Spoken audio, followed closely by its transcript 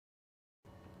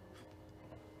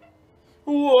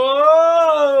Whoa!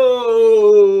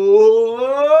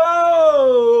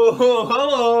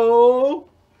 Hello!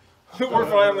 We're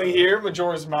finally here,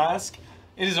 Majora's Mask.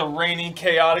 It is a rainy,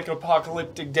 chaotic,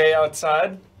 apocalyptic day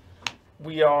outside.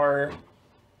 We are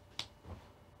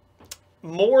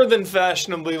more than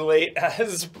fashionably late,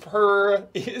 as per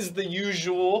is the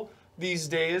usual these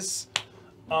days.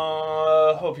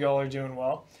 Hope y'all are doing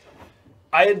well.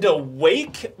 I had to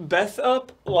wake Beth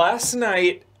up last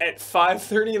night at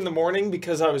 5:30 in the morning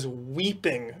because I was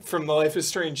weeping from the Life is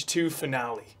Strange 2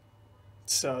 finale.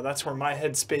 So that's where my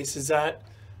headspace is at.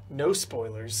 No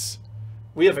spoilers.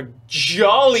 We have a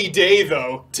jolly day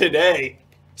though today.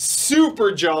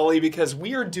 Super jolly because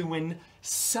we are doing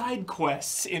side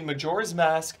quests in Majora's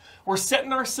Mask. We're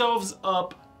setting ourselves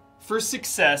up for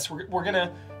success. We're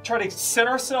gonna try to set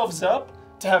ourselves up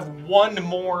to have one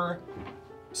more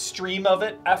stream of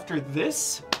it after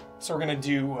this. So we're gonna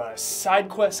do side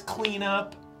quest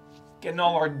cleanup, getting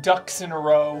all our ducks in a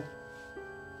row.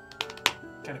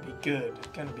 Gonna be good.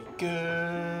 Gonna be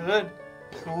good.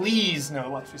 Please no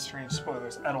Life is Strange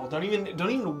spoilers at all. Don't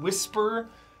even whisper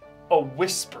a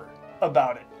whisper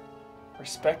about it.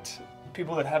 Respect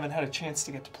people that haven't had a chance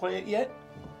to get to play it yet.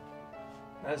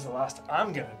 That is the last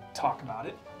I'm gonna talk about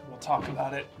it. We'll talk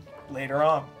about it later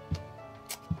on.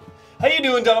 How you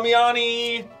doing,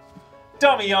 Damiani?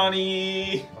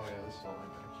 Damiani! Oh yeah, this is all my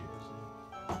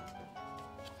back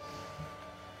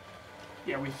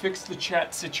here. Yeah, we fixed the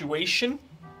chat situation.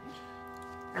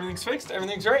 Everything's fixed.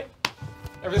 Everything's right.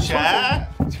 Everything's Chat?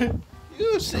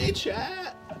 You see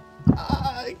chat?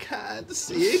 I can't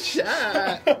see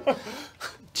chat.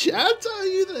 Chat, are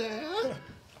you there?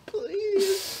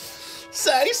 Please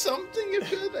say something if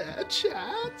you're there,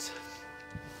 chat.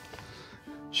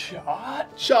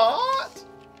 Chat? Chat?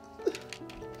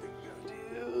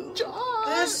 Chat?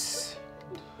 This.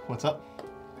 What's up?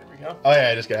 There we go. Oh yeah,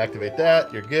 I just gotta activate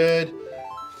that. You're good.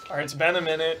 Alright, it's been a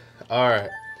minute. Alright.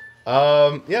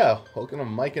 Yeah, welcome to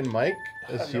Mike and Mike.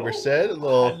 As Hello. Hubert said, a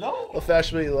little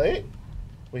fashionably late.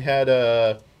 We had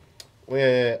I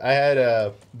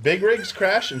had big rigs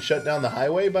crash and shut down the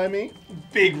highway by me.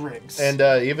 Big rigs. And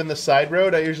even the side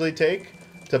road I usually take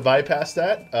to bypass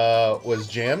that was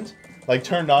jammed. Like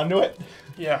turned onto it.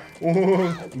 Yeah.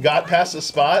 Got past the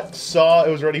spot, saw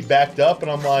it was already backed up, and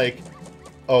I'm like,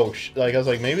 oh, like I was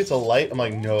like, maybe it's a light. I'm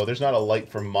like, no, there's not a light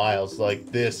for miles. Like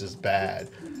this is bad.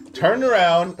 Turned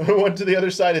around, went to the other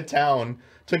side of town,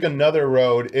 took another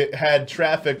road. It had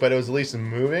traffic, but it was at least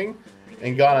moving,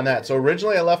 and got on that. So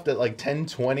originally I left at like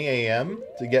 10:20 a.m.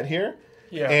 to get here.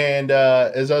 Yeah. And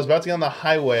as I was about to get on the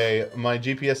highway, my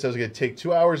GPS said it was going to take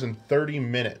 2 hours and 30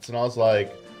 minutes. And I was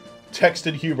like,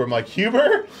 texted Huber. I'm like,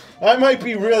 Huber, I might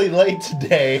be really late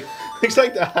today. Looks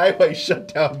like the highway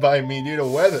shut down by me due to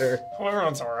weather. Well,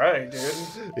 everyone's alright, dude.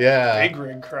 Yeah. Big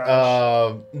rig crash.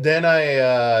 Then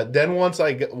once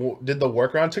I did the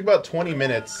workaround, it took about 20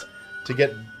 minutes to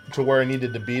get to where I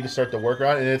needed to be to start the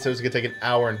workaround, and it said it was going to take an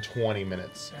hour and 20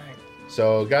 minutes. Dang.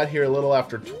 So got here a little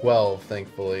after 12,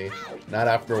 thankfully. Not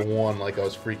after 1 like I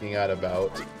was freaking out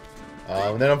about.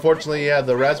 And then unfortunately, yeah,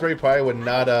 the Raspberry Pi would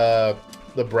not,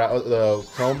 the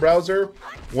Chrome browser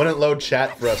wouldn't load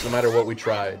chat for us no matter what we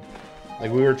tried.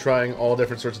 Like, we were trying all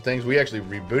different sorts of things. We actually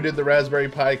rebooted the Raspberry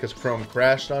Pi because Chrome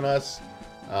crashed on us.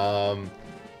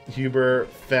 Huber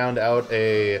found out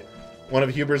one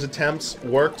of Huber's attempts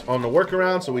worked on the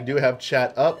workaround, so we do have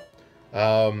chat up.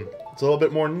 It's a little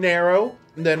bit more narrow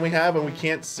than we have, and we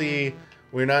can't see,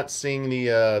 we're not seeing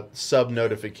the sub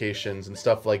notifications and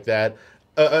stuff like that.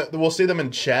 We'll see them in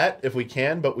chat if we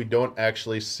can, but we don't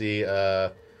actually see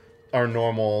our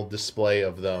normal display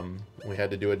of them. We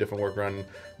had to do a different workaround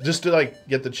just to like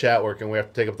get the chat working. We have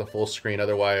to take up the full screen,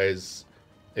 otherwise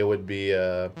it would be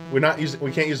we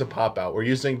can't use a pop out. We're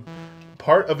using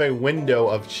part of a window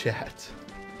of chat,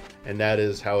 and that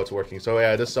is how it's working. So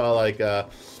yeah, I just saw like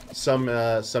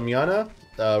Samyana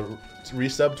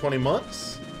resub 20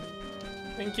 months.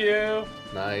 Thank you.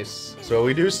 Nice. So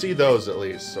we do see those at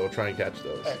least, so we'll try and catch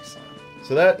those. Excellent.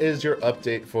 So that is your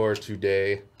update for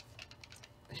today.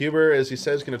 Huber, as he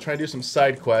says, is going to try and do some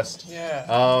side quests. Yeah.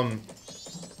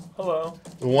 Hello.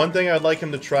 The one thing I'd like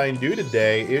him to try and do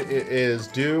today is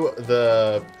do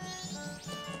the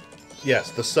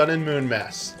Sun and Moon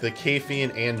Mess, the Kafei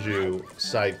and Anju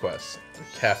side quest.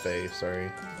 Kafei, sorry.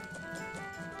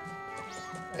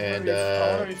 And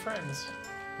I want to be friends.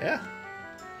 Yeah.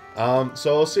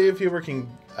 So we'll see if Huber can.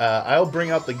 I'll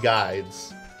bring out the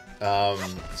guides. So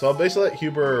I'll basically let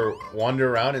Huber wander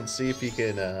around and see if he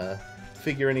can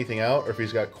figure anything out, or if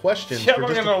he's got questions. Yeah, I'm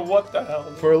gonna know what the hell.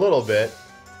 For a little bit.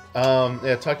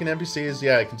 Yeah, talking to NPCs.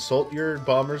 Yeah, consult your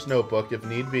bomber's notebook if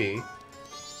need be.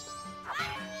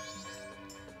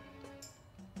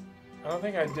 I don't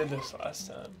think I did this last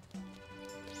time.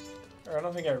 Or I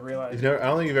don't think I realized. I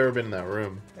don't think you've ever been in that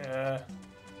room. Yeah.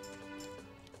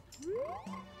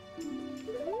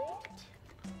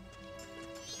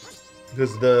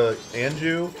 Because the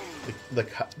Anju,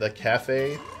 the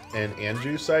Kafei and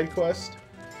Anju side quest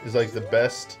is like the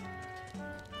best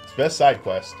side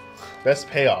quest, best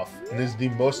payoff, and is the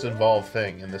most involved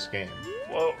thing in this game.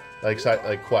 Whoa. Like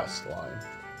quest line.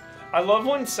 I love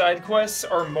when side quests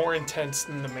are more intense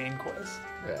than the main quest.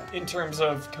 Yeah. In terms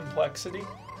of complexity.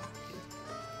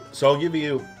 So I'll give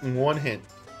you one hint.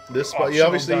 This spot,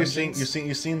 Optional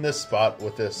you've seen this spot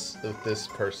with this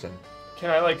person. Can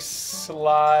I like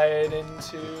slide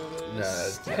into No,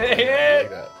 this? it's not like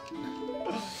that.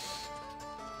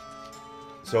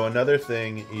 So another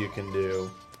thing you can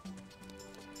do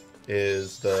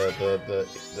is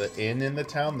the inn in the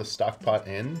town, the Stockpot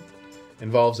Inn,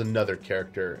 involves another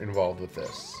character involved with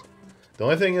this. The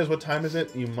only thing is, what time is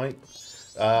it? You might...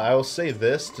 I will say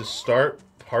this, to start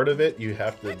part of it, you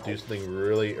have to do something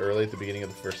really early at the beginning of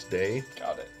the first day.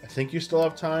 Got it. I think you still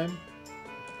have time.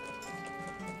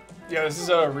 Yeah, this is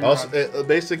a rerun. Also,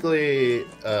 basically...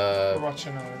 We're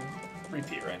watching a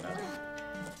repeat right now.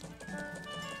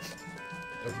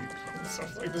 So,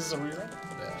 like, this is a rerun?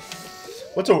 Yeah.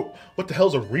 What the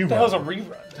hell's a rerun? What the hell's a rerun?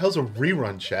 What the hell's a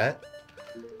rerun, chat?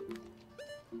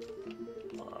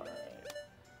 Alright.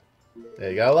 Yeah,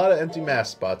 you got a lot of empty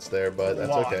mask spots there, but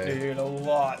that's okay. Dude, a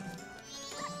lot.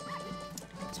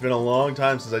 It's been a long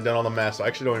time since I've done all the masks. I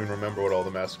actually don't even remember what all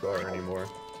the masks are anymore.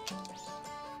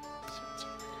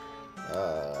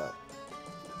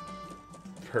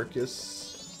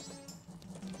 Perkis.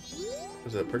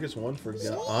 Was it Perkis 1 for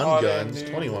on guns?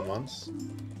 21 months.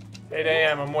 8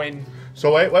 a.m. I'm waiting.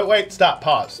 So wait, stop,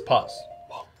 pause.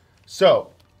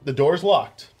 So, the door's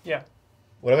locked. Yeah.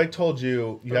 What have I told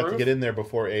you? You have roof? to get in there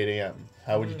before 8 a.m.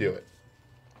 How would you do it?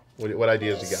 What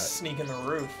ideas you got? Sneak in the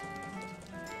roof.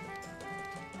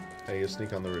 How you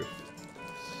sneak on the roof?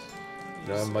 You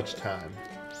don't have much time.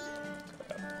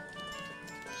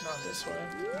 Not this way.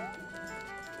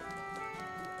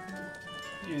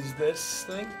 Use this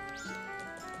thing.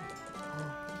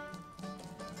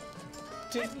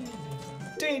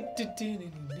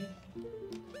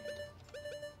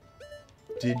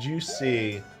 Did you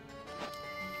see...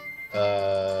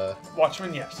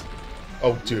 Watchmen, yes.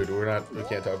 Oh, dude, we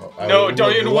can't talk about... No,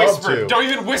 don't even whisper. To. Don't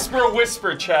even whisper a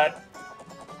whisper, chat.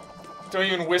 Don't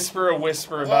even whisper a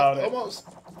whisper about it. Almost.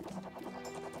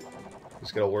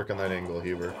 Just gotta work on that angle,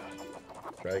 Huber.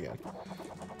 Try again.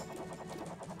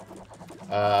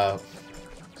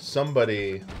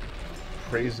 Somebody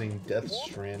praising Death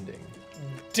Stranding.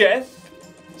 Death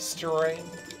Stranding.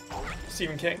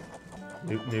 Stephen King.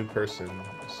 New person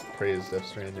praised Death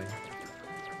Stranding.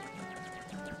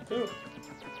 Who?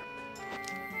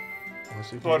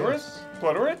 Bloodworth?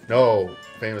 Bloodworth? No,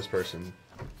 famous person.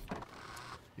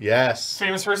 Yes.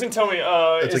 Famous person? Tell me,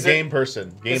 it's a game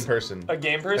person. Game person. A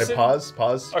game person? Hey,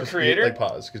 pause. A creator? Like,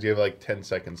 pause, because you have like 10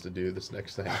 seconds to do this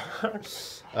next thing.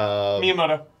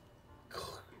 Miyamoto.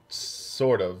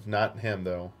 Sort of. Not him,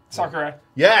 though. Sakurai.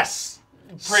 Yes!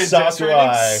 Praise Death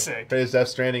Stranding? Sick. Praise Death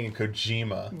Stranding, and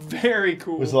Kojima. Very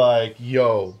cool. Was like,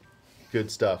 yo,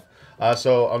 good stuff.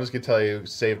 So I'm just going to tell you,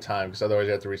 save time, because otherwise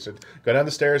you have to research. Go down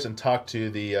the stairs and talk to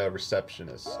the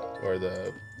receptionist. Or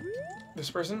the... This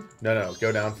person? No.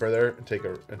 Go down further and take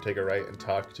a right and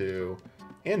talk to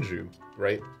Andrew.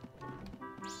 Right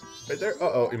there.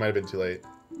 Oh, you might have been too late.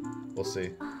 We'll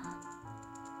see.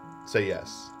 Say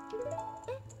yes.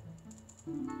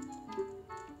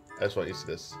 I just want you to see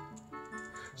this.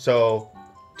 So,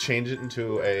 change it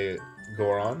into a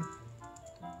Goron.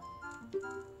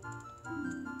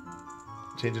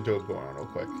 Change it to a Goron real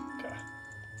quick. Okay.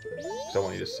 So I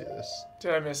want you to see this.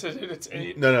 Did I miss it? It's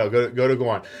 8. No, go to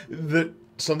Goron.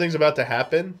 Something's about to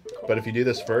happen, but if you do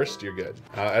this first, you're good.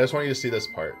 I just want you to see this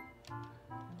part.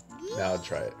 Now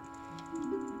try it.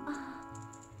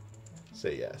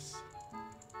 Say yes.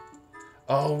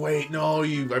 Oh wait, no,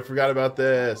 I forgot about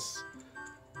this.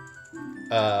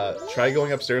 Try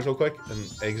going upstairs real quick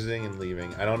and exiting and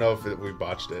leaving. I don't know if we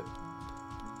botched it.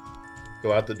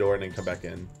 Go out the door and then come back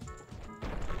in.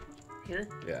 Here?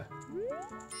 Yeah.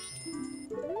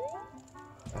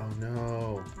 Oh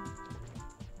no.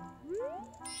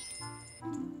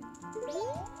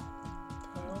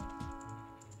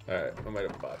 Alright, I might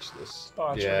have botched this.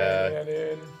 Yeah,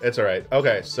 dude. It's alright.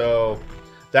 Okay, so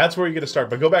that's where you're gonna start.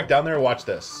 But go back down there and watch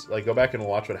this. Like, go back and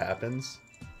watch what happens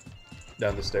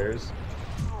down the stairs.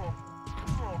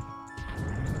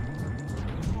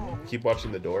 Keep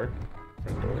watching the door.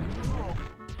 Front door.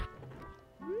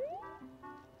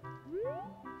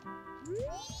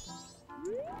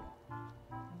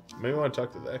 maybe I want to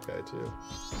talk to that guy too.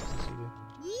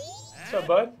 What's up,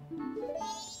 bud?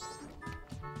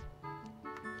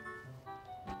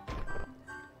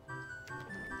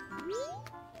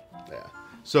 Yeah.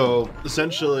 So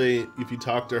essentially, if you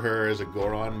talk to her as a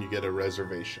Goron, you get a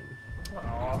reservation.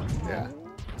 Aw. Yeah.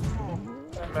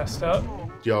 I messed up.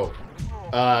 Yo.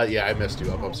 Yeah, I messed you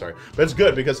up. I'm sorry, but it's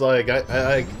good because like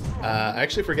I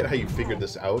actually forget how you figured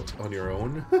this out on your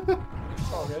own.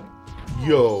 It's all good.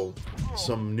 Yo,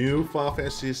 some new Final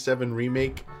Fantasy VII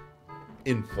remake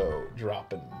info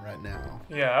dropping right now.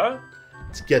 Yeah?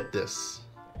 Let's get this.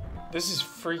 This is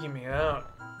freaking me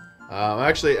out.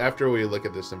 Actually, after we look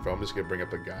at this info, I'm just gonna bring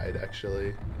up a guide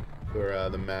actually for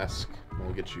the mask.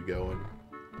 We'll get you going,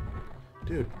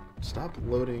 dude. Stop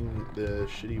loading the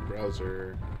shitty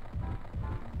browser.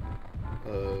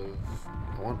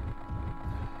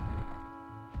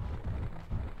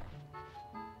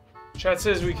 Chat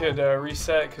says we could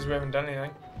reset because we haven't done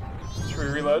anything. Should we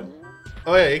reload?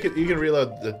 Oh yeah, you can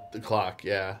reload the clock,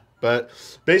 yeah. But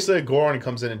basically, Goron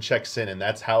comes in and checks in, and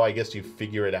that's how I guess you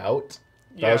figure it out.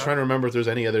 But I was trying to remember if there's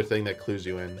any other thing that clues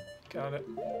you in. Got it.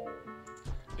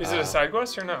 Is it a side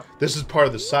quest or no? This is part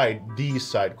of the side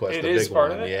quest. It the is big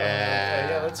part one. of it? Yeah.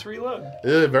 Okay, yeah, let's reload.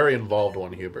 This is a very involved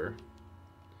one, Huber.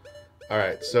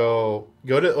 Alright, so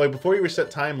go to, like, before you reset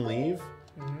time, leave.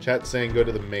 Chat's saying go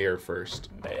to the mayor first.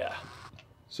 Yeah.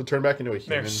 So turn back into a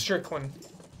human. Mayor Strickland.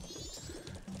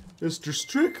 Mr.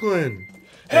 Strickland!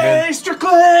 Hey,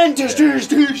 Strickland!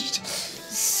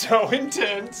 So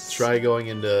intense. Try going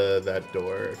into that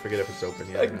door. I forget if it's open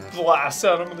yet or not. Blast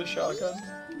at him with a shotgun.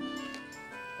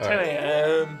 All 10 right.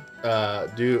 a.m.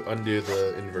 Undo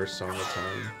the inverse song of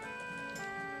time.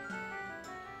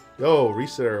 Yo,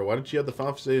 Resetter, why don't you have the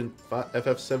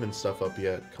FF7 stuff up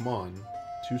yet? Come on.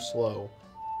 Too slow.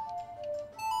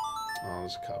 Oh, I'll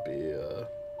just copy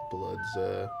Blood's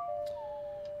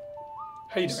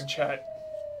How you doing, chat?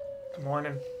 Good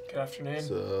morning. Good afternoon.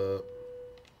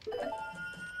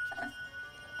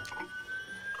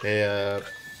 Hey,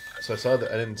 so I saw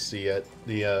that I didn't see yet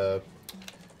the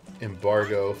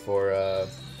embargo for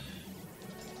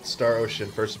Star Ocean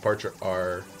First Departure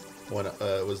R when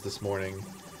it was this morning.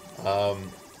 I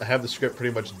have the script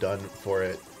pretty much done for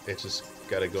it. It's just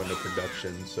got to go into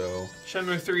production. So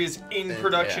Shenmue 3 is in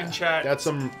production, chat. Got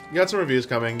some reviews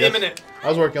coming. Imminent. I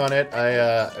was working on it.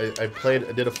 I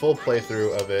did a full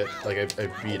playthrough of it. Like I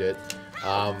beat it.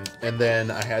 And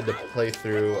then I had to play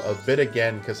through a bit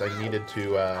again because I needed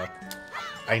to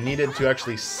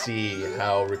actually see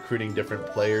how recruiting different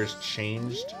players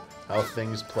changed how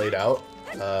things played out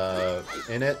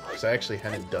in it, because I actually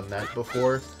hadn't done that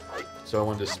before, so I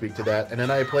wanted to speak to that. And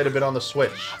then I played a bit on the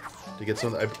Switch to get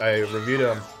some. I reviewed it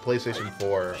on PlayStation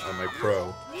 4 on my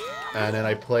Pro, and then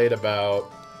I played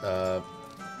about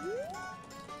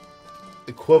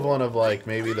equivalent of like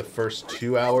maybe the first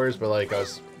 2 hours, but like I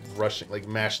was rushing, like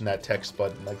mashing that text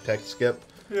button, like text skip,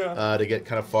 to get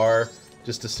kind of far,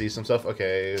 just to see some stuff.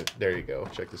 Okay, there you go.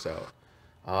 Check this out.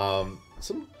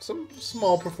 Some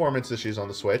small performance issues on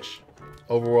the Switch.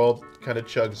 Overworld kind of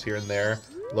chugs here and there.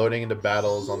 Loading into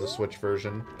battles on the Switch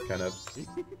version kind of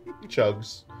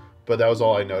chugs, but that was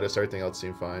all I noticed. Everything else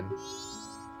seemed fine.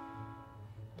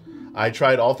 I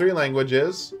tried all 3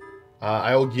 languages.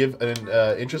 I will give an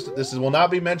interest. This will not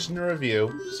be mentioned in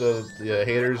review, so the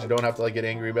haters, you don't have to like get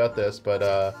angry about this.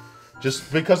 But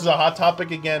just because it's a hot topic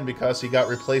again, because he got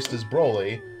replaced as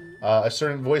Broly, a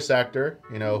certain voice actor,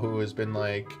 you know, who has been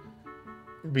like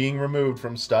being removed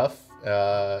from stuff,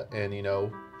 and you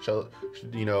know,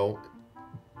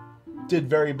 did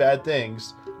very bad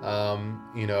things.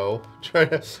 You know,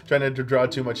 trying to draw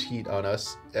too much heat on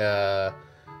us.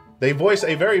 They voice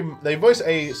a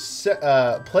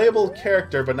playable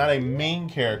character, but not a main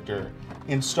character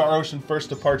in Star Ocean First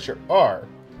Departure R.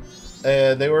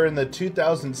 They were in the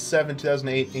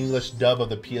 2007-2008 English dub of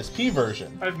the PSP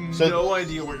version. I have no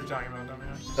idea what you're talking about,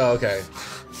 dumbass. Oh, okay.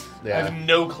 Yeah. I have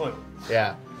no clue.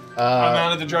 Yeah. I'm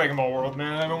out of the Dragon Ball world,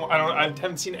 man. I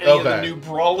haven't seen any of the new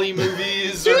Brawly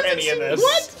movies or any of this.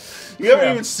 What? You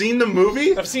haven't even seen the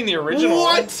movie? I've seen the original.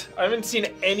 What? I haven't seen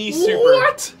any Super.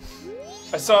 What?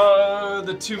 I saw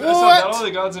the two. I saw Battle of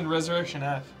the Gods and Resurrection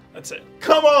F. That's it.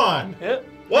 Come on. Yeah.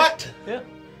 What? Yeah.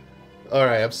 All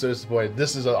right, I'm so disappointed.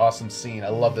 This is an awesome scene. I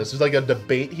love this. There's like a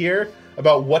debate here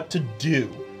about what to do,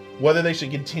 whether they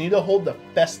should continue to hold the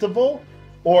festival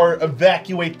or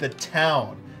evacuate the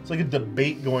town. It's like a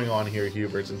debate going on here,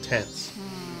 Huber. It's intense.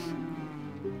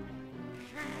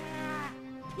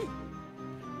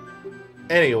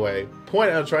 Anyway,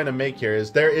 point I'm trying to make here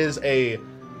is there's the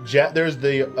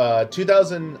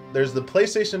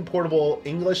PlayStation Portable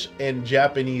English and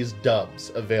Japanese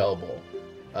dubs available.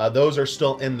 Those are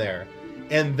still in there.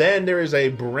 And then there is a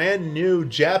brand new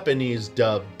Japanese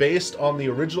dub based on the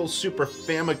original Super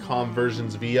Famicom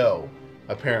version's VO.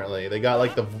 Apparently, they got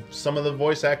like some of the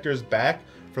voice actors back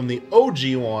from the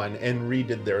OG one and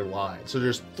redid their lines. So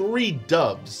there's 3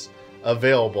 dubs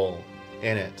available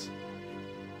in it.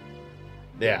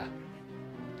 Yeah,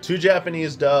 2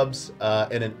 Japanese dubs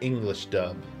and an English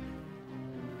dub.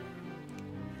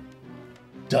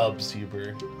 Dubs,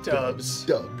 Huber. Dubs.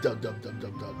 Dub.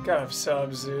 Gotta have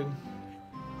subs, dude.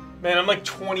 Man, I'm like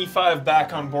 25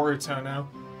 back on Boruto now.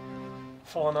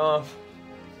 Falling off.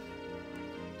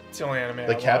 It's the only anime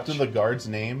The I captain watch. of the guard's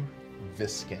name,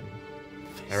 Viskin.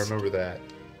 I remember that.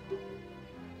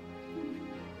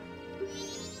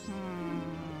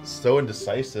 So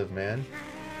indecisive, man.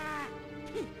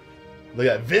 Look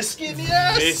at Viskin,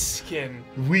 yes! Viskin.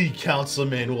 We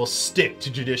councilmen will stick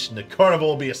to tradition. The carnival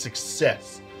will be a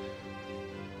success.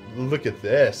 Look at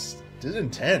this. This is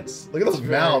intense. Look at those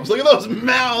mouths. Look at those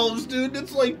mouths, dude.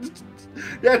 It's like,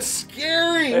 that's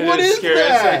scary. What is scary.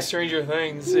 that? It's like Stranger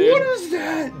Things, dude. What is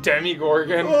that?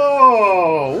 Demigorgon.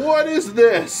 Oh, what is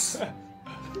this?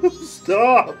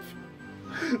 Stop.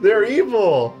 They're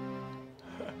evil.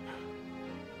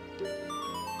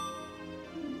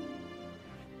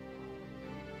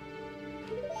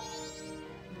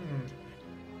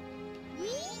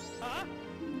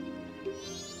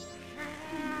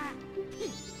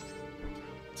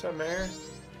 What's up, Mayor?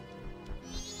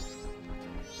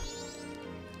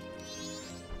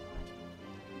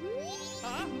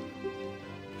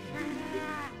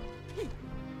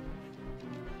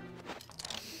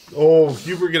 Oh,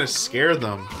 you were gonna scare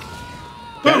them.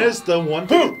 That is the one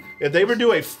thing. If they ever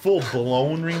do a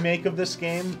full-blown remake of this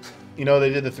game, you know, they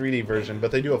did the 3D version,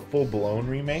 but they do a full-blown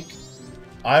remake,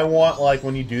 I want, like,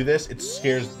 when you do this, it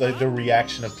scares the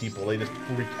reaction of people. They just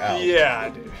freak out. Yeah,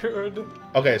 dude.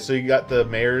 Okay, so you got the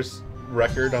mayor's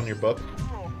record on your book?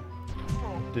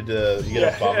 Did you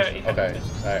get a bomb? Yeah. Okay,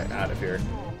 alright, out of here.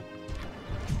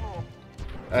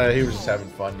 He was just having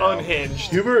fun now. Unhinged.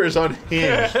 Huber is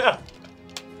unhinged.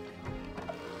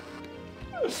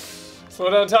 Slow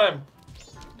down time.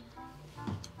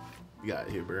 You got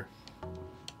it, Huber.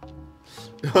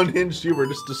 Unhinged Huber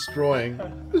just destroying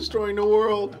the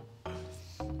world.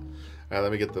 Alright,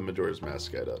 let me get the Majora's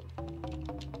Mask guide up.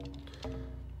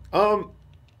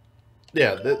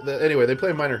 Yeah, anyway, they play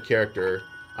a minor character.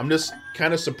 I'm just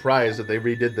kind of surprised that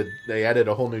they added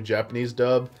a whole new Japanese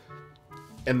dub.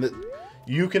 And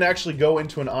you can actually go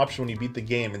into an option when you beat the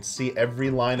game and see every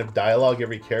line of dialogue,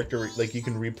 every character, like you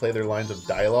can replay their lines of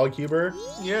dialogue, Huber.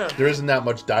 Yeah. There isn't that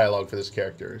much dialogue for this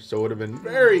character, so it would have been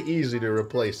very easy to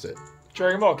replace it.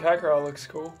 Dragon Ball Kakarot looks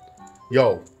cool.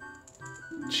 Yo,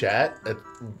 chat,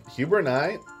 Huber and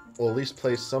I will at least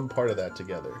play some part of that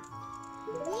together.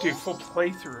 Dude, full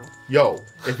playthrough. Yo,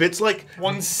 if it's like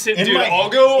One sit, in dude. my- I'll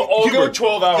go Huber,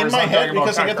 12 hours in my on head, Dragon Ball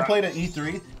because I got to Kakarot. play it at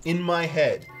E3. In my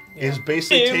head is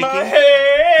basically In taking. my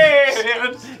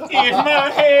head, in my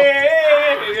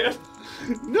head.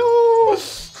 No.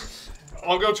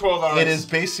 I'll go 12 hours. It is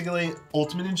basically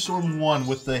Ultimate Ninja Storm 1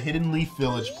 with the Hidden Leaf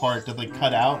Village part that they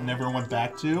cut out and never went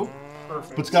back to.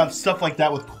 Perfect. But it's got stuff like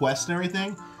that with quests and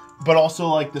everything. But also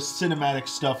like the cinematic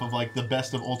stuff of like the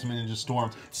best of Ultimate Ninja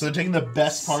Storm. So they're taking the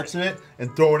best parts of it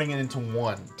and throwing it into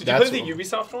one. Did you play the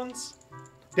Ubisoft ones?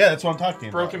 Yeah, that's what I'm talking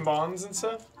about. Broken Bonds and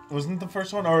stuff? Wasn't the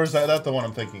first one, or is that the one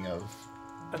I'm thinking of?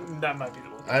 That might be the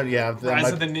one. Yeah, that Rise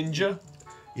might, of the Ninja?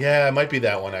 yeah, it might be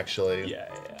that one actually. Yeah.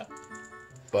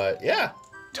 But yeah,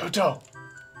 Toto.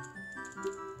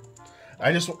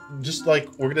 I just like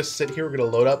we're gonna sit here, we're gonna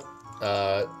load up.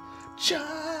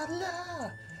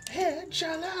 Chala, hey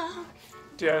chala.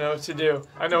 Dude, I know what to do.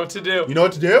 I know what to do. You know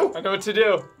what to do? I know what to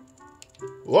do.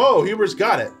 Whoa, Huber's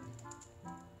got it.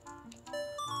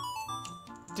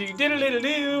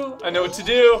 Do-do-do-do-do. I know what to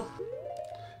do.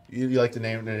 You like the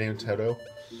name Toto?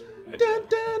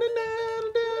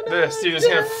 This dude is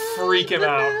gonna freak him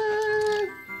out.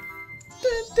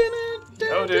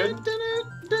 Oh, dude.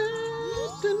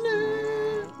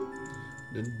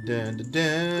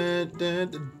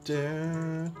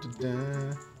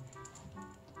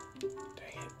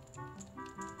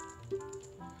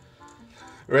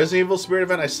 Resident Evil Spirit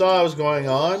event I saw was going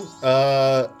on.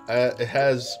 It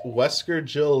has Wesker,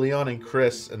 Jill, Leon, and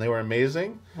Chris, and they were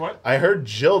amazing. What? I heard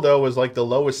Jill though was like the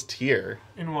lowest tier.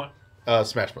 In what?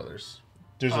 Smash Brothers.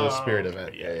 There's a Spirit okay,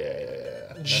 event.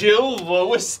 Yeah. Jill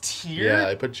lowest tier? Yeah,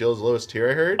 I put Jill's lowest tier.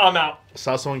 I heard. I'm out.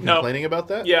 Saw someone No. complaining about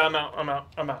that. Yeah, I'm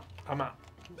out. I'm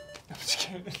just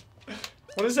kidding.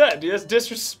 What is that, dude? That's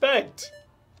disrespect.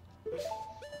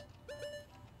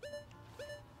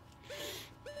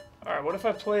 Alright, what if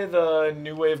I play the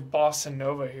new wave bossa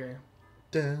nova here?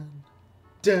 dun,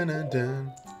 dun, dun,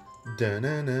 dun, dun,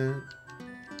 dun, dun.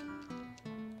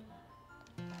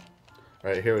 All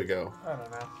right, here we go. I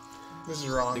don't know. This is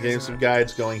wrong. Getting some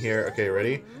guides going here. Okay,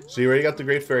 ready? So you already got the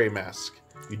Great Fairy mask.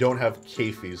 You don't have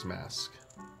Kafei's mask.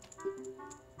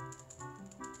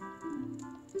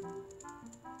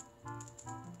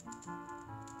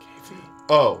 Kafei.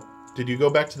 Oh, did you go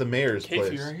back to the mayor's Kafei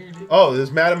place? right here, dude. Oh,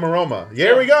 there's Madame Maroma. Yeah,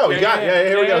 here we go. Here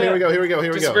we go. Here we go.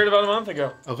 Here we Disappeared go. about a month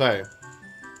ago. Okay.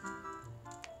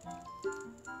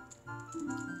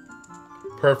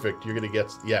 Perfect. You're gonna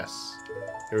get yes.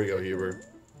 Here we go, Huber.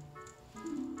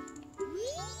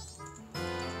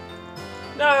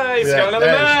 Nice. Got another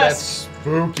That's mask.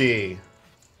 spooky.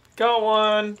 Got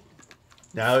one.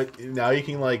 Now you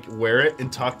can like wear it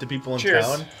and talk to people in Cheers.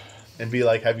 town, and be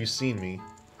like, "Have you seen me?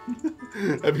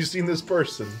 Have you seen this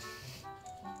person?"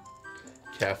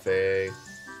 Kafei.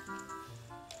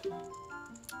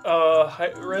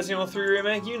 Resident Evil 3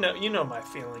 remake. You know my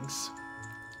feelings.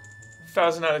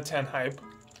 1,000 out of 10 hype.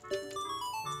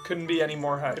 Couldn't be any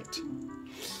more hyped.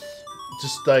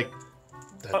 Just like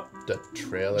the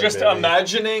trailer. Just baby.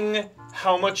 imagining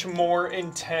how much more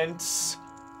intense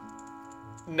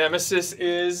Nemesis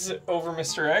is over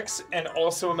Mr. X, and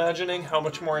also imagining how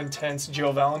much more intense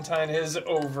Jill Valentine is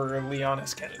over Leon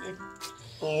S. Kennedy.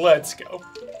 Let's go.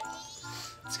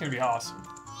 It's gonna be awesome.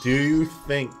 Do you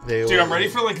think they? Dude, I'm ready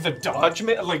for like the dodge.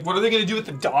 Like, what are they gonna do with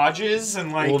the dodges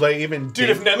and like? Will they even? Dude,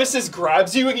 if Nemesis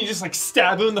grabs you and you just like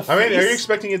stab him in the face. I mean, are you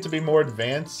expecting it to be more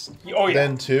advanced? Oh yeah.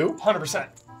 Than 2? 100%.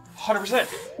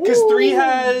 100%. Because 3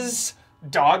 has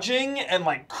dodging and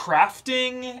like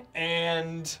crafting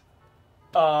and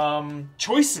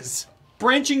choices.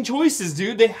 Branching choices,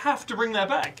 dude. They have to bring that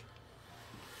back.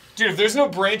 Dude, if there's no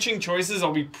branching choices,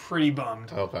 I'll be pretty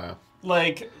bummed. Okay.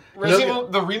 Like, Resident Evil,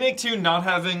 the Remake 2 not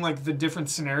having like the different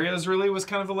scenarios really was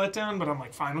kind of a letdown, but I'm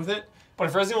like fine with it. But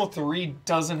if Resident Evil 3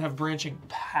 doesn't have branching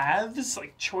paths,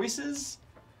 like choices,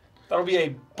 that'll be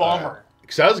a bummer.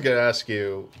 Because I was gonna ask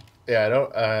you. Yeah, I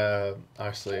don't.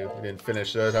 Obviously, we didn't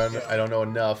finish. So I don't know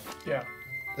enough. Yeah.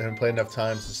 I haven't played enough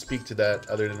times to speak to that,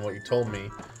 other than what you told me,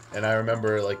 and I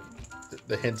remember like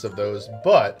the hints of those.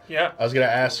 But yeah, I was gonna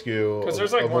ask you because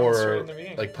there's like a one straight more in the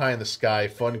beginning. like pie in the sky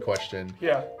fun question.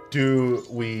 Yeah. Do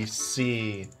we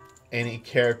see any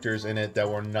characters in it that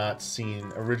were not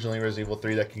seen originally in Resident Evil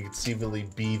 3 that can conceivably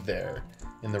be there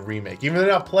in the remake? Even though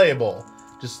they're not playable,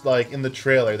 just like in the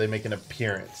trailer, they make an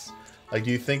appearance. Like,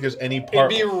 do you think there's any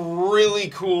part... It'd be really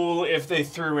cool if they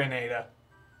threw in Ada.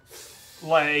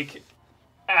 Like,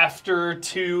 after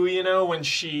 2, you know, when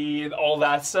she... all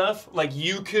that stuff. Like,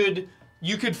 you could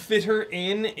fit her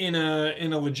in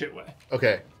a legit way.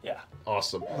 Okay. Yeah.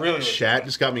 Awesome. Really Chat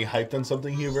just got me hyped on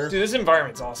something, Huber. Dude, this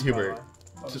environment's awesome. Huber,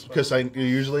 because I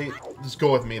usually... Just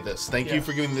go with me this. Thank you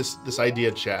for giving this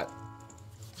idea, chat.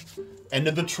 End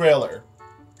of the trailer.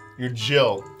 You're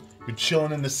Jill. You're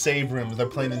chilling in the save room. They're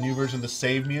playing the new version of the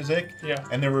save music. Yeah.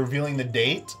 And they're revealing the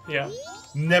date. Yeah.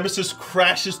 Nemesis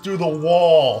crashes through the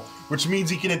wall, which means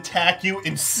he can attack you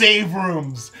in save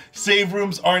rooms. Save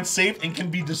rooms aren't safe and can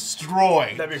be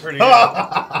destroyed. That'd be pretty good.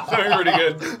 That'd be pretty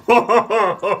good.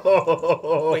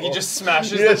 Like, he just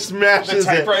smashes the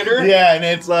typewriter? It. Yeah, and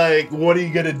it's like, what are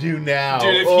you going to do now?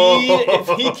 Dude, if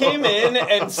he came in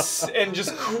and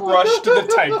just crushed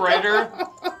the typewriter...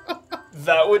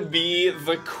 That would be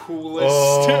the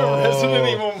coolest Resident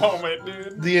Evil moment,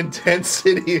 dude. The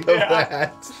intensity of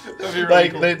that. That'd be really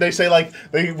like, cool. they say, like,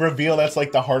 they reveal that's,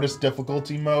 like, the hardest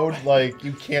difficulty mode. Like,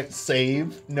 you can't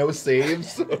save. No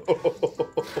saves.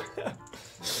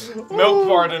 Milk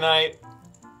bar tonight.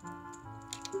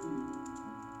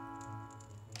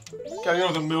 Gotta go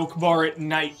to the milk bar at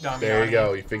night, Damiani. There you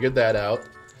go. You figured that out.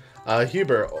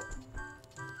 Huber,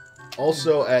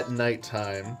 also at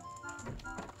nighttime...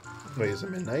 Wait, is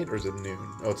it midnight or is it noon?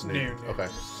 Oh, it's noon. Okay.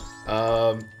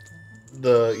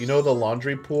 You know the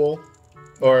laundry pool,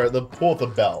 or the pool with the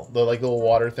bell, the like little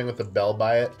water thing with the bell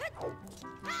by it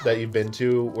that you've been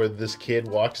to, where this kid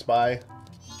walks by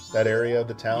that area of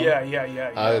the town.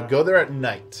 Yeah. Go there at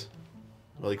night.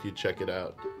 I'd like you to check it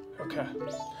out. Okay. You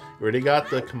already got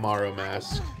the Camaro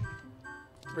mask.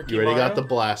 Ricky You already Maro? got the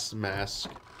Blast mask.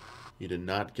 You did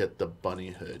not get the bunny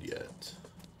hood yet.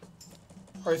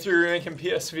 R3 Remake and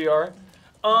PSVR.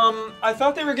 I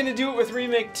thought they were gonna do it with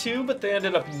Remake 2, but they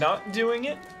ended up not doing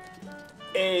it.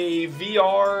 A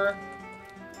VR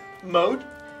mode,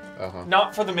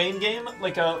 not for the main game,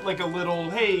 like a little,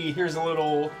 hey, here's a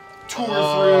little tour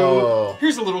through.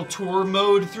 Here's a little tour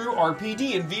mode through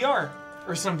RPD in VR.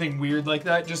 Or something weird like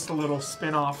that, just a little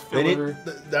spin-off filler.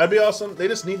 That'd be awesome. They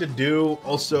just need to do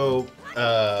also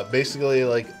basically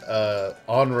like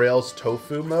on-rails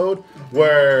tofu mode,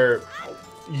 where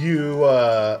you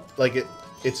like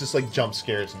it's just like jump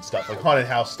scares and stuff, like haunted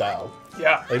house style.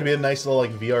 Yeah. Like it'd be a nice little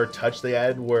like VR touch they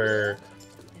added where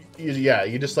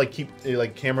you just like keep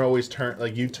like camera always turn,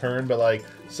 like you turn, but like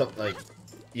something like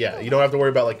you don't have to worry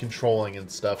about like controlling and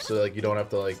stuff, so like you don't have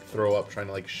to like throw up trying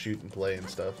to like shoot and play and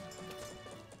stuff.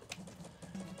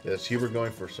 Yes, Huber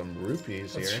going for some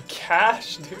rupees That's here.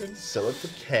 Cash, dude. Sell it for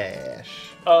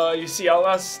cash. You see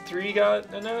Outlast 3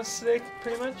 got announced today,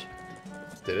 pretty much?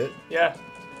 Did it? Yeah.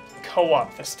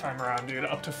 Co-op this time around, dude.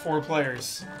 Up to 4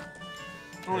 players.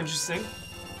 Oh, interesting.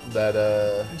 That,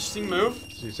 Interesting move.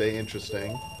 so you say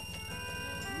interesting.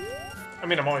 I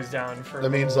mean, I'm always down for...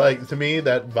 That means, like, to me,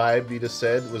 that vibe you just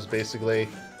said was basically,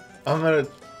 I'm gonna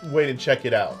wait and check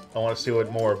it out. I want to see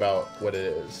more about what it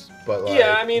is. But, like,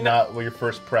 yeah, I mean, not your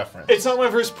first preference. It's not my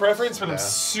first preference, but I'm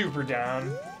super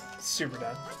down. Super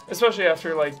down. Especially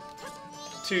after, like,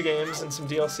 2 games and some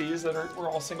DLCs that were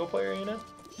all single player, you know?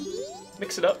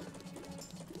 Mix it up.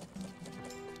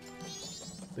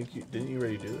 Didn't you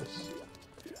already do this?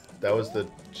 That was the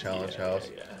challenge house.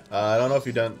 Yeah. I don't know if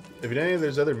you've done any of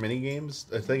those other mini games.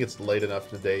 I think it's late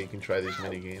enough in the day you can try these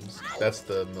mini games. That's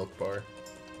the milk bar.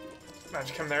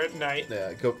 Magic come there at night.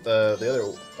 Yeah, go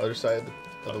the other side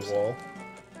of the wall.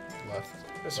 Left.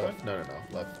 This left. one?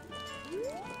 No, left.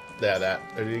 Yeah, that.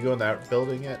 Are you go in that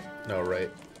building yet? No, right.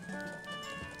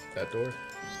 That door. Dude,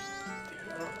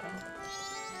 I don't know.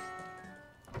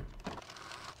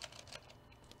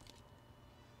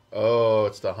 Oh,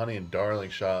 it's the Honey and Darling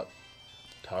shop.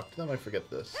 Talk to them? I forget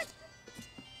this.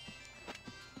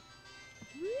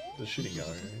 The shooting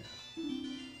gallery,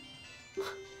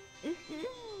 right?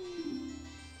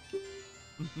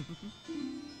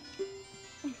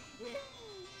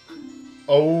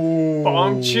 Oh!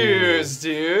 Bomb chews,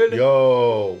 dude!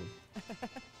 Yo!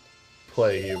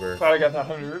 Play, Huber. Glad I got that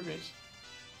 100 rupees.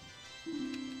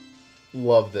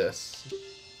 Love this.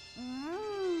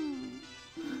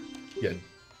 Yeah.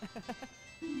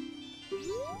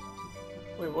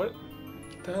 Wait, what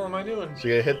the hell am I doing? So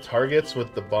you gotta hit targets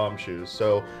with the bomb shoes.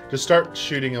 So just start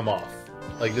shooting them off.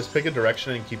 Like just pick a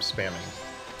direction and keep spamming.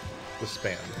 Just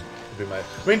spam. Would be my. I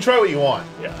mean, try what you want.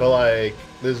 Yeah. But like,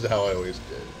 this is how I always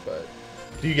did. But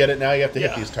do you get it now? You have to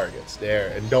hit these targets there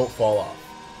and don't fall off.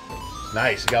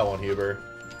 Nice, you got one, Huber.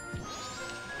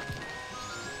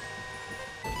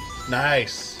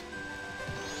 Nice.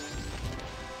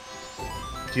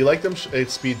 Do you like them? It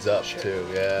speeds up too.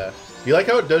 Yeah. Do you like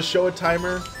how it does show a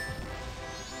timer?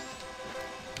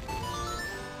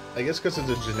 I guess because it's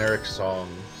a generic song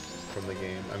from the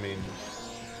game. I mean,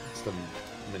 it's the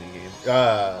mini game.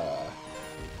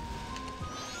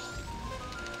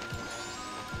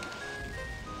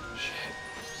 Shit.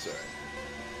 Sorry.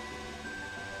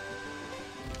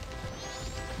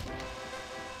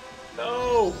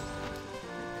 No!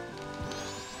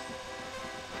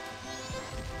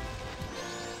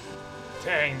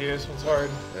 Dang, dude, this one's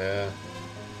hard. Yeah.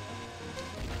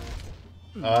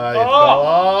 You fell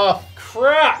off.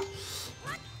 Crap!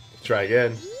 Try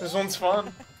again. This one's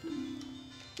fun.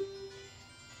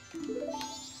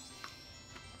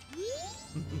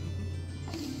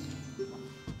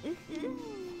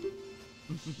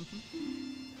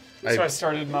 So I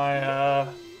started my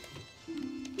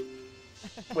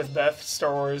with Beth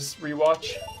Star Wars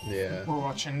rewatch. Yeah. We're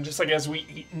watching just like as we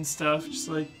eat and stuff, just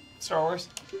like Star Wars.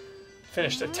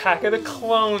 Finished Attack of the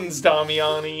Clones,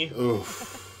 Damiani.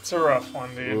 Oof. It's a rough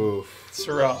one, dude. Oof. It's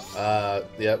rough.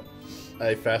 Yep.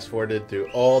 I fast forwarded through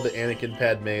all the Anakin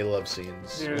Padme love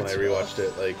scenes Dude, when I rewatched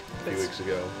it like a few weeks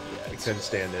ago. I couldn't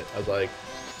stand it. I was like,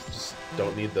 just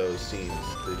don't need those scenes.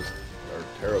 They just are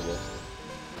terrible.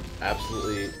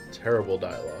 Absolutely terrible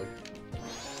dialogue.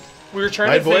 We were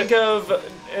trying to think of,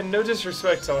 and no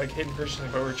disrespect to like Hayden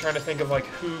Christensen, but we were trying to think of like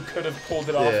who could have pulled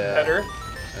it off better.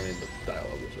 I mean, the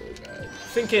dialogue was really bad.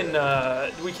 Thinking,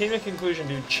 we came to a conclusion,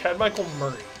 dude. Chad Michael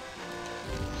Murray.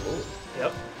 Oh.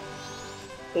 Yep.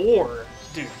 Or,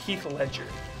 dude, Heath Ledger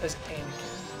as Anakin.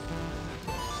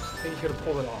 I think he could have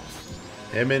pulled it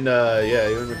off. Him and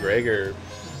Ewan McGregor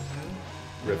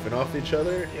riffing off each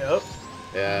other. Yep.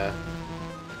 Yeah.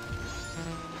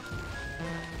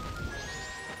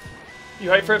 You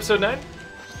hyped for episode 9?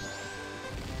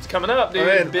 It's coming up, dude.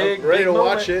 I'm ready to moment.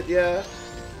 watch it. Yeah.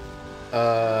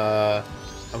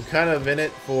 I'm kind of in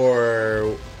it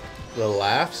for the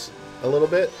laughs a little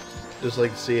bit, just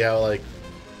like to see how like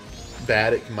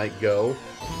bad it might go.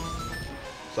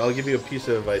 So I'll give you a piece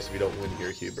of advice if you don't win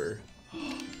here, Huber.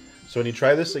 So when you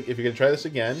try this, if you're gonna try this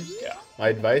again, my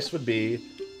advice would be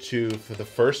for the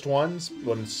first ones,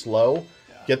 when it's slow,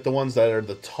 get the ones that are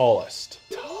the tallest.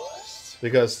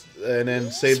 Because and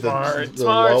then save the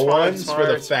low ones for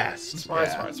the fast. Smart.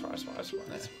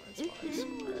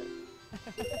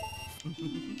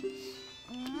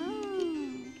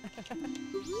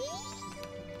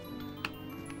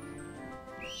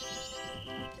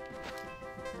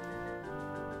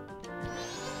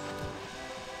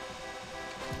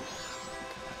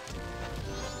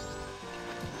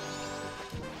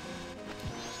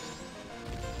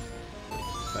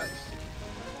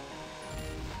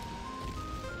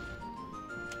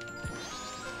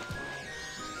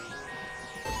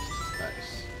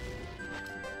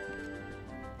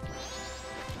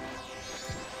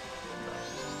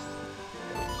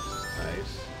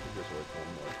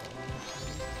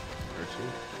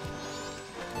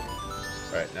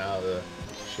 Alright, now the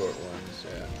short ones,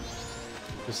 yeah.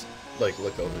 Just, like,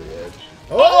 look over the edge.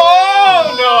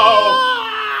 Oh,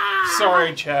 no!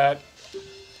 Sorry, chat.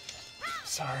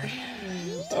 Sorry.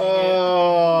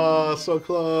 Oh, so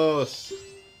close.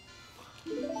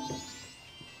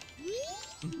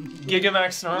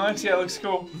 Gigamax Snorlax? Yeah, looks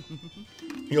cool.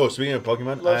 Yo, speaking of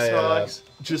Pokemon, Love I Snorlax.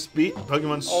 just beat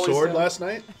Pokemon Always Sword done. last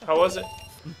night. How was it?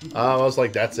 I was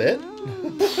like, that's it?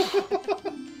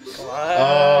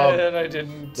 Glad I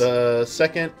didn't. The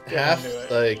second Get half, into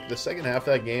it. like, the second half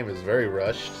of that game is very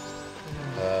rushed.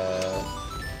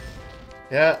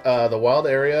 Yeah, the wild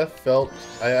area felt...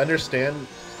 I understand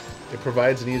it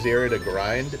provides an easy area to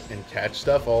grind and catch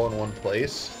stuff all in one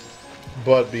place.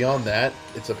 But beyond that,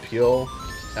 its appeal,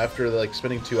 after like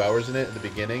spending 2 hours in it at the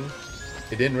beginning,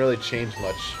 it didn't really change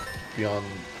much beyond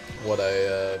what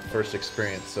I first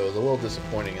experienced. So it was a little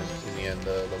disappointing in the end,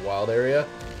 the wild area.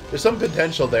 There's some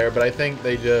potential there, but I think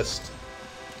they just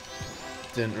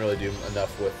didn't really do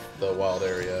enough with the wild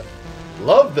area.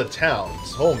 Love the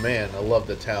towns. Oh man, I love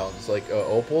the towns. Like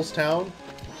Opal's town.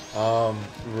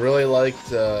 Really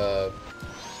liked. I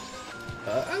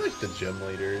like the gym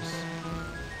leaders.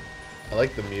 I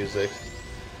like the music.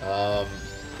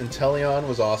 Inteleon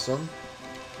was awesome.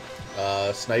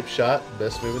 Snipe shot,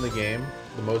 best move in the game.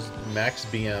 The most max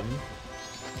BM.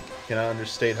 Cannot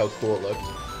understate how cool it looked.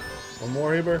 One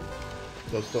more, Heber?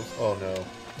 Those stuff. Oh no.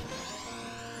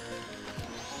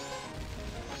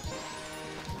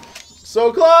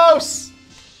 So close!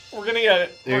 We're gonna get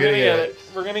it. We're gonna get it.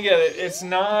 We're gonna get it. It's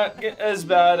not as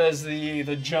bad as the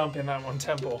jump in that one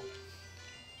temple.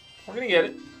 We're gonna get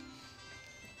it.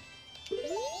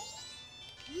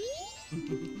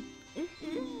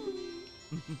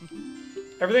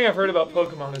 Everything I've heard about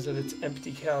Pokemon is that it's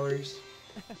empty calories.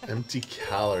 Empty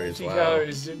calories, Empty wow.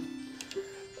 calories, dude.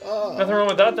 Nothing wrong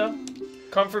with that, though.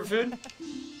 Comfort food.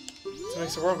 It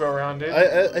makes the world go around, dude.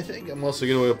 I think I'm also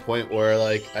getting to a point where,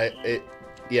 like,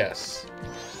 yes.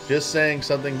 Just saying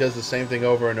something does the same thing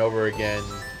over and over again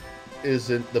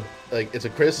isn't it's a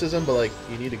criticism, but, like,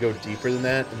 you need to go deeper than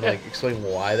that and, like, explain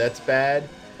why that's bad.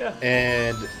 Yeah.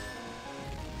 And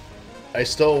I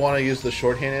still want to use the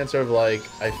shorthand answer of, like,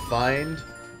 I find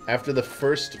after the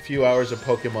first few hours of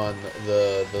Pokemon,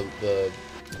 the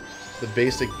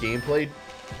basic gameplay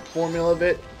formula of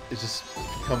it is just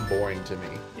become boring to me.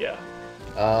 Yeah.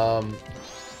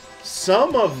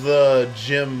 Some of the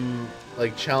gym,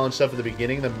 like, challenge stuff at the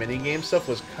beginning, the mini-game stuff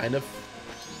was kind of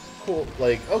cool.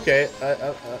 Like, okay,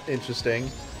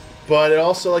 interesting. But it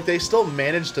also, like, they still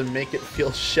managed to make it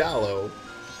feel shallow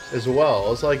as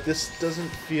well. It's like, this doesn't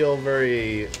feel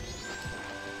very...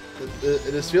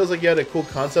 This feels like you had a cool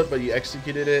concept, but you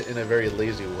executed it in a very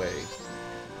lazy way.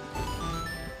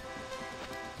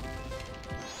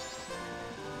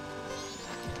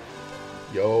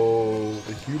 Yo,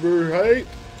 the Huber height.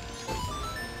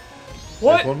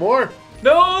 What? There's one more.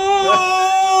 No!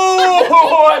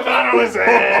 I thought it was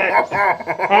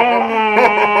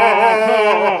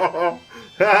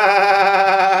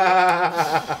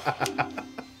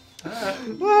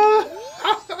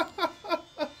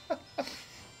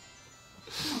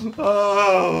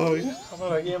Oh, How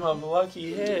about I gave him a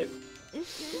lucky hit?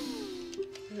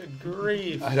 Good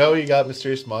grief. I know you got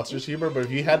Mysterious Monsters humor, but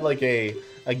if you had like a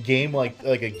game like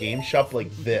a game shop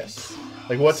like this,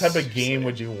 like what type of game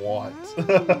would you want?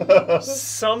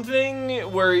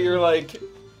 Something where you're like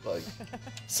Like,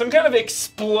 some kind of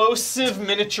explosive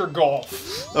miniature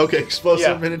golf. okay, explosive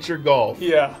Yeah. miniature golf.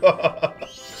 Yeah. I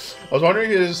was wondering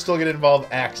if it was still gonna involve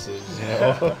axes, you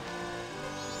know?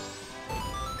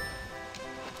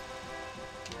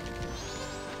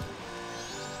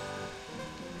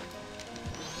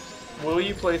 Will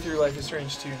you play through Life is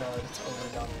Strange 2 now that it's over,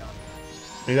 Damian?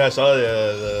 You guys saw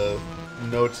the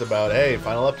notes about, hey,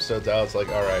 final episode's out. It's like,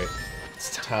 all right,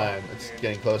 It's time. It's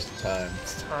getting close to time.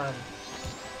 It's time.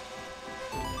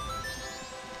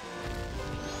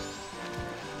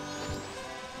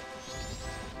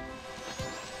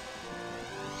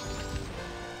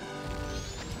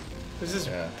 This is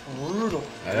Yeah. brutal.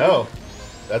 I know.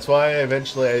 That's why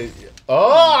eventually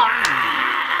Oh!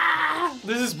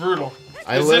 This is brutal.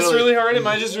 I Is this literally- really hard? Am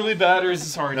I just really bad, or is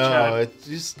this hard, No, Chad? it's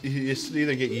just you just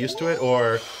either get used to it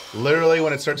or literally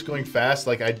when it starts going fast,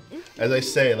 like as I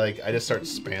say, like I just start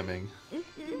spamming.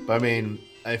 But I mean,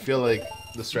 I feel like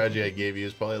the strategy I gave you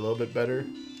is probably a little bit better.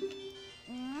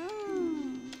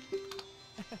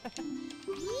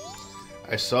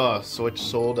 I saw Switch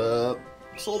sold a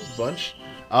bunch.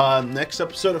 Next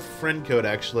episode of Friend Code,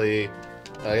 actually,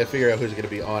 I gotta figure out who's gonna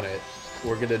be on it.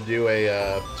 We're gonna do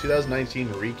a 2019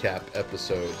 recap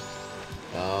episode.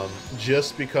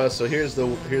 Just because. So here's the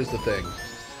thing.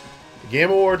 The Game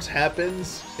Awards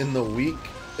happens in the week.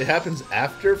 It happens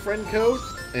after Friend Code,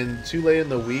 and too late in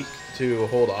the week to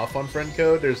hold off on Friend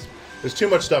Code. There's too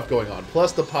much stuff going on.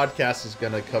 Plus, the podcast is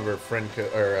gonna cover Friend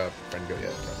Code. Yeah.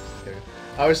 Okay.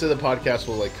 Obviously, the podcast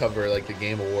will like cover like the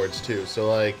Game Awards too. So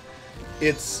like,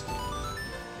 it's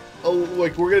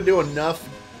like we're gonna do enough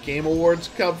Game Awards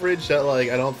coverage that like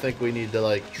I don't think we need to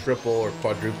like triple or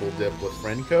quadruple dip with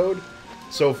Friend Code.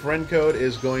 So Friend Code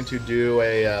is going to do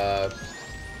a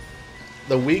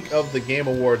the week of the Game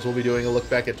Awards. We'll be doing a look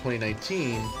back at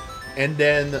 2019, and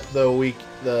then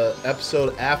the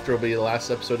episode after will be the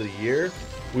last episode of the year.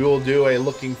 We will do a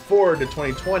looking forward to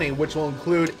 2020, which will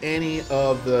include any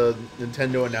of the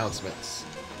Nintendo announcements.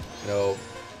 You know,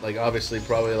 like obviously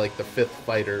probably like the 5th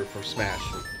fighter from Smash.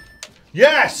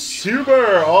 Yes!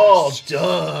 Super! All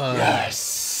done!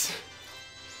 Yes!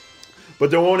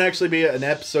 But there won't actually be an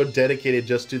episode dedicated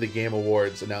just to the Game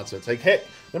Awards announcements. Like, hey,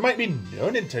 there might be no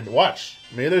Nintendo... Watch.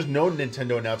 Maybe there's no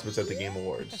Nintendo announcements at the Game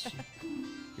Awards.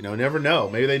 You know, never know.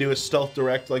 Maybe they do a stealth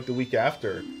direct like the week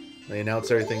after. They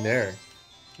announce everything there.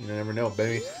 You never know.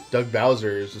 Maybe Doug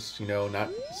Bowser is just, you know, not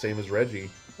the same as Reggie.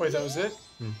 Wait, that was it?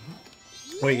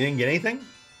 Mm-hmm. Wait, you didn't get anything?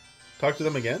 Talk to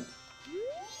them again?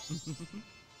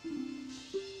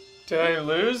 Did I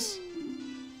lose?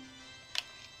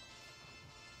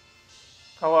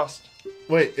 I lost.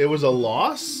 Wait, it was a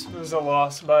loss? It was a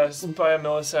loss by a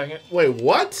millisecond. Wait,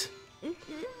 what?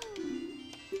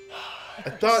 I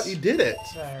thought you did it.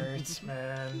 That hurts,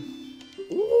 man.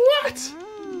 What?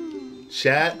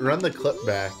 Chat, run the clip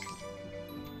back.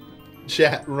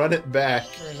 Chat, run it back.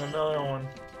 There's another one.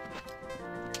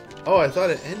 Oh, I thought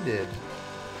it ended.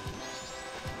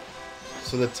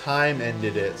 So the time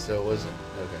ended it, so it wasn't...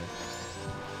 Okay.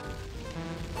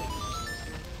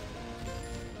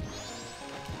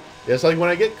 Yeah, it's like when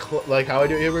I get... like how I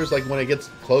do it here is like when it gets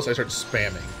close, I start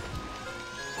spamming.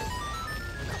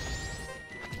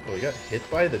 Oh, you got hit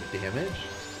by the damage?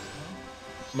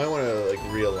 Might want to like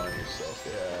realign yourself.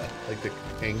 Yeah, like the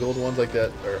angled ones like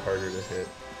that are harder to hit.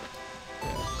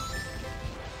 Yeah.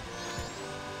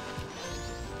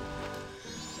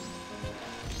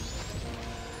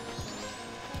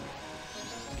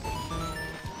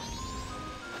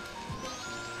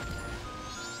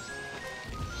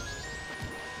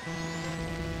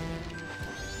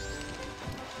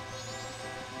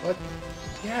 What?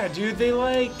 Yeah, dude, they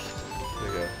like... There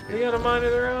you go. They got a mind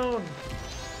of their own.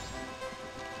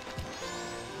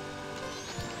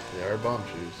 They are bomb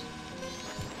shoes.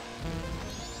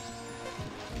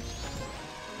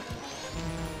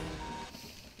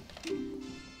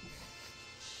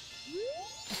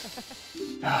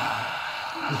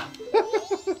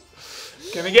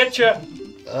 Gonna get you.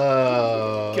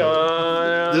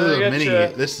 This is a mini.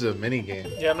 This is a mini game.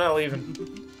 Yeah, I'm not leaving.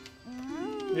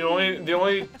 The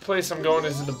only place I'm going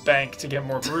is in the bank to get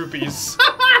more rupees.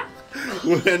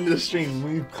 We'll end the stream.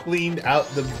 We've cleaned out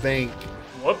the bank.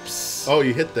 Whoops. Oh,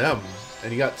 you hit them,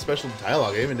 and you got special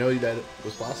dialogue. I didn't even know that it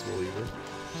was possible, either.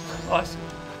 Awesome.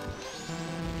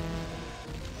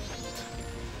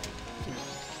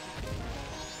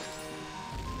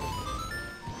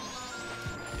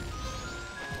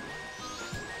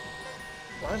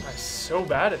 Why am I so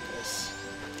bad at this?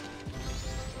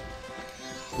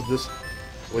 Would this?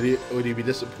 Would you be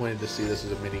disappointed to see this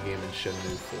as a mini game in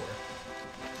Shenmue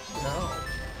 4? No.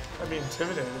 I'd be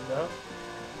intimidated though.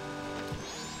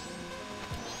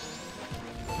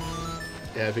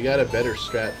 Yeah, if you got a better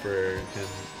strat for him,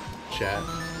 chat,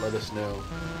 let us know.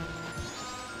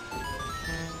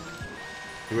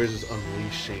 Yours is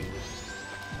unleashing.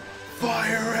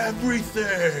 Fire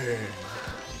everything!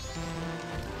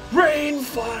 Rain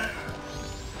fire!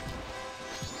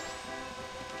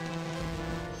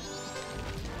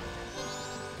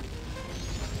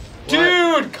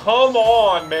 Dude, come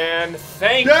on, man.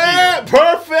 Thank Yeah, you.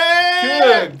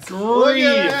 perfect! Good Look grief.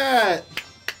 at that!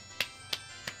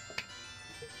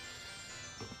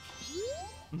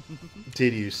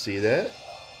 Did you see that?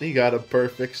 You got a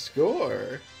perfect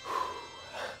score.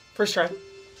 First try.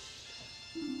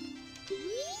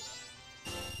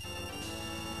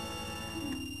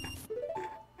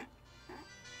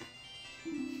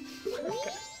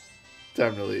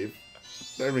 Time to leave.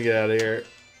 Time to get out of here.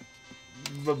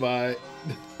 Bye-bye.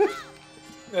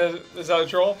 Is that a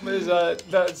troll?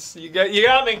 That's you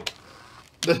got me.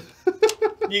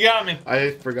 You got me.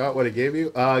 I forgot what it gave you.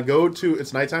 Go to,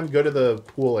 it's nighttime, go to the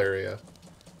pool area.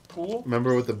 Pool?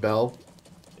 Remember with the bell?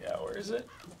 Yeah, where is it?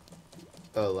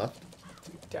 Left.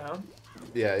 Down?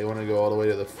 Yeah, you want to go all the way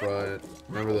to the front.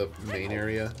 Remember the main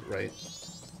area? Right.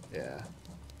 Yeah.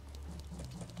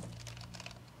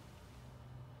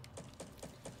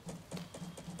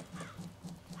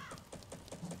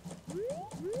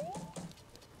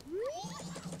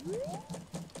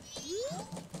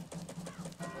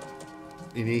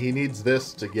 He needs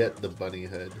this to get the bunny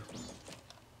head.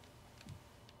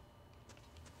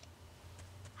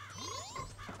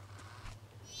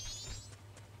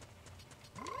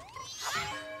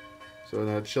 So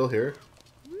now chill here.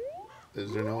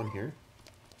 Is there no one here?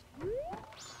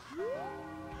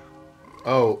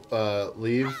 Oh,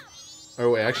 leave.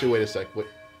 Or wait, actually, wait a sec. Wait.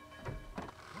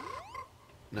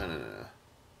 No.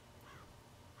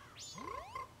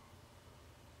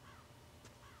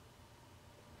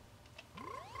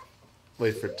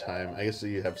 Wait for time. I guess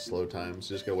you have slow time,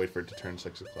 so just gotta wait for it to turn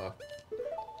 6 o'clock.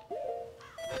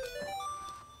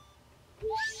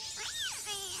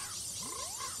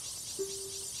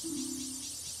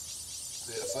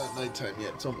 Yeah, it's not nighttime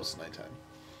yet. It's almost nighttime.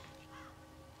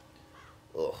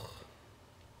 Ugh.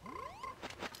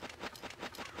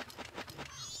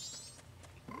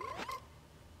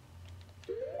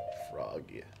 Frog,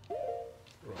 yeah.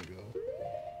 Froggo.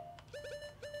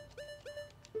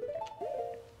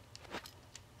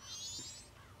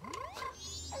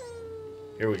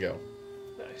 Here we go.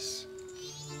 Nice.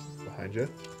 Behind you?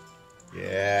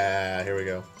 Yeah, here we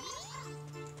go.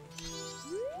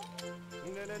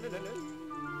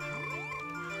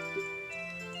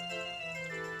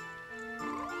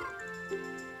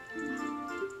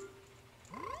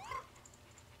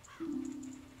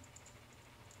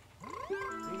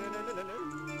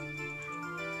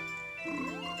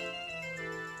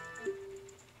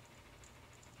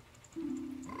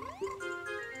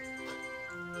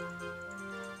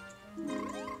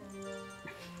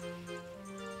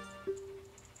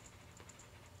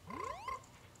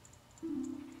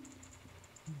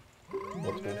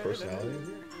 Multiple personality.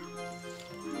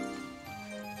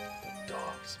 The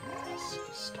dog's mask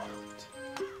stopped.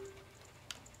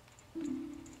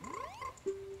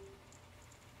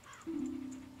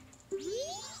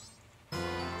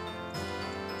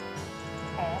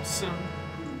 Awesome.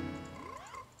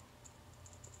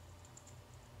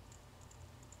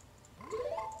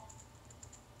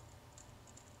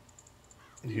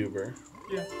 Huber.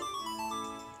 Yeah.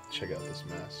 Check out this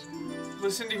mask.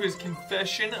 Listen to his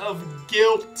confession of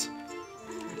guilt.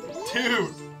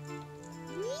 Dude.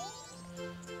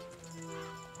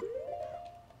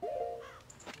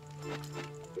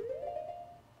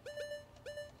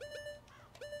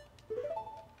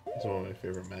 It's one of my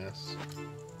favorite masks.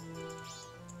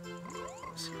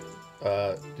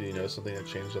 Do you know something that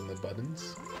changed on the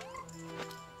buttons?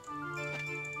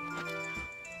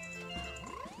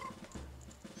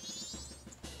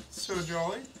 So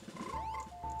jolly.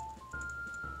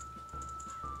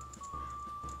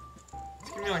 It's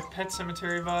giving me like Pet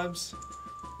Cemetery vibes.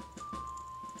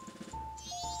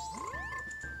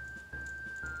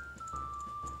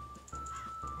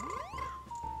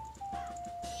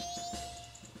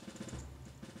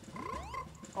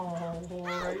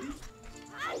 Alrighty.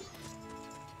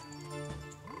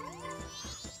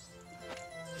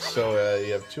 So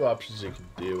you have two options you can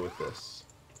do with this.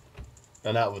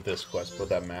 Not with this quest, but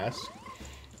that mask.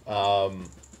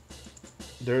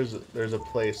 There's a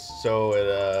place.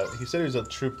 So he said he was a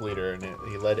troop leader and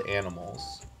he led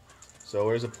animals. So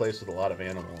where's a place with a lot of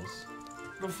animals?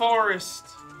 The forest.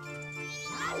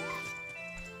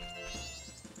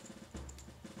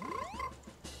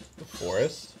 The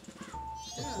forest?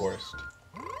 The Yeah. forest.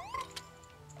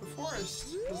 The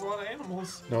forest. There's a lot of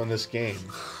animals. No, in this game.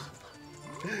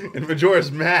 In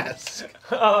Majora's Mask.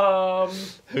 Have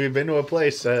you been to a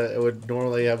place it would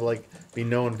normally have be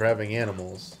known for having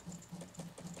animals?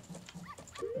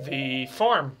 The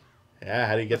farm. Yeah,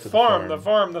 how do you get to Farm. the The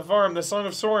farm? farm. The farm. The Song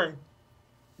of Soaring.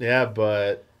 Yeah,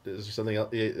 but is there something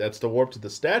else? That's the warp to the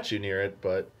statue near it,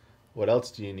 but what else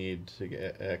do you need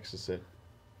to access it?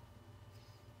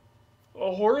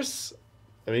 A horse.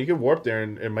 I mean, you can warp there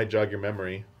and it might jog your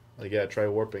memory. Yeah, try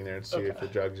warping there and see if Okay.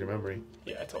 it jogs your memory.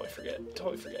 Yeah, I totally forget.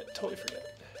 Totally forget. Totally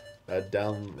forget.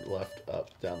 Down, left,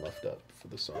 up. Down, left, up for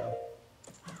the song.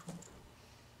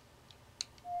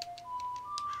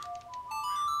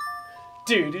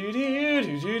 Do do do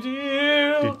do do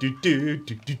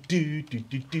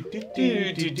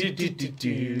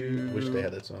do. Wish they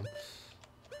had that song.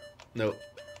 Nope.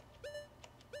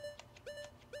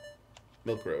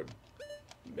 Milk Road.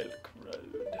 Milk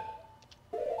Road.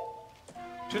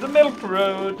 To the Milk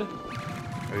Road.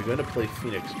 Are you going to play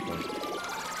Phoenix Point?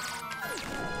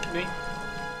 Me?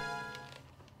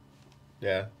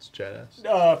 Yeah, it's chat ass.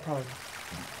 Probably.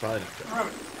 Probably not.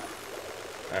 Probably.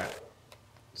 Alright.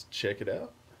 Let's check it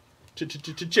out.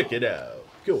 Check it out.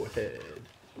 Go ahead.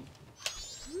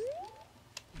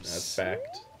 That's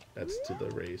fact. That's to the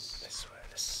race. This way,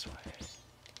 this way.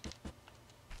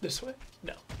 This way?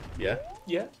 No. Yeah?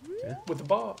 Yeah? Yeah. With the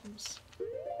bombs.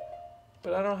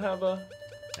 But I don't have a...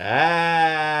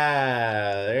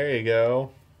 Ah, there you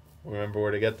go. Remember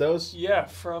where to get those? Yeah,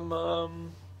 from,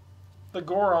 the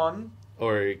Goron.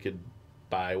 Or you could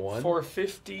buy one. For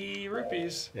 50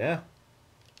 rupees. Yeah.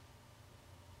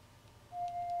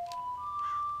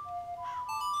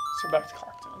 So back to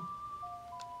Clocktown.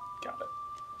 Got it.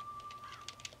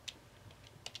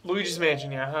 Luigi's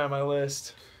Mansion, yeah, high on my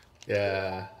list.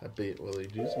 Yeah, I beat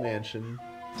Luigi's Mansion.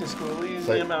 Disco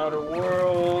Elysium, Outer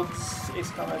Worlds,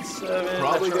 Ace Combat 7,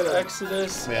 Probably Metro gonna-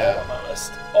 Exodus, Yeah. all on my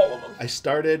list. All of them. I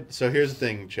started. So here's the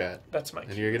thing, chat. That's my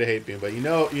And cue. you're gonna hate me, but you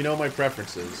know my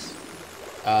preferences.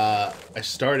 I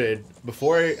started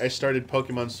before I started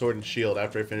Pokemon Sword and Shield.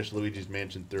 After I finished Luigi's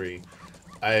Mansion 3,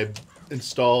 I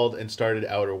installed and started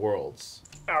Outer Worlds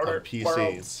Outer on PC.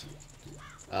 Worlds.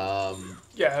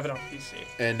 Yeah, I have it on PC.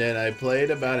 And then I played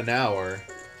about an hour,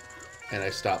 and I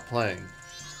stopped playing.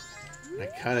 And I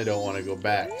kind of don't want to go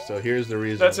back. So here's the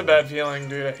reason. That's a bad feeling,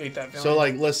 dude. I hate that feeling. So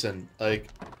like, listen, like,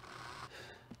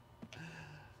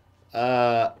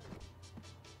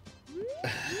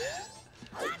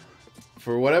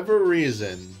 for whatever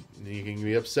reason, you can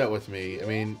be upset with me. I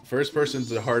mean, first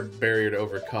person's a hard barrier to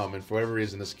overcome, and for whatever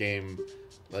reason, this game,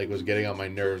 like, was getting on my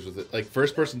nerves with it. Like,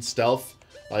 first person stealth,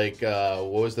 like,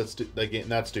 what was that? That game?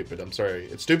 Not stupid. I'm sorry.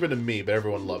 It's stupid to me, but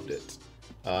everyone loved it.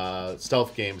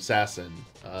 Stealth game, Assassin,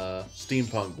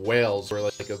 Steampunk, Whales were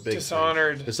like a big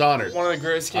Dishonored. thing. Dishonored. One of the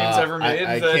greatest games ever made.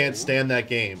 I that- can't stand that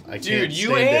game. I Dude, can't you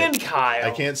stand and it. Kyle.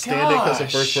 I can't stand it because of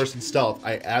Gosh. first-person stealth.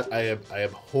 I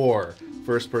abhor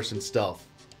first-person stealth.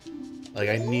 Like,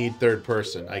 I need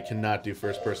third-person. I cannot do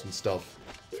first-person stealth.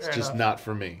 It's Fair just enough. not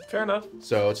for me. Fair enough.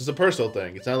 So it's just a personal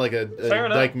thing. It's not like a Fair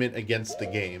enough. indictment against the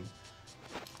game.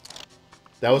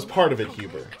 That was part of it,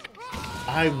 Huber.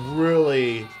 I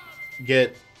really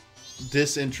get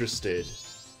disinterested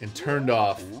and turned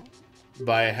off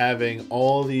by having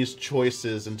all these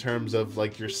choices in terms of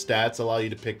like your stats allow you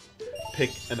to pick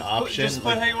an option, just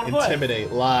play like how you wanna play.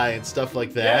 intimidate, lie, and stuff like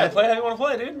Yeah, that. play how you want to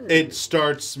play, dude. It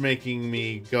starts making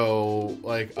me go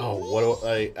like, oh, what do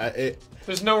I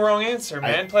There's no wrong answer,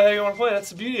 man. Play how you want to play. That's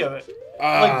the beauty of it.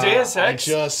 Ah, Like Deus Ex.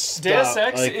 Deus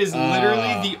Ex is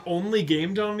literally the only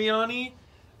game, Damiani,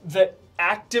 that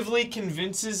actively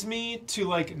convinces me to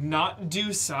like not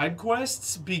do side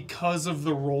quests because of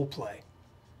the role play.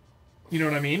 You know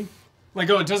what I mean? Like,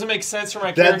 oh, it doesn't make sense for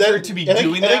my character to be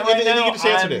doing that right now. You just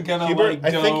answered I'm it. gonna Hubert, like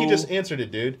I go... think you just answered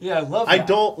it, dude. Yeah, I love that. I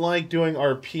don't like doing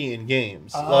RP in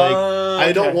games. Like,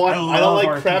 I don't okay. want. I don't love like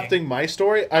RPing. crafting my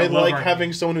story. I love like RPing.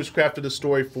 having someone who's crafted a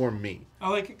story for me. I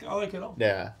like it all.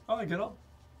 Yeah. I like it all.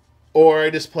 Or I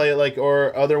just play it like,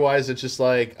 or otherwise it's just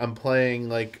like I'm playing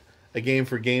like a game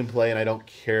for gameplay and I don't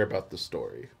care about the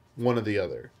story. One or the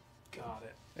other. Got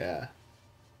it. Yeah.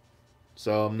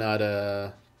 So I'm not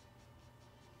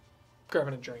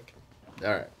Grabbing a drink.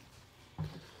 all right.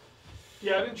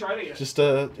 Yeah, I didn't try it yet. Just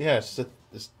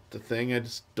it's the thing I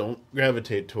just don't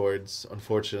gravitate towards,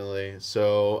 unfortunately.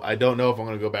 So I don't know if I'm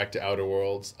gonna go back to Outer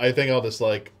Worlds. I think I'll just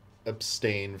like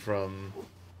abstain from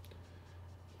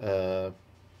when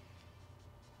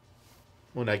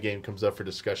that game comes up for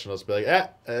discussion. I'll just be like,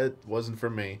 it wasn't for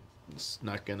me. It's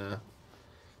not gonna.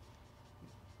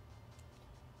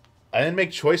 I didn't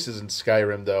make choices in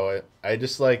Skyrim though. I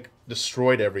just like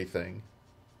destroyed everything,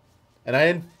 and I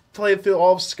didn't play through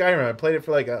all of Skyrim. I played it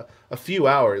for like a few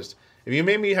hours. If you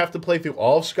made me have to play through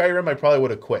all of Skyrim, I probably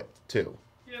would have quit too.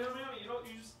 Yeah, no, man,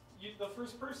 you the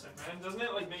first person, man. Doesn't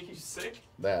it like make you sick?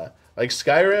 Yeah, like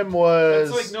Skyrim was.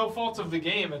 It's like no fault of the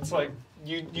game. It's like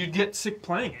you'd get sick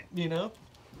playing it. You know,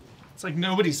 it's like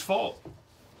nobody's fault.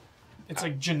 It's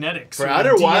like genetics. For or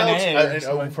Outer DNA or Wilds,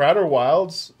 something. for Outer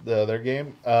Wilds, the other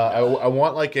game, I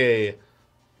want like a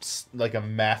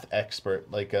math expert,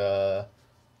 like a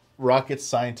rocket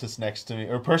scientist next to me,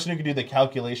 or a person who can do the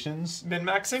calculations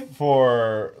Min-maxing?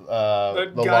 for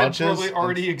That the guy launches. probably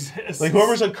already exists. Like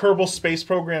whoever's a Kerbal Space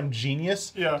Program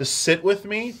genius Yeah. to sit with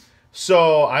me.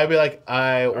 So I'd be like,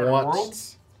 I Outer want.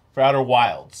 Worlds? for Outer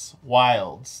Wilds.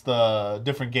 Wilds, the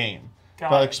different game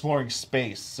about it. exploring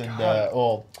space and Got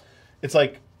it. it's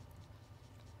like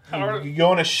you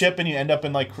go on a ship and you end up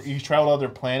in like you travel to other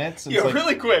planets. Yeah, like,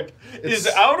 really quick. Is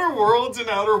Outer Worlds and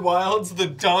Outer Wilds the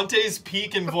Dante's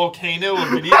Peak and Volcano of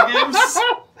video games?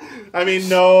 I mean,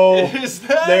 no. Is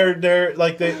that? They're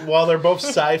like while they're both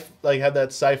have that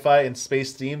sci-fi and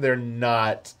space theme, they're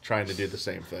not trying to do the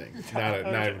same thing. Not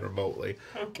even remotely.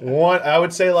 Okay. One, I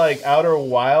would say like Outer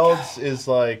Wilds is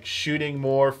like shooting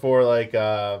more for like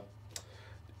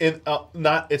it's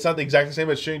not the exact same,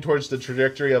 but shooting towards the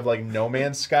trajectory of like No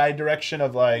Man's Sky direction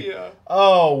of like,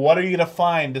 oh, what are you gonna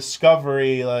find?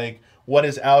 Discovery, like what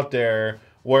is out there.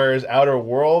 Whereas Outer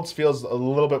Worlds feels a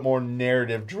little bit more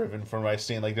narrative driven from what I've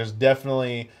seen. Like there's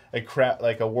definitely a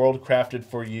world crafted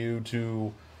for you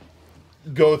to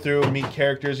go through, meet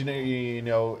characters, you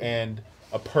know, and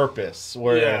a purpose.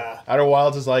 Where Outer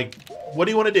Wilds is like, what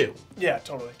do you want to do? Yeah,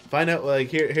 totally. Find out, like,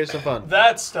 here's some fun.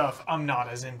 That stuff I'm not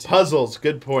as into. Puzzles,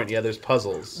 good point. Yeah, there's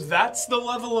puzzles. That's the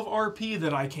level of RP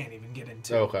that I can't even get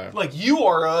into. Okay. Like, you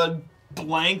are a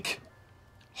blank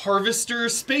harvester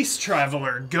space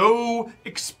traveler. Go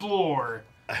explore.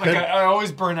 Like, I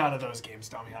always burn out of those games,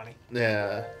 Damiani.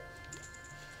 Yeah.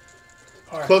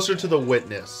 Right. Closer to the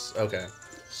witness. Okay.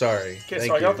 Sorry. Okay,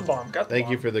 so I got the bomb. Thank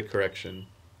you for the correction.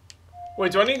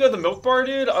 Wait, do I need to go to the milk bar,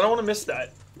 dude? I don't want to miss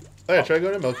that. Oh yeah, try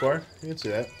going to milk bar. You can see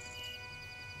that.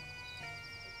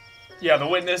 Yeah, the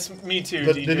witness. Me too,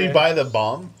 DJ. Did you buy the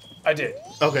bomb? I did.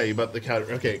 Okay, you bought the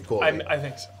counter. Okay, cool. I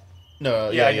think so. No,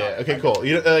 yeah. Okay, cool.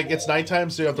 You like it's nighttime,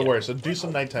 so you don't have to worry. So do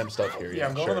some nighttime stuff here. Yeah,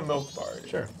 I'm going to the milk bar.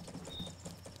 Sure.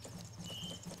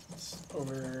 It's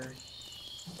over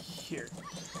here.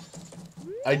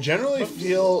 I generally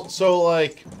feel so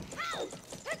like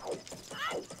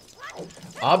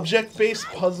object-based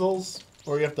puzzles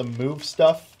where you have to move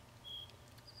stuff.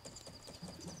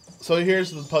 So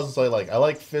here's the puzzles I like. I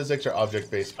like physics or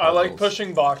object-based puzzles. I like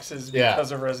pushing boxes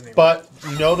because of Resident Evil. But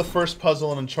you know the first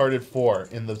puzzle in Uncharted 4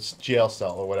 in the jail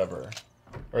cell or whatever.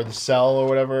 Or the cell or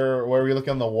whatever, where we look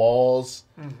on the walls.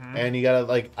 And you gotta,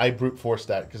 like, I brute force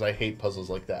that because I hate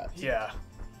puzzles like that. Yeah.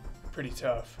 Pretty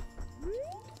tough.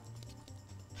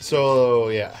 So,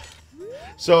 yeah.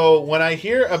 So when I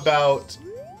hear about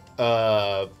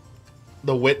The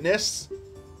Witness,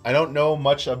 I don't know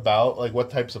much about, like, what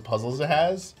types of puzzles it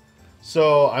has.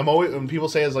 So I'm always, when people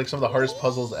say it's like some of the hardest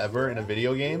puzzles ever in a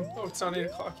video game. Oh, it's not 8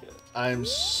 o'clock yet. I'm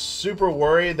super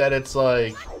worried that it's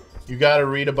like you got to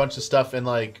read a bunch of stuff and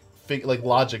like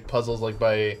logic puzzles, like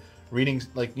by reading,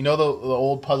 like, you know, the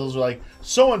old puzzles were like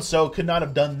so and so could not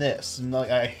have done this, and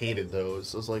like I hated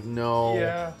those. I was like, no.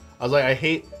 Yeah. I was like, I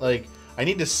hate, like, I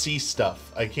need to see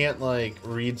stuff. I can't like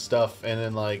read stuff and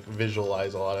then like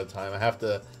visualize a lot of the time. I have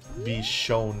to be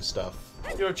shown stuff.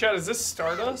 Yo, Chad, is this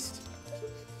Stardust?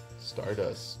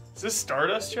 Stardust. Is this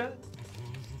Stardust, Chad?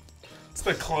 It's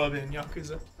the club in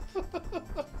Yakuza.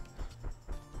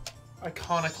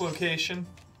 Iconic location.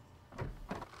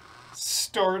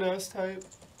 Stardust type.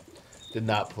 Did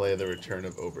not play The Return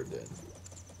of Oberdin.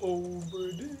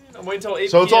 Oberdin. I'm waiting till 8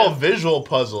 So it's PM. all visual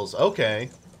puzzles. Okay.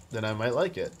 Then I might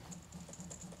like it.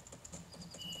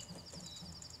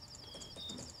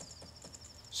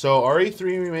 So RE3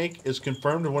 Remake is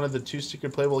confirmed one of the 2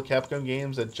 secret playable Capcom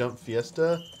games at Jump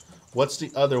Fiesta. What's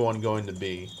the other one going to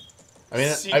be? I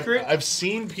mean, I've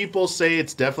seen people say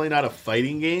it's definitely not a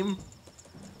fighting game.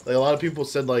 Like, a lot of people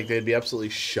said like they'd be absolutely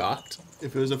shocked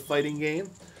if it was a fighting game.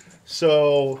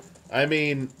 So, I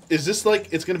mean, is this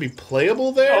like it's going to be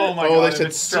playable there? Oh my god! They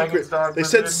said secret. They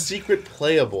said secret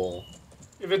playable.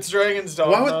 If it's Dragon's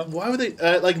Dogma. Why would they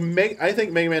I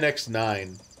think Mega Man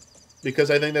X9.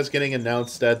 Because I think that's getting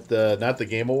announced at the, not the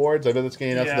Game Awards, I bet that's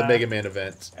getting announced at the Mega Man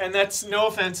event. And that's, no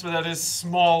offense, but that is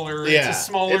smaller. Yeah, it's a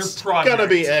smaller project. It's gonna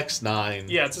be X9.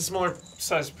 Yeah, it's a smaller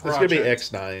size project. It's gonna be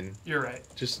X9. You're right.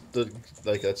 Just,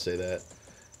 let's say that.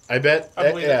 I bet,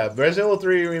 Resident Evil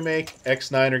 3 Remake,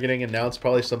 X9 are getting announced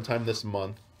probably sometime this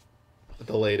month. At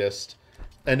the latest.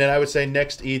 And then I would say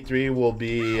next E3 will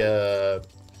be,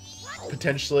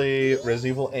 potentially Resident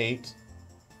Evil 8.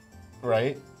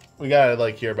 Right? We gotta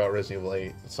like hear about Resident Evil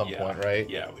 8 at some point, right?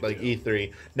 Yeah, we do.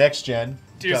 E3. Next gen.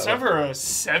 Dude, it's never a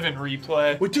 7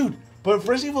 replay. Wait, dude, but if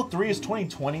Resident Evil 3 is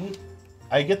 2020,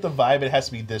 I get the vibe it has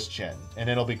to be this gen, and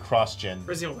it'll be cross-gen.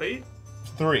 Resident Evil 8?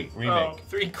 3 remake. Oh,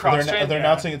 3 cross-gen. They're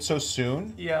announcing it so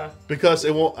soon. Yeah. Because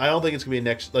it won't. I don't think it's gonna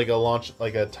be a launch,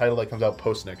 like a title that comes out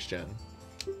post next gen.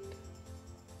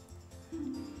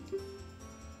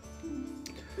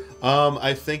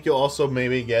 I think you'll also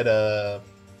maybe get a.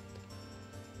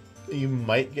 You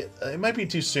might get. It might be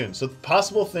too soon. So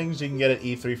possible things you can get at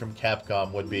E3 from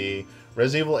Capcom would be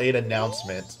Resident Evil 8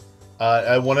 announcement,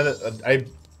 I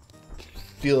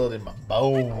feel it in my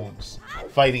bones.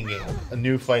 Fighting game, a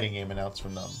new fighting game announced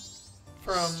from them.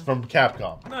 From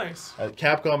Capcom. Nice.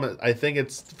 Capcom, I think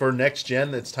it's for next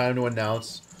gen. It's time to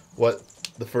announce what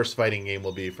the first fighting game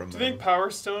will be from them. Do you think Power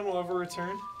Stone will ever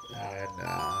return?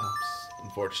 Nah,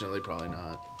 unfortunately, probably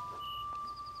not.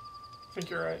 I think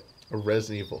you're right. A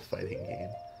Resident Evil fighting game.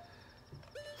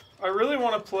 I really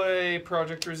want to play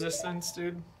Project Resistance,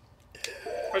 dude.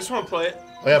 I just want to play it.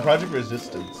 Oh yeah, Project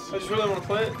Resistance. I just really want to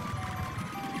play it.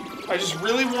 I just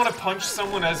really want to punch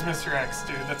someone as Mr. X,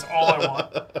 dude. That's all I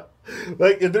want.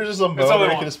 Like, if there's just a mode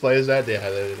where you can just play as that, yeah,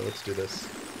 let's do this.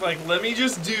 Like, let me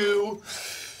just do...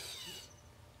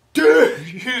 Dude!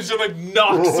 You just, like,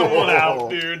 knock someone out,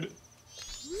 dude.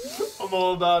 I'm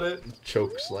all about it.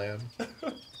 Choke slam.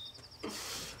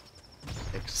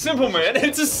 Simple, man.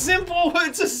 It's a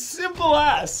simple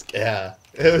ask. Yeah.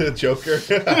 Joker.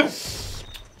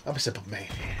 I'm a simple man.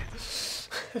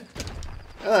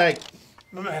 I like...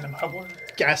 The man of my word.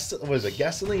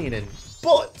 Gasoline and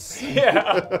bullets.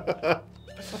 Yeah.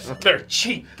 They're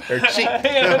cheap. They're cheap.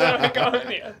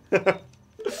 Yeah.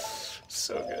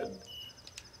 So good.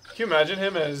 Can you imagine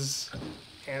him as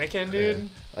Anakin, dude? Yeah.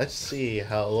 Let's see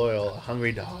how loyal a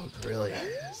hungry dog really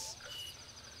is.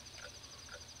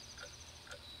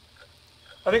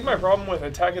 I think my problem with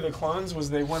Attack of the Clones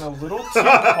was they went a little too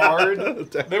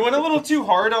hard. They went a little too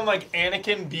hard on like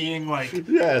Anakin being like,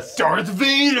 yes, Darth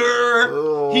Vader.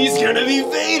 Oh. He's gonna be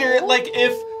Vader. Like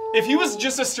if he was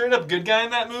just a straight up good guy in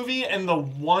that movie, and the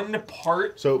one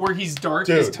part where he's dark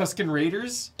is Tusken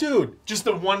Raiders, dude, just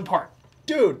the one part,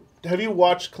 dude. Have you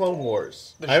watched Clone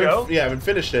Wars? The show? Yeah, I haven't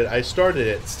finished it. I started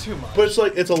it. It's too much. But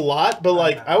it's a lot. But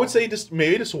like, I would say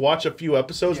maybe just watch a few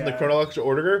episodes in the chronological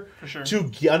order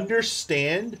to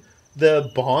understand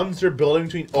the bonds they're building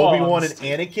between Obi-Wan and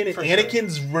Anakin. And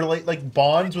Anakin's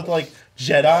bonds with like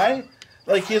Jedi.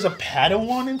 Like he has a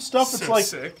Padawan and stuff. It's like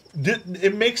sick.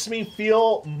 It makes me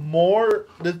feel more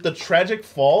the tragic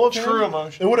fall of true him.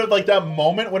 emotion. It would have that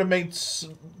moment would have been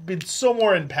so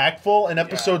more impactful in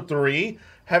Episode 3.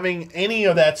 Having any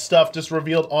of that stuff just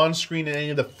revealed on screen in any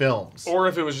of the films. Or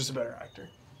if it was just a better actor.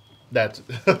 That's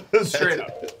straight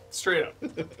up. Straight up.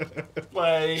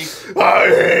 Like I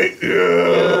hate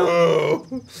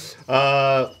you.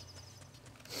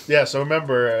 Yeah, so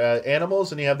remember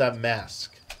animals and you have that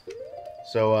mask.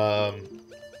 So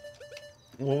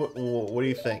what do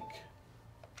you think?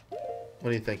 What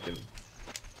are you thinking?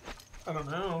 I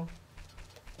don't know.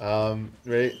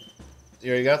 Right.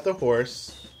 You already got the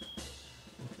horse.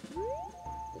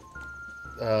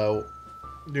 Do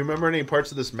you remember any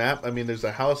parts of this map? I mean, there's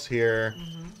a house here.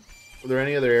 Mm-hmm. Are there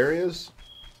any other areas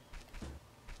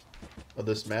of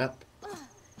this map?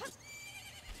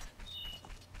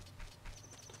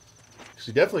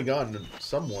 She's definitely gone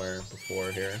somewhere before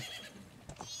here.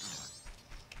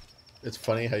 It's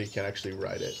funny how you can actually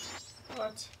ride it.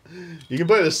 What? You can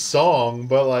play this song,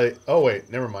 but like... Oh, wait.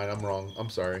 Never mind. I'm wrong.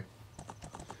 I'm sorry.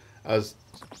 Yeah,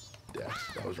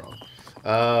 that was wrong.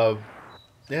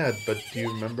 Yeah, but do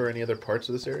you remember any other parts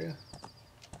of this area?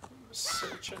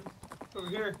 Searching. Over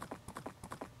here.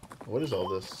 What is all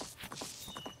this?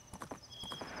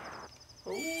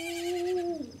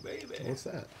 Oh, baby. What's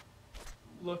that?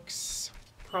 Looks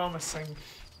promising.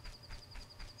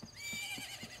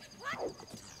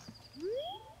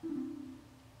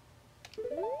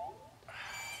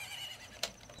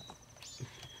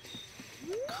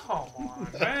 Come on,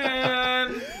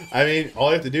 man. I mean, all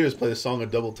you have to do is play the song a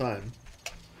double time.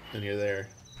 And you're there.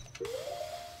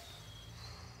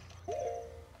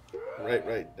 Right,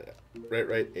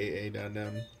 AA,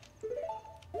 down.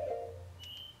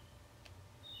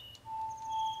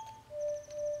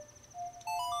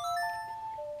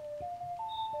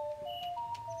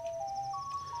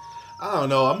 I don't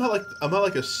know. I'm not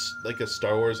like a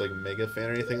Star Wars like mega fan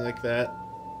or anything like that.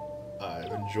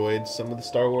 I've enjoyed some of the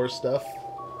Star Wars stuff.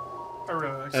 I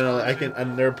really like Star Wars.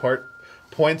 And there are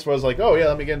points where I was like, oh yeah,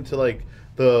 let me get into like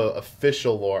the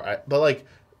official lore, but like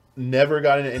never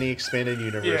got into any expanded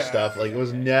universe stuff. Like it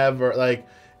was never like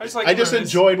I just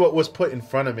enjoyed what was put in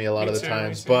front of me a lot of the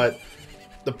times. But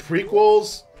the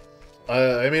prequels,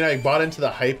 I mean, I bought into the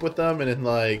hype with them, and then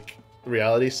like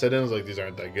reality set in, I was like, these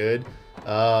aren't that good.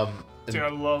 Dude, I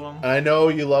love them. I know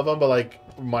you love them, but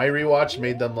like my rewatch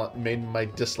made my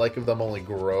dislike of them only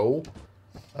grow.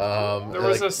 There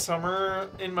was a summer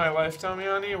in my lifetime,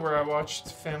 Yanni, where I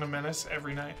watched Phantom Menace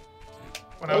every night.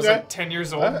 When I was like 10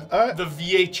 years old. The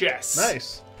VHS.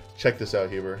 Nice. Check this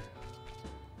out, Huber.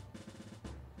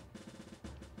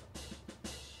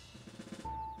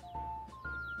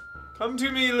 Come to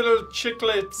me, little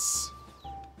chicklets.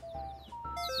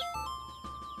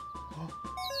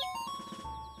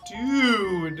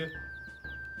 Dude.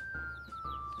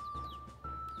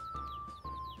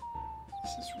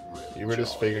 This is really You were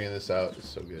just jolly. figuring this out. It's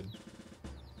so good.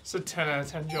 It's a 10 out of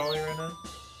 10 jolly right now.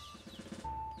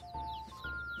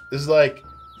 This is like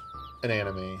an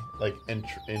anime, like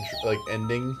like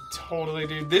ending. Totally,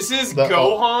 dude. This is The-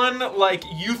 Gohan, like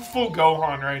youthful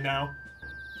Gohan right now.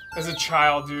 As a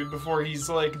child, dude, before he's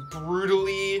like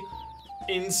brutally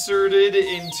inserted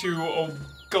into a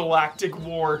galactic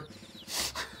war.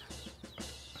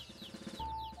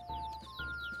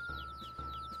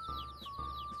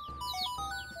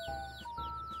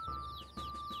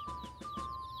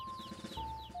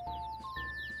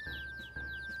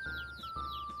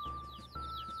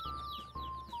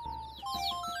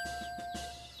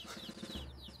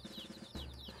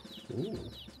 Ooh.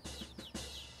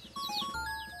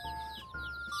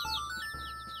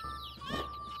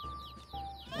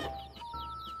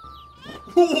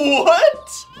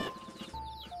 What?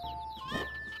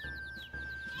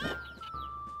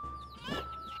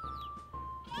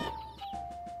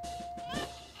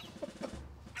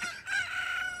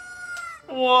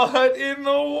 What in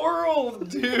the world,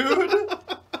 dude?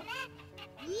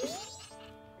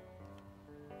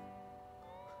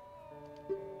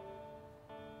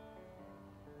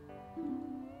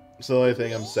 So the only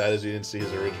thing I'm sad is you didn't see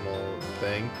his original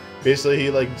thing. Basically, he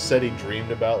like said he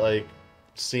dreamed about like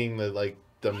seeing the like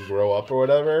them grow up or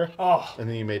whatever, Oh, and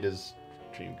then he made his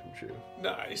dream come true.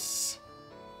 nice.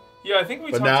 Yeah, I think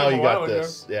we But talked now to him you a while got ago.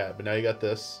 this. Yeah, but now you got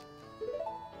this.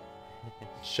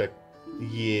 Check.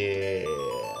 Yeah.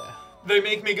 They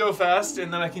make me go fast,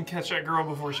 and then I can catch that girl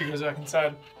before she goes back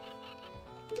inside.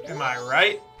 Am I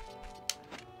right?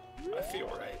 I feel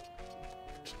right.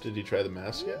 Did you try the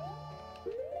mask yet?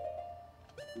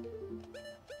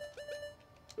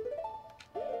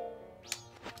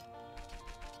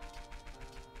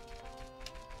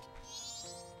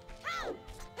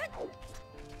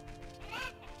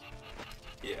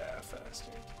 Yeah,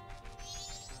 faster.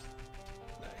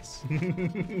 Nice.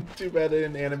 Too bad I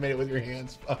didn't animate it with your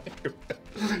hands.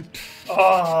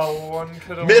 Oh, one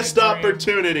could have Missed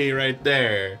opportunity right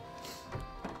there.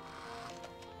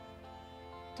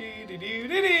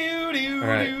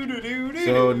 Alright.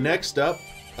 So next up,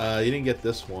 you didn't get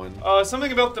this one.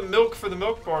 Something about the milk for the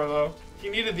milk bar, though. He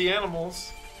needed the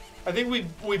animals. I think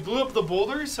we blew up the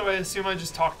boulder, so I assume I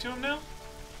just talked to him now?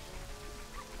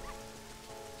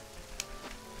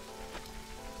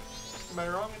 Am I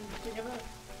wrong in thinking that?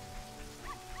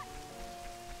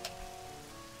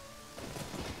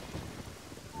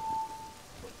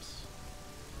 Whoops.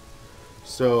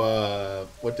 So,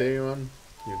 what day are you on?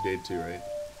 You're day 2, right?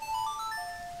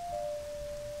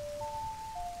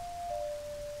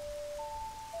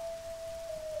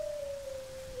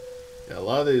 Yeah, a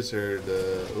lot of these are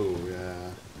the... Oh,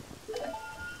 yeah.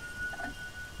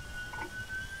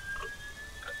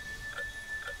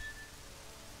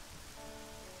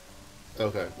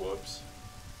 Okay, Whoops.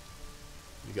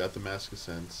 you got the Mask of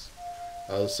Sense.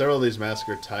 Several of these masks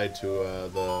are tied to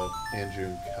the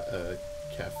Anju and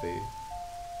Kafei.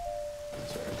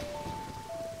 Sorry.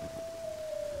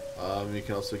 You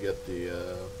can also get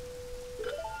the...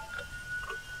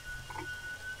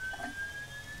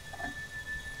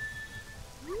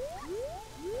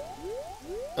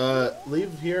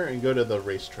 leave here and go to the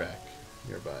racetrack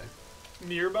nearby.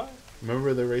 Nearby?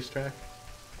 Remember the racetrack?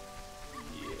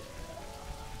 Yeah.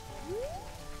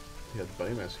 Yeah, the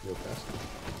bunny mask can go faster.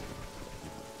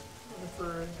 For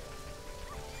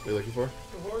What are you looking for?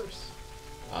 the horse.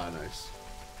 Ah, nice.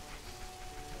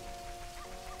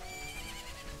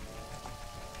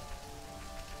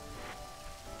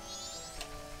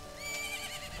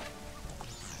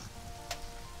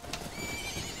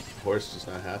 Horse is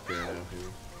not happy right now. Here.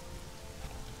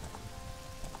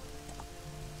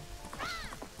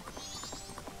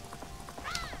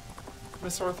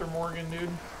 Miss Arthur Morgan, dude.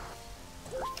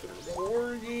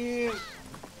 Morgan.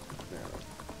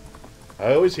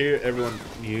 I always hear everyone,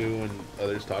 you and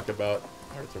others talk about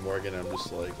Arthur Morgan. I'm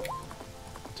just like,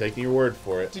 taking your word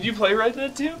for it. Did you play Red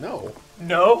Dead 2? No.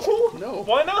 No? No.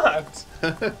 Why not?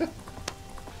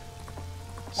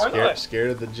 Why not?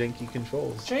 Scared of the janky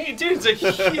controls. Dude,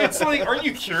 it's like, aren't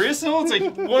you curious though? It's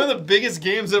like one of the biggest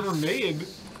games ever made.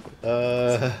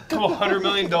 Couple $100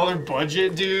 million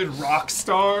budget, dude.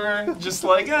 Rockstar. Just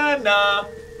like, nah.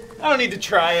 I don't need to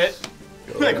try it.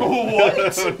 Like, what? I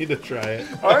don't need to try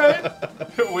it. Alright.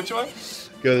 Which one?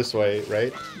 Go this way,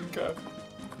 right? Okay.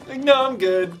 Like, no, I'm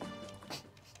good.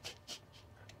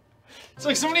 It's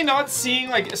like somebody not seeing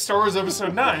like Star Wars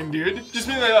Episode 9, dude. Just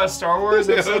being like, Star Wars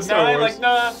Yeah, Episode Star 9, Wars. like,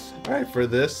 nah. Alright, for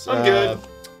this. I'm good.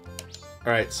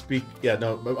 Alright, speak. Yeah,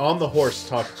 no, on the horse,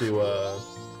 talk to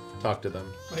Talk to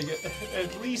them. Like,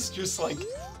 at least just, like,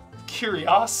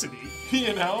 curiosity,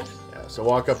 you know? Yeah, so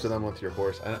walk up to them with your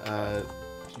horse. Do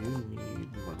you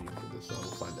need money for this?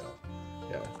 I'll find out.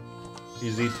 Yeah.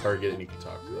 Use the target and you can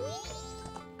talk to them.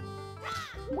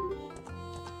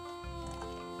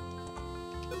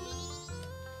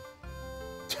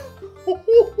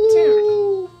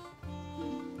 Dude.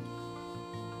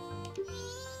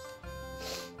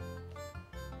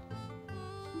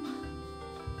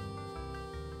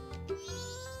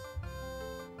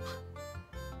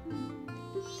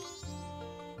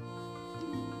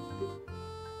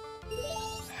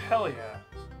 Hell yeah.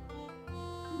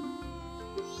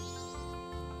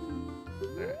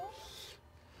 Alright.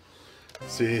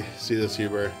 See this,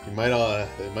 Huber. You might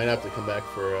have to come back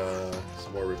for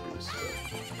some more reviews.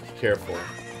 But be careful.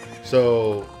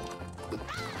 So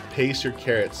pace your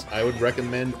carrots. I would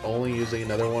recommend only using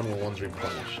another one when one's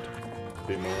replenished.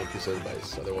 Be my only piece of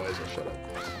advice. Otherwise, I'll shut up.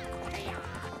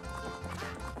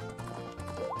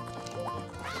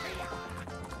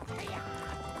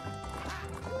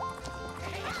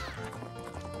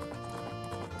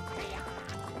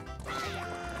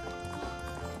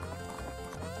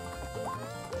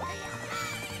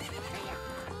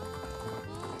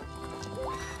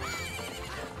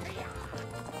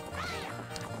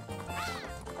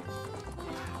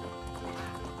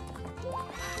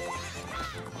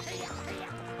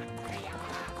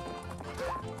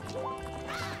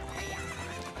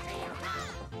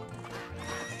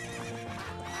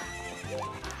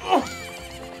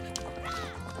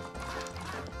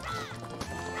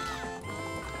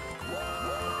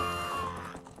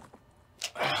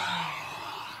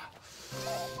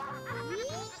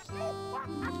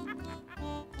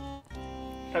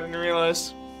 I didn't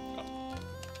realize.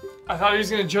 I thought he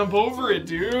was gonna jump over it,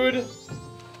 dude. It's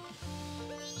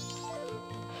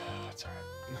alright.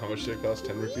 How much did it cost?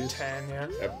 10 rupees? 10, yeah.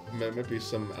 There might be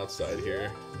some outside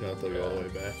here. You don't have to go all the way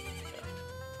back.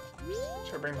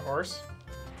 Should I bring the horse?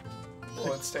 Well,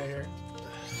 let's stay here.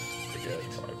 Forget.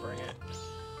 Until I bring it.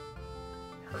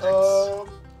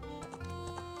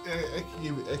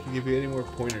 I can give you any more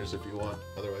pointers if you want.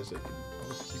 Otherwise, I'll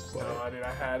just keep quiet. No, dude,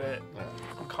 I had it. Alright.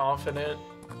 I'm confident.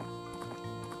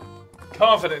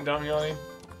 Confident, Damiani.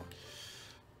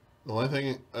 The only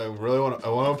thing I want to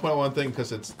point out one thing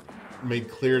because it's made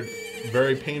clear,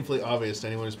 very painfully obvious to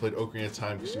anyone who's played Ocarina of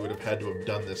Time, because you would have had to have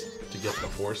done this to get the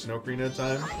horse in Ocarina of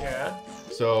Time. Yeah.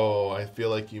 So I feel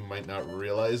like you might not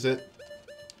realize it.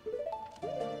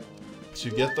 To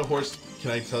get the horse,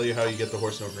 can I tell you how you get the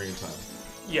horse in Ocarina of Time?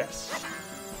 Yes.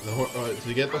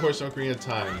 To get the horse in Ocarina of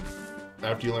Time,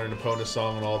 after you learn the Epona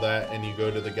song and all that, and you go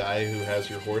to the guy who has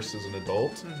your horse as an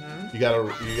adult, you gotta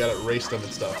race them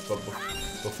and stuff. But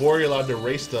before you're allowed to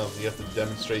race them, you have to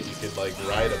demonstrate you could like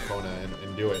ride Epona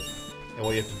and do it. And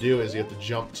what you have to do is you have to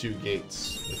jump 2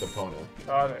 gates with Epona.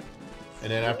 Got it.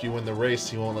 And then after you win the race,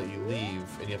 he won't let you leave,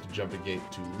 and you have to jump a gate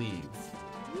to leave.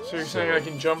 So you're saying I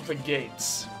can jump the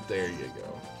gates? There you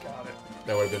go. Got it.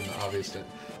 That would have been obvious.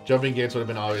 Jumping gates would have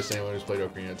been obvious to anyone who's played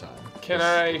Ocarina of Time. Can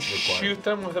I shoot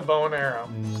them with a bow and arrow?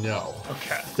 No.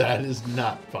 Okay. That is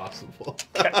not possible.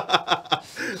 Okay.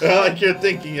 Like you're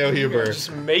thinking, yo, Huber.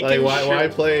 Just making like, why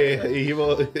play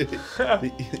evil,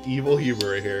 evil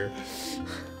Huber right here?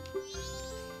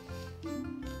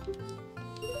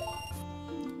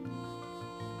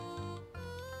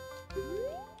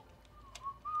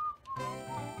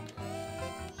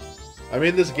 I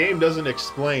mean, this game doesn't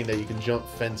explain that you can jump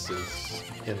fences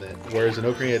in it, whereas in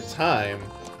Ocarina of Time,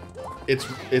 it's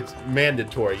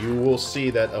mandatory. You will see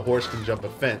that a horse can jump a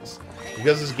fence.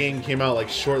 Because this game came out like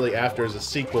shortly after as a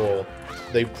sequel,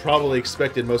 they probably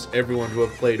expected most everyone to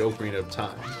have played Ocarina of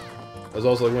Time. It was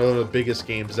also like one of the biggest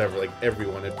games ever. Like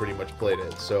everyone had pretty much played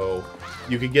it, so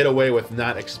you could get away with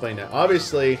not explaining it.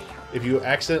 Obviously, if you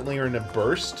accidentally are in a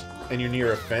burst and you're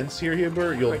near a fence here,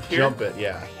 Huber, you'll like jump it.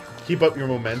 Yeah, keep up your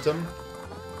momentum.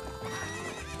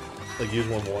 Like use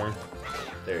one more.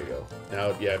 There you go.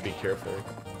 Now, yeah, be careful.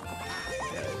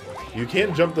 Yeah. You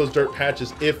can jump those dirt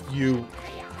patches if you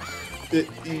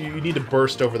need to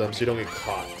burst over them so you don't get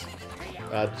caught.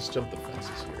 Just jump the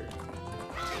fences here.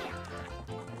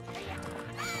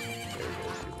 There you go,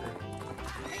 Huber.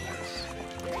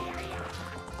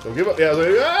 Nice. Don't give up.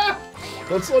 Yeah,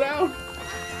 don't slow down.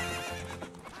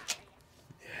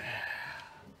 Yeah.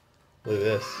 Look at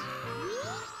this.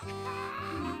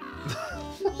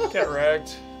 Get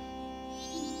wrecked.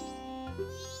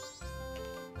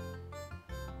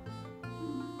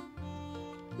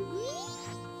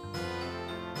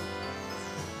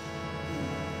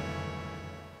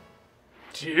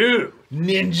 Dude.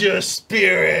 Ninja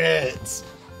spirits.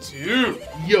 Dude.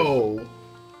 Yo.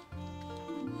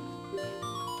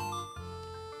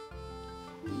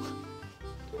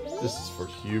 This is for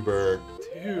Huber.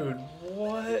 Dude,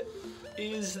 what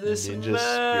is this Ninja mess?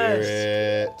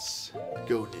 spirits.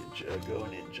 Go ninja, go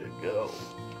ninja, go.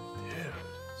 Dude.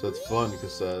 So it's fun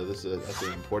because this is that's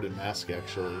an imported mask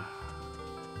actually.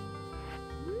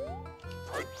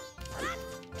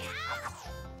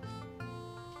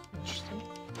 Interesting.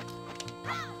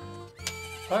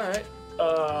 Alright.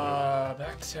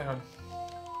 Back to town.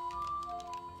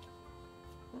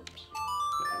 Oops.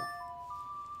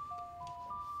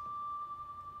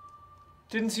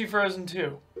 Didn't see Frozen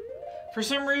 2. For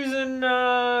some reason,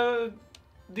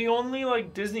 the only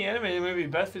like Disney animated movie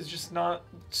Beth is just not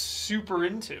super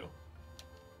into.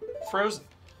 Frozen.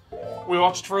 We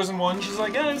watched Frozen 1, she's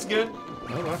like, yeah, it's good.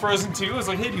 Okay. Frozen 2, I was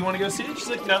like, hey, do you want to go see it? She's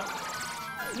like, no.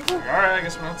 Alright, I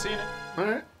guess we're not seeing it.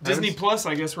 Alright. Disney Plus,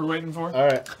 I guess we're waiting for.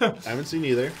 Alright. I haven't seen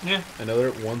either. Yeah. I know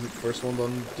the first one's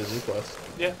on Disney Plus.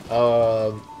 Yeah.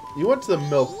 You went to the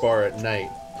milk bar at night.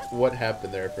 What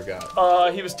happened there? I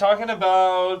forgot. He was talking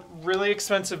about really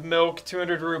expensive milk,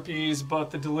 200 rupees, but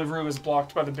the delivery was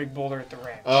blocked by the big boulder at the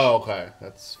ranch. Oh, okay.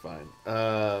 That's fine.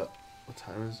 What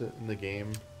time is it in the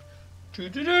game?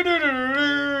 Because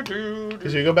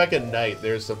if you go back at night,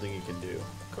 there's something you can do.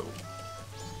 Cool.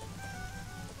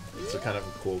 It's a kind of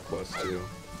a cool quest, too.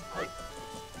 I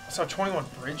saw 21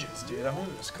 Bridges, dude. That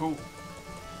movie was cool.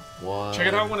 One, Check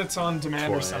it out when it's on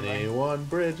demand or something. 21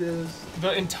 bridges.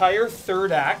 The entire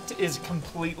third act is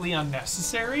completely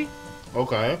unnecessary,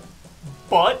 Okay.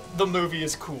 but the movie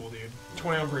is cool, dude.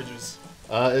 21 Bridges.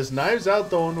 Is Knives Out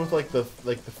the one with like the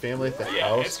family at the Yeah,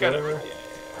 house? it's got whatever? it.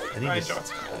 I need Ryan to.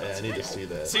 Johnson. I need to see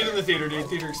that. See it in the theater, dude.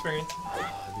 Theater experience.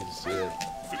 I need to see it.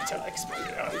 Theater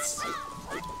experience.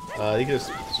 You can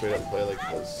just straight up play like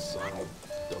the song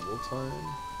double time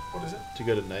What is it? to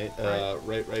go to night.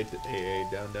 Right. Right to AA,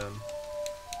 down.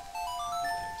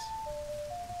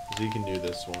 So you can do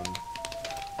this one.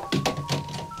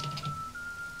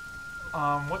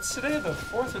 What's today? The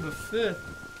 4th or the 5th?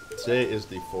 Today is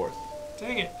the 4th.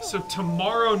 Dang it. So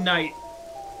tomorrow night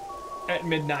at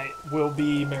midnight will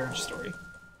be Marriage Story.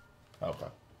 Okay.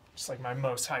 It's like my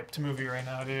most hyped movie right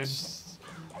now, dude.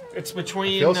 It's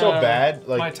between. I feel so bad.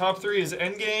 Like, my top 3 is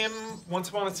Endgame, Once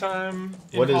Upon a Time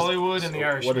in what is- Hollywood, and The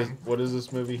Irishman. What is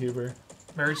this movie, Huber?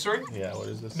 Marriage Story? Yeah, what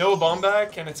is this? Noah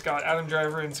Baumbach, and it's got Adam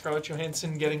Driver and Scarlett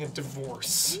Johansson getting a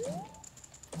divorce.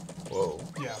 Whoa.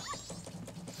 Yeah.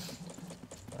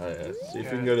 See if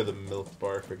we can go to the milk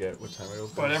bar. Forget what time it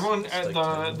opens. But everyone, It's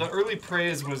like the early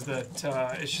praise was that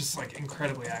it's just like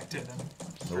incredibly acted and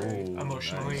very Ooh,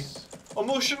 emotionally nice.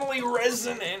 emotionally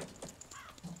resonant.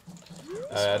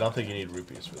 I don't think you need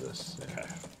rupees for this. Okay.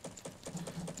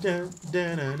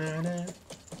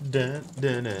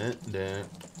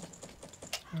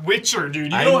 Witcher,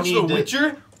 dude. You I don't watch need The to-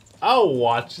 Witcher? I'll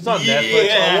watch. It's on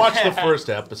Netflix. I'll watch the first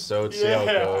episode, see how it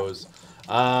Yeah. goes.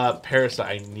 Parasite.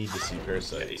 I need to see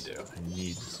Parasite. Yeah, you do. I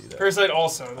need to see that. Parasite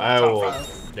also. The I top will.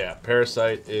 5. Yeah,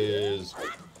 Parasite is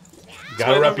got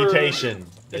my a number- reputation.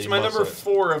 that It's you my must number have.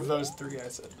 4 of those 3 I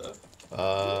said though.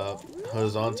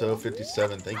 Horizontal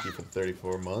 57. Thank you for the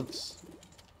 34 months.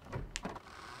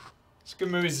 Some good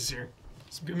movies this year.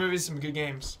 Some good movies, some good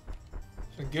games.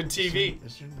 Some good TV.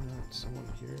 Is there not someone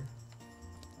here?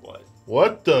 What?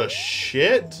 What the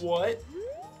shit? What?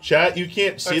 Chat, you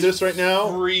can't see That's this right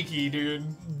now. Freaky, dude.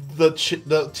 The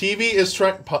TV is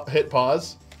trying. Hit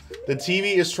pause. The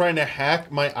TV is trying to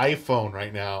hack my iPhone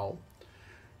right now.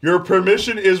 Your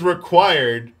permission is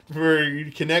required for you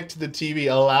to connect to the TV.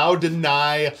 Allow,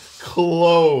 deny,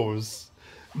 close.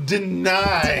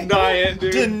 Deny. Deny it,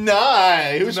 dude.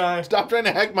 Deny. Deny. Stop trying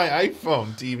to hack my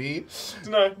iPhone, TV.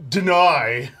 Deny.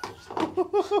 Deny.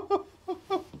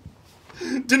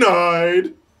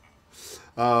 Denied.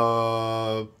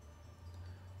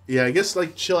 Yeah, I guess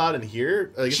like chill out in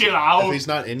here. I guess Chill out. If he's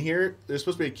not in here, there's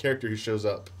supposed to be a character who shows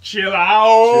up. Chill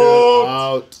out. Chill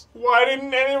out. Why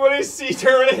didn't anybody see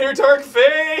Terminator Dark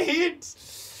Fate?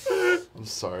 I'm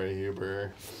sorry,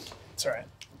 Huber. It's alright.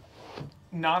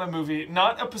 Not a movie,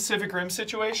 not a Pacific Rim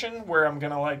situation where I'm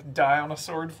gonna like die on a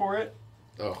sword for it.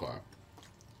 Oh, wow.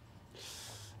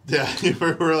 Yeah,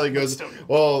 Huber really goes. Still good.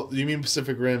 Well, you mean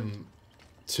Pacific Rim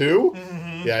 2?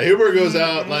 Mm-hmm. Yeah, Huber goes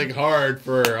out like hard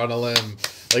for on a limb.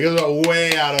 Like goes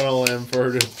way out on a limb for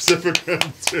Pacific Rim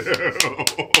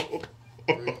 2.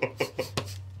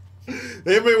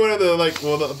 Maybe one of the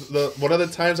the one of the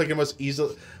times I can most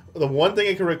easily. The one thing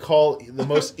I can recall the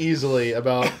most easily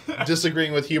about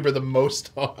disagreeing with Huber the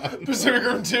most on Pacific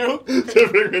Rim 2?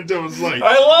 Pacific Rim 2 was like,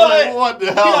 I love it! What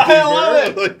the hell, Yeah, Huber? I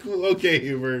love it! Like, okay,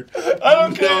 Huber. I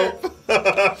don't care. Nope.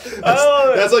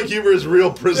 That's like humor's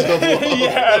real prison of love.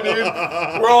 Yeah,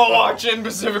 dude. We're all watching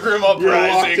Pacific Rim Uprising. We're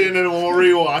locked in and we'll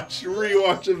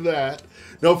rewatch of that.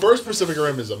 No, first Pacific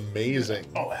Rim is amazing.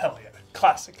 Oh, hell yeah.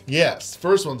 Classic. Yes,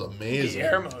 first one's amazing.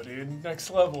 Guillermo, dude.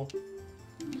 Next level.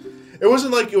 It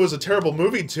wasn't like it was a terrible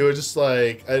movie, too. It's just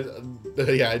like, I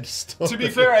just don't. To be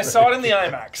fair, I saw it in the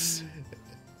IMAX.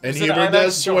 And Huber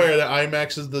does swear that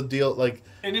IMAX is the deal, like...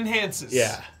 It enhances.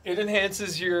 Yeah. It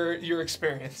enhances your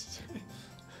experience.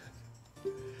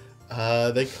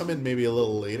 They come in maybe a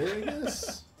little later, I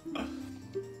guess?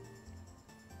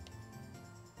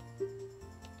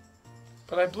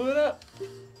 But I blew it up.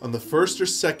 On the first or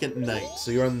second night, so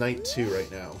you're on night 2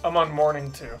 right now. I'm on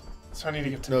morning 2, so I need to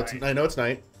get to night. I know it's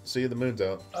night. See, the moon's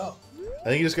out. Oh. I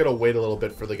think you just gotta wait a little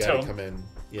bit for the guy to come in.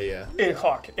 Yeah. 8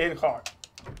 o'clock. 8 o'clock.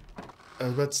 I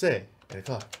was about to say 8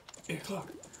 o'clock. 8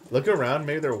 o'clock. Look around.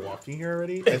 Maybe they're walking here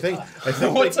already. I think.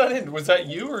 What's that in? Was that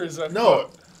you or is that? No.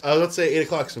 Let's say 8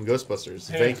 o'clock. Some Ghostbusters.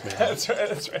 Yeah, Venkman. That's right.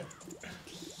 That's right.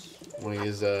 When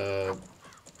he's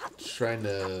trying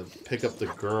to pick up the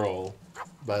girl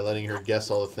by letting her guess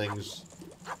all the things,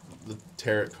 the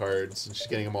tarot cards, and she's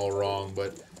getting them all wrong,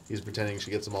 but he's pretending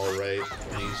she gets them all right,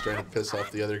 and he's trying to piss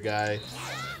off the other guy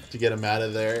to get him out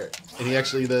of there. And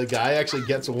the guy actually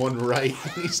gets one right,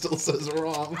 and he still says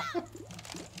wrong.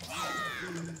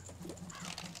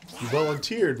 You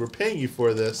volunteered. We're paying you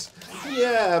for this.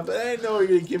 Yeah, but I know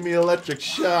you're gonna give me electric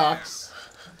shocks.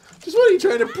 Just what are you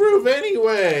trying to prove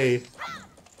anyway?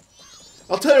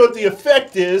 I'll tell you what the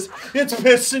effect is. It's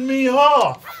pissing me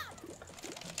off.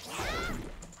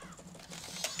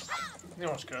 You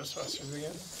watch Ghostbusters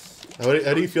again?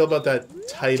 How do you feel about that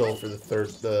title for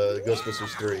the Ghostbusters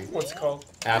 3? What's it called?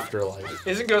 Afterlife.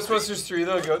 Isn't Ghostbusters 3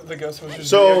 though the Ghostbusters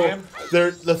So video game?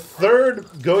 the third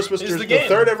Ghostbusters, the game.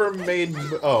 third ever made.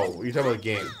 Oh, you're talking about the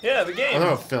game? Yeah, the I'm game. talking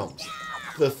about films.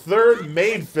 The third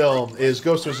made film is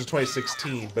Ghostbusters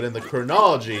 2016, but in the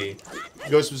chronology,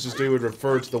 Ghostbusters 3 would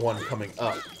refer to the one coming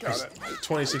up. Got it.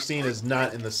 2016 is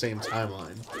not in the same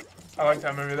timeline. I like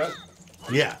that movie though.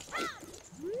 Yeah.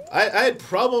 I had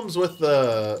problems with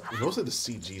mostly the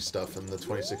CG stuff in the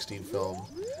 2016 film.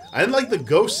 I didn't like the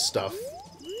ghost stuff.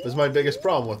 Was my biggest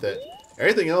problem with it.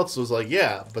 Everything else was like,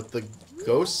 yeah, but the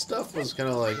ghost stuff was kind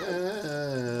of like,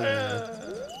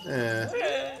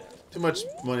 too much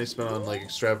money spent on like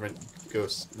extravagant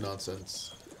ghost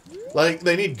nonsense. Like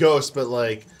they need ghosts, but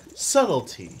like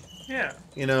subtlety. Yeah.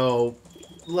 You know,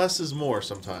 less is more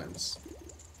sometimes.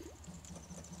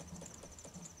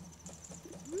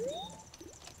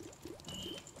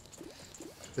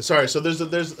 Sorry, so there's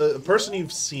a person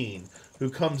you've seen who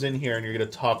comes in here and you're gonna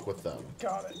talk with them.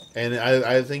 Got it. And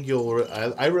I think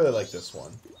I really like this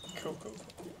one. Cool.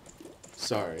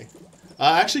 Sorry.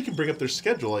 Actually, you can bring up their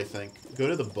schedule, I think. Go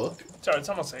to the book. Sorry, it's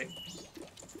almost 8.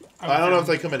 I don't know if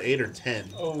they come at 8 or 10.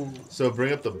 Oh. So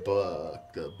bring up the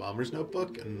book, the Bomber's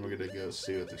Notebook, and we're gonna go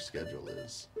see what their schedule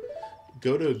is.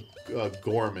 Go to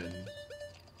Gorman.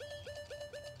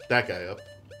 That guy up.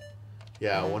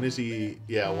 Yeah, when does he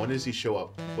show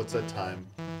up? What's that time?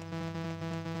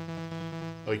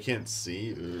 Oh, you can't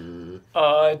see?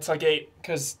 It's like 8,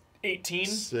 because 18?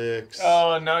 6.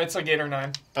 Oh, no, it's like 8 or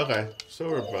 9. Okay, so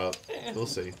we're about... We'll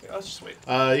see. Yeah, let's just wait.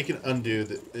 You can undo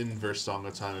the inverse song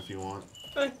of time if you want.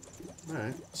 Hey,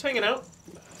 Alright. just hanging out.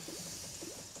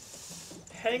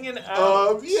 Hanging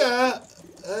out. Yeah.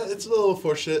 It's a little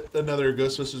fortunate. Another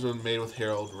Ghostbusters one made with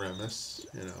Harold Ramis,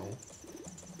 you know.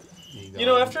 You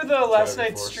know, after the last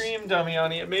Driving night's Force. stream,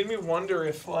 Damiani, it made me wonder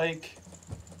if, like,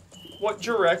 what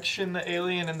direction the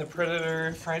Alien and the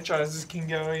Predator franchises can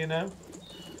go, you know?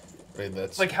 I mean,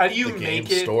 that's Like, how do you the make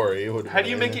game it... story. How do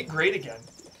you make it great again?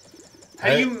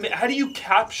 How do you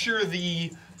capture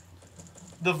the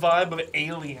vibe of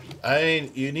Alien? I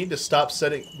mean, you need to stop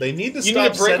setting... They need to You stop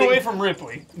need to break setting... away from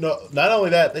Ripley. No, not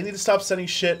only that, they need to stop setting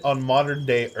shit on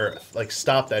modern-day Earth. Like,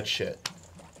 stop that shit.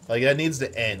 Like, that needs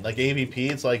to end. Like,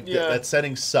 AVP, it's like, that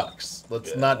setting sucks.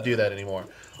 Let's not do that anymore.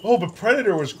 Oh, but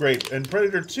Predator was great. And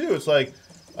Predator 2, it's like,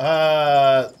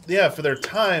 yeah, for their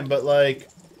time, but, like,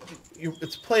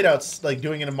 it's played out, like,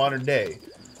 doing it in modern day.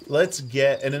 Let's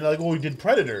get... And then, like, well, we did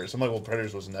Predators. I'm like, well,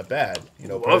 Predators wasn't that bad. You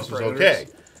know, Predators was okay.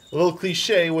 A little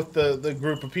cliche with the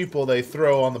group of people they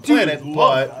throw on the planet,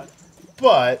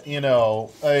 but, you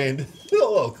know, I mean, a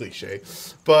little cliche.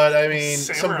 But, I mean,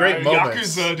 some great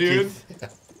moments. Yakuza, dude.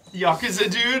 Yakuza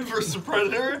dude versus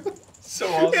Predator. So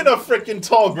awesome. In a freaking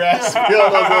tall grass field,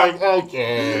 I was like,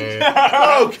 okay,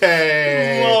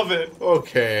 okay, Love it.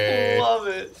 Okay, Love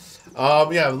it.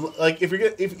 Yeah, like if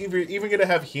you're even gonna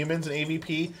have humans in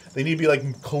AVP, they need to be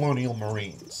like colonial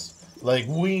marines. Like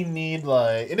we need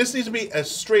and this needs to be a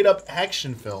straight up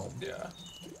action film. Yeah.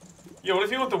 Yeah, what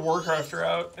if you went the Warcraft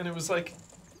route and it was like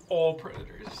all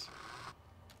predators?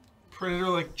 Predator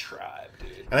like tribe,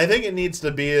 dude. And I think it needs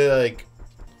to be like,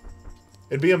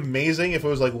 it'd be amazing if it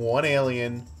was like one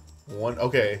alien, one,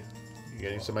 okay, you're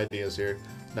getting some ideas here.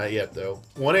 Not yet though.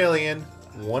 One alien,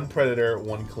 one predator,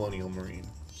 one colonial marine.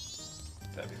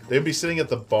 That'd be cool. They'd be sitting at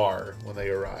the bar when they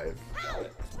arrive.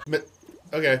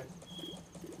 Okay.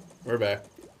 We're back.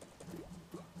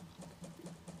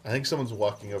 I think someone's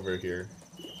walking over here.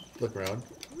 Look around.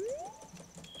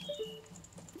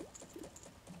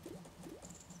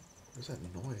 Where's that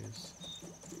noise?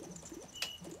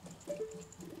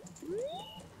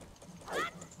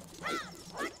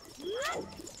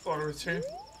 Water return.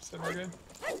 Is that good?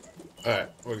 Alright,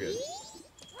 we're good.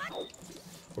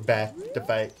 We're back to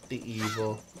fight the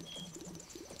evil.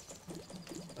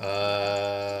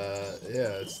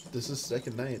 Yeah, this is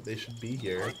second night. They should be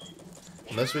here.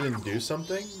 Unless we didn't do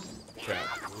something?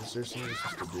 Crap. Was there something we're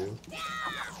supposed to do?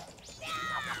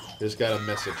 Just got a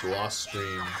message. Lost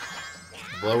stream.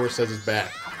 Blower says it's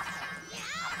back.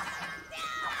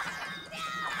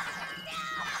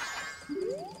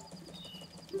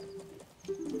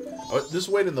 Oh, just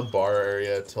wait in the bar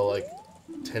area till like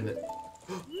 10.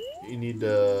 You need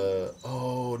the.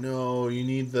 Oh no, you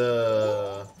need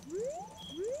the.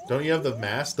 Don't you have the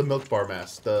mask? The milk bar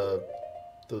mask. The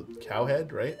cow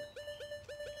head, right?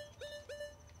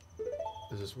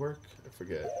 Does this work? I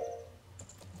forget.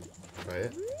 Try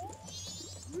it.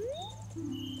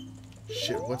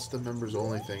 Shit, what's the members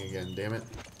only thing again? Damn it.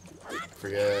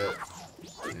 Forget.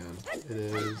 Man, it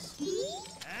is.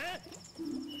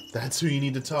 That's who you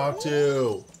need to talk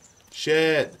to.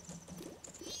 Shit.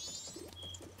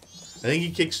 I think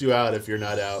he kicks you out if you're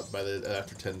not out by the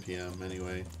after 10 p.m.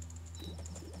 anyway.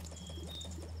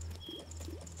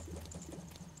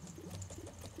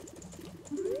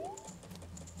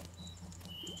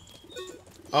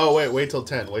 Oh, wait till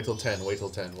 10. Wait till 10. Wait till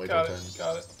 10. Wait till 10.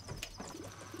 Got it.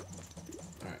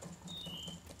 Alright.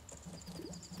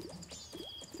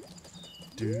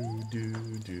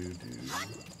 Do.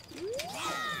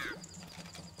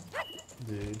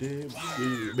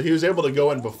 But he was able to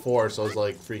go in before, so I was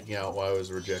like freaking out while I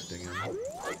was rejecting him.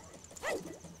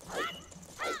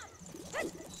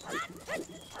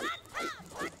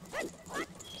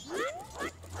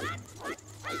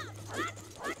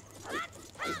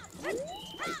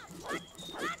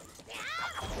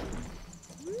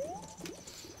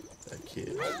 That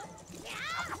kid.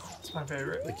 It's my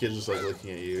favorite. The kid's just like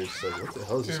looking at you. It's like, what the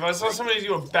hell is Dude, this? if I saw somebody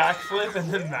do a backflip and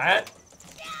then that.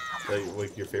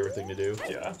 Like your favorite thing to do?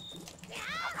 Yeah.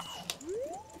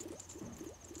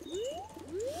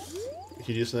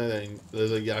 Can you do something that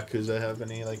does like Yakuza have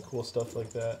any like cool stuff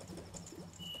like that?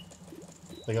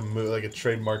 Like a move, like a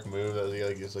trademark move that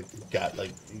like is like got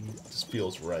like just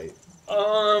feels right.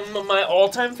 My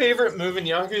all-time favorite move in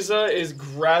Yakuza is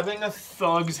grabbing a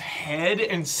thug's head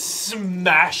and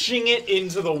smashing it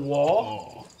into the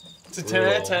wall. Oh, It's a 10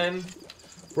 out of 10.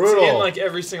 brutal. It's in like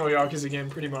every single Yakuza game,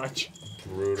 pretty much.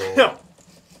 Brutal.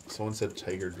 Someone said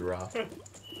tiger drop.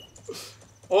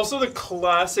 Also, the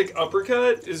classic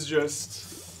uppercut is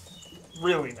just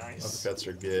really nice. Uppercuts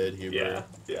are good, Huber.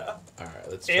 Yeah. Alright,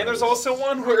 let's try And there's this. also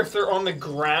one where if they're on the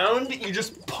ground, you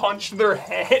just punch their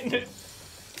head.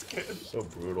 It's good. So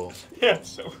brutal. Yeah,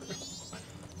 so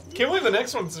can't believe the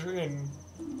next one's freaking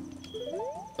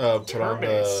Put on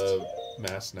the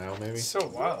mask now, maybe? so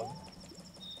wild.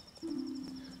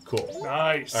 Cool.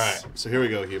 Nice. Alright, so here we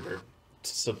go, Huber.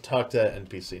 So talk to that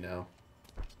NPC now.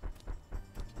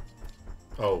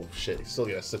 Oh shit, he's still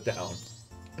gotta sit down.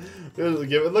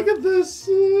 Look at this!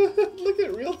 Look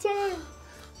at real time!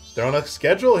 They're on a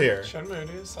schedule here. Shenmue,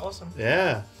 dude, it's awesome.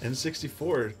 Yeah,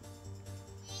 N64.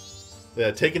 Yeah,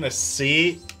 taking a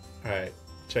seat. Alright,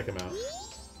 check him out.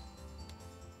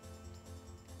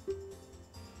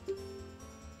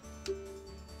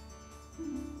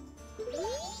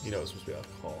 You know it's supposed to be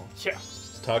alcohol. Yeah.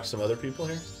 Talk to some other people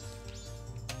here?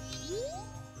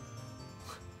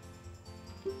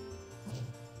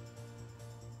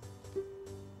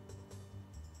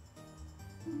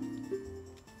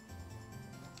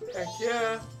 Heck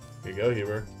yeah. Here you go,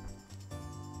 Huber.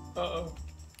 Uh-oh.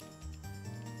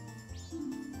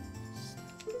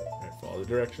 Alright, follow the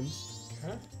directions.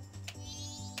 Okay.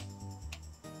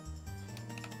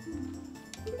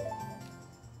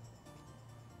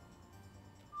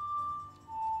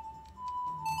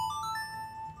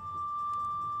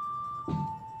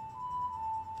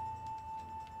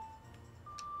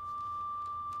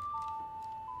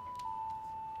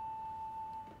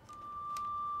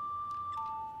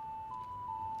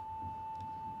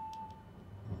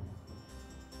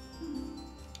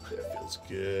 That feels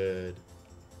good.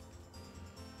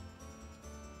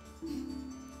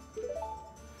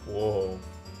 Whoa.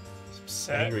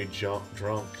 Upset. Angry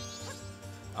drunk.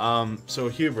 So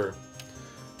Huber,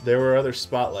 there were other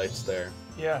spotlights there.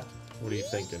 Yeah. What are you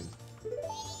thinking?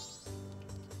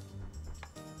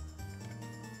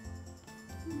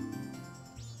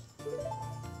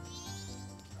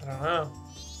 I don't know.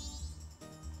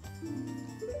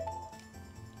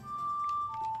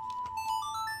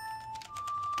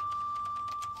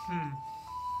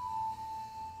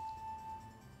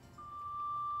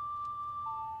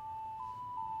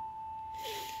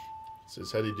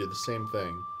 Says how do you do the same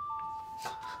thing?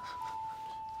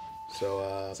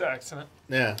 So It's an accident.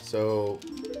 yeah. So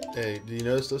hey, do you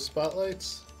notice those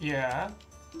spotlights? Yeah.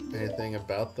 Anything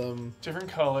about them? Different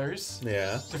colors.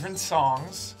 Yeah. Different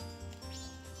songs.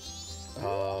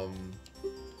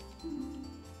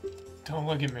 Don't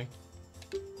look at me.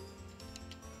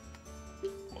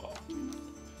 Whoa.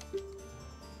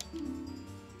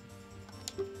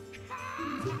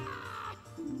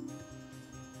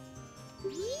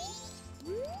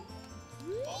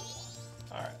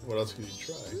 Alright. What else could you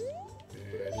try?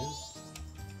 Any ideas?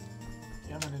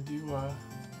 Yeah, I'm gonna do,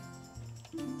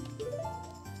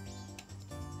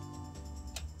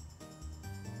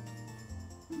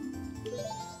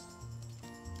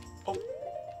 Oh.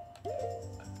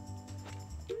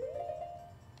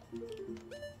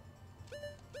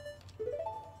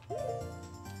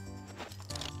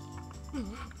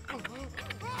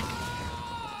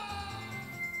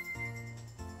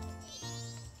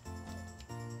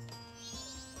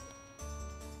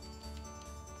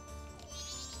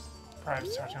 Probably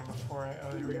just talked to him before I...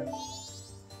 Oh, there we go.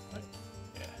 What?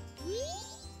 Yeah.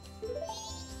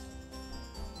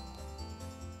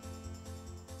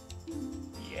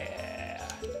 Yeah.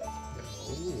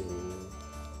 Ooh.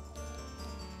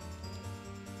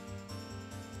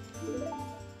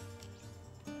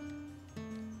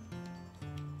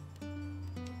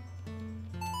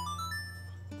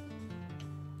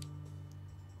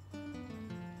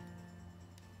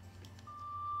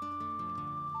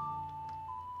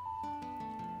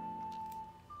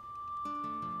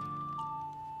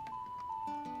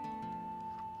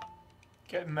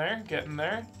 Getting there, getting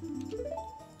there.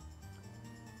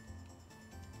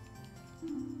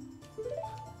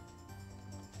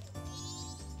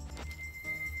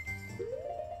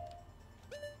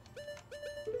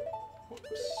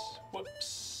 Whoops,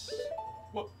 whoops,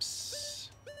 whoops.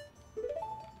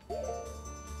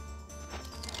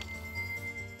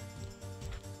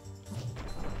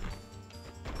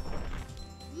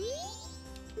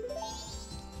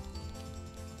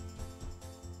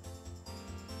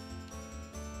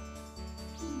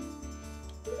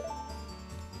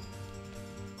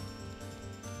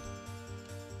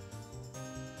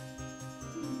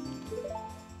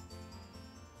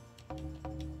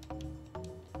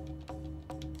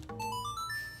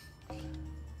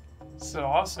 So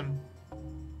awesome.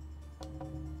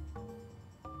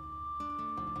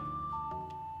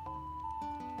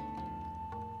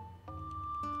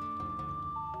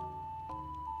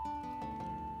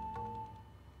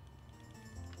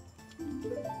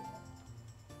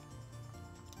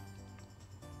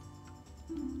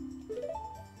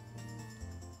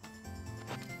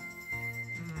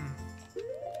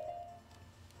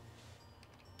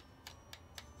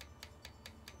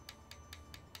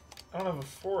 I don't have a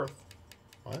fourth.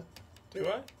 What? Do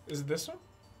I? Is it this one?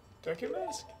 Do I get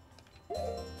mask?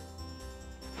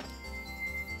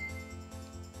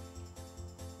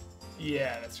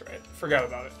 Yeah, that's right. Forgot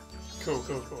about it. Cool,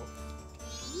 cool, cool.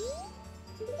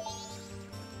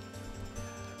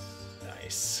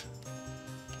 Nice.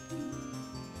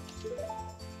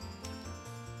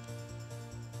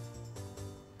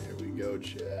 Here we go,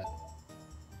 chat.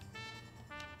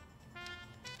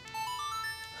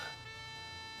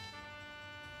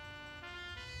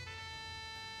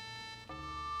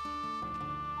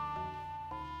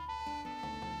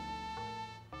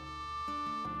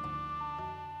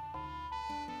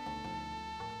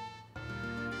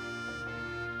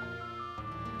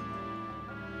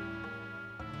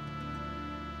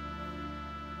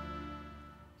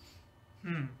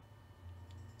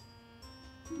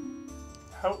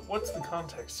 What's the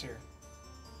context here?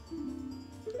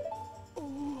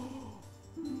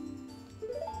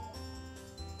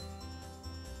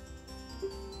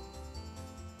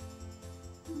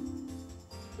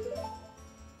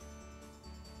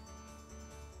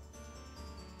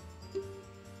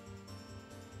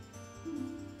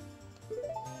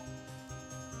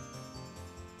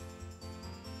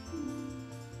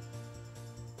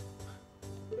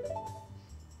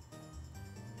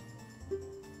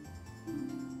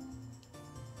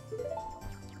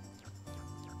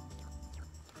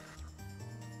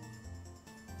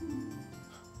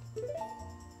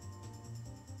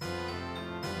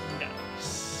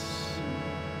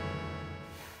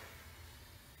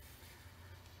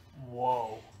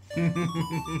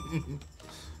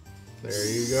 There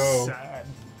you go. Sad.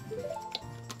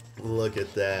 Look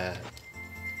at that.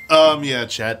 Yeah,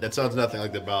 chat. That sounds nothing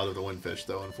like the Ballad of the Windfish,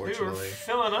 though. Dude, we're Unfortunately.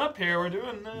 filling up here. We're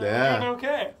doing Yeah.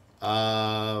 okay.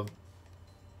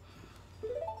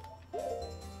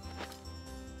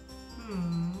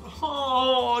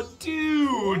 Oh,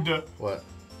 dude. What?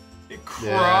 It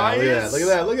cries. Yeah, look at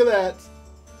that. Look at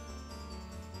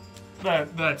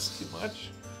that. That's too much.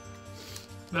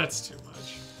 That's too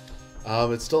much.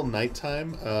 It's still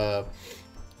nighttime. Go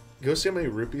see how many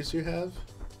rupees you have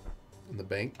in the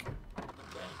bank.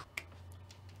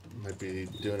 Might be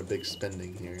doing a big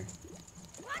spending here.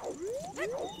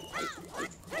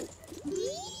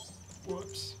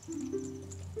 Whoops.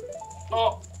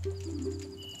 Oh.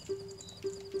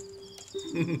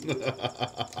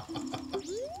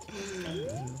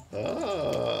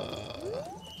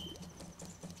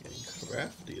 Getting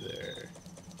crafty there.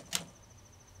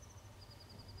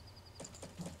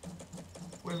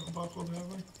 We haven't buckled, have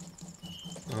we?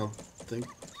 I don't think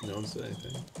no one said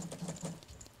anything.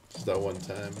 Just that one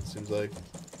time, it seems like.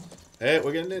 Hey,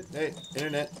 we're getting it. Hey,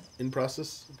 internet in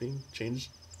process, being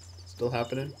changed. Still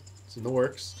happening. It's in the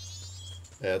works.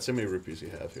 Yeah, that's how many rupees you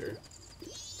have here.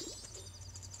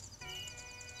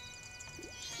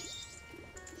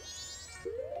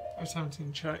 I just haven't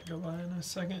seen chat go by in a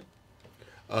second.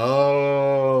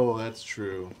 Oh, that's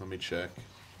true. Let me check.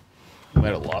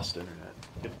 Might have lost internet.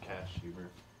 Get the cash, Huber.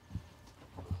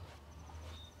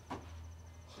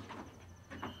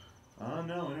 Oh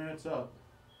no, internet's up.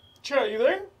 Chat, you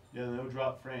there? Yeah, no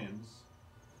drop frames.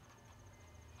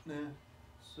 Nah,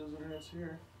 says internet's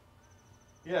here.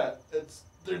 Yeah,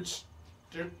 they're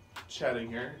chatting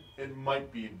here. It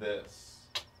might be this.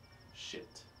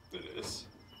 Shit. It is.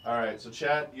 All right, so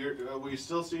chat, we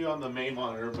still see you on the main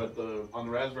monitor, but on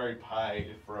the Raspberry Pi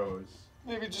it froze.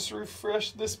 Maybe just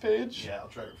refresh this page. Yeah, I'll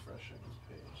try refreshing this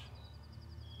page.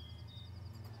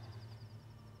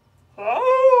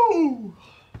 Oh!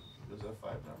 Does F5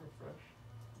 not refresh?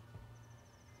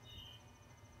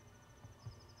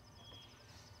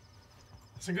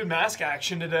 Some good mask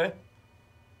action today.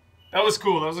 That was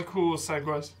cool. That was a cool side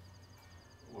quest.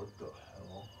 What the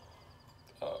hell?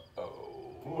 Uh-oh.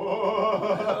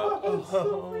 Whoa! That's the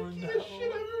Oh, freakiest no.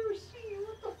 shit I've ever seen.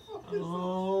 What the fuck is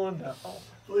Oh, no. this?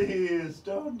 Please,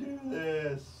 don't do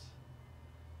this.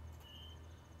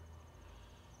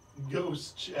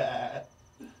 Ghost chat.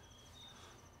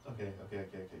 Okay.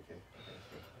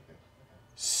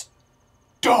 Stars!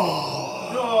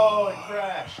 No, it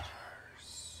crashed.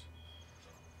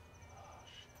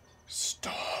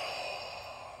 Stars.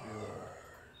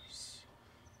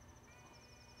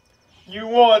 You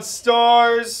want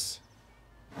stars?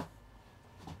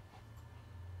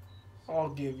 I'll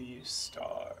give you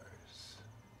stars.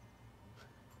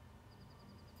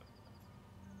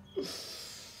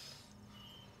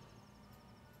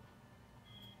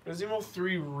 Resident Evil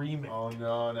 3 Remake. Oh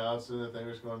no, now it's the thing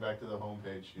that's going back to the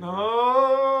homepage.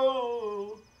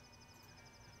 No.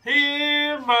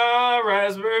 Hear my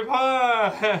Raspberry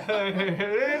Pi.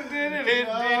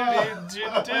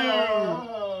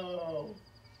 No.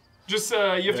 Just, you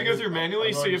have to go through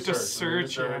manually, so you have to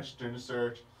search. Doing a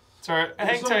search. It's alright. Hang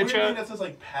There's some tight, weird thing chat. that says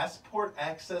like passport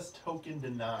access token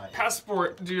denied.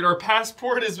 Passport, dude, our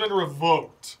passport has been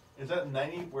revoked. Is that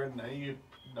 90? We're at 99%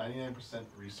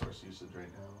 resource usage right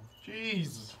now. Jeez.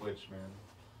 This is Twitch, man.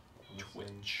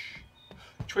 Twitch.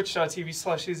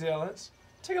 Twitch.tv/EZLS.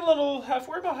 Take a little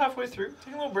we're about halfway through.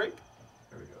 Take a little break.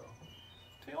 There we go.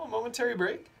 Take a little momentary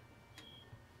break.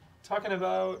 Talking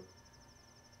about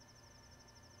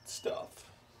stuff.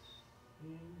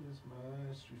 Here's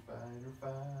my Street Fighter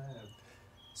 5.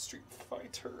 Street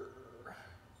Fighter.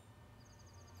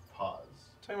 Pause.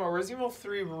 Talking about Resident Evil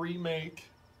 3 Remake.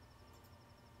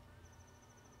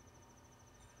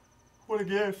 What a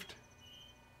gift.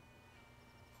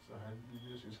 So how did you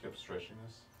do this? You just kept stretching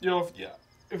this?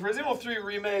 If Resident Evil 3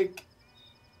 Remake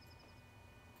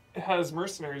has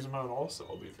Mercenaries mode also,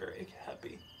 I'll be very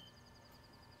happy.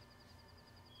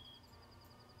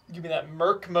 Give me that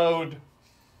Merc mode.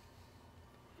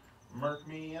 Merc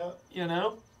me up. You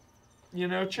know? You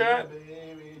know, chat? Yeah,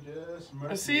 baby, just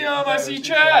merc I see me you, up. I see you,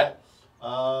 chat.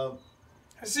 I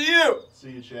I see you.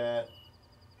 see you, chat.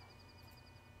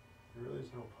 There really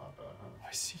is no pop out, huh?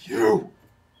 I see you.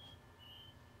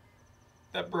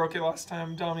 That broke it last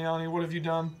time, Damiani. What have you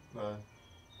done? We'll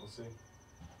see.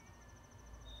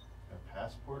 A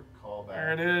passport callback.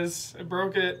 There it is. It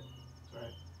broke it. It's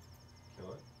alright.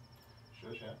 Kill it.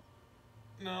 Show chat.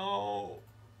 No.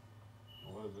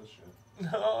 Well, what is this shit?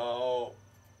 No.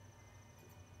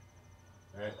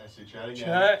 Alright, I see chat again.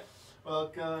 Chat.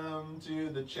 Welcome to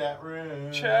the chat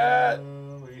room. Chat.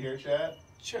 We hear chat?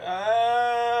 There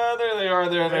they are.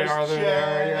 There they are. There they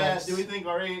are. Yes. Do we think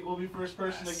R8 will be first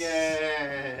person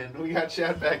again? We got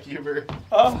chat back, Hubert.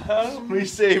 We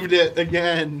saved it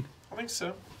again. I think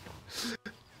so.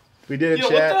 We did it, Yo,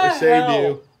 chat. what the We saved hell?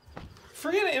 you.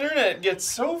 Freaking internet gets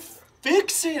so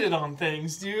fixated on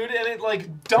things, dude, and it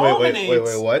like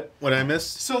dominates. Wait, what? What I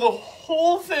missed? So the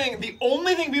whole thing, the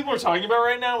only thing people are talking about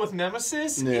right now with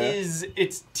Nemesis is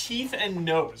its teeth and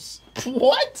nose.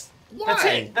 What? Why? That's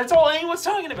it. That's all anyone's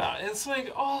talking about. It's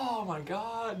like, oh my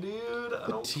god, dude. I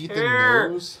don't Teeth care.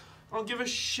 and nose? I don't give a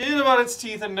shit about its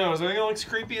teeth and nose. I think it looks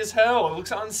creepy as hell. It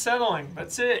looks unsettling.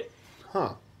 That's it.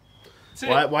 Huh. That's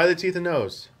it. Why the teeth and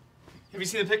nose? Have you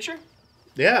seen the picture?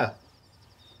 Yeah.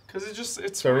 Because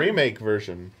it's a weird. remake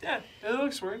version. Yeah, it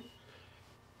looks weird.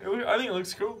 I think it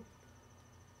looks cool.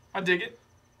 I dig it.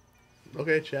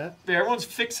 Okay, chat. Yeah, everyone's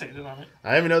fixated on it. I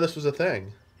didn't even know this was a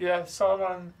thing. Yeah, I saw it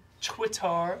on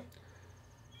Twitter.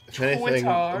 If anything,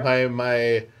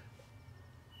 I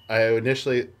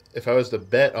initially, if I was to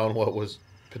bet on what was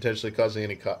potentially causing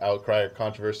any outcry or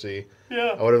controversy,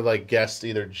 Yeah. I would have like guessed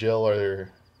either Jill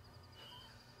or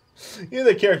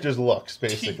the character's looks,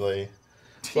 basically.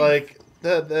 It's like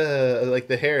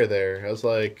the hair there. I was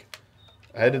like,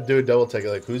 I had to do a double take.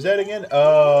 Like, who's that again?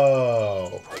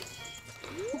 Oh,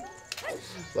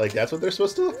 like that's what they're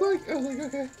supposed to look like. I was like,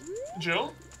 okay.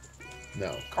 Jill?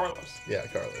 No. Carlos. Yeah,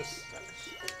 Carlos.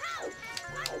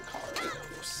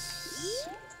 Carlos.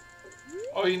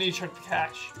 Oh, you need to check the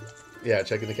cache. Yeah,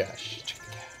 checking the cache. Check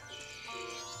the cache.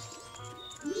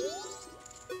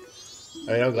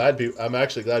 I mean, I'm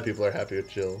actually glad people are happy with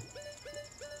Jill.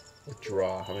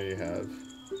 Withdraw. How many do you have?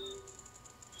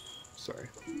 Sorry.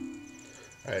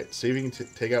 All right. See if you can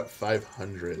take out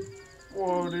 500.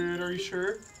 Whoa, dude. Are you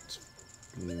sure?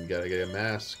 You gotta get a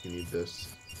mask. You need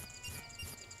this.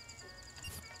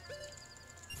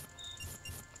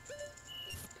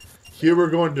 Here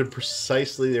we're going to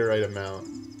precisely the right amount.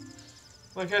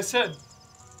 Like I said,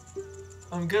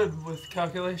 I'm good with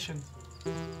calculation.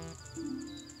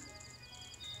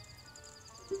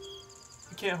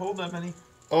 I can't hold that many.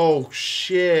 Oh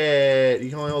shit! You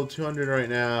can only hold 200 right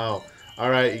now.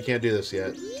 All right, you can't do this yet.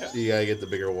 Okay. You gotta get the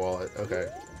bigger wallet. Okay.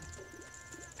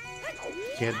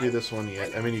 Can't do this one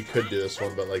yet. I mean, you could do this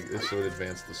one, but like this would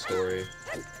advance the story.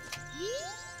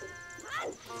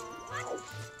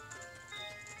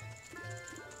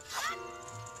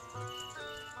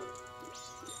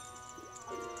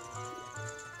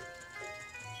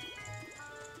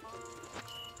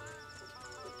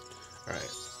 All right.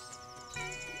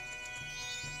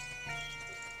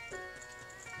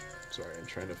 Sorry, I'm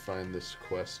trying to find this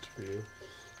quest for you.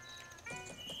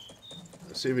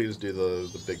 Let's see if we just do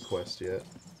the big quest yet.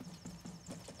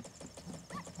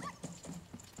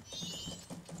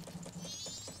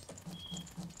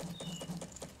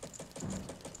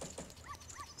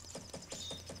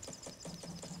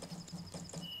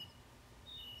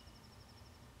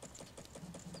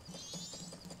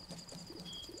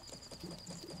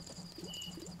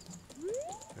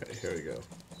 Alright, here we go.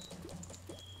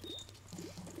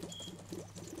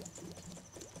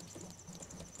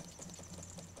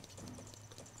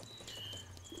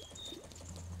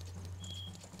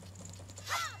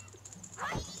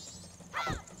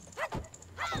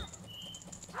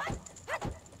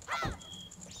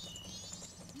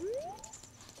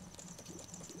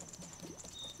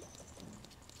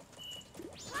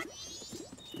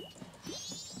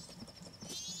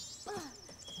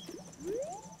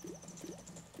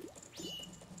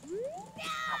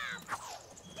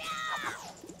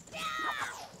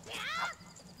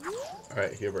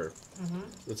 Alright, Hubert.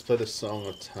 Let's play the Song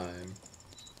of Time.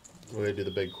 We're gonna do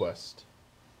the big quest.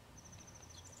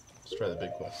 Let's try the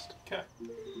big quest. Okay.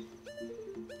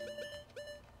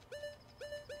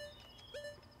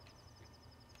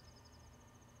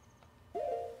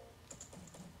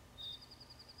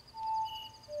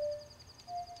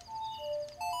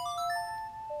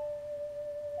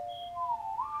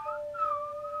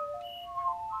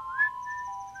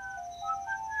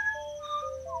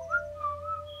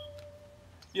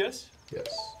 Yes?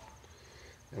 Yes.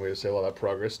 And we just say, well, that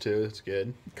progress too. It's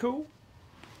good. Cool.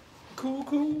 Cool,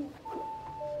 cool.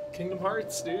 Kingdom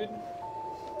Hearts, dude.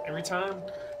 Every time.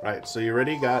 Right, so you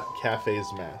already got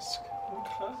Kafei's mask.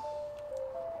 Okay.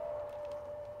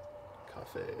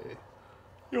 Kafei.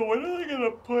 Yo, when are they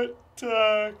gonna put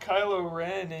Kylo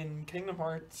Ren in Kingdom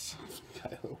Hearts?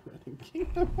 Kylo Ren in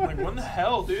Kingdom Like, when the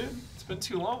hell, dude? It's been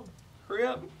too long. Hurry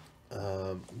up.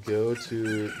 Go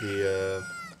to the,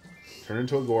 turn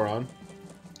into a Goron.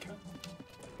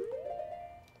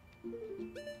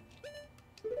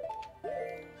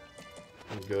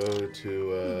 Go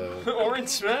to... or in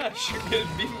Smash.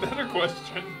 It'd be a better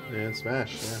question. Yeah, in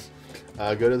Smash,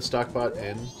 yeah. Go to the stock bot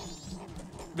in.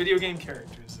 Video game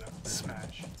characters, though.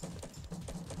 Smash.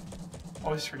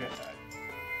 Always forget that.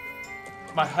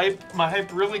 My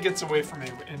hype really gets away from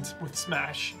me with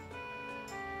Smash.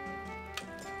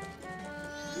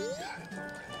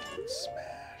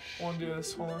 Smash. I want to do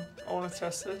this. Hold on. I want to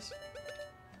test this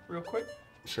real quick.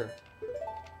 Sure.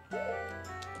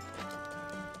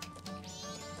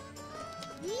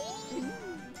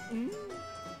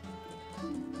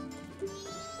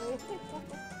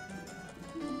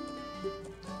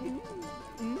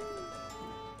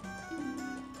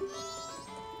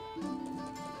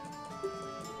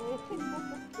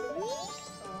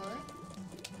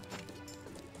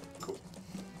 Cool.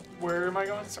 Where am I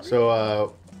going? Sorry.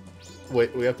 So,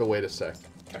 wait. We have to wait a sec.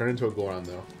 Turn into a Goron,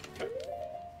 though. Okay.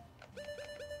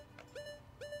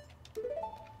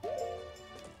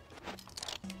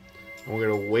 And we're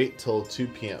gonna wait till 2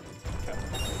 p.m. Okay.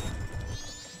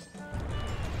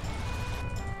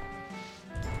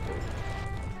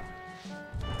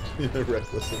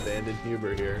 Reckless abandoned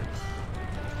Huber here.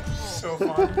 So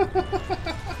fun.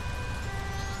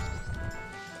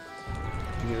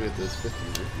 You get those 50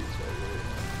 rupees right there.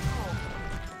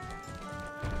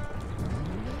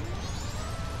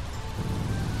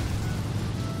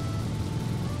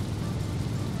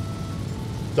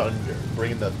 Thunder.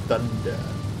 Bring the thunder.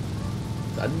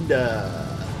 Thunder.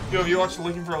 Yo, have you watched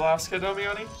Looking for Alaska,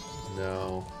 Domiani?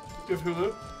 No. Do you have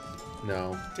Hulu?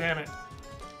 No. Damn it.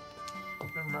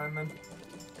 Never mind then.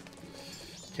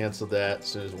 Cancel that as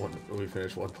soon as we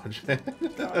finish One Punch Man.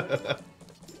 It's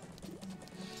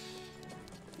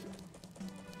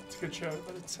a good show,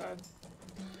 but it's sad.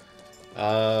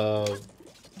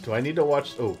 Do I need to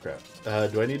watch... Oh, crap.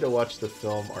 Do I need to watch the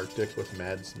film Arctic with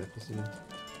Mads Mikkelsen?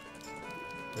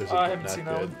 Or is it I haven't not seen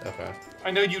that good? one. Okay.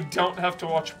 I know you don't have to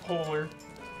watch Polar.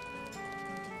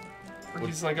 Where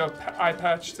he's like a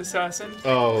eye-patched assassin.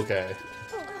 Oh, okay.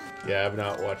 Yeah, I've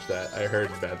not watched that. I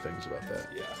heard bad things about that.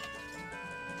 Yeah.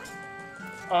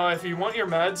 If you want your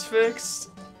Mads fixed,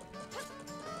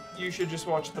 you should just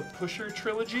watch the Pusher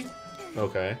trilogy.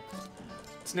 Okay.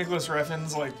 It's Nicholas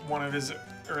Refn's, like, one of his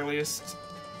earliest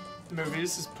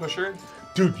movies is Pusher.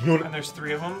 Dude, you know what? And there's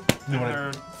 3 of them, You know and what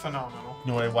they're phenomenal.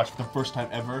 You know what I watched for the first time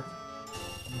ever?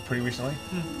 Pretty recently?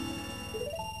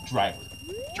 Driver.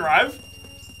 Drive?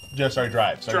 Yeah, sorry,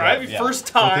 Drive. Sorry, Drive? yeah. First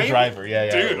time? With the driver, yeah.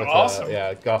 Dude, with, awesome.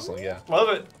 Yeah, Gosling, yeah. Love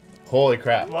it. Holy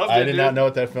crap. Loved I it, did dude. not know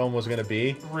what that film was going to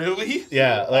be. Really?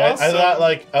 Yeah, like Awesome. I thought,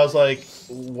 like, I was like,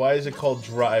 why is it called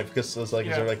Drive? Because it's like,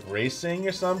 Yeah. is there like racing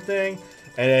or something?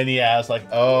 And then, yeah, I was like,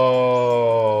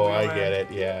 oh, I Wheelman. get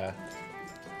it, yeah.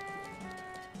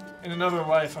 In another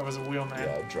life, I was a wheelman.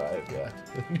 Yeah, Drive, yeah.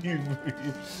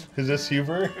 Is this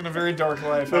Huber? In a very dark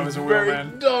life, I was a very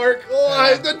wheelman. dark,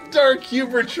 the Dark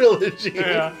Huber trilogy.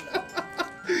 Yeah.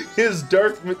 His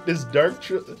Dark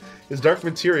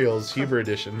Materials Huber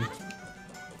edition.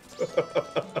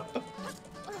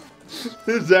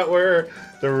 Is that where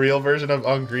the real version of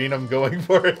On Green I'm going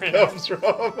for it comes from?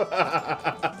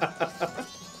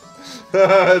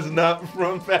 It's not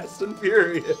from Fast and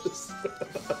Furious.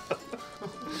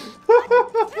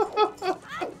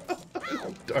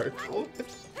 Dark one.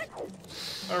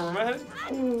 Over my head?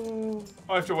 Oh,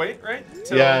 I have to wait, right?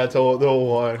 Yeah, till the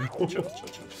one. Chill.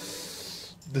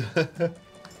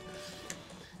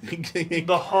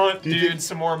 The Hunt, dude.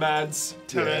 Some more Mads.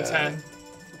 10 out of 10.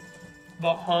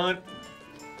 The Hunt.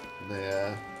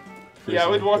 Yeah. Yeah, I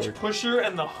would watch Pusher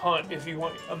and The Hunt if you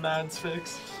want a Mads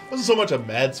fix. It wasn't so much a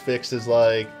Mads fix as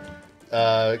like,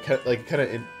 I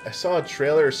saw a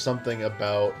trailer or something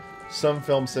about some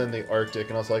film set in the Arctic,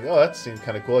 and I was like, oh, that seems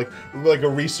kind of cool. Like a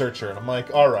researcher, and I'm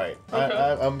like, all right,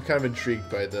 Okay. I'm kind of intrigued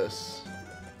by this.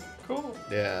 Cool.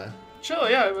 Yeah. Chill,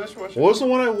 yeah, I should watch it. What was the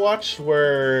one I watched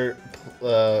where,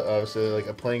 obviously, like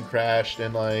a plane crashed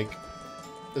and like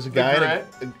there's a guy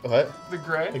and The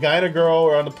Gray? a guy and a girl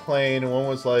were on the plane, and one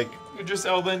was like, Just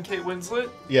Elba and Kate Winslet?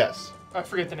 yes. I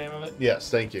forget the name of it. Yes,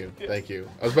 thank you. Yeah. Thank you.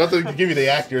 I was about to give you the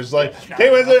actors. Like, Yeah. hey,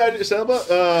 what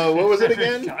was it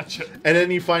again? Gotcha. And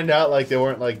then you find out, like, they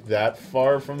weren't, like, that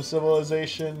far from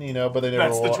civilization, you know, but they never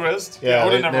That's the twist? Yeah, I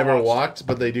they would've never watched. walked,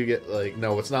 but they do get, like,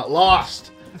 no, it's not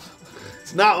lost.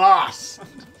 It's not lost.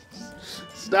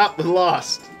 Stop the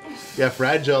lost. Yeah,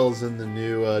 Fragile's in the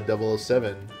new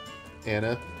 007,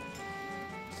 Anna.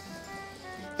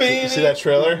 You see that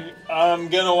trailer? I'm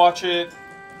gonna watch it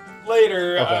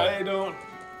later. Okay. I don't...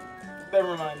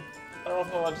 Never mind. I don't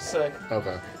know what to say.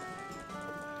 Okay.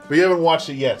 But you haven't watched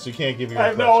it yet, so you can't give your I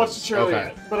have not watched the impressions. trailer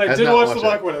Okay. yet, but I Have did not watch the watched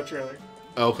Black it. Widow trailer.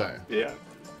 Okay. Yeah.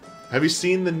 Have you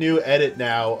seen the new edit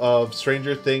now of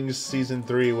Stranger Things season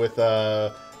 3 with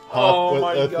Hop? Oh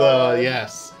my God.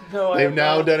 Yes. No, They've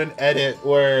now done an edit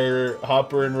where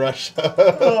Hopper in Russia.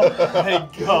 Oh my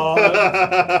God.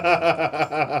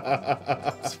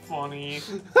 It's funny.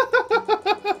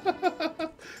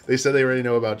 They said they already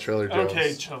know about Trailer Jones.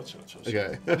 Okay, chill.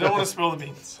 Okay. I don't want to spill the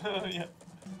beans. Yeah.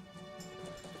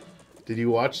 Did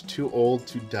you watch Too Old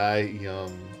to Die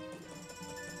Young?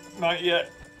 Not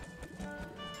yet.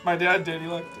 My dad did. He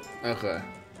liked it. Okay.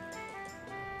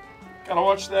 Gotta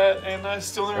watch that, and I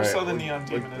still never Alright, saw the Neon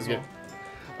Demon as well.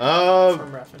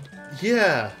 From Raffin.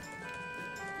 Yeah.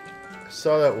 I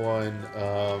saw that one.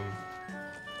 I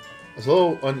was a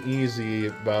little uneasy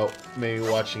about maybe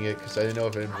watching it because I didn't know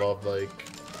if it involved like...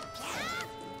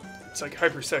 It's like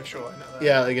hypersexual, I know that.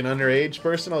 Yeah, like an underage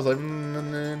person. I was like, no, I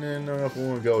don't know if we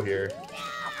want to go here.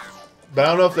 But I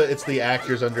don't know if it's the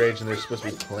actors underage and they're supposed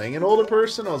to be playing an older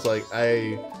person. I was like,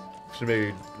 I should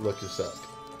maybe look this up.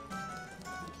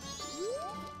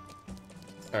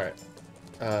 Alright.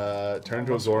 Turn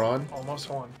into a Goron. Almost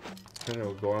won. Turn into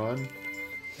a Goron.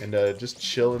 And just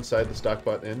chill inside the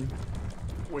Stockbot Inn.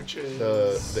 Which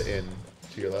is... The inn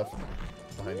to your left.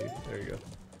 Behind you. There you go.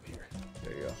 Here.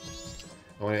 There you go.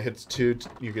 And when it hits 2,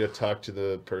 you get to talk to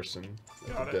the person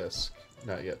at the desk.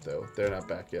 Not yet, though. They're not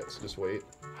back yet, so just wait.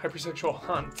 Hypersexual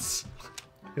hunts.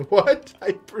 What?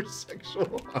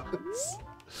 Hypersexual hunts?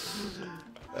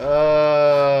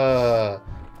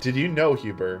 Did you know,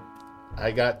 Huber, I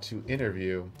got to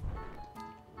interview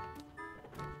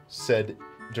said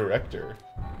director.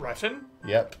 Raffin?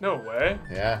 Yep. No way.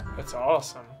 Yeah. That's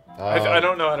awesome. I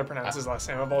don't know how to pronounce his last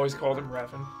name. I've always called him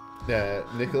Raffin. Yeah,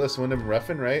 Nicholas Wyndham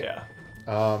Refn, right? Yeah.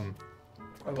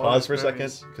 Pause for a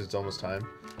second, because it's almost time.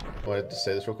 I wanted to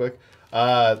say this real quick.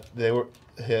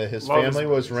 His family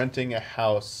was renting a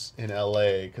house in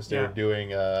LA because they were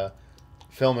doing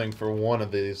filming for one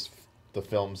of the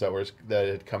films that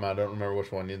had come out. I don't remember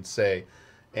which one. Didn't say.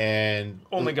 And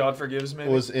Only God Forgives, maybe.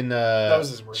 Was in that was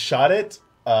his word. Shot it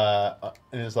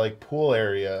in his like pool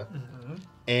area,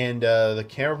 and the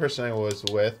camera person I was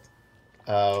with,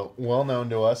 well known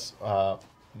to us,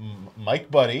 Mike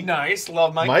Buddy. Nice,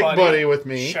 love Mike Buddy with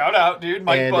me. Shout out, dude.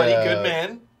 Mike Buddy, good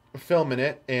man. Filming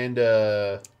it,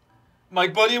 and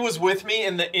Mike Buddy was with me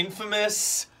in the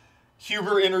infamous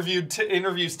Huber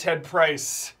interviews Ted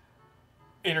Price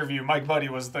interview. Mike Buddy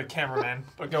was the cameraman,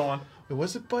 but go on.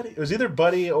 Was it Buddy? It was either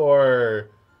Buddy or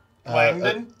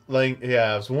Langdon.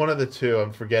 Yeah, it was one of the two.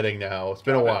 I'm forgetting now. It's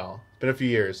been a while. It's been a few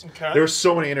years. Okay. There were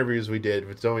so many interviews we did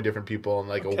with so many different people in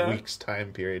like a week's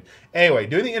time period. Anyway,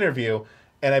 doing the interview,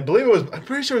 and I'm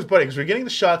pretty sure it was Buddy because we're getting the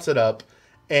shot set up,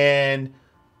 and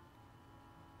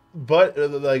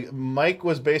like Mike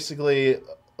was basically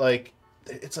like,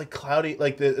 it's like cloudy,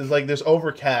 like it's like there's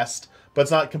overcast, but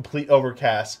it's not complete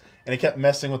overcast, and it kept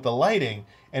messing with the lighting.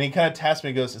 And he kind of tasked me.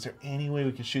 He goes, "Is there any way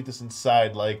we can shoot this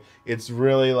inside? Like, it's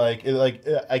really like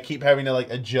I keep having to like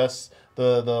adjust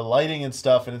the lighting and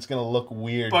stuff, and it's gonna look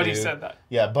weird." Buddy said that.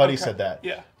 Yeah, Buddy said that.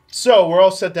 Yeah. So we're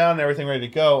all set down and everything ready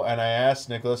to go. And I asked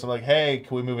Nicholas, I'm like, "Hey,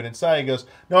 can we move it inside?" He goes,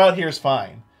 "No, out here's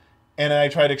fine." And I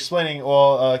tried explaining.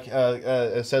 Well,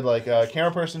 I said like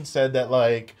camera person said that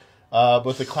like.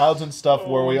 With the clouds and stuff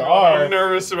where we are. I'm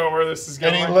nervous about where this is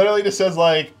going. And he literally just says,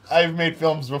 like, I've made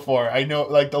films before. I know,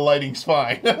 like, the lighting's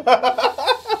fine. He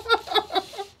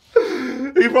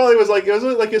probably was like, it was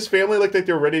like his family looked like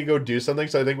they were ready to go do something.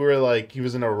 So I think we were like, he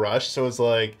was in a rush. So it's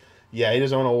like, yeah, he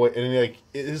doesn't want to wait. And like,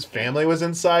 his family was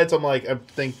inside. So I'm like, I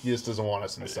think he just doesn't want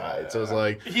us inside. So it's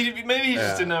like. Maybe he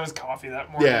just didn't have his coffee that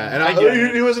morning. Yeah,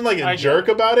 and he wasn't like a jerk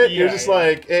about it. He was just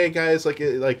like, hey guys, like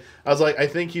I was like, I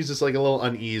think he's just like a little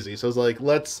uneasy. So I was like,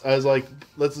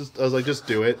 just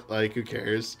do it. Like, who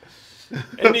cares?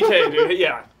 NDK, dude.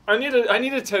 Yeah, I need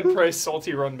a Ted Price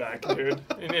salty run back, dude.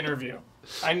 An interview.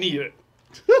 I need it.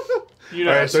 You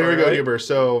know. All right, so here we go, Huber.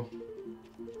 So.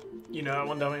 You know that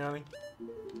one, Damiani?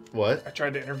 What? I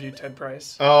tried to interview Ted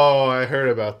Price. Oh, I heard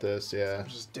about this. Yeah. It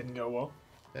just didn't go well.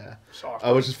 Yeah.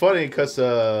 Which is funny because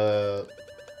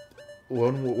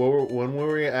when we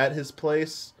were at his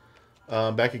place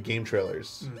back at Game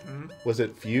Trailers, was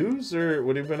it Fuse or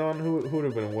would it have been on? Who would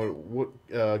have been?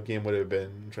 What game would it have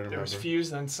been? I'm trying to remember. It was Fuse,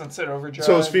 then Sunset Overdrive.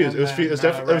 So it was Fuse. It was Fuse. It was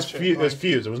definitely It was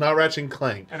Fuse. It was not Ratchet and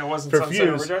Clank. And it wasn't for Sunset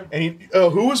Fuse. Overdrive. And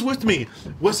who was with me?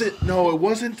 Was it? No, it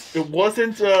wasn't. It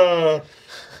wasn't.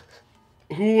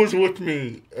 Who was with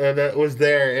me that was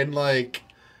there and like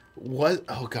what?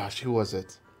 Oh gosh, who was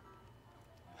it?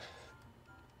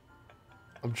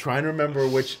 I'm trying to remember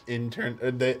which intern,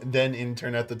 then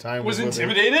intern at the time Was with her.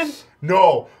 intimidated?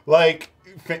 No, like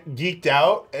geeked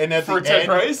out, and at For the Ted end,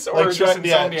 Price or like just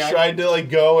tried to like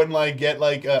go and like get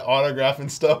like an autograph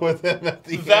and stuff with him at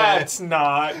the That's end.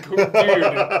 not cool, dude.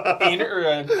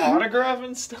 An autograph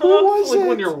and stuff. was like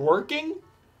when it? you're working.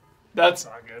 That's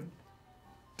not good.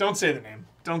 Don't say the name.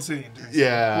 Don't say the intern.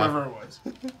 Yeah. Whoever it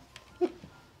was.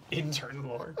 Intern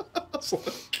lord.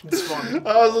 It's funny.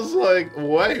 I was just like,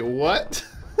 wait, what?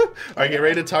 All right, get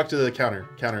ready to talk to the counter.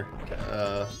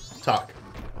 Talk.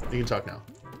 You can talk now.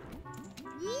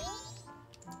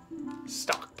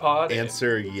 Stock pod.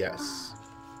 Answer yes.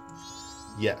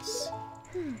 Yes.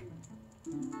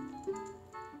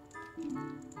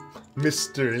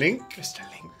 Mr. Link. Mr.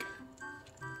 Link.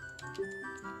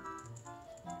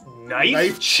 Knife?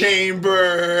 Knife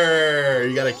chamber.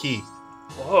 You got a key.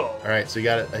 Whoa. All right, so you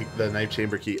got it, like, the knife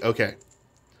chamber key. Okay.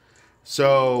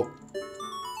 So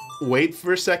wait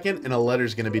for a second, and a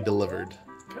letter's gonna be delivered.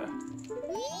 Okay.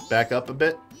 Back up a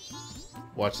bit.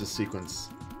 Watch this sequence.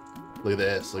 Look at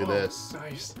this. Look at this.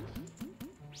 Nice.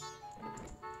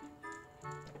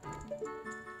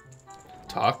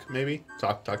 Talk, maybe?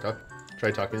 Talk.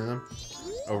 Try talking to them.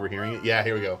 Overhearing it. Yeah,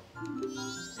 here we go.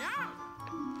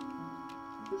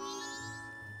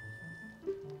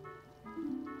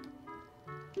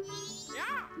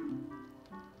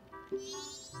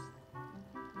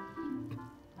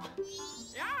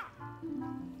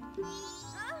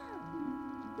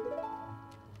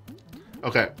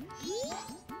 Okay.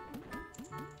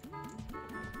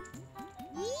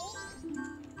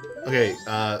 Okay,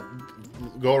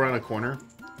 go around a corner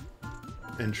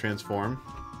and transform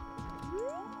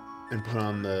and put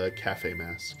on the cafe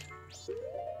mask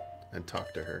and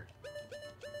talk to her.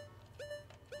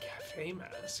 Cafe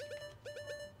mask.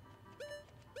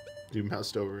 You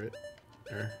moused over it.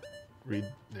 Or read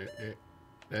there.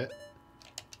 There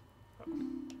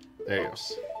you go.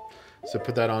 So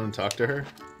put that on and talk to her.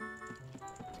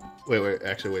 Wait,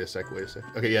 actually, wait a sec.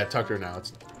 Okay, yeah, talk to her now.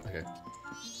 It's okay.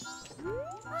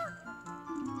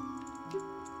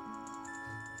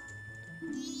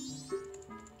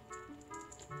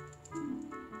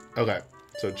 Okay,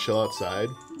 so chill outside.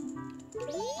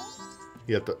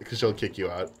 You have to, because she'll kick you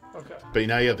out. Okay. But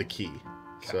now you have the key,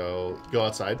 so go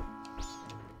outside.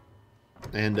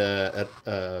 And at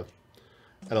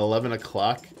 11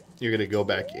 o'clock, you're gonna go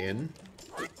back in.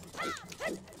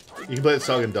 You can play the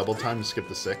song in double time to skip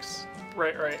the 6.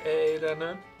 Right, A,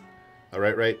 down.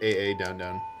 Right, AA,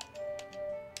 down.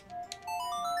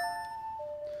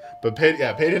 But pay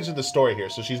attention to the story here.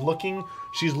 So she's looking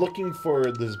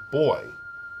for this boy.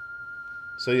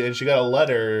 So and she got a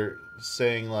letter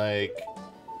saying like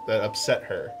that upset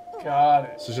her. Got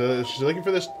it. So she's looking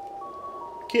for this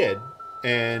kid,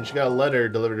 and she got a letter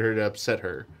delivered to her to upset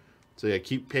her. So yeah,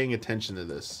 keep paying attention to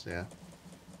this. Yeah.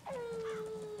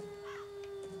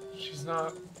 She's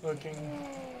not looking.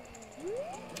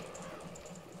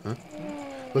 Huh?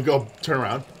 Look, go turn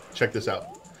around. Check this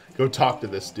out. Go talk to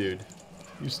this dude.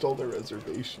 You stole their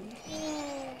reservation.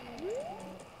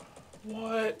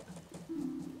 What?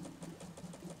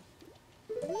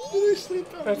 Did they sleep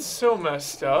on? That's so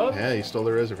messed up. Yeah, you stole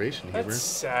their reservation, Huber. That's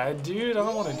sad, dude. I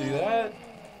don't want to do that.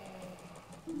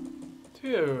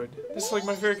 Dude, this is like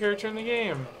my favorite character in the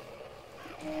game.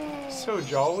 So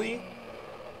jolly.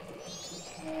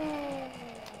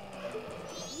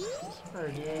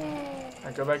 Sorry, dude.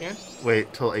 Alright, go back in.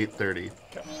 Wait till 8:30.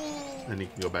 Okay. Then you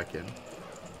can go back in.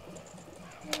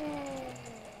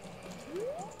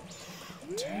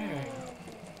 Dang.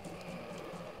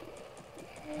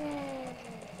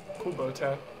 Cool bow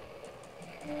tie.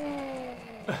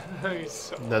 He's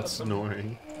so That's awesome.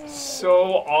 snoring.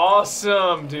 So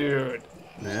awesome, dude.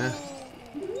 Yeah.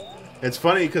 It's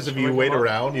funny because if Should you we wait come up?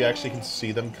 around, you actually can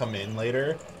see them come in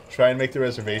later. Try and make the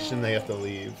reservation, they have to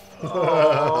leave.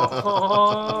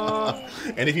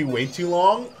 And if you wait too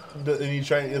long, and you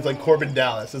try, it's like Corbin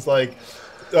Dallas. It's like,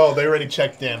 oh, they already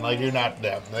checked in. Like, you're not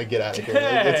them. Like, get out of here.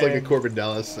 It's like a Dang. Corbin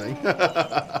Dallas thing.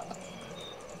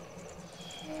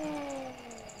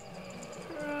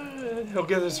 He'll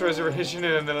get this reservation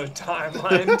in another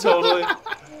timeline, totally.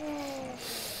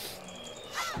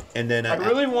 And then I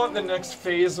really want the next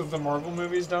phase of the Marvel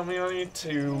movies, Damiani,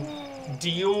 to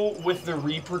deal with the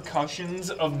repercussions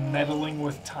of meddling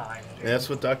with time. Dude. that's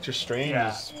what Doctor Strange Yeah.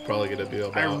 is probably going to be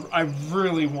about. I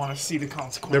really want to see the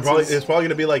consequences. It's probably going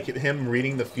to be like him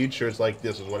reading the future. It's like,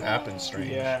 this is what happens,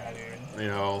 Strange. Yeah, dude. You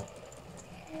know,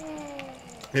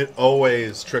 it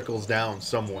always trickles down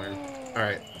somewhere. All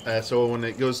right, so when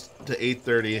it goes to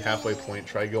 8:30, halfway point,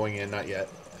 try going in, not yet,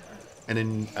 and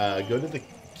then go to the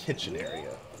kitchen area.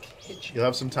 You'll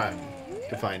have some time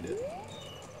to find it.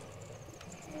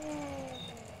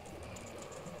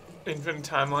 Infinite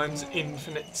timelines,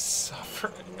 infinite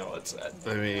suffering. Oh, it's that.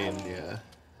 I mean, yeah.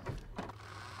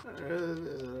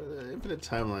 Infinite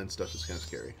timeline stuff is kind of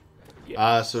scary.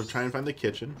 Yeah. So try and find the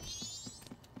kitchen.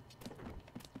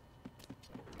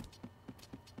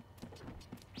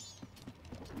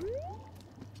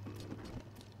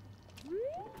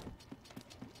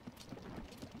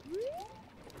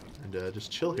 And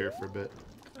just chill here for a bit.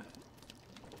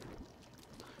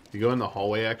 You go in the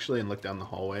hallway, actually, and look down the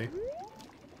hallway.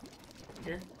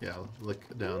 Here? Yeah, look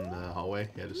down the hallway.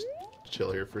 Yeah, just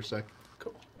chill here for a sec.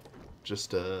 Cool.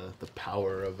 Just the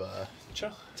power of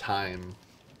Chill. time.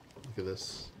 Look at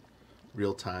this.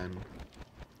 Real time.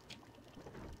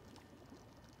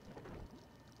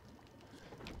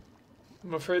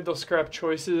 I'm afraid they'll scrap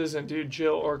choices and do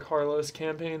Jill or Carlos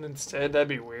campaign instead. That'd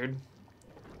be weird.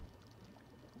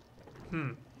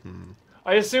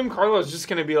 I assume Carlos is just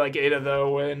gonna be like Ada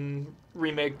though in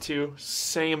Remake 2.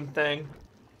 Same thing.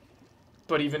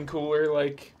 But even cooler,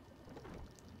 like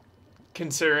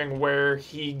considering where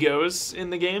he goes in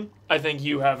the game. I think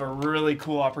you have a really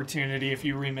cool opportunity if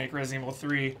you remake Resident Evil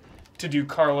 3 to do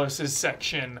Carlos's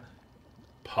section.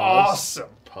 Pause. Awesome.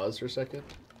 Pause for a second.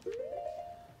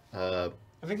 I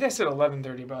think they said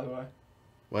 11:30 by the way.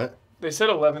 What? They said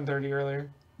 11:30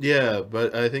 earlier. Yeah,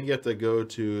 but I think you have to go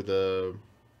to the...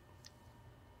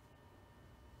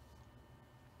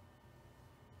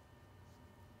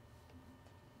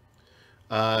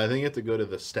 I think you have to go to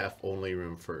the staff-only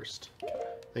room first.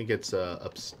 I think it's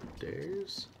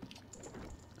upstairs.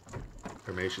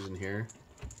 Or maybe she's in here.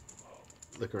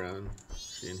 Look around.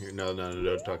 Is she in here? No,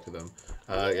 don't talk to them.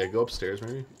 Yeah, go upstairs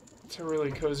maybe. It's a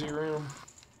really cozy room.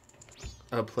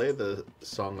 Play the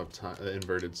Song of Time,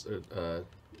 inverted,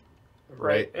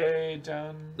 Right A,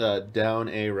 down. Down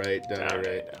A, right, down A,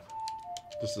 right. Yeah.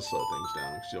 Just to slow things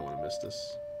down, because you don't want to miss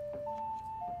this.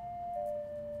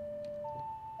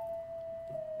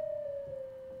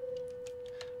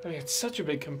 I mean, it's such a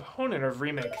big component of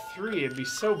Remake 3. It'd be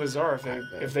so bizarre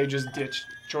if they just ditched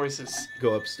choices.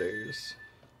 Go upstairs.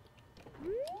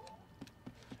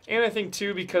 And I think,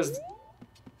 too, because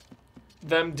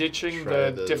them ditching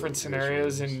the different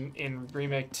scenarios in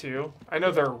Remake 2. I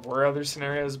know there were other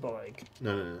scenarios, but, like...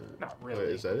 No. Not really. Wait,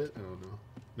 is that it? I don't know.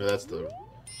 No, that's the...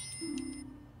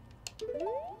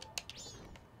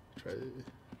 Try it.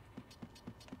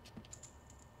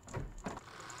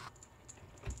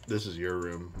 This is your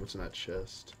room. What's in that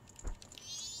chest?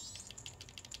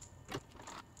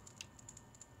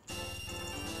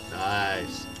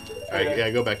 Nice. Alright, yeah,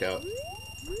 go back out.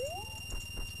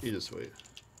 You just wait.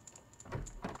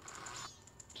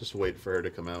 Just wait for her to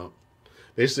come out.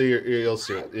 Basically, you'll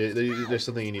see it. There's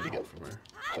something you need to get from her.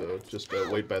 So just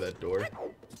wait by that door.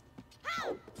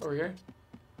 Over here?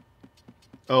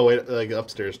 Oh, wait, like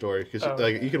upstairs door. Because Oh.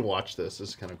 like, you can watch this. This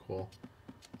is kind of cool.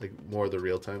 Like, more of the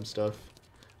real-time stuff.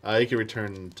 You can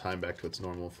return time back to its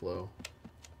normal flow.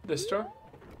 This door?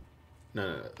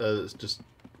 No. Just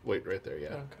wait right there, yeah.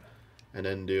 Okay. And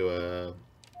then do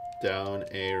down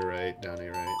A right, down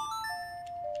A right.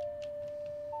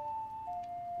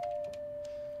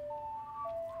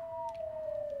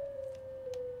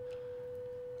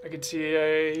 I could see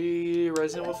a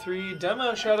Resident Evil 3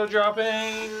 demo shadow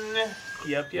dropping.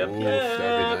 Yep. Ooh, that'd be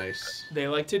nice. They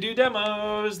like to do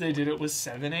demos. They did it with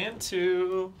 7 and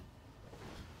 2.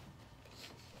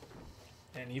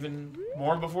 And even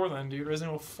more before then, dude.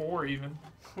 Resident Evil 4 even.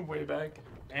 Way back.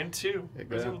 And 2. Yeah,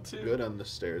 Resident Evil 2. Good on the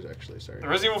stairs, actually, sorry. The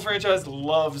Resident Evil franchise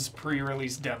loves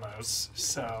pre-release demos,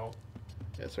 so...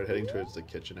 Yeah, start heading towards the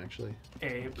kitchen, actually.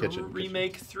 A Kitchen.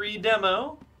 Remake 3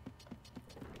 demo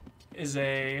is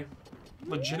a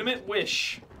legitimate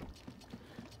wish.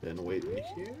 Then wait in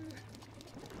here.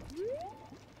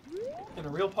 And a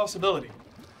real possibility.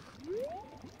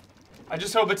 I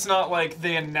just hope it's not like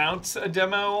they announce a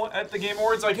demo at the Game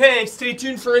Awards, like, hey, stay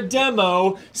tuned for a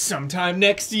demo sometime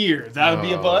next year. That would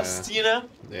be a bust, yeah. you know?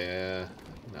 Yeah,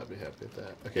 not be happy with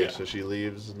that. Okay, Yeah. so she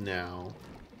leaves now.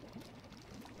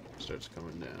 Starts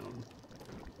coming down.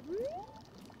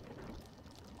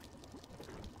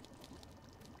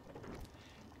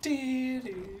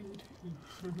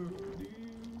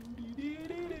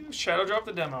 Shadow drop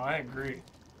the demo, I agree.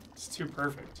 It's too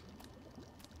perfect.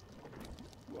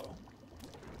 Whoa.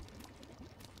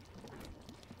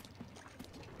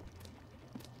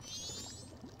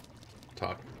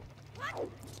 Talk.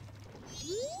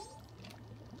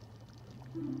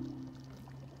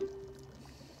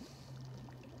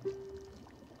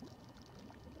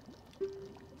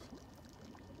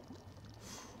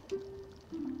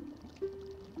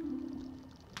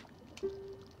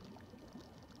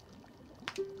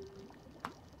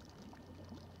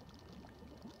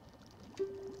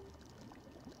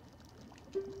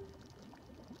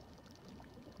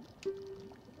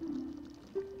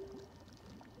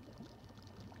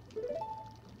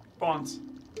 spawns.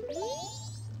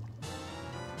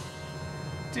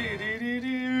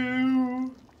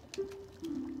 Do-do-do-do.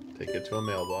 Take it to a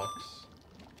mailbox.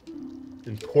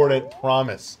 Important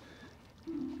promise.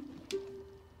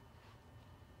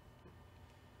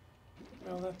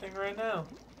 Mail that thing right now.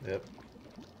 Yep.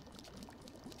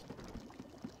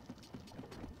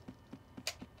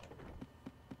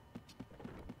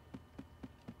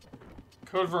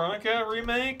 Code Veronica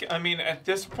remake? I mean, at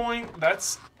this point,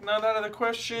 that's not out of the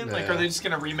question. Yeah. Like, are they just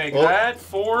going to remake that?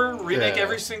 4? Remake Yeah.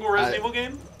 every single Resident Evil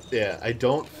game? Yeah, I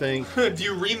don't think... Do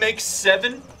you remake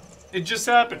 7? It just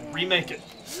happened. Remake it.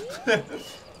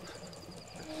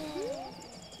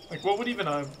 Like, what would even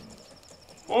a...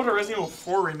 What would a Resident Evil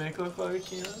 4 remake look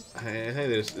like, you know? I think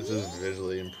this is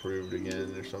visually improved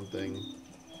again or something.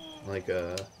 Like,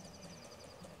 Did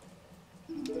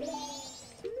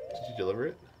you deliver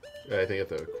it? I think you have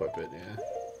to equip it, yeah.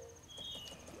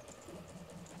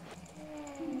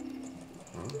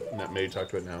 Oh, not maybe talk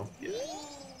to it now. Yeah.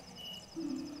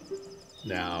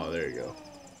 Now, there you go.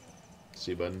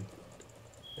 C button.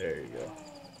 There you go.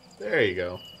 There you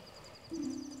go.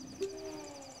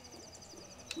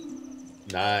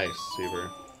 Nice, Seaver.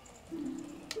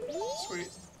 Sweet.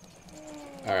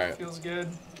 Alright. Feels good.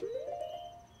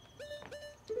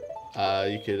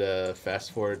 You could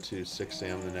fast forward to 6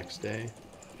 a.m. the next day.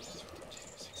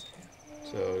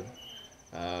 So,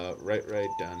 right,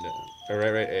 down, or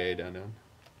right, A, down.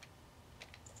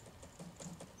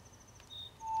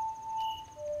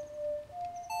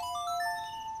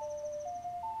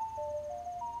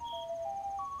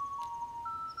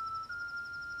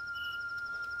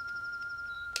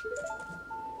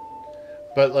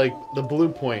 But, like, the Blue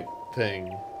Point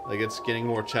thing, like, it's getting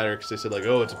more chatter because they said, like,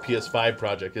 oh, it's a PS5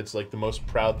 project. It's, like, the most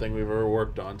proud thing we've ever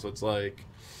worked on. So it's, like,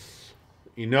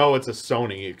 you know it's a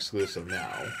Sony exclusive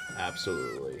now.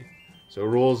 Absolutely. So it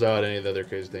rules out any of the other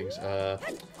crazy things.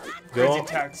 Crazy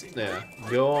Taxi. Yeah.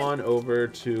 Go on over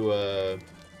to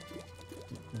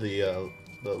the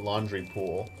laundry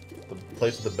pool. The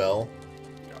place with the bell.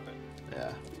 Got it.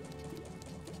 Yeah.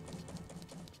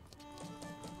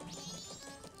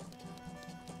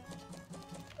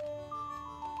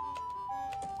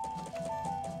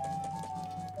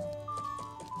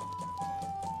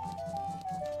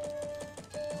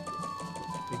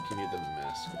 I think you need the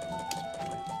mask at this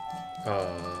point.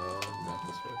 Not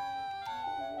this way.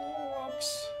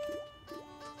 Whoops.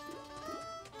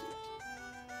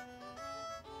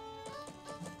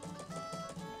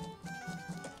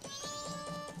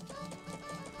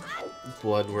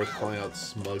 Bloodworth calling out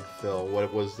Smug Phil.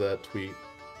 What was that tweet?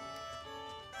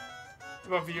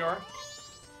 About VR?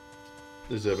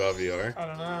 Is it about VR? I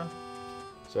don't know.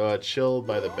 So chill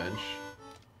by the bench.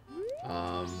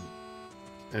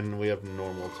 And we have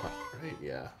normal time, right?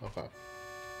 Yeah. Okay.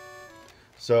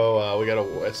 So we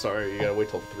gotta. Sorry, you gotta wait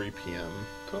till 3 p.m.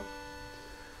 Cool.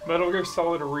 Metal Gear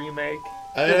Solid remake.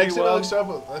 I Pretty actually well. Metal Gear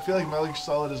Solid, I feel like Metal Gear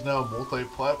Solid is now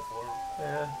multi-platform.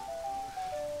 Yeah.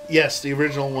 Yes, the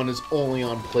original one is only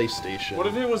on PlayStation. What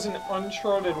if it was an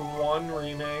Uncharted 1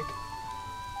 remake?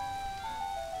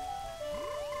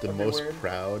 The That'd be most weird.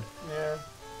 proud? Yeah.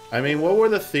 I mean, what were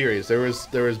the theories? There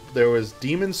was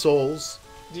Demon Souls.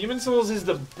 Demon Souls is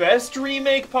the best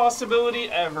remake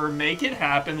possibility ever. Make it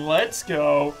happen. Let's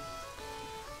go.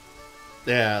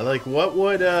 Yeah, like what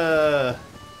would I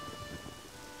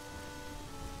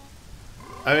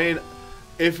mean,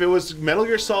 if it was Metal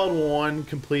Gear Solid 1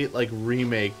 complete like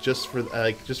remake just for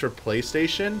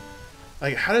PlayStation,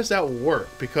 like how does that work?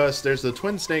 Because there's the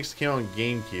Twin Snakes that came out on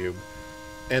GameCube,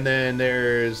 and then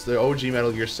there's the OG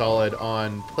Metal Gear Solid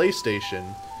on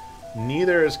PlayStation.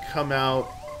 Neither has come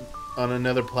out on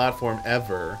another platform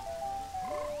ever.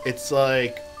 It's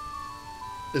like,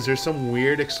 is there some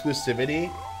weird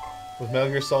exclusivity with Metal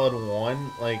Gear Solid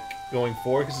 1, like, going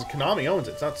forward? Because Konami owns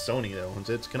it. It's not Sony that owns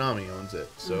it. It's Konami owns it.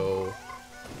 So,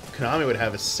 Konami would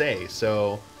have a say.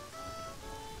 So,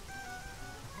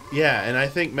 yeah, and I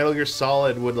think Metal Gear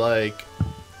Solid would, like,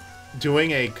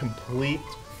 doing a complete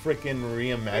freaking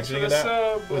reimagining of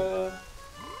that.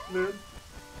 Moon.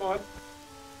 Pod.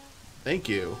 Thank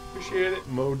you. Appreciate it.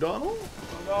 Modonald?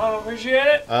 Oh, appreciate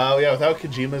it. Yeah, without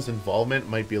Kojima's involvement, it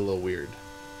might be a little weird.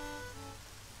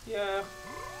 Yeah.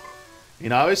 I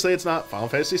mean, obviously it's not Final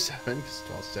Fantasy VII, because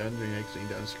Final 7 remakes being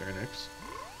done in Square Enix.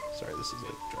 Sorry, this is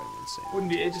like driving me insane.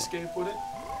 Wouldn't be Age Escape, would it?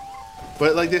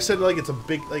 But like they said, like it's a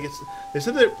big, like it's. They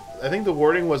said that I think the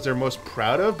wording was they're most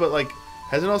proud of, but like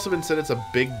hasn't it also been said it's a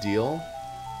big deal?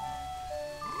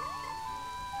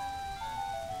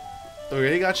 We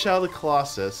already got Shadow of the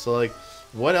Colossus, so like,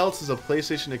 what else is a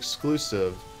PlayStation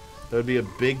exclusive that would be a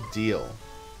big deal?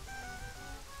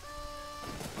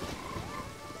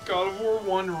 God of War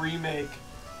 1 remake.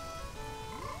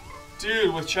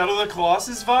 Dude, with Shadow of the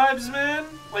Colossus vibes, man.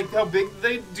 Like how big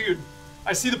they... Dude,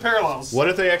 I see the parallels. What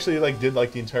if they actually like did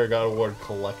like the entire God of War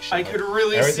collection? I like, could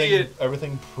really see it.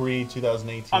 Everything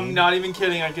pre-2018. I'm not even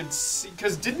kidding. I could see...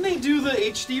 Because didn't they do the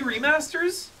HD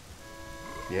remasters?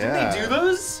 Yeah. Did they do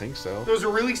those? I think so. Those are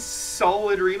really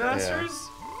solid remasters?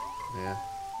 Yeah.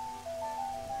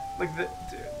 Like the...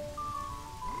 Dude.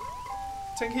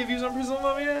 10k views on Prism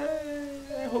Love, yeah.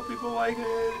 I hope people like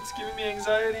it. It's giving me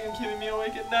anxiety and keeping me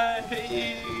awake at night.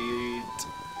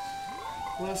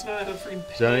 Last night I had a freaking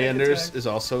panic Johnny Enders attack. is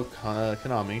also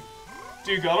Konami.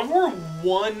 Dude, God of War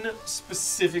 1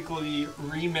 specifically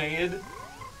remade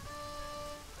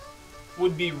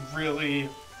would be really,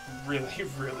 really,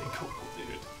 really cool, dude.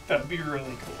 That'd be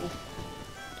really cool.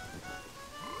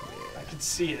 Yeah. I could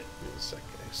see it. Wait a second,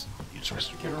 guys.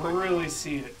 I could really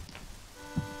see it.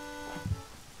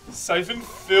 Siphon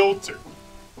filter.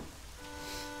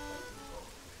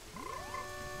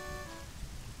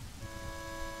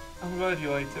 I'm glad you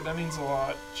liked it. That means a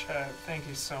lot, chat. Thank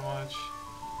you so much.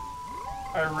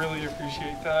 I really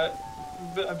appreciate that.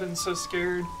 I've been so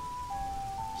scared.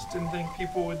 Just didn't think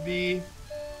people would be...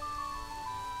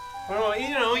 I don't know,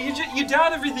 you know, you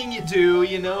doubt everything you do,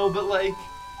 you know, but like...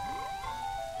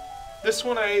 This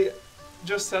one I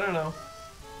don't know.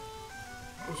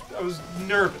 I was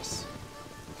nervous.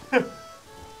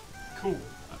 Cool.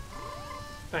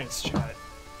 Thanks, chat.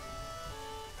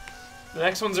 The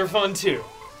next ones are fun too.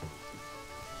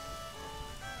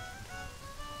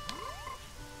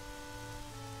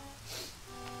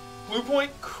 Blue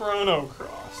Point Chrono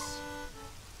Cross.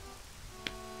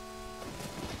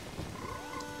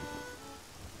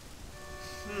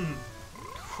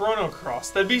 Chrono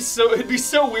Cross. It'd be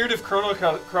so weird if Chrono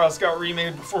Cross got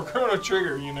remade before Chrono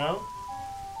Trigger, you know?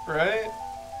 Right?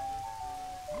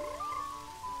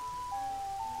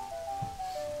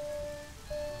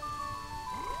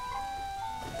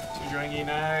 Enjoying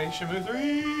Shenmue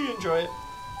 3, enjoy it.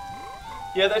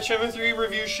 Yeah, that Shenmue 3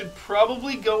 review should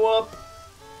probably go up.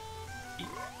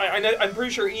 I'm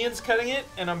pretty sure Ian's cutting it,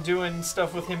 and I'm doing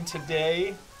stuff with him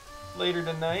today, later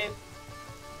tonight.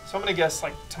 So I'm gonna guess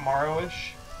like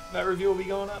tomorrow-ish, that review will be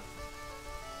going up.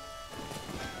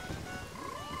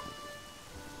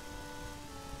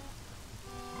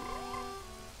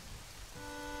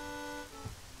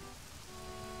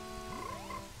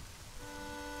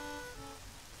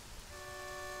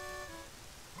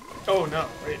 Oh no,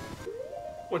 wait.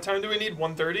 What time do we need?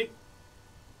 1:30?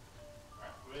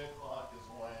 3 o'clock is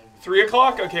when... 3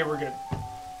 o'clock? Okay, we're good.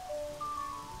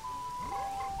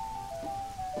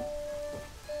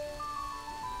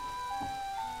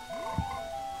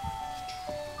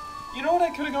 You know what I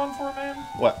could have gone for, man?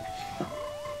 What?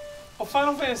 A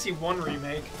Final Fantasy 1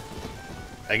 remake.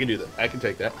 I can do that. I can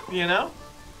take that. You know?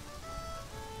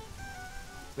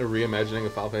 The reimagining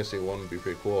of Final Fantasy 1 would be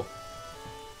pretty cool.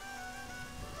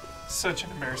 Such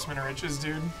an embarrassment of riches,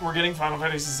 dude. We're getting Final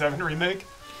Fantasy 7 remake.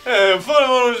 Hey,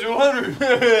 Final Fantasy 1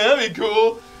 that'd be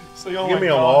cool. It's like, oh Give my me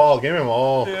God. them all. Give me them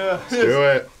all. Yeah. Let's do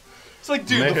it. It's like,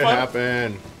 dude, Make the it Final...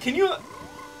 happen. Can you...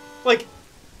 Like,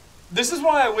 this is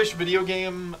why I wish video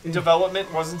game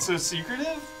development wasn't so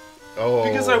secretive. Oh,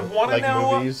 Because I want to like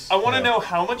know... movies? I want to Yeah. know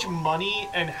how much money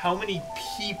and how many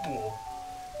people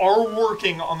are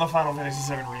working on the Final Fantasy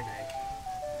 7 remake.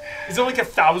 Is it like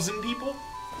 1,000 people?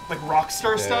 Like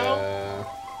Rockstar style? Yeah.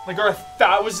 Like, are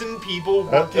 1,000 people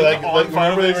working like on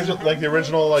Final remember Fantasy? the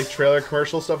original like trailer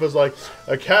commercial stuff was like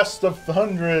a cast of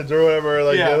hundreds or whatever,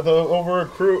 like Yeah. over a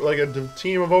crew, like a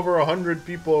team of over 100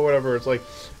 people or whatever. It's like,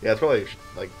 yeah, it's probably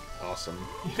like awesome.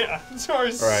 Yeah,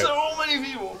 sorry, so many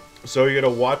people. So you're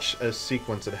gonna watch a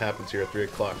sequence that happens here at 3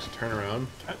 o'clock. So turn around,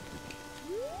 Okay.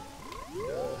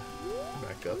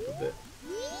 back up a bit.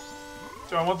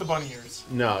 So I want the bunny ears.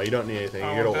 No, you don't need anything.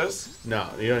 I You're want gonna this? No,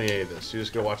 you don't need any of this. You're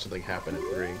just gonna watch something happen at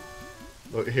 3.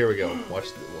 Look, here we go.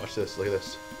 Watch this. Look at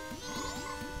this.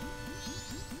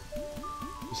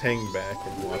 Just hang back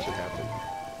and watch it happen.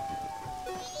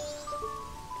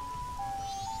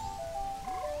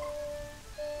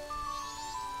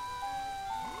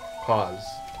 Pause.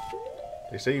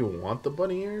 They say you want the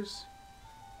bunny ears?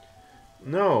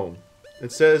 No.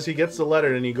 It says he gets the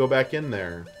letter and you go back in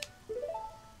there.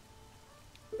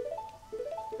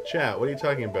 Chat, what are you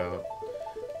talking about?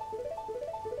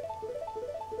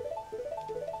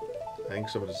 I think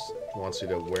someone just wants you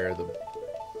to wear the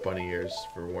bunny ears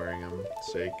for wearing them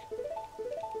sake.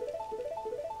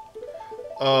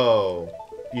 Oh,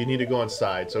 you need to go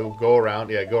inside. So go around.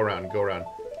 Yeah, go around. Go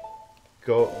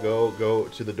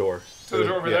to the door. To the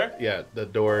door over there? Yeah, the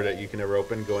door that you can never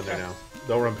open. Go in there Okay. now.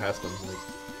 Don't run past them. Like,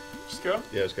 Just go?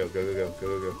 yeah, just go.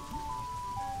 Go.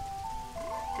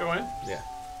 Go in. Yeah.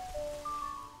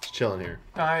 Just chilling here.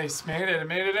 Nice. Made it.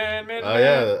 Made it in. Made it Oh,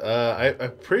 yeah.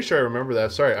 I'm pretty sure I remember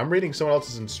that. Sorry, I'm reading someone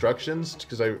else's instructions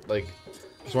because I, like,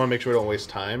 just want to make sure we don't waste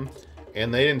time.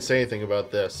 And they didn't say anything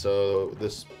about this, so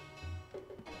this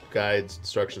guide's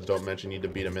instructions don't mention you need to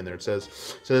beat him in there. It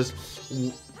says,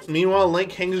 meanwhile,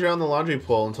 Link hangs around the laundry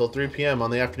pole until 3 p.m. on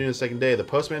the afternoon of the second day. The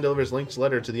postman delivers Link's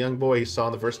letter to the young boy he saw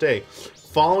on the first day.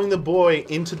 Following the boy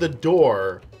into the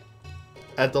door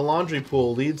at the laundry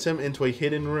pool leads him into a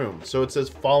hidden room. So it says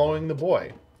following the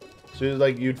boy. So it's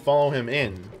like you'd follow him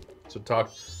in. So talk...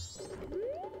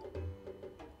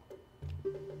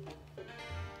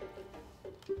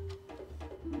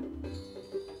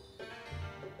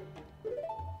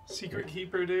 Secret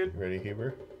keeper, dude. Ready,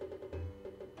 Huber?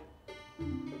 I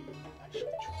shall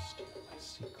trust you with my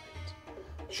secret.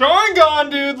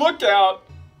 Sharingan, dude, look out.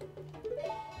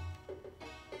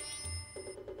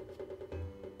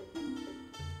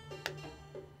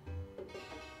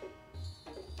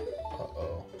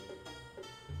 Uh-oh.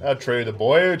 Now trade a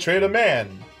boy, trade a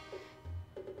man.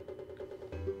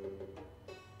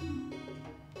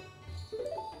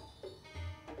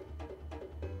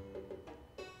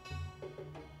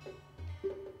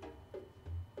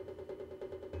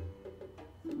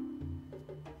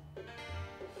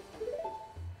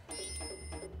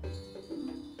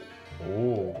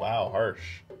 Oh, wow,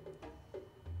 harsh.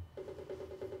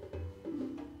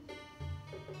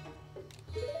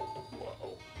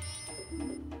 Whoa.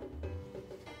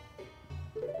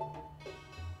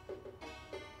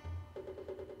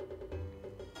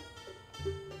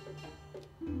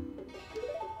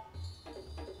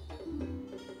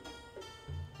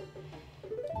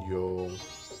 Yo.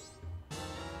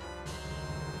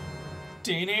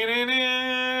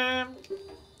 Dee-dee-dee-dee.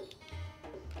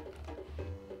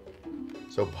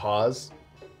 So pause.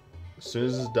 As soon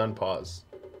as it's done, pause.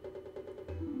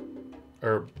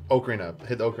 Or Ocarina.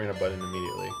 Hit the Ocarina button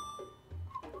immediately.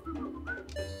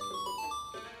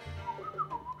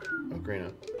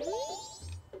 Ocarina.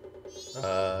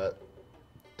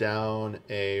 Down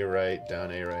A right,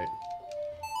 down A right.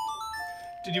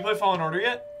 Did you play Fallen Order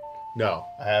yet? No,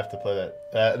 I have to play that.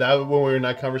 That when we were in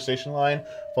that conversation line,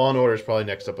 Fallen Order is probably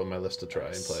next up on my list to try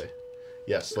and play.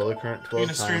 Yes, slow the current 12 You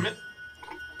gonna stream it?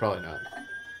 Probably not.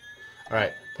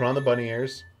 Alright, put on the bunny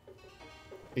ears.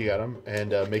 You got them. And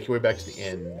make your way back to the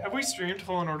inn. Have we streamed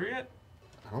Fallen Order yet?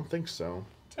 I don't think so.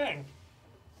 Dang.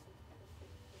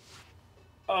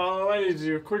 I need to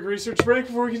do a quick research break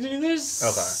before we continue this.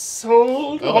 Okay.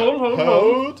 Hold.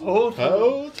 Hold.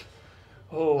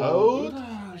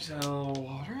 Just a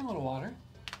little water.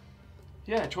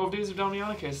 Yeah, 12 Days of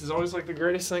Dominiocus is always like the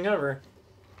greatest thing ever.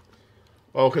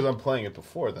 Oh, because I'm playing it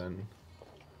before then.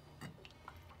 I'm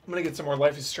gonna get some more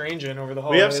Life is Strange in over the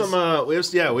We holidays. have some we have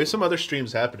some other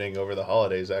streams happening over the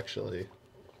holidays actually.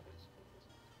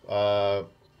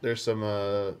 There's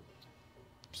some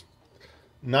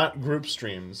not group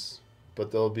streams,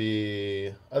 but there'll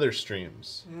be other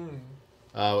streams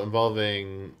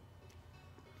involving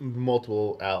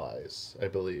multiple allies, I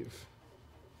believe.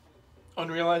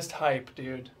 Unrealized hype,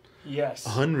 dude. Yes.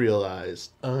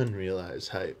 Unrealized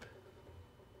hype.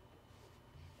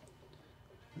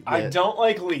 I don't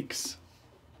like leaks.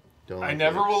 Don't I like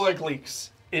never leaks. will like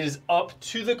leaks. It is up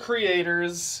to the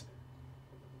creators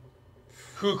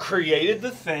who created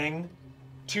the thing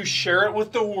to share it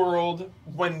with the world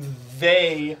when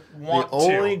they want to. The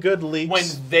only good leaks. When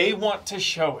they want to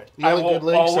show it. The only good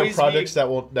leaks are always projects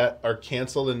that are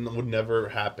canceled and would never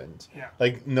happen. Yeah.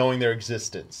 Like knowing their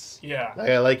existence. Yeah. Like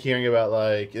I like hearing about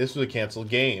like this was a canceled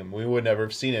game. We would never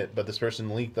have seen it, but this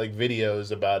person leaked like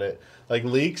videos about it. Like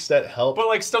leaks that help. But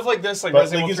like stuff like this, like But,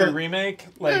 Resident like, Evil it's 3 remake,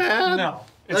 like Yeah. no.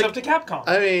 It's Like, up to Capcom.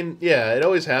 I mean, yeah, it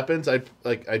always happens. I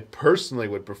personally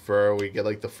would prefer we get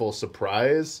like the full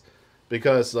surprise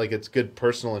because like it's good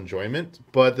personal enjoyment.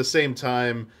 But at the same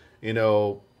time, you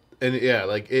know, and yeah,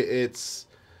 like it's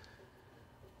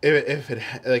it's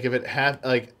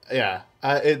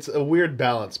a weird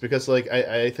balance because like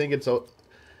I think it's a.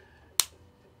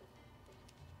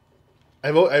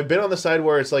 I've been on the side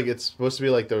where it's like it's supposed to be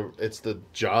like it's the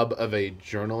job of a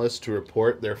journalist to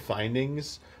report their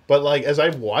findings. But like as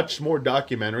I've watched more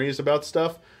documentaries about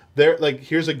stuff,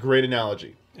 here's a great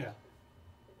analogy. Yeah.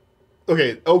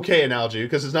 Okay analogy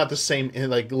because it's not the same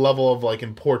like level of like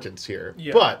importance here.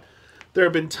 Yeah. But there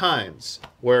have been times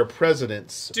where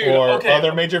presidents Dude, or okay.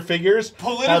 other major figures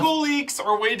Political leaks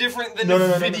are way different than no.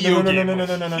 video game No.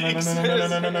 That's not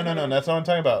what I'm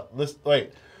talking about.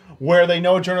 Wait. Where they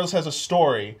know a journalist has a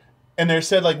story and they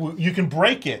said like you can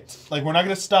break it, like we're not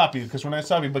going to stop you because we're not going to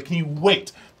stop you, but can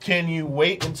you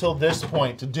wait until this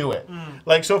point to do it?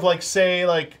 Like so if like say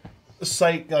like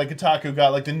site like Kotaku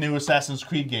got like the new Assassin's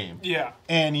Creed game. Yeah.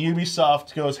 And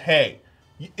Ubisoft goes, "Hey,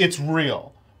 it's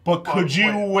real, but could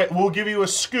you wait? We'll give you a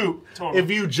scoop if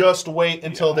you just wait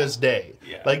until this day."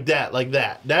 Yeah. Like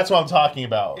that. That's what I'm talking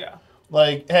about. Yeah.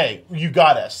 Like, hey, you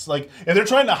got us. Like, if they're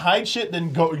trying to hide shit,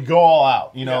 then go all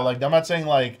out. You know, like I'm not saying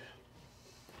like,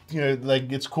 you know,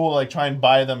 like it's cool to like try and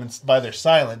buy them and buy their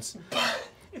silence.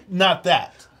 Not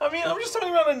that. I mean, I'm just talking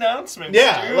about announcements.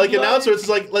 Yeah, dude. like announcements.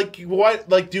 Like what?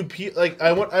 Like do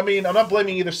I mean, I'm not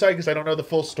blaming either side because I don't know the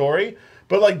full story.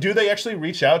 But like, do they actually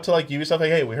reach out to like Ubisoft? Like,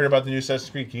 hey, we heard about the new Assassin's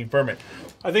Creed. Can you confirm it?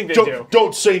 I think they do.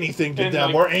 Don't say anything to them.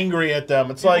 Like, We're angry at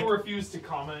them. It's people like refuse to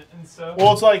comment and stuff.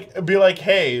 well, it's like be like,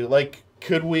 hey, like,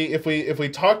 could we if we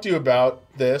talk to you about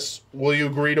this, will you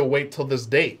agree to wait till this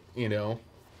date? You know.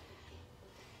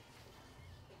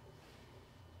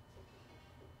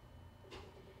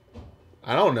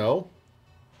 I don't know.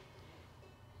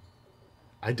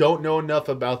 I don't know enough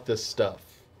about this stuff.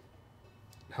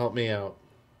 Help me out.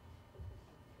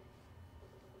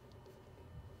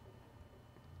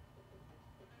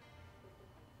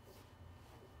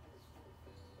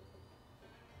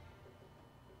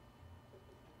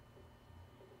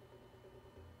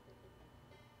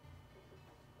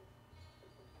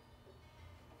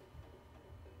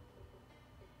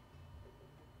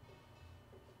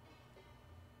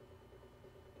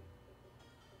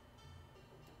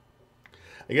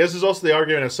 I guess there's also the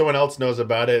argument if someone else knows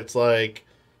about it, it's like,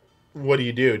 what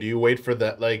do? Do you wait for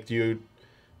that? Like, do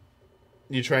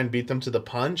you try and beat them to the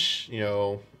punch? You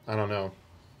know, I don't know.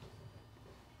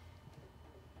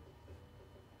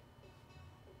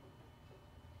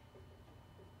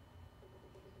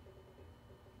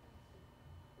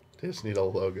 They just need a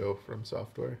logo from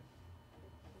software.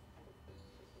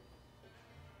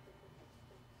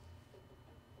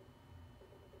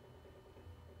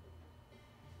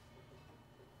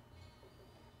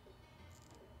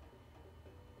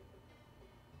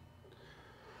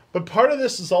 But part of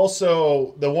this is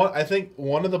also the one. I think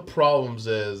one of the problems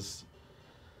is,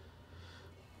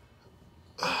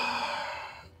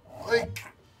 like,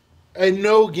 I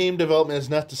know game development is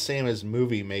not the same as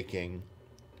movie making.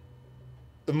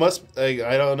 It must. I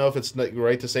don't know if it's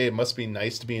right to say it must be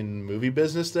nice to be in the movie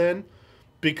business then,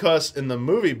 because in the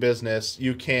movie business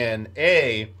you can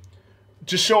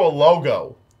just show a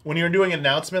logo when you're doing an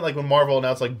announcement, like when Marvel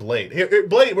announced like Blade. Here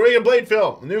Blade, we're making a Blade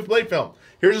film, a new Blade film.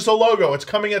 Here's just a logo. It's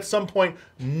coming at some point.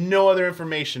 No other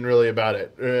information really about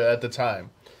it at the time.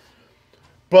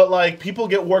 But like people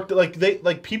get worked.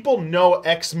 Like people know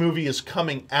X movie is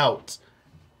coming out.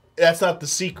 That's not the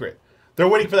secret. They're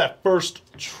waiting for that first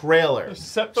trailer.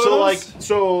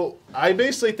 So I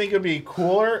basically think it'd be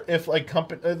cooler if like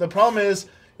the problem is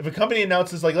if a company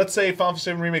announces, like, let's say Final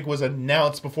Fantasy VII Remake was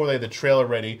announced before they had the trailer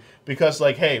ready, because,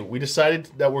 like, hey, we decided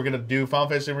that we're going to do Final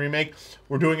Fantasy VII Remake.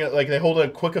 We're doing it, like, they hold a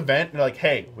quick event, and they're like,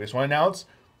 hey, we just want to announce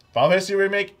Final Fantasy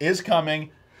Remake is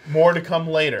coming, more to come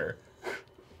later.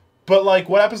 But, like,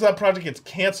 what happens if that project gets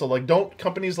canceled? Like, don't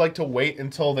companies like to wait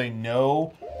until they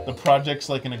know the project's,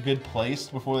 like, in a good place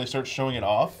before they start showing it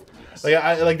off?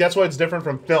 Like, that's why it's different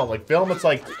from film. Like, film, it's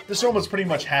like, this film is pretty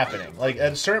much happening. Like,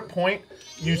 at a certain point,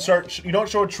 you don't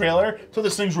show a trailer until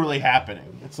this thing's really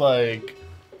happening. It's like,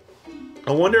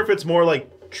 I wonder if it's more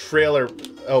like trailer.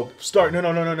 Oh, start. No.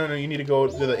 You need to go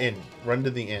to the inn. Run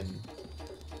to the inn.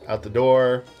 Out the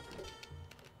door.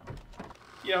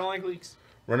 Yeah, I don't like leaks.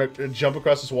 Jump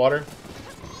across this water.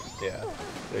 Yeah,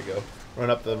 there you go. Run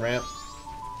up the ramp.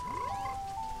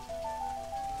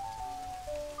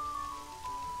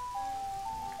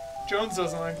 Jones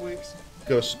doesn't like leaks.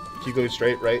 Keep going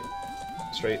straight, right?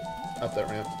 Straight up that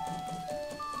ramp.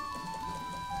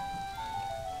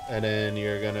 And then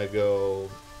you're gonna go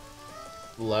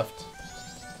left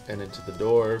and into the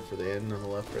door for the inn on the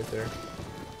left right there.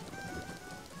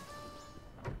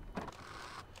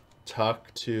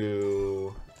 Talk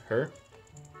to her.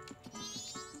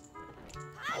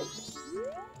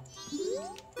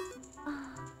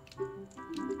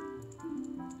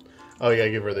 Oh yeah,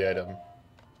 give her the item.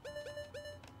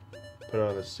 Put it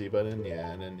on the C button,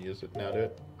 yeah, and then use it. Now do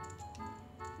it.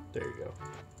 There you go.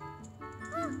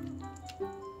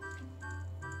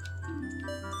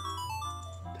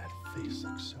 That face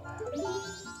looks so happy.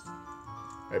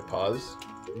 Alright, pause.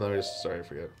 Let me just, sorry, I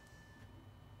forgot.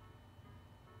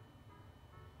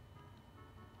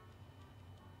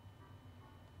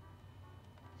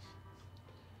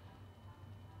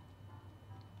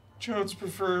 Jones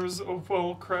prefers a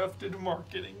well-crafted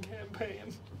marketing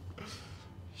campaign.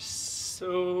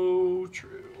 So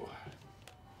true.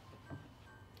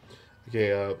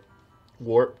 Okay,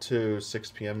 warp to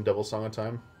 6 p.m. double song of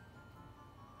time.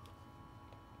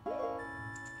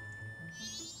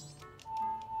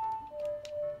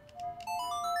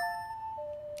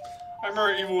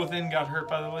 Within got hurt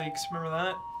by the leaks. Remember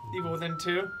that? Evil Within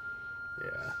 2?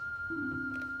 Yeah.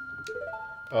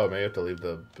 Oh, may have to leave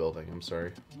the building. I'm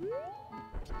sorry.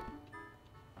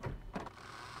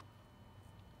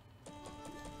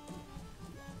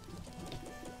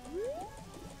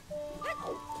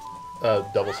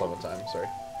 Double summon time, sorry.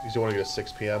 Because you want to go to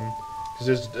 6 p.m.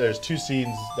 Because there's 2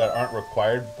 scenes that aren't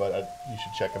required, but you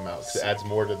should check them out. Because it adds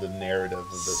more to the narrative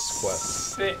of this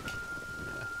quest. Sick.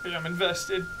 Yeah. I'm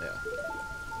invested. Yeah.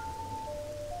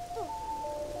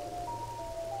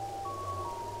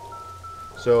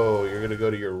 So, you're going to go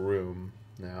to your room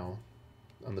now.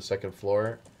 On the 2nd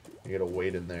floor. You gotta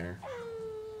wait in there.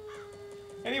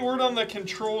 Any word on the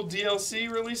Control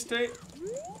DLC release date?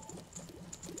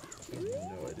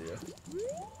 No idea.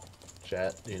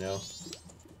 Chat, do you know?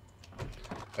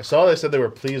 I saw they said they were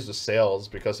pleased with sales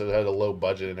because it had a low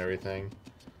budget and everything.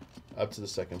 Up to the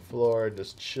 2nd floor,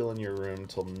 just chill in your room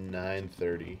till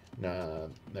 9:30. Nah,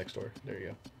 next door. There you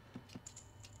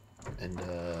go. And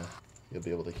you'll be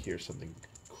able to hear something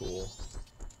cool.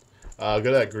 Go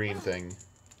to that green thing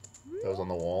that was on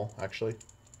the wall, actually,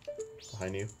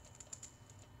 behind you.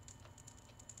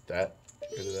 That.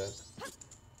 Go to that.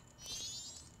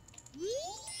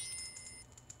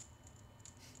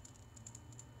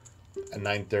 At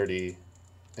 9:30,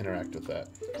 interact with that.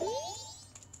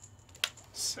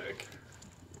 Sick.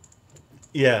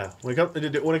 Yeah, when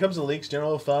it comes to leaks,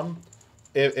 general thumb,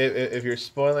 if you're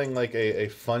spoiling like a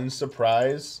fun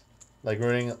surprise, like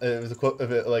ruining,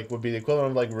 if it like would be the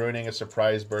equivalent of like ruining a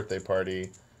surprise birthday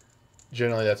party,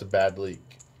 generally that's a bad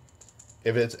leak.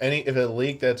 If it's a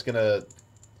leak that's gonna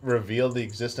reveal the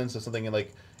existence of something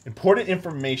like important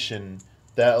information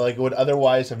that like would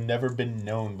otherwise have never been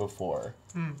known before,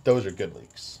 those are good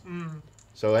leaks.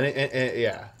 So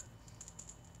yeah.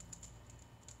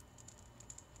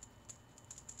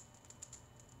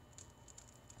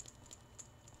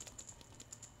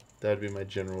 That'd be my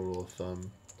general rule of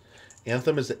thumb.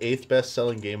 Anthem is the 8th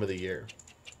best-selling game of the year.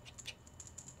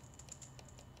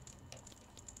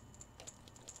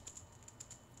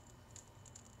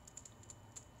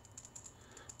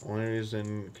 Only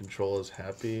reason Control is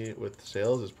happy with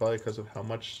sales is probably because of how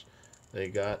much they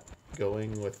got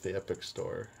going with the Epic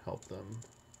Store. Help them.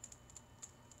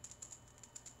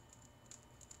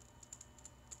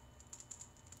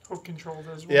 Hope Control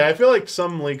does well. Yeah, I feel like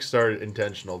some leaks are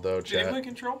intentional, though, Did you play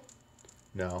Control?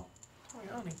 No. Oh,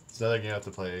 Yanni. It's another game I have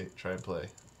to try and play.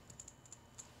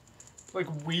 Like,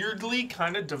 weirdly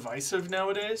kind of divisive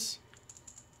nowadays.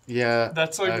 Yeah.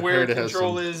 That's like I've where heard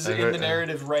Control is in the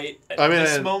narrative right at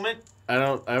this moment. I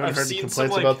haven't heard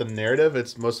complaints about the narrative.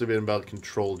 It's mostly been about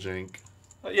Control jank.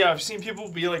 Yeah, I've seen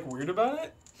people be like weird about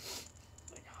it.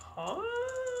 Like, huh?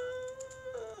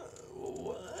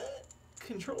 What?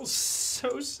 Control's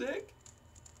so sick.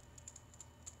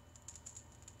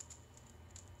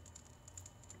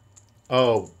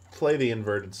 Oh, play the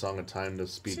inverted Song of Time to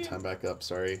speed time back up.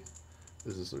 Sorry.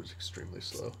 This is extremely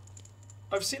slow.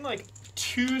 I've seen like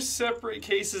 2 separate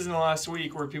cases in the last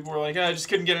week where people were like, I just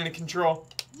couldn't get into Control.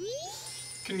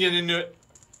 Couldn't get into it.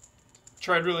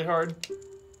 Tried really hard.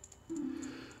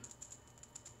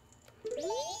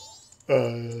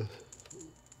 Did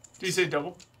you say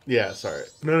double? Yeah, sorry.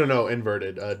 No,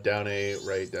 inverted. Down A,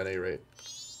 right, down A, right.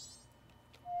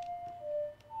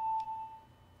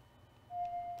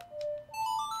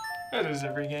 That is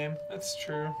every game. That's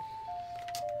true.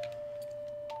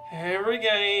 Every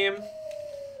game.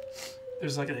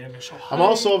 There's like an initial high. I'm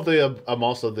also of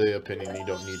the opinion you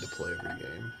don't need to play every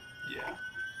game. Yeah.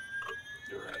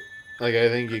 You're right. Like I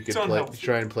think you could It's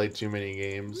try and play too many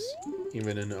games,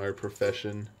 even in our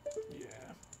profession. Yeah.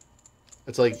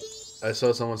 It's like I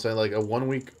saw someone saying like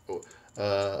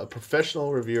a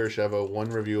professional reviewer should have a 1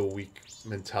 review a week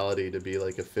mentality to be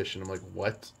like efficient. I'm like,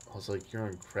 what? I was like, you're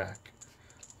on crack.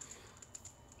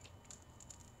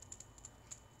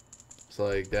 It's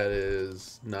like that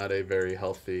is not a very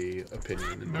healthy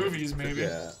opinion. Movies, maybe.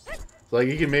 Yeah. It's like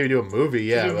you can maybe do a movie,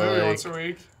 yeah. Do a movie like, once a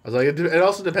week. I was like, it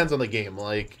also depends on the game.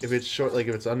 Like if it's short, like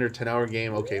if it's under 10-hour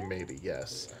game, okay, maybe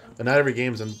yes. But not every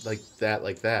game's like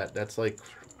that. That's like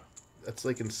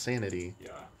insanity.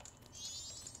 Yeah.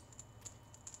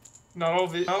 Not all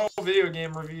video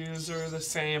game reviews are the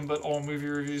same, but all movie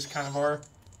reviews kind of are.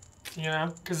 You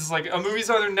know? Because it's like, a movie's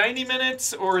either 90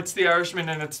 minutes or it's The Irishman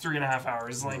and it's 3.5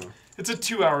 hours. Like, it's a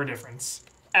 2-hour difference.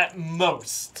 At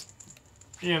most.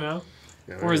 You know?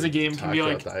 Yeah, whereas a game can be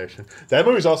like... That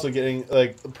movie's also getting,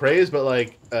 like, praise, but,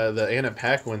 like, the Anna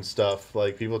Paquin stuff,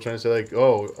 like, people trying to say, like,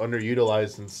 oh,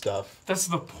 underutilized and stuff. That's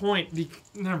the point.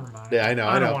 Never mind. Yeah, I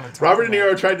know. don't want to talk Robert De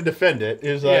about Niro tried to defend it. He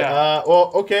was like,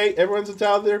 well, okay, everyone's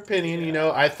entitled to their opinion, you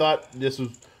know. I thought this was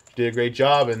did a great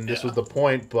job, and this was the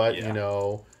point. But Yeah. you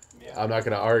know, Yeah. I'm not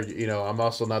gonna argue. You know, I'm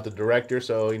also not the director,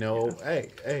 so you know, hey.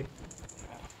 Hey.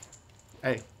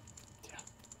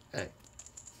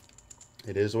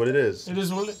 It is what it is. It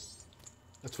is what it is.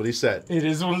 That's what he said. It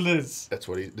is what it is. That's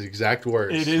what the exact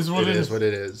words. It is what it is. What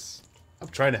it is. I'm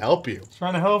trying to help you.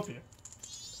 Trying to help you.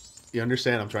 You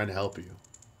understand? I'm trying to help you.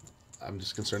 I'm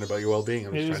just concerned about your well-being.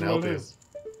 I'm just trying to help you.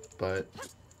 But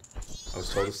I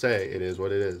was told to say, it is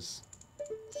what it is.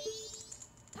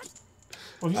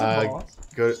 Well, he's a boss.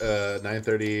 Go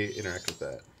 9:30. Interact with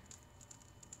that.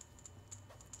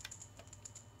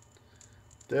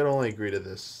 They'd only agree to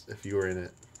this if you were in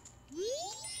it.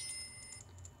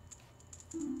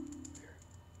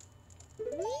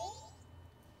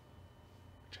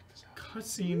 Check this out.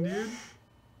 Cutscene, dude.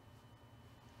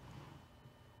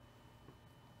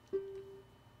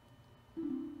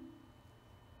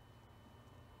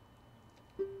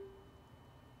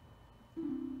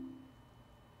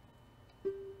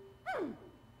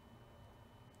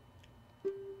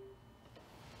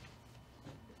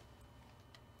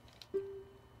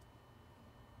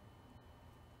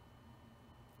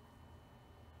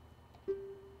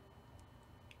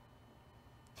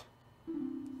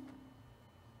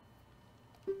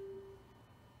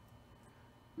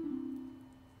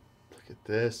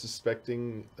 This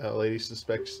suspecting lady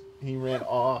suspects he ran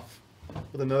off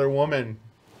with another woman.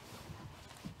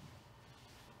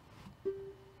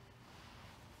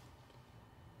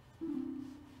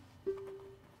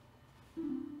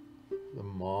 The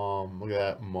mom. Look at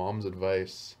that mom's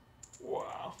advice.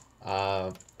 Wow.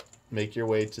 Make your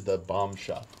way to the bomb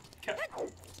shop. Okay.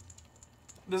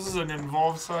 This is an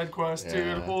involved side quest,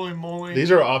 dude. Holy moly.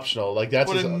 These are optional. Like that's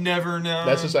would have never known.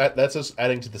 That's just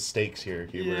adding to the stakes here,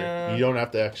 Huber. Yeah. You don't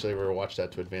have to actually ever watch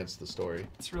that to advance the story.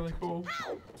 It's really cool.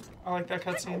 I like that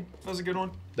cutscene. That was a good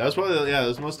one. That was probably that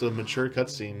was most of the mature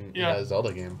cutscene in a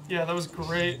Zelda game. Yeah, that was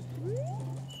great.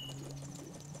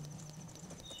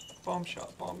 Bomb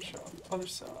shot, bomb shot. Other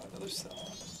side, other side.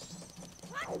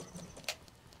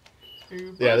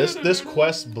 Yeah, this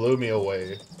quest blew me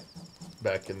away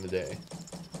back in the day.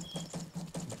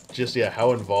 Just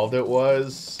how involved it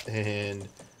was, and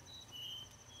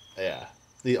a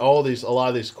lot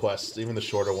of these quests, even the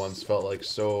shorter ones, felt like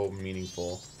so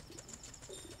meaningful.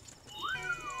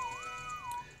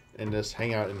 And just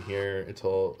hang out in here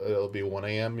until it'll be 1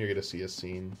 a.m. You're gonna see a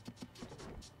scene.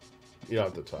 You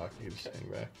don't have to talk. You can just hang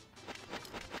back.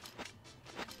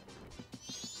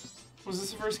 Was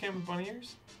this the first game with bunny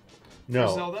ears?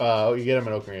 No. Zelda? You get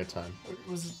them in Ocarina of Time.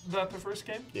 Was that the first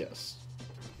game? Yes.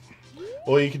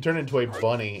 Well, you can turn into a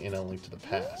bunny in A Link to the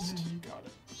Past. You got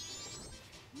it.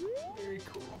 Very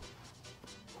cool.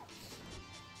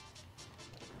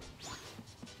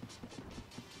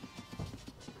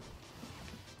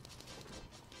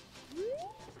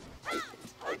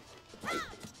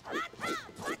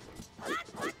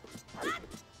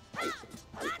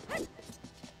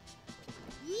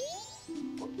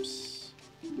 Whoops.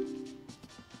 Do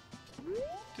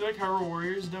you like Hyrule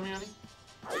Warriors, Damiani?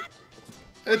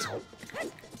 It's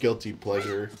guilty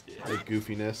pleasure, like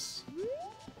goofiness.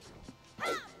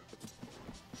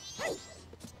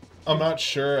 I'm not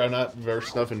sure. I'm not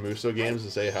versed enough in Musou games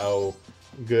to say how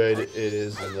good it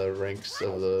is in the ranks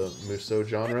of the Musou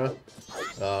genre.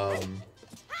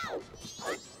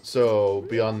 So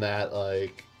beyond that,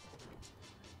 like,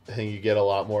 I think you get a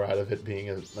lot more out of it being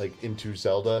into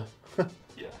Zelda.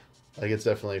 Yeah. Like, it's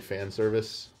definitely fan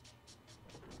service.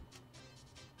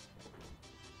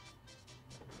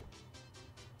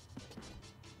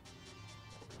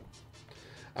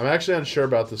 I'm actually unsure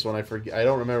about this one. I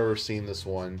don't remember seeing this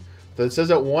one. But it says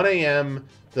at 1 a.m.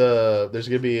 there's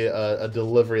gonna be a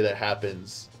delivery that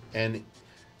happens, and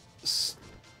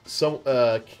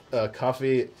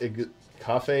Kafei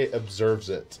observes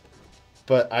it.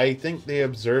 But I think they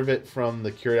observe it from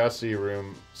the curiosity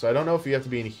room, so I don't know if you have to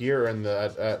be in here or in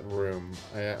that room.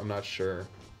 I'm not sure.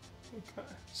 Okay.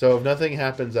 So if nothing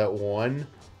happens at 1,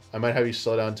 I might have you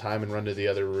slow down time and run to the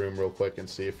other room real quick and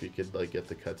see if you could get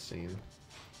the cutscene.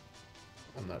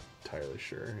 I'm not entirely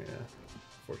sure,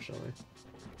 fortunately.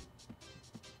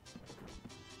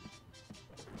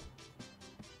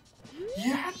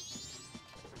 Yeah.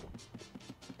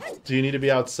 Do you need to be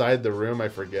outside the room? I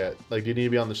forget. Like, do you need to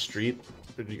be on the street?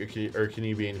 Or can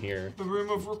you be in here? The room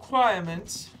of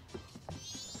requirements.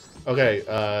 Okay,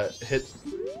 hit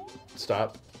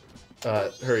stop.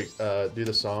 Hurry, do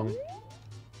the song.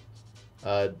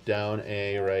 Down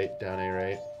A, right, down A,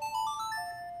 right.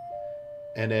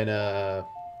 And then,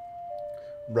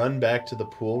 run back to the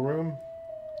pool room.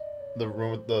 The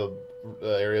room with the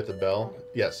area at the bell.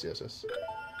 Yes.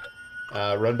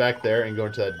 Run back there and go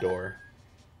into that door.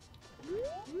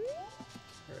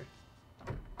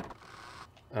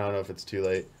 don't know if it's too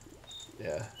late.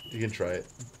 Yeah, you can try it.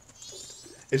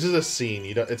 It's just a scene.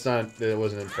 You don't. It's not. It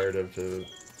wasn't imperative to.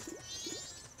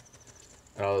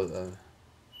 I'll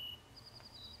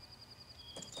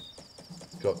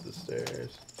go up the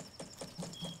stairs.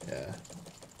 Yeah.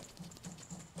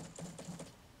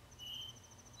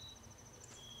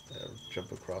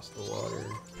 Jump across the water.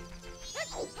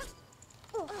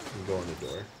 And go in the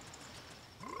door.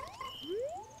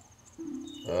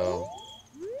 Oh.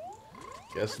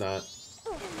 Guess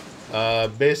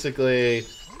not. Basically,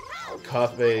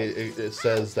 Kafei, it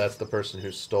says that's the person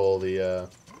who stole the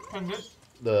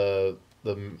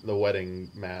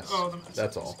wedding mask. Oh, the mask.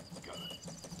 That's all. Got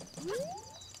it.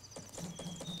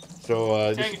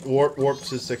 So just warp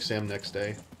to 6 a.m. next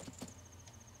day.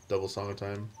 Double song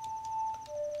time.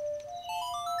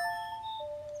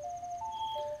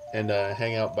 And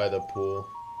hang out by the pool.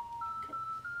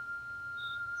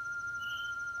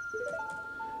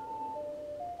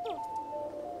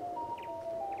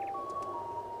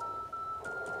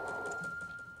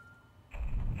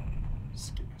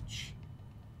 Sketch.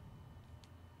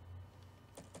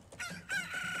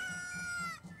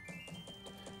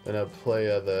 Then play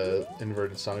the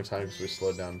inverted song time because we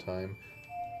slowed down time.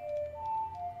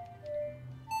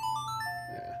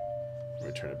 Yeah.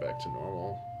 Let me turn it back to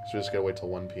normal. So we just gotta wait till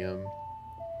 1 p.m.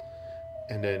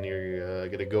 And then you're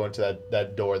gonna go into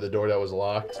that door, the door that was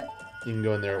locked. You can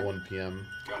go in there at 1 p.m.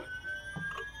 Got it.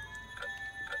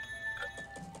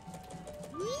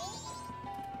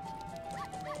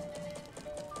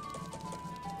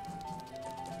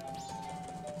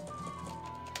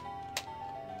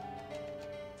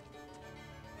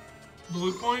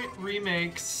 Bluepoint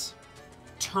remakes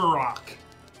Turok.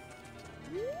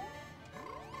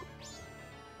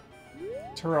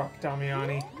 Turok,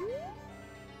 Damiani.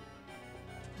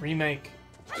 Remake.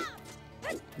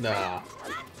 Nah.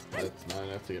 That's not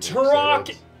enough to get Turok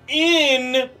excited.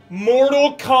 in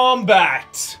Mortal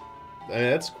Kombat. I mean,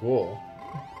 that's cool.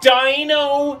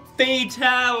 Dino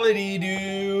Fatality,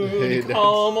 dude. Hey,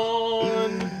 Come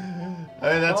on.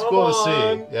 I mean, that's Come cool to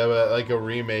on. see. Yeah, but like a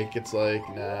remake, it's like,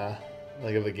 nah.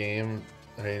 Like of the game,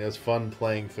 I mean, it's fun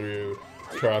playing through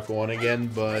Turok 1 again,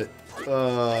 but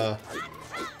I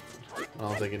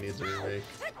don't think it needs a remake.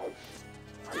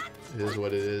 It is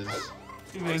what it is.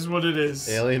 It is what it is.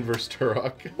 Alien vs.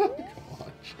 Turok. Come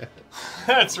on, Chad.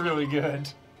 That's really good.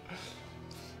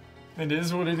 It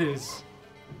is what it is.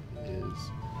 It is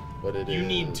what it is. You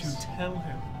need to tell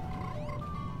him.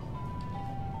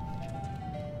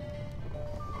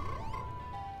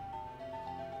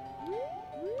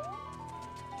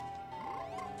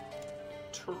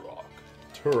 Turok.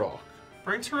 Turok.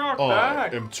 Bring Turok I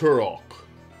back. am Turok.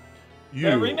 You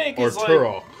That remake are is like-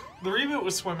 Turok. The reboot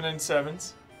was swimming in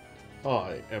sevens.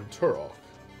 I am Turok.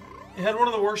 It had one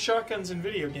of the worst shotguns in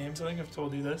video games. I think I've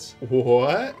told you this.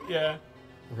 What? Yeah,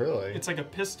 Really? it's like a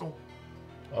pistol.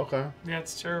 Okay. Yeah,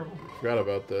 it's terrible. Forgot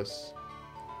about this.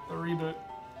 The reboot.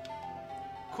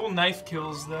 Cool knife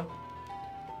kills though.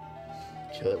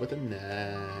 Kill it with a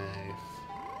knife.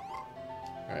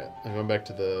 Alright, I'm going back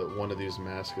to the one of these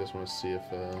masks. I just want to see if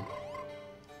I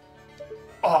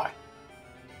am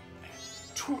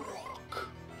Turok.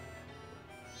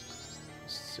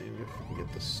 seeing if we can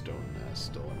get the stone mask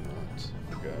still or not.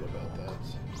 Forgot about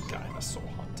that. Dinosaur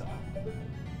hunter.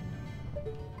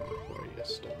 Where are you,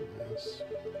 stone mask?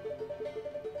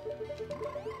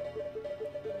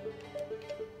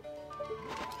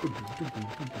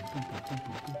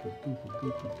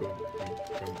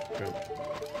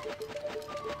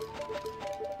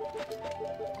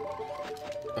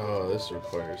 Oh, this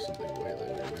requires something way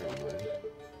later. Never mind.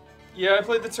 Yeah, I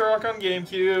played the Turok on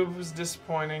GameCube. It was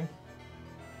disappointing.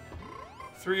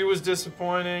 3 was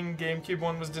disappointing. GameCube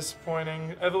 1 was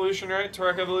disappointing. Evolution, right?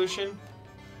 Turok Evolution.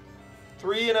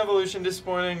 3 and Evolution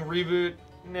disappointing. Reboot,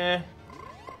 nah.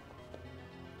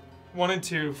 1 and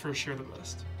 2 for sure the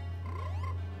best.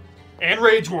 And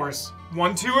Rage Wars.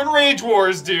 1, 2, and Rage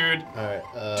Wars, dude.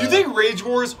 Alright, Do you think Rage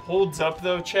Wars holds up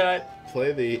though, chat?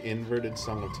 play the inverted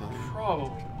Song of Time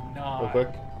Probably not. real quick?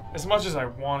 As much as I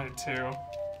wanted to.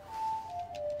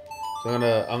 So I'm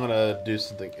gonna do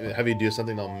something. Have you do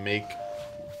something that'll make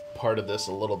part of this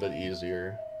a little bit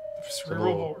easier. Cerebral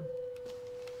little- board.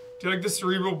 Do you like the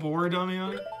cerebral board,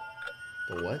 Damiani?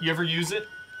 The what? You ever use it?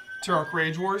 Turok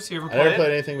Rage Wars? You ever I play never it?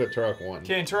 played anything but Turok 1.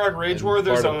 Okay, in Turok Rage And War,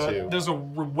 there's part of two. a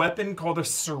weapon called a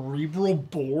cerebral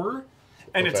bore,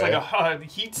 and it's Okay. like a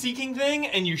heat-seeking thing,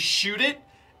 and you shoot it,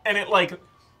 and it like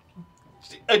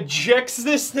ejects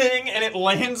this thing, and it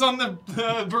lands on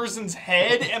the person's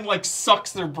head and like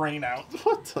sucks their brain out.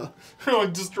 What the?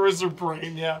 Like destroys their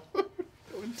brain. Yeah, So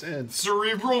intense.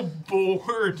 cerebral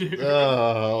bore, dude.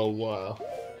 Oh, wow.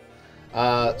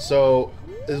 So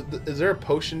is there a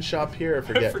potion shop here? I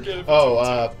forget. I forget if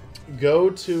Oh, go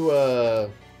to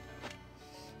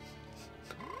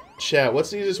chat. What's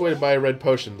the easiest way to buy a red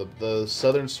potion? The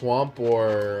Southern Swamp,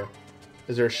 or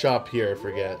is there a shop here? I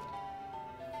forget.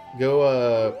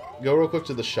 Go real quick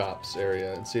to the shops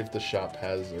area and see if the shop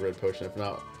has a red potion. If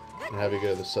not, I'll have you go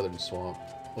to the Southern Swamp.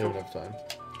 We have enough time.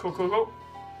 Cool, cool, cool.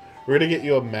 We're gonna get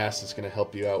you a mask that's gonna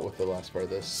help you out with the last part of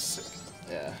this. Sick.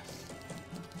 Yeah.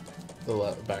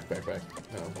 The back. No,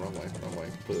 wrong way.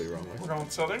 Completely wrong way. We're going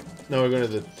southern? No, we're going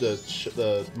to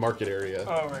the market area.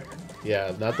 Oh, right here.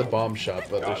 Yeah, not the bomb shop,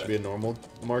 but there Got should it. be a normal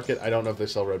market. I don't know if they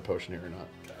sell red potion here or not.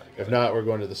 Got If it. not, we're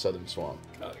going to the Southern Swamp.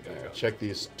 Got it. Check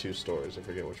these 2 stores. I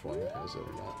forget which one has it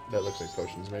or not. That looks like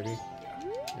potions, maybe?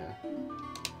 Yeah.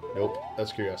 Nope.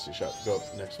 That's Curiosity Shop. Go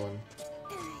up. Next one.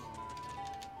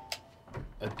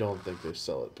 I don't think they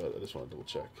sell it, but I just want to double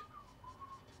check.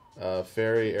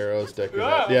 Fairy, arrows, deck.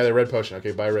 Ah! Yeah, they're red potion.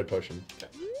 Okay, buy a red potion. Okay.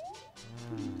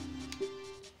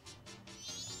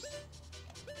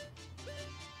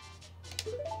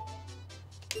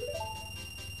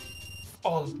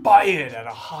 I'll buy it at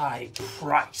a high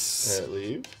price.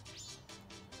 Leave.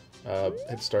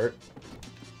 Hit start.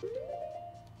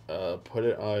 Put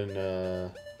it on,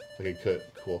 okay, good,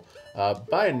 cool.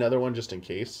 Buy another one just in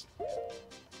case.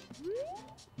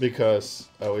 Because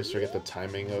I always forget the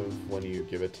timing of when you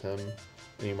give it to him.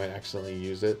 And you might accidentally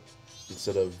use it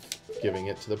instead of giving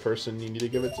it to the person you need to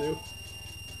give it to.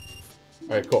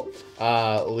 Alright, cool.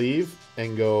 Leave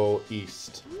and go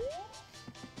east.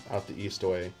 Out the east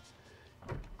way.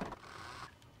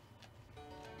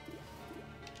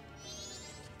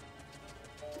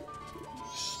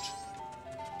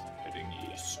 Heading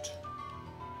east.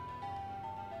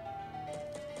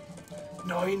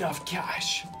 Not enough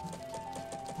cash.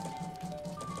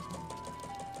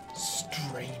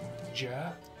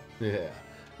 Stranger. Yeah,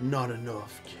 not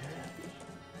enough cash.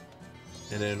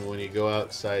 And then when you go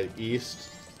outside east,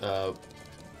 yeah,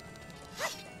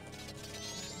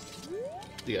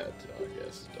 I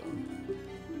guess.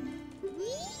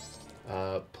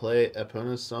 Play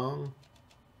Epona's song.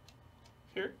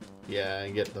 Here? Yeah,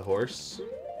 and get the horse.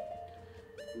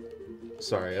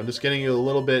 Sorry, I'm just getting you a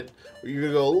little bit. You're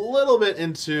gonna go a little bit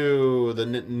into the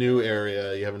new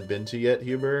area you haven't been to yet,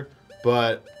 Huber,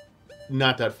 but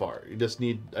not that far. I just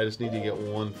need to get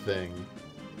one thing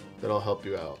that'll help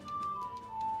you out.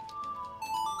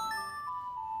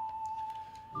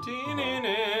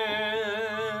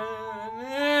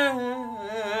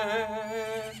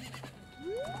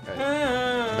 Right.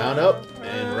 Mount up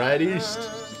and ride east.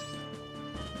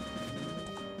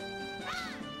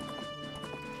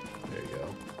 There you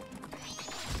go.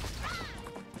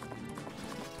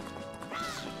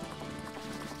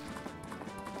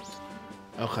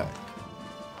 Okay.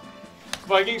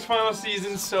 Vikings final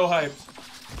season, so hyped.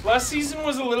 Last season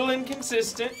was a little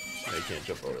inconsistent. I can't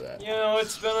jump over that. You know,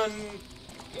 it's been on,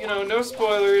 you know, no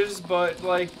spoilers, but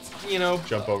like, you know,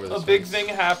 Jump over this a big fence. thing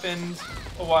happened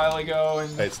a while ago, and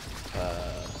Hey,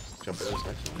 jump over this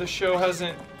next one. the show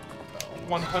hasn't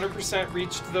 100%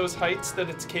 reached those heights that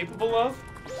it's capable of.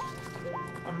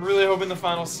 I'm really hoping the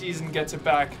final season gets it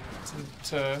back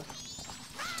to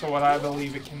what I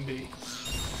believe it can be.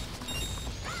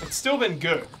 It's still been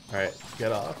good. Alright,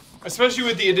 get off. Especially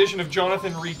with the addition of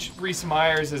Jonathan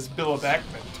Rhys-Meyers as Bill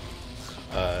Beckman.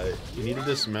 You need to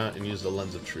dismount and use the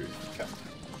lens of truth. Okay.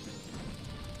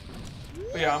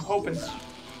 But yeah, I'm hoping.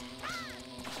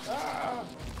 Ah.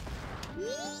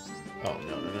 Oh,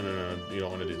 no. You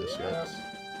don't want to do this yet.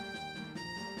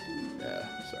 Yeah,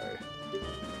 sorry.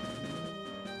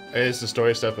 Hey, it's the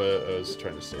story stuff. I was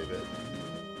trying to save it.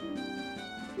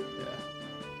 Yeah.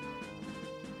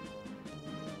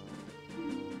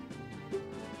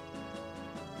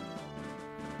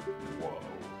 Whoa.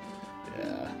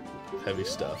 Yeah. Heavy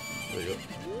stuff. There you go.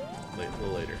 A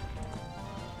little later.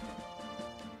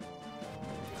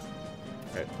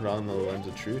 Alright, put on the lens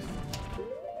of truth.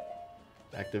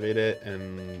 Activate it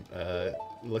and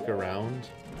look around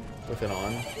with it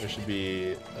on. There should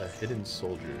be a hidden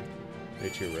soldier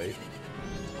right to your right.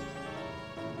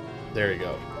 There you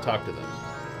go. Talk to them.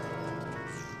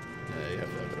 Yeah, you have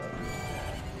to have it up.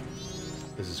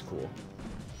 This is cool.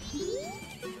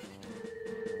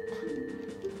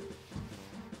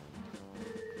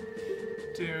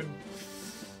 Dude.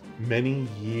 Many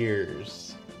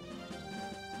years.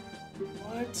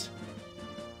 What?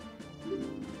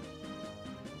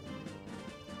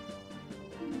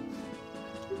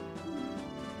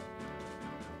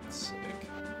 Sick.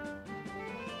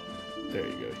 There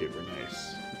you go, Huber.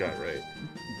 Nice. You got it right.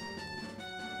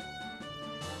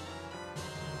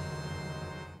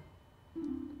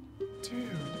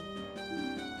 Dude.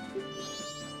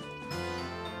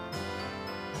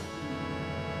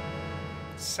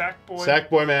 Sackboy.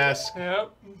 Sackboy mask.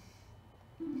 Yep.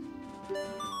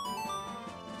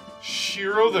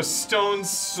 Shiro the Stone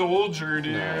Soldier,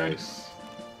 dude. Nice.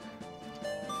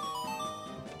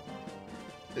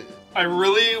 I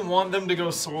really want them to go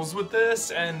souls with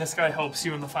this, and this guy helps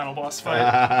you in the final boss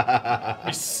fight.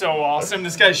 He's so awesome.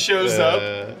 This guy shows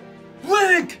up.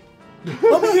 Link!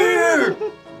 I'm here!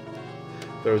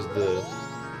 There's the...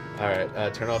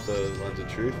 Alright, turn off the Lens of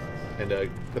Truth, and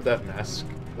put that mask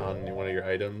on one of your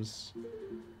items.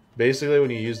 Basically, when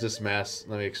you use this mask,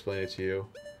 let me explain it to you.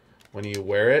 When you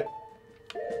wear it,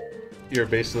 you're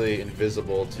basically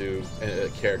invisible to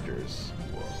characters.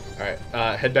 Alright,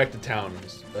 head back to town.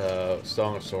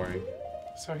 Song of Soaring.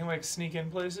 So I can like sneak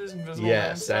in places, invisible man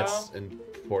Yes, style? that's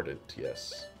important,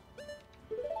 yes.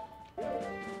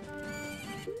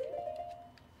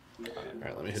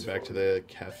 Alright, let me head back to the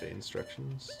cafe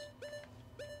instructions.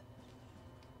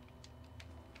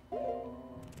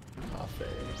 Cafe.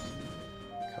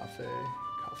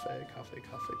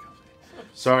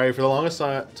 Sorry, for the longest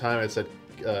time I said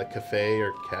cafe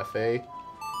or cafe.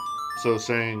 So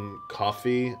saying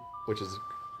coffee, which is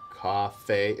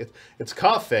cafe. It's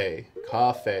cafe.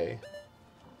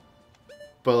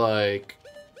 But like,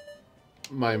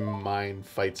 my mind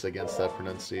fights against that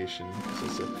pronunciation.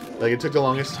 Like, it took the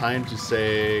longest time to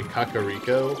say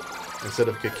Kakariko instead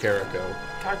of Kakariko.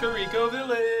 Kakariko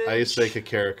Village. I used to say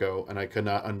Kakariko, and I could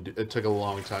not undo. It took a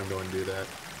long time to undo that.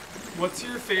 What's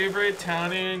your favorite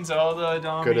town in Zelda,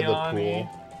 Damiani? Go to the pool,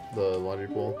 the laundry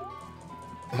pool.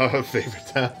 Oh, favorite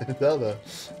town in Zelda.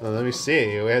 Well, let me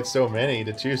see. We had so many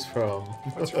to choose from.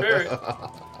 What's your favorite?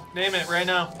 Name it right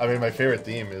now. I mean, my favorite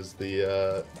theme is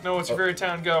the. No, what's your favorite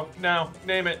town? Go now.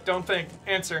 Name it. Don't think.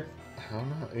 Answer. I don't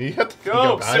know. You have to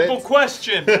go. Think about Simple it.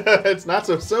 question. It's not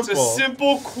so simple. It's a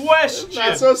simple question. It's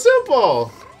not so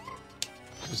simple.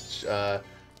 Just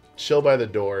chill by the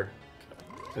door.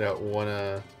 I don't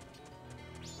wanna.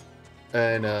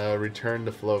 And return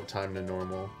the flow of time to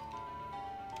normal.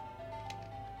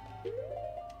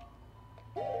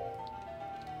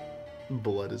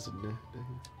 Blood is in there.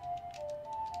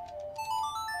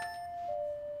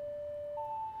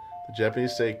 The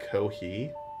Japanese say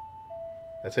Kohi.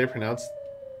 That's how you pronounce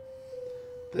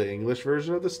the English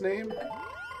version of this name?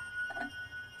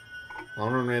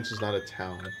 Long Ranch is not a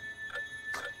town.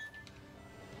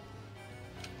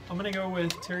 I'm gonna go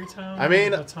with Terrytown. I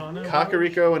mean, Latana,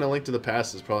 Kakariko and A Link to the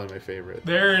Past is probably my favorite.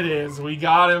 There it is. We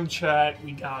got him, chat.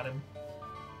 We got him.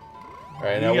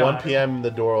 Alright, now 1 p.m.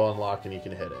 the door will unlock and you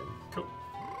can head in. Cool.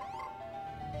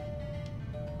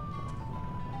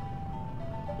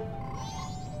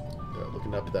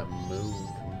 Looking up at that moon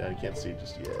coming down. You can't see it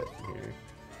just yet. Here.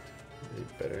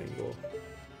 A better angle.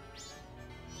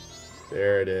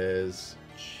 There it is.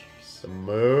 Jeez. The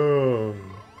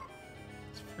moon.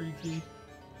 It's freaky.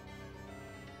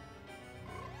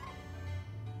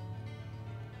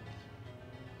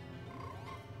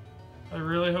 I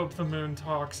really hope the moon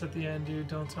talks at the end, dude.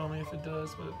 Don't tell me if it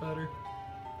does, but it better.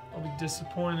 I'll be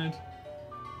disappointed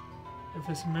if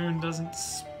this moon doesn't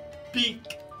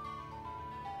speak.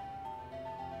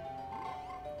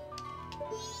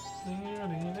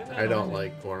 I don't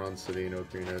like Goron City and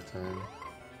Ocarina of Time.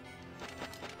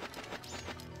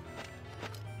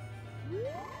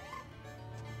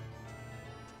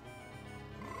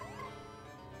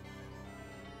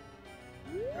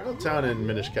 Town in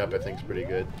Minish Cap, I think, is pretty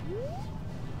good.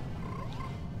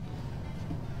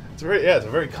 It's a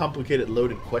very complicated,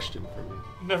 loaded question for me.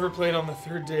 Never played on the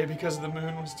third day because the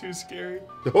moon was too scary.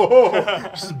 Oh,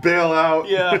 just bail out.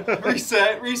 Yeah,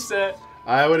 reset.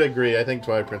 I would agree. I think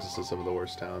Twilight Princess is some of the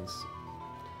worst towns.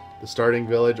 The starting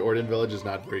village, Orden Village, is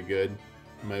not very good,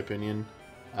 in my opinion.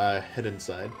 Head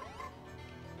inside.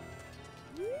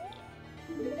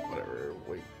 Whatever.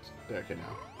 Wait. Okay,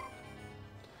 now.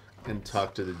 And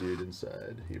talk to the dude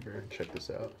inside. Here, check this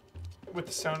out. With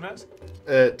the sound mask?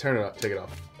 Turn it off. Take it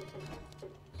off.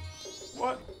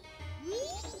 What?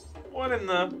 What in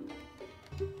the...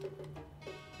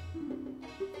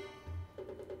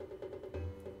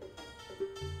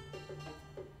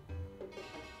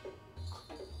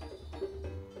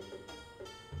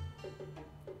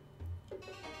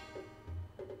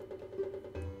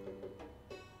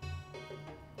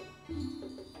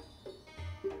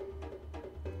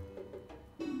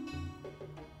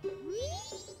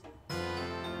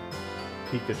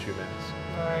 Pikachu mask.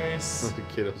 Nice. The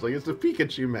kid was like, it's the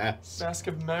Pikachu mask. Mask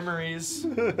of memories.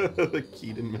 The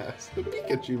Keaton mask. The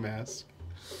Pikachu mask.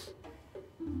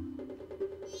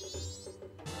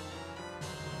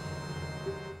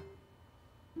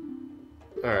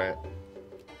 Alright.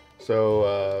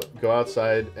 So, go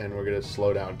outside and we're going to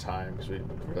slow down time because we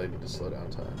really need to slow down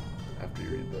time after you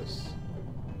read this.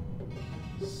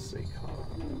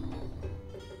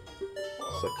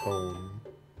 Sakone.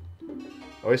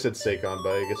 I always said Sakon,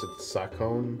 but I guess it's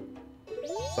Sakone.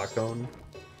 Sakone.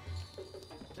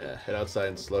 Yeah, head outside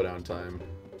and slow down time.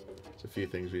 There's a few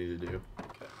things we need to do.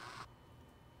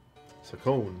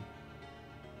 Sakone.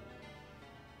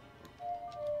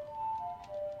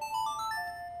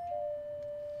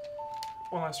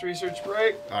 One last research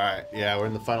break. Alright, yeah, we're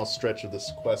in the final stretch of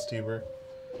this quest, Huber.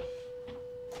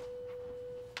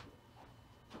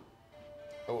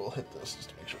 I will hit this just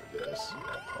to make sure it does.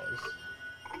 Yeah, pause.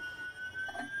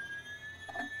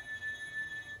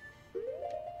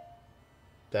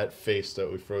 That face that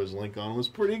we froze Link on was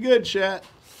pretty good, chat.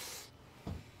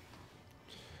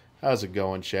 How's it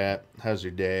going, chat? How's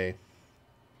your day?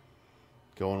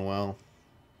 Going well?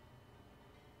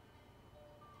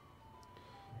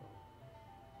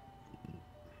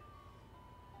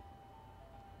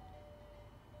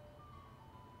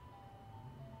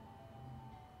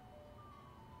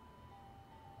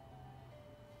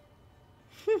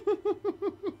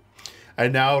 I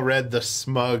now read the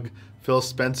smug Phil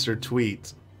Spencer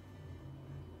tweet.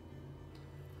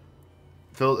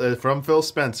 From Phil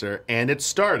Spencer, and it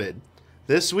started.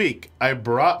 This week, I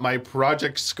brought my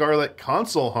Project Scarlet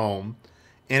console home,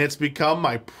 and it's become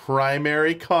my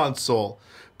primary console.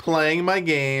 Playing my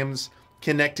games,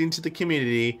 connecting to the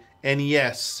community, and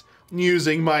yes,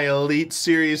 using my Elite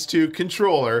Series 2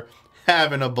 controller,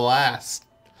 having a blast.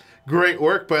 Great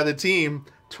work by the team.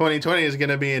 2020 is going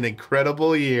to be an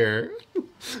incredible year.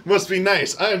 Must be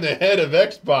nice. I'm the head of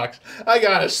Xbox. I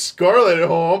got a Scarlet at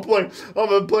home.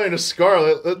 I'm playing a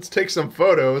Scarlet. Let's take some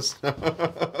photos. Someone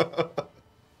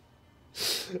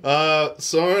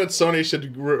at Sony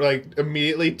should like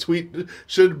immediately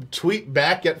tweet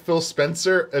back at Phil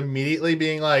Spencer immediately,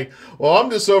 being like, "Well,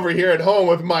 I'm just over here at home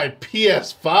with my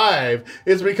PS5.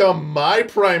 It's become my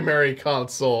primary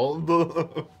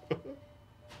console."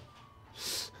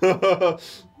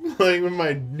 Playing with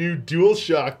my new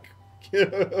DualShock.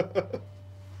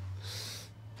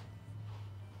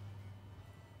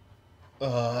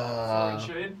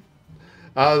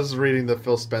 I was reading the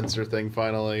Phil Spencer thing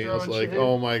finally. I was like,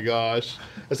 oh my gosh.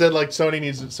 I said like someone at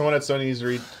Sony needs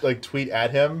to tweet at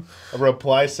him a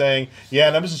reply saying, yeah,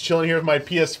 and I'm just chilling here with my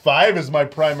PS5 as my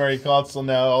primary console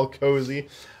now, all cozy.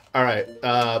 All right,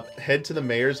 head to the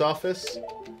mayor's office.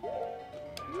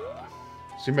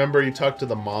 So remember you talked to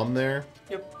the mom there?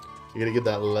 Yep. You gotta give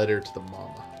that letter to the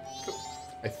mama. Cool.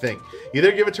 I think.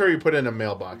 Either give it to her or you put it in a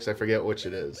mailbox. I forget which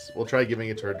it is. We'll try giving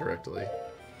it to her directly.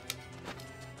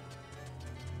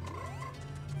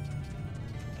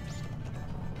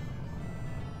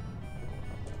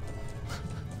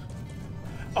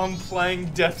 I'm playing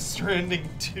Death Stranding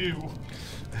 2.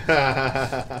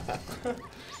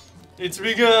 It's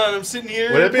begun. I'm sitting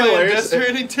here Would it be playing Death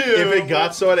Stranding 2. If it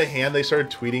got so out of hand, they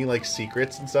started tweeting like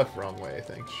secrets and stuff. Wrong way, I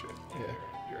think. Shit. Yeah.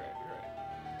 You're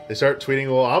right. They start tweeting,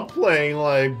 well, I'm playing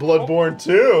like Bloodborne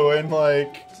 2 and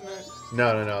like...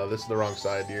 No. This is the wrong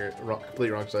side. You're complete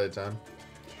wrong side of town.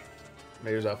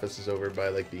 Mayor's office is over by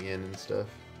like the inn and stuff.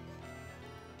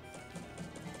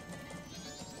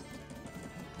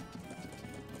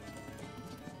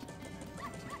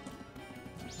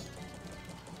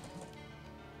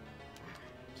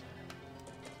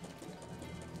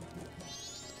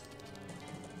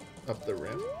 Up the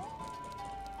ramp.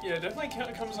 Yeah, it definitely kind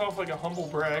of comes off like a humble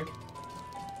brag.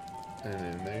 And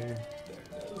in there. There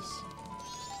it is.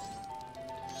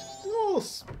 Well,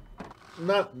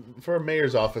 not for a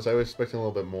mayor's office. I was expecting a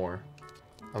little bit more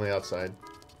on the outside.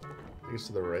 I guess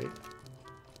to the right.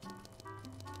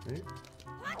 Right?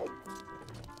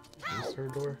 Is there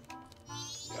a door?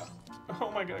 Yeah.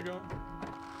 Oh my god, go on.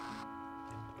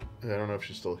 I don't know if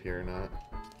she's still here or not.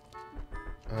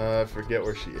 I forget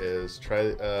where she is. Try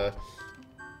the...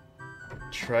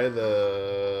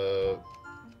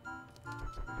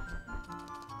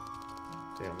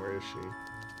 Damn, where is she?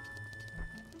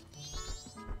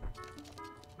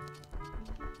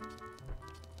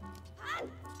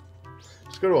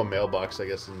 Just go to a mailbox, I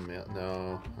guess, and mail...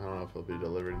 No, I don't know if it'll be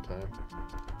delivered in time.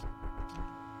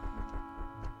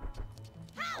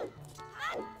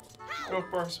 Milk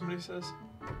bar, somebody says.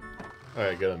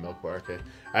 Alright, get a milk bar, okay.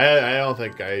 I don't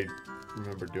think I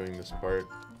remember doing this part.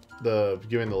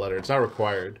 Giving the letter. It's not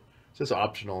required. It's just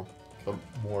optional. But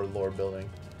more lore building.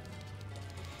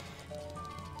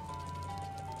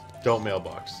 Don't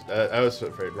mailbox. I was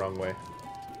afraid. Wrong way.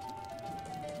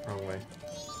 Wrong way.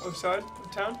 Other side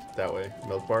of town? That way.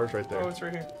 Milk bar is right there. Oh, it's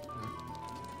right here.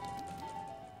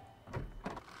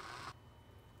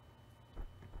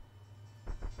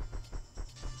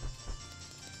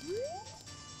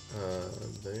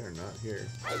 They are not here.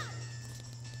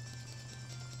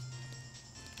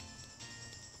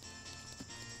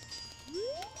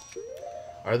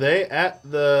 Are they at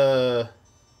the...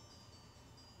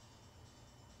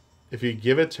 If you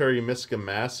give it to her, you miss a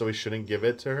mask, so we shouldn't give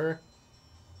it to her?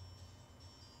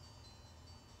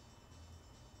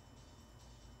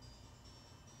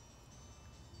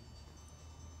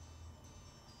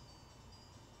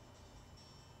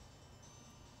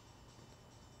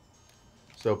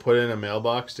 So put it in a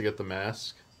mailbox to get the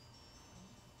mask.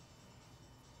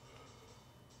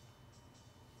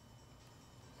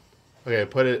 Okay,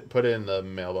 put it in the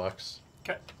mailbox.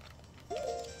 Okay.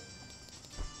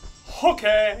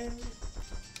 Okay.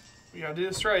 We gotta do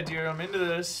this right, dude. I'm into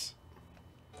this.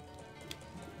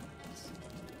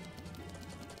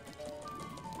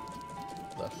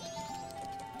 Left.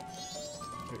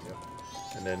 There you go.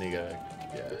 And then you gotta,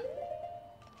 yeah.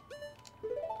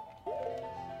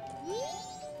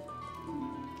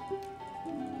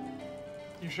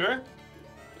 You sure?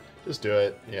 Just do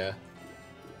it, yeah.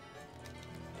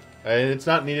 And it's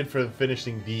not needed for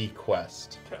finishing the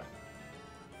quest. Okay.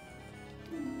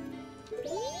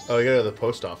 Oh, you go to the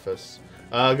post office.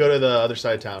 Go to the other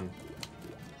side of town.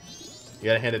 You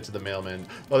gotta hand it to the mailman.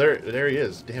 Oh, there he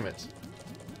is. Damn it.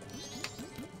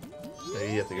 Yeah,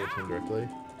 you have to give it to him directly.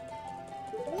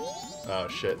 Oh,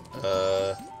 shit.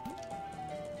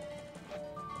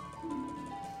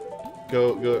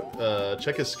 Go,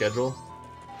 check his schedule.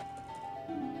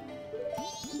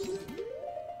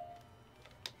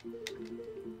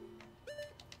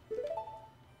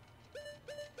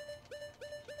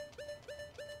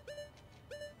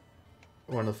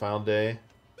 We're on the final day.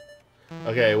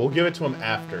 Okay, we'll give it to him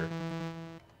after.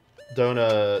 Don't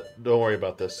worry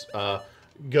about this.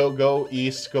 Go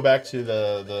east. Go back to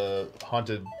the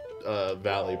haunted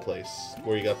valley place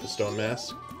where you got the stone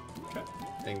mask. Okay.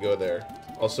 And go there.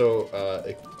 Also,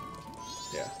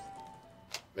 yeah.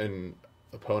 And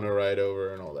Epona ride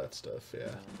over and all that stuff.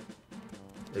 Yeah.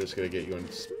 We're just gonna get you in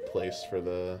place for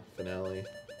the finale.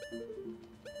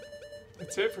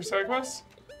 That's it for side quests?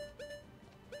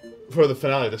 For the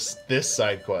finale, this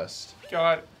side quest.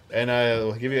 Got it. And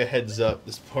I'll give you a heads up.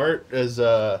 This part is,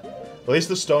 at least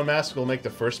the stone mask will make the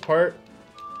first part.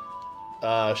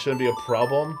 Shouldn't be a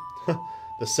problem.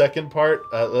 The second part,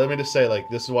 let me just say, like,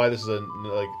 this is why this is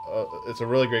it's a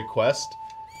really great quest.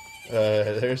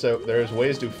 There's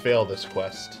ways to fail this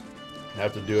quest. And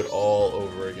have to do it all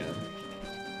over again.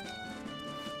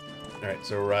 Alright,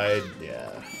 so ride, yeah.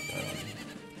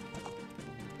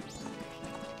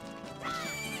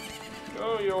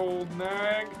 Oh, you old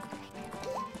nag.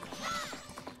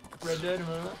 Red Dead,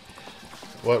 remember that?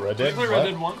 What, Red Dead? Did you play Red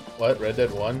Dead 1? What, Red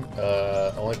Dead 1?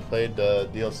 Only played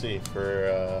DLC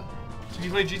for, Did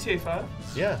you play GTA 5?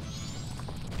 Yeah.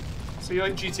 So you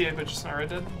like GTA, but just not Red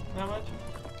Dead that much?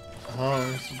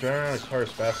 Just driving around in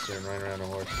cars faster and riding around a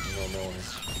horse in the middle of nowhere.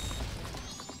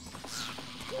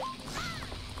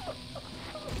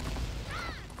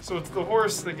 So it's the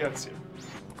horse that gets you.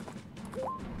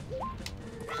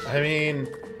 I mean,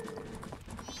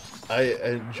 I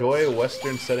enjoy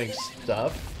Western setting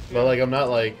stuff, but like I'm not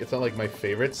like it's not like my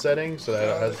favorite setting, so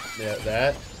that has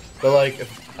that. But like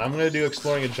if I'm gonna do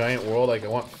exploring a giant world, like I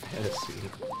want fantasy.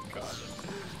 God.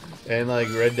 And like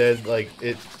Red Dead, like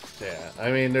it, yeah.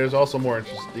 I mean, there's also more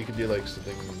interest. You could do like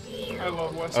something. I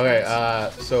love Western.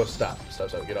 Okay, so stop,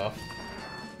 get off.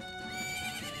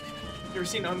 You ever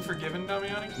seen Unforgiven,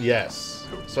 Damiani? Yes.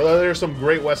 Cool. So there's some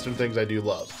great Western things I do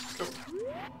love. Cool.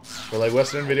 But like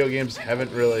Western video games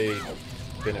haven't really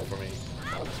been it for me.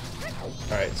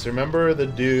 Alright, so remember the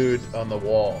dude on the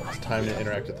wall. It's time to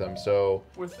interact with him, so...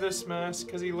 With this mask,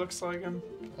 because he looks like him.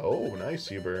 Oh, nice,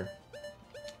 Huber.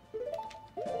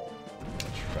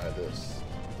 Let's try this.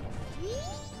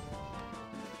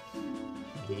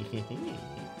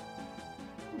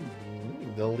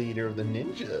 The leader of the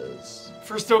ninjas.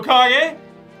 First Hokage?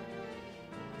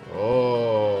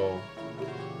 Oh.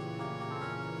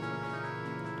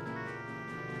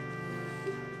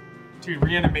 Dude,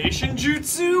 reanimation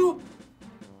jutsu?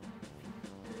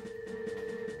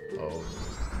 Oh.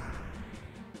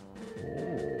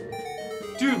 Ooh.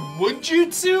 Dude, wood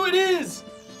jutsu it is!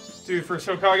 Dude, first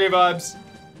Hokage vibes.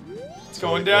 It's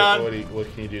going down.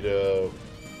 What can you do to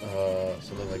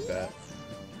something like that?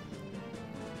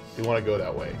 You want to go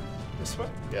that way. This way?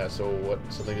 Yeah, so what?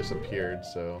 Something just appeared,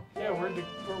 so... Yeah, where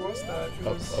was that? It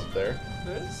was Up there.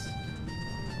 This?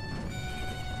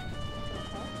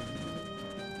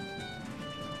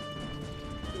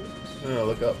 No,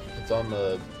 look up. It's on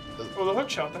the... Oh, the hook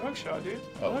shot, dude.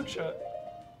 The Oh. hook shot.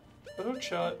 The hook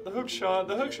shot, the hook shot,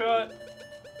 the hook shot.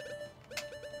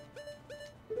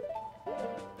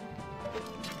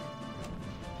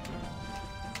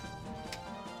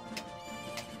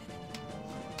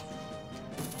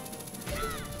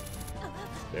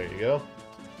 There you go.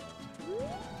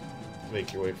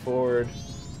 make your way forward.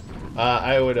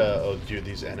 I would do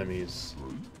these enemies.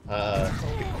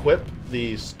 Equip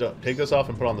the take this off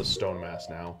and put on the stone mask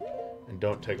now, and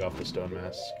don't take off the stone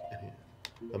mask.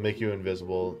 They'll make you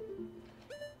invisible.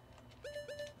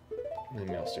 And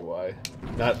you'll see why.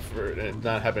 Not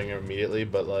happening immediately,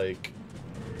 but like,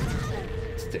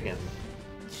 damn,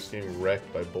 just getting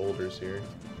wrecked by boulders here.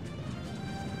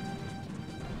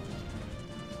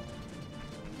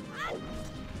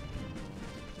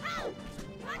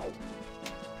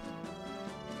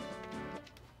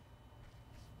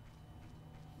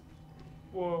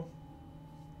 Whoa.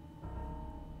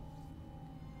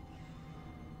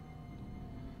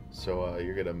 So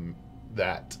you're gonna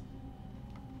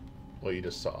what you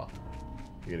just saw.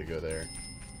 You're gonna go there.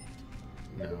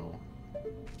 No.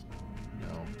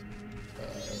 No.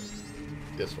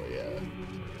 This way, yeah.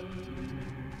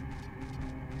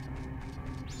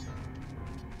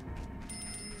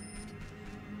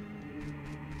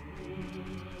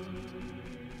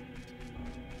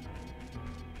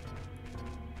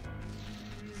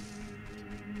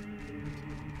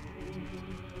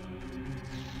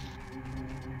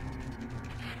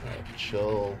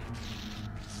 Chill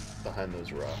behind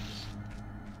those rocks.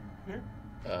 Here?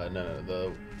 No,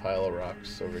 the pile of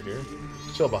rocks over here.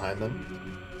 Chill behind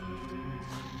them.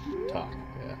 Talk,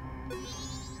 yeah.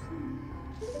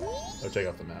 Oh, take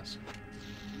off the mask.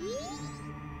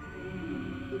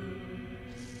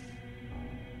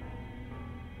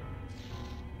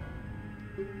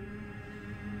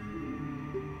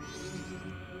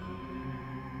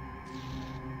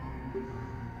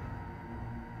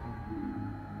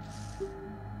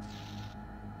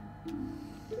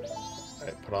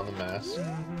 Alright, put on the mask.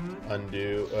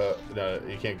 Undo. No,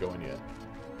 you can't go in yet.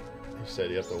 You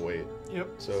said you have to wait. Yep.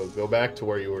 So go back to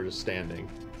where you were just standing,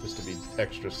 just to be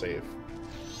extra safe.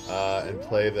 And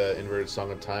play the inverted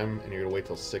Song of Time, and you're gonna wait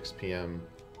till 6 p.m.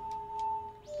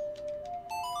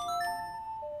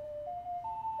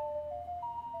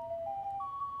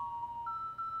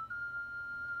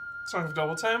 Song of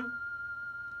Double Time?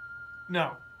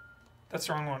 No. That's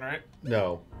the wrong one, right?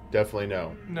 No, definitely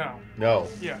no. No. No.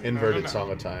 Yeah. Inverted no. Song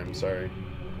of Time. Sorry.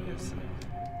 Yes.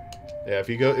 Yeah, if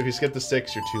you skip the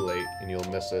 6, you're too late, and you'll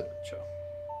miss it. Chill.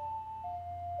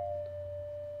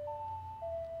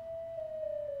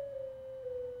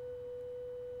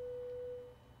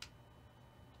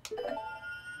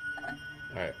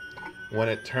 Alright. When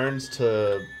it turns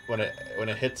to when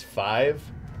it hits 5,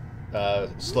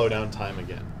 slow down time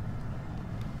again.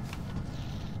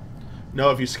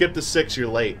 No, if you skip the 6, you're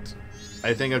late.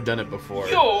 I think I've done it before.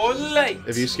 You're late.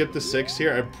 If you skip the 6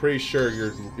 here, I'm pretty sure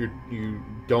you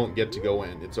don't get to go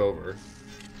in. It's over.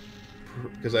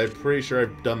 Because I'm pretty sure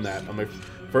I've done that on my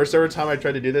first ever time I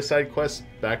tried to do this side quest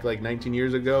back like 19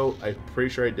 years ago. I'm pretty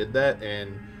sure I did that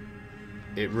and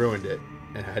it ruined it,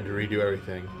 and I had to redo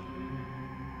everything.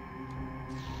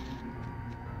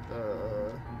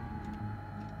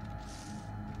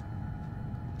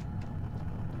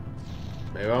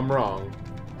 Maybe I'm wrong.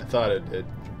 I thought it did.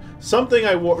 Something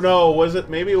no, was it?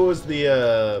 Maybe it was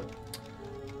the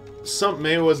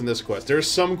maybe it wasn't this quest.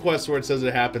 There's some quest where it says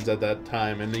it happens at that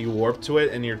time, and then you warp to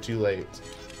it, and you're too late.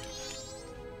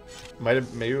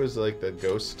 Maybe it was like the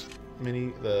ghost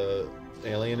the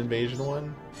alien invasion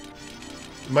one.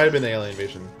 It might have been the alien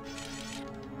invasion.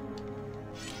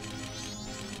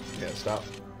 Yeah, stop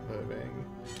moving.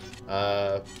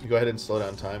 You go ahead and slow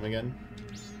down time again.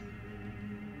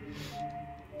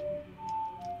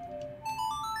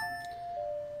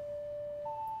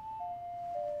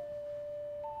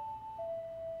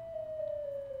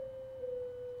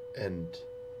 And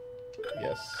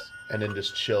yes, and then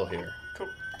just chill here. Cool.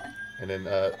 And then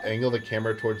angle the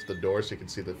camera towards the door so you can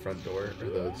see the front door or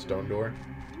the stone door.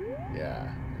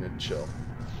 Yeah, and then chill.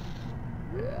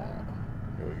 Yeah,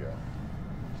 here we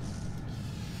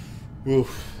go.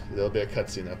 Oof, there'll be a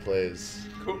cutscene that plays.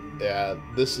 Cool. Yeah,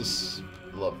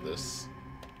 love this.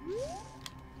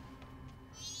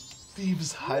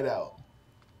 Thieves' Hideout.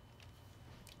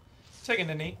 Taking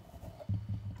a knee.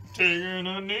 Taking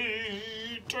a knee.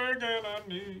 Taking a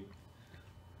knee.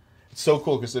 It's so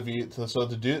cool because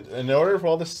in order for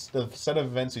all this, the set of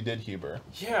events you did, Huber.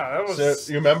 Yeah, that was.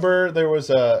 So you remember there was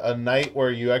a night where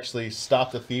you actually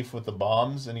stopped a thief with the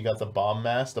bombs, and you got the bomb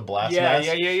mask, the blast mask.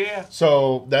 Yeah.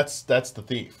 So that's the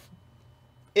thief.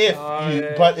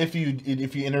 But if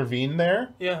you intervene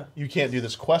there, yeah, you can't do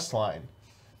this quest line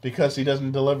because he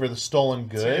doesn't deliver the stolen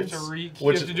goods. So you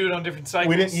have to do it on different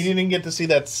cycles. You didn't get to see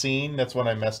that scene. That's when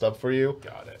I messed up for you.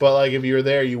 Got it. But like if you were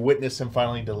there, you witnessed him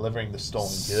finally delivering the stolen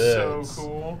goods. So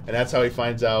cool. And that's how he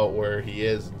finds out where he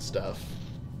is and stuff.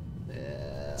 Yeah.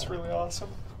 It's really awesome.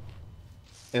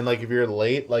 And like if you're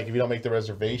late, like if you don't make the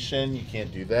reservation, you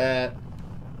can't do that.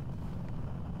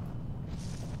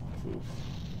 Oof.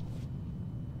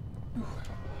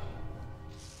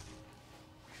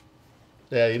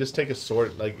 Yeah, you just take a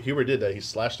sword. Like Huber did that. He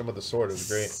slashed him with a sword. It was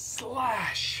great.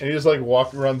 Slash. And he just like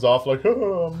runs off like,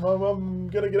 oh, I'm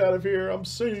gonna get out of here. I'm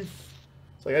safe.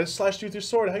 It's like I just slashed you with your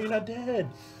sword. How are you not dead?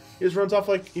 He just runs off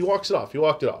like he walks it off. He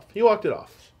walked it off. He walked it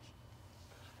off.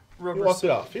 Rubber He walked it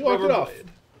off. He walked it off.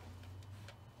 blade.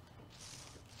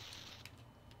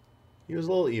 He was a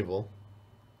little evil.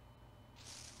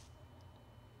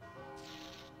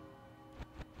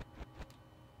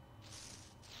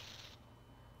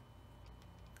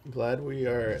 Glad we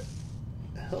are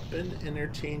helping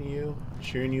entertain you,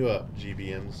 cheering you up,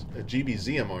 GBMs,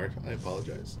 GBZMR. I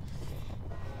apologize.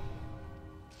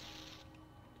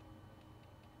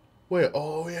 Wait,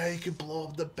 oh yeah, you could blow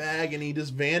up the bag and he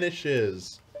just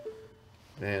vanishes.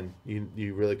 Man,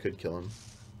 you really could kill him.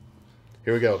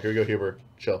 Here we go, Huber.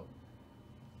 Chill.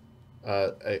 Yeah,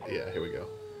 here we go.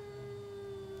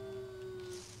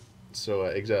 So,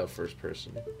 exile first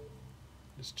person.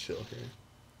 Just chill here.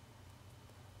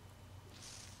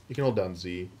 You can hold down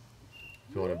Z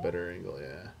if you want a better angle,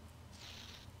 yeah.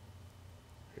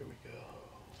 Here we go.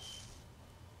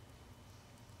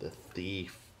 The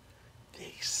thief.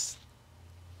 They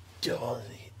stole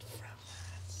it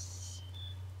from us.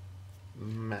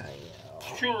 My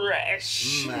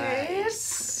Precious.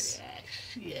 precious.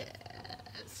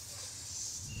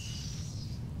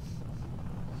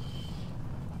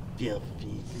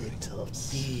 Filthy little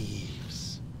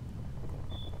thieves.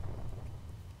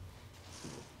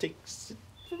 Takes it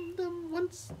from them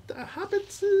once the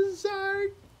hobbits are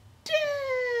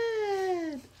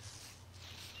dead.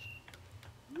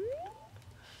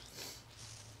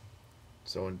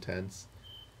 So intense.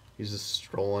 He's just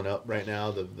strolling up right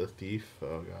now, the thief.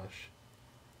 Oh gosh.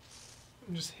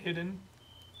 I'm just hidden.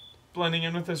 Blending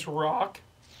in with this rock.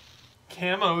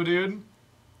 Camo, dude.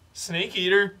 Snake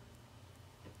eater.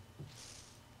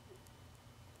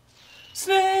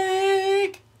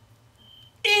 Snake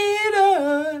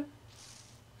eater.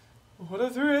 What a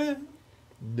thrill.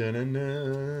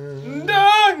 Da-na-na.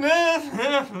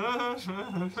 Darkness.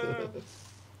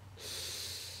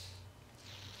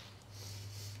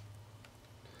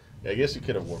 Yeah, I guess you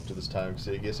could have warped to this time, because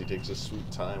I guess he takes a sweet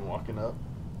time walking up.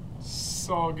 It's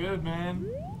all good, man.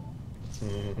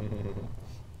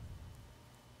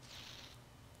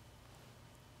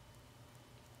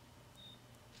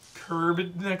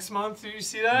 Curb next month. Do you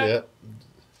see that? Yep.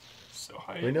 So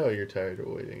hype. We know you're tired of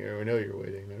waiting, or we know you're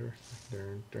waiting.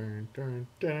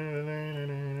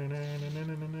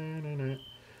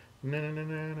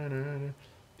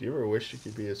 Do you ever wish you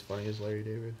could be as funny as Larry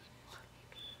David?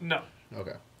 No,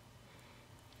 Okay.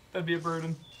 that'd be a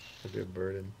burden. That'd be a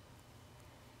burden.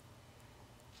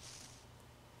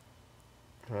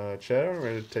 Chad, I don't remember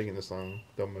it taking this long.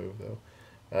 Don't move, though.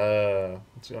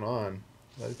 What's going on?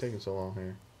 Why is it taking so long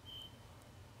here?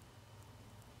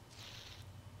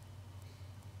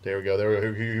 There we go. There we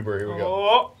go. Huber, here we go.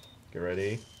 Oh, Get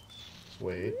ready. Just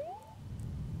wait.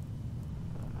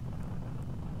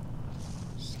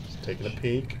 Just taking a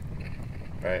peek.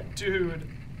 Alright. dude.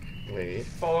 Wait.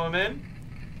 Follow him in.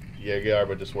 Yeah, you are,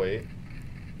 but just wait.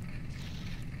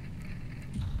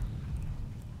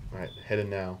 Alright, heading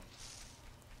now.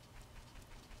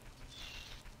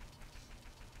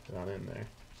 Get on in there.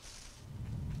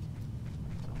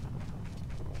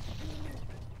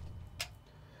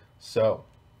 So,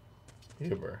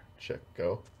 Huber, check,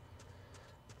 go.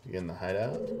 You in the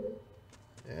hideout?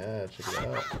 Yeah, check it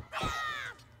out.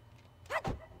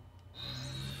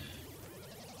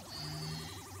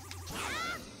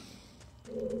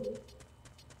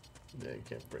 Yeah, you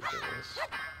can't break this.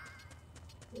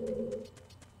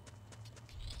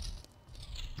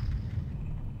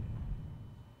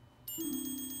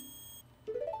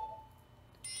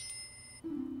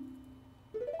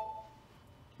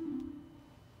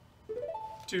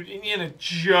 Dude, Indiana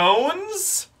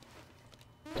Jones?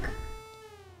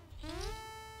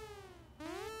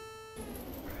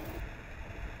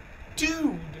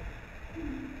 Dude!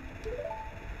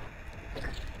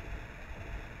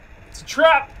 It's a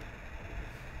trap!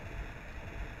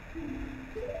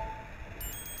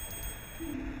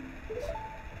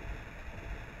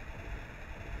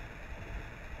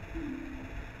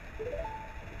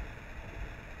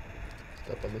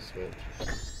 Step on the switch.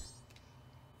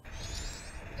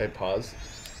 Hey, pause.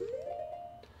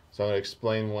 So I'm gonna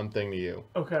explain one thing to you.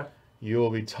 Okay. You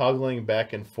will be toggling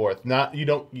back and forth. You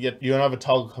don't have a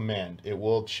toggle command. It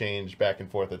will change back and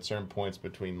forth at certain points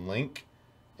between Link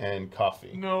and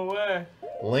Kafei. No way.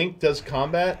 Link does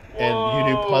combat and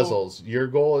you do Whoa. puzzles. Your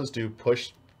goal is to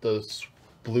push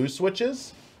blue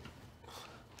switches.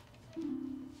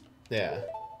 Yeah.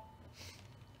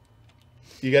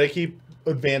 You got to keep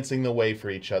advancing the way for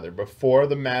each other before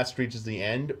the mask reaches the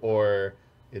end, or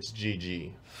it's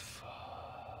GG.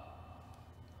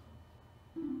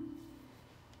 So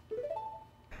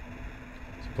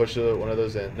push one of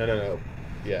those in. No.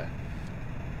 Yeah.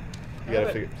 You got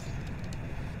to figure.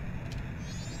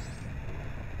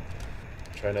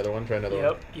 Try another one.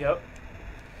 Yep.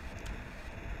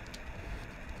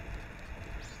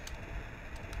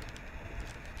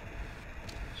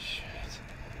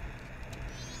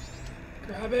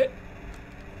 Grab it.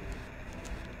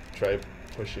 Try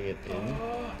pushing it in.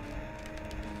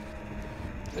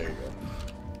 There you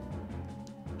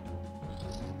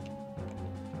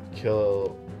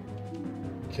go.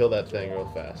 Kill that thing real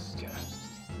fast. Yeah.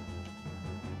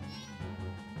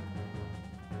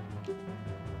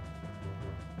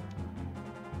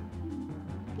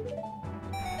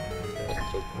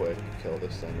 So quick. Kill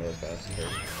this thing really fast. Here.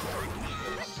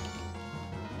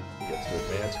 Get to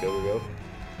advance. Go.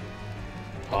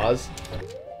 Pause.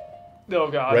 Oh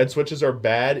god. Red switches are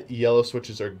bad. Yellow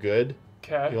switches are good.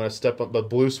 Okay. You want to step on, but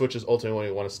blue switches ultimately what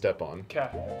you want to step on. Okay.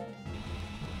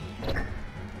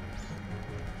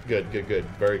 Good.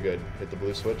 Very good. Hit the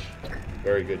blue switch.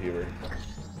 Very good, Huber.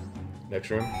 Next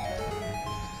room.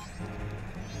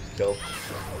 Kill.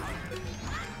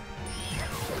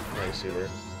 Nice, Huber.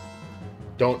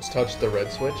 Don't touch the red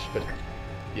switch, but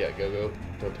yeah, go.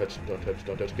 Don't touch.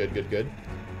 Good.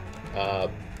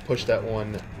 Push that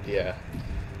one. Yeah.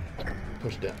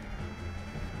 Push down.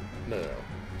 No.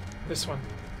 This one?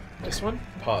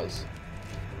 Pause.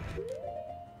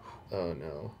 Oh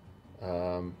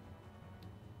no.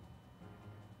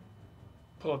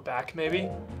 Pull it back, maybe?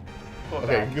 Pull it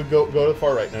Okay, back. you go to the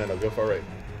far right. No, go far right.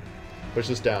 Push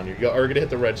this down. You're gonna hit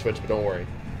the red switch, but don't worry.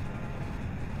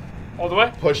 All the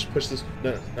way? Push this.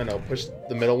 No. Push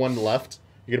the middle one left.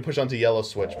 You're gonna push onto yellow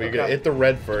switch, but you're gonna Okay. hit the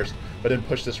red first, but then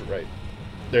push this right.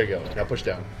 There you go. Now push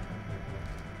down.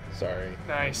 Sorry.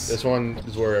 Nice. This one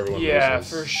is where everyone Yeah,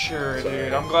 loses. for sure, Sorry.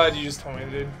 dude. I'm glad you just told me,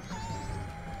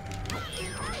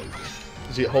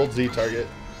 dude. Hold Z target.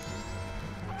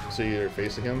 So you're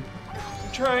facing him.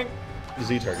 I'm trying.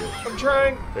 Z target. I'm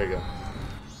trying. There you go.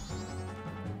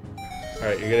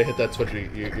 Alright, you're gonna hit that switch.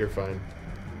 You're fine.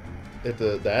 Hit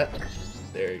that.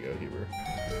 There you go, Huber.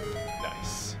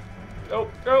 Nice. Go.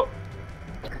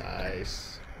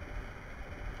 Nice.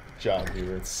 Good job,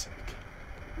 Huber.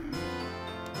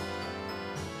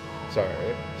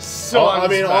 Sorry. I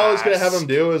mean, all I was gonna have him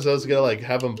do is I was gonna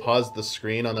have him pause the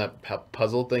screen on that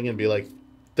puzzle thing and be like,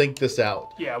 think this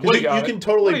out. Yeah, you can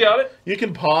totally got it. You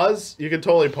can pause. You can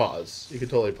totally pause.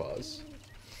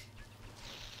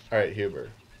 All right, Huber.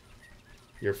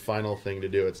 Your final thing to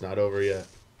do. It's not over yet.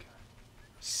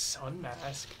 Sun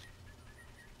mask.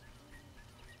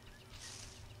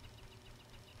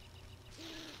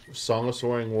 Song of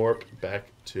Soaring Warp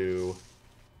back to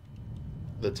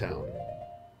the town.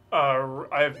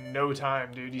 I have no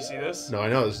time, dude. You see this? No, I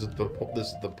know this is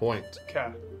the point.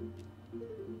 Okay.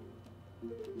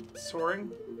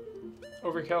 Soaring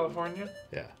over California.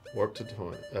 Yeah, warp to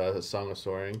the Song of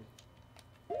Soaring.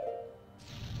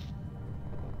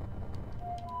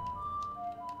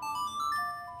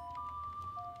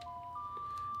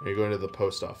 And you're going to the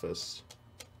post office.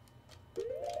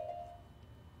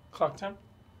 Clock Town.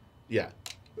 Yeah.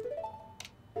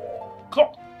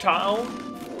 Clock Town.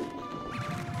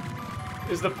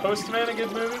 Is The Postman a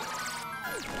good movie?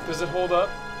 Does it hold up?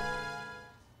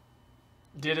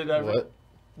 Did it ever? What?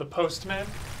 The Postman.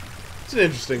 It's an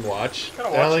interesting watch. Gotta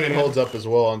I don't watch think it it again. holds up as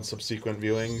well on subsequent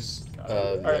viewings. Yeah,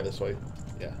 Alright. this way.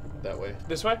 Yeah, that way.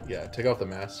 This way? Yeah, take off the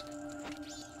mask.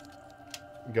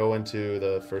 Go into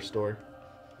the first door.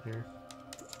 Here.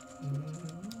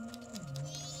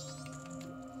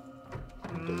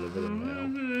 Deliver the mail.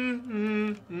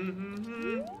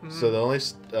 So the only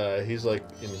he's like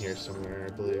in here somewhere,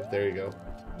 I believe. There you go.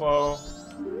 Whoa.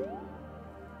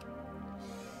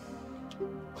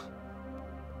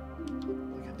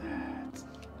 Look at that.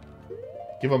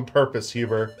 Give him purpose,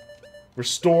 Huber.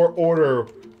 Restore order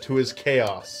to his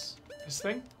chaos. This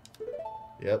thing?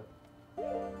 Yep.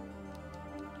 Here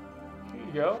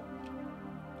you go.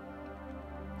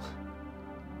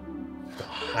 The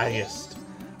highest.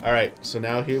 Alright, so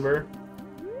now, Huber,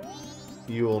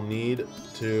 you will need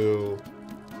to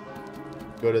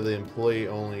go to the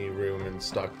employee-only room and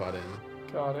stockpot in.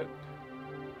 Got it.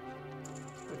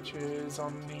 Which is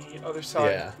on the other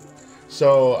side. Yeah.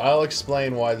 So I'll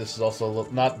explain why this is also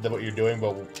not what you're doing,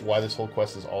 but why this whole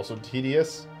quest is also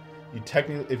tedious. You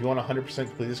technically, if you want 100%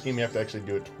 complete this game, you have to actually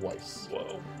do it twice.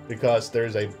 Whoa. Because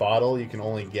there's a bottle you can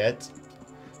only get.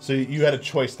 So you had a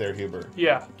choice there, Huber.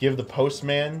 Yeah. Give the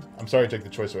postman... I'm sorry I took the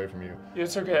choice away from you.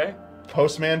 It's okay.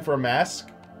 Postman for a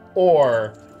mask,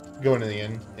 or go into the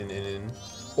inn,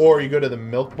 or you go to the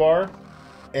milk bar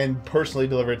and personally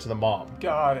deliver it to the mom.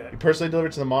 Got it. You personally deliver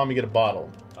it to the mom, you get a bottle.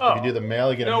 Oh. If you do the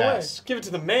mail, you get a mask. Way. Give it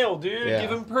to the mail, dude. Yeah.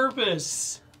 Give him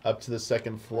purpose. Up to the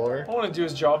second floor. I want to do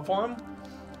his job for him.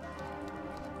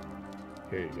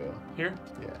 Here you go. Here?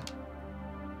 Yeah.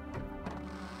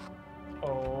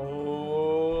 Oh.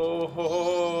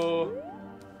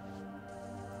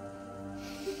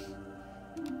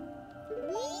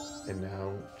 And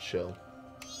now, chill.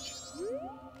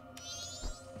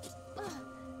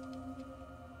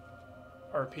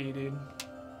 RP, dude.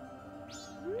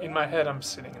 In my head, I'm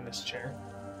sitting in this chair.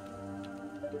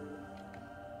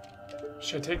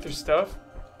 Should I take their stuff?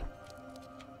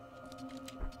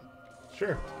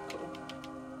 Sure.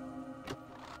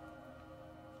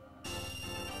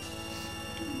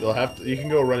 You'll have to. You can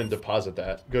go run and deposit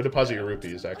that. Go deposit your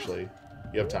rupees. Actually,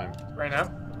 you have time. Right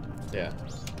now? Yeah.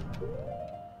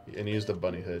 And use the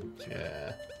bunny hood.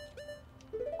 Yeah.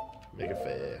 Make it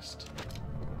fast.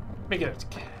 Make it up to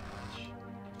cash.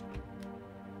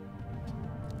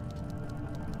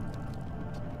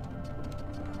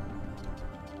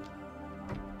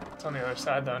 It's on the other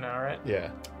side though now, right?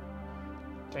 Yeah.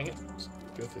 Dang it. Just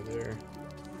go through there.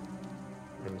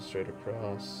 Run straight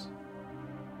across.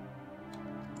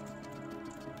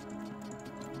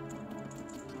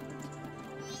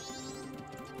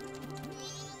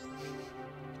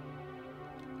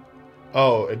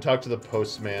 Oh, and talk to the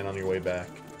postman on your way back.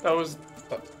 That was...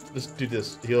 Just do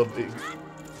this. He'll be...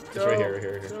 It's right here, right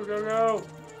here, right here. Go, go, go.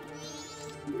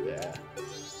 Yeah.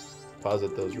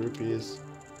 Deposit those rupees.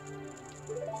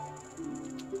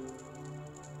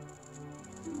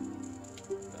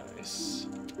 Nice.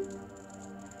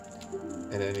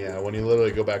 And then, yeah, when you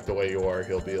literally go back the way you are,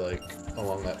 he'll be, like,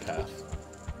 along that path.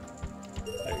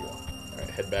 There you go. Alright,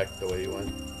 head back the way you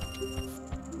went.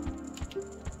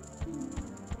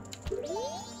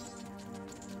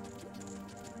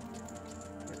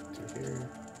 Right to here.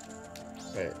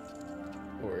 Right.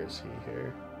 Where is he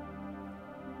here?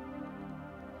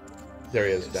 There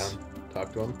he is, down.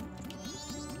 Talk to him.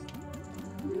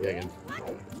 Yeah, again,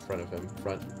 in front of him.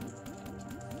 Front.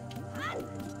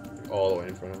 All the way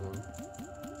in front of him.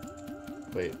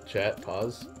 Wait, chat,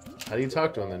 pause. How do you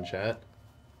talk to him then, chat?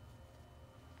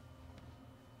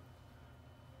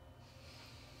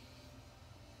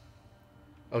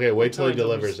 Okay, wait till he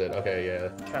delivers it. Okay, yeah.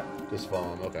 Okay. Just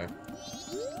follow him, okay.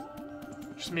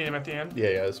 Just meet him at the end?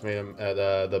 Yeah, let's meet him at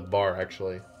the bar,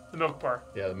 actually. The milk bar.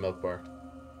 Yeah, the milk bar.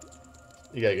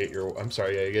 You gotta get your... I'm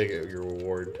sorry, yeah, you gotta get your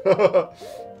reward.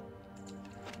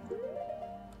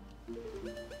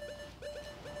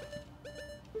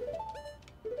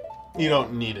 You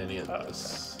don't need any of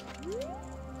this.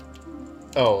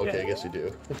 Oh, okay, Yeah. I guess you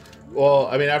do. Well,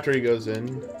 I mean, after he goes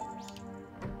in...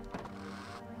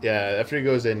 Yeah, after he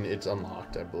goes in, it's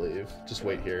unlocked, I believe. Just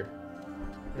wait here.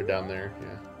 Or down there,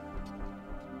 yeah.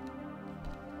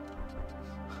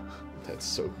 That's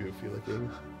so goofy looking.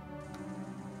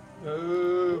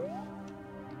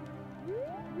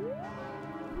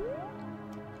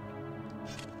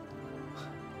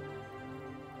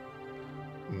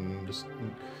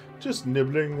 Just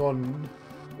nibbling on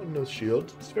the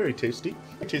shield. It's very tasty.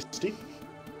 Tasty.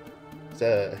 It's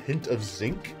a hint of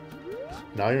zinc.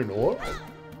 An iron ore.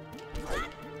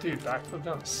 Dude, backflip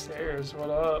down the stairs. What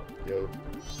up? Yo.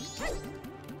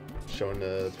 Showing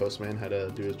the postman how to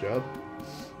do his job.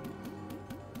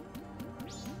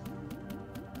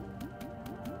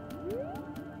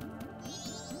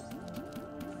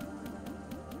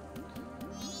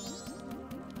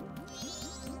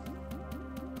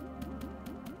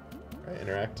 Alright,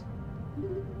 interact.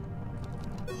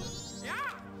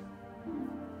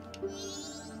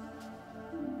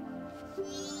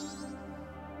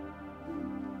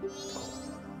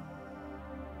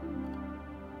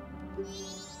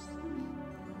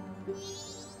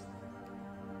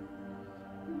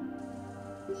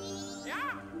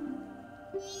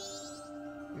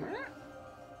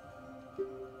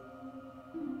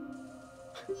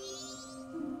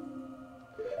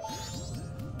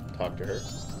 Talk to her.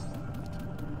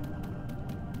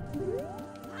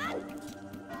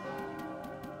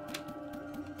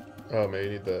 Oh, maybe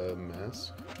you need the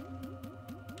mask.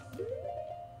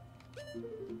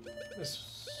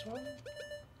 This one?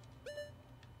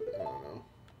 I don't know.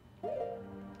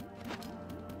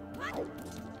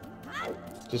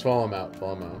 Just follow him out.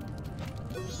 Follow him out.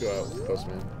 Go out,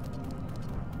 postman.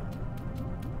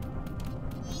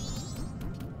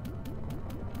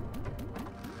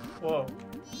 Whoa.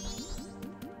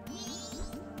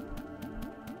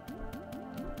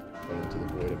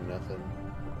 him.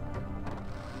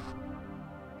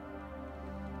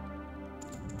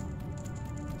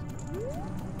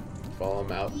 Follow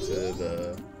him out to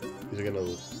the... He's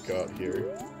gonna go out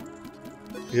here.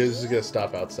 He's just gonna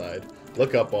stop outside.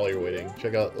 Look up while you're waiting.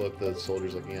 Check out what the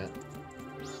soldier's looking at.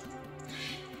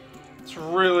 It's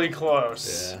really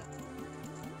close. Yeah.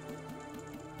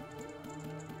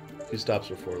 He stops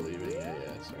before leaving. Yeah,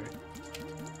 sorry.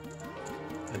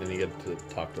 And then you get to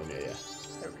talk to him. Yeah.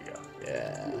 There we go.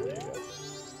 Yeah, there you go.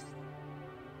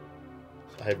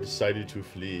 I have decided to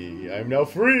flee. I'm now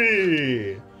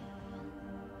free!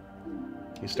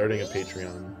 He's starting a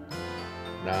Patreon.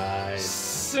 Nice.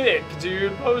 Sick,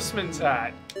 dude. Postman's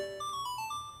hat.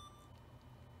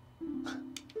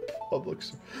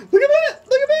 Publix. Look at that!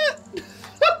 Look at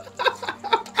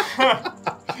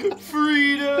that!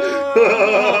 Freedom!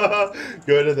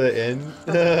 Go to the inn.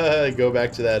 Go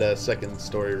back to that second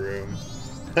story room.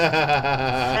 Oh,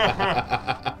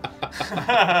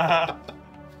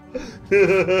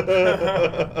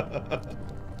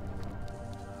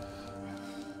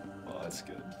 that's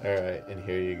good. Alright, and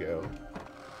here you go.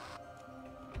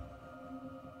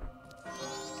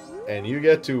 And you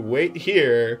get to wait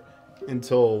here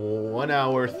until 1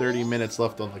 hour, 30 minutes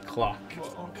left on the clock.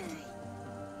 Well, okay.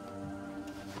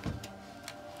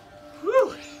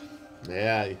 Whew.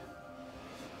 Yeah.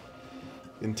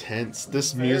 Intense.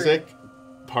 This Very. music,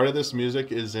 part of this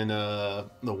music is in the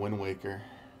Wind Waker.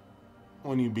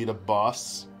 When you beat a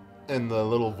boss and the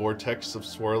little vortex of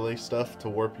swirly stuff to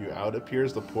warp you out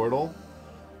appears, the portal,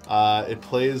 it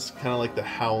plays kind of like the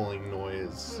howling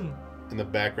noise in the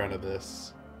background of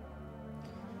this.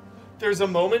 There's a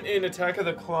moment in Attack of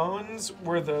the Clones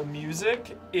where the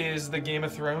music is the Game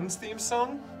of Thrones theme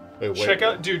song. Wait. Check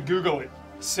out, dude, Google it.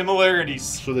 Similarities.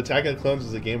 So the Attack of the Clones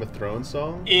is a Game of Thrones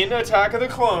song? In Attack of the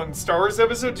Clones, Star Wars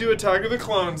Episode 2 Attack of the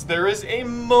Clones, there is a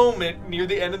moment near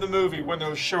the end of the movie when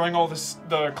they're showing all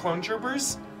the clone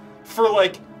troopers. For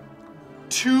like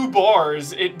 2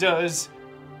 bars, it does...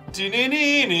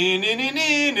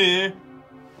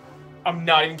 I'm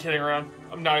not even kidding around.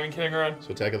 I'm not even kidding around.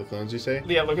 So Attack of the Clones, you say?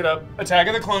 Yeah, look it up. Attack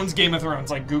of the Clones, Game of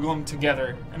Thrones. Like, Google them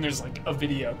together, and there's like a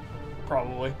video,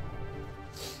 probably.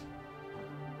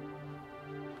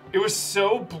 It was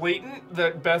so blatant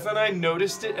that Beth and I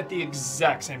noticed it at the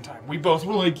exact same time. We both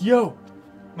were like, yo!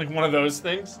 Like one of those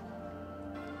things.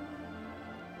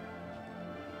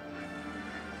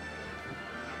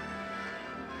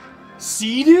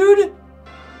 See, dude?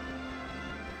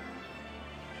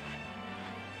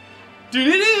 Dude,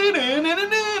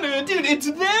 it's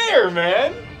there,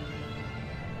 man!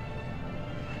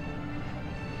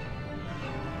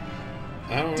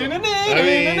 I don't know. I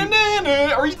mean...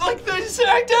 Are you like this? It's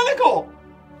identical!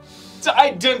 It's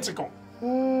identical.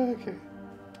 Okay.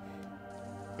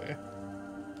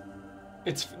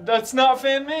 That's not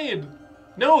fan made.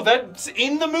 No, that's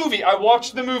in the movie. I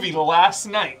watched the movie last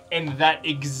night, and that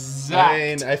exact I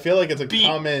mean, I feel like it's a beat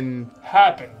common...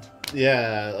 happened.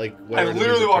 Yeah, like... I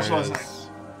literally watched it last night.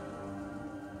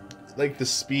 Like, the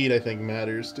speed, I think,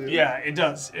 matters, too. Yeah, it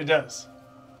does. It does.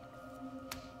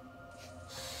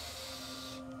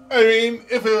 I mean,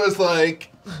 if it was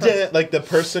like... like, the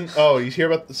person... Oh, you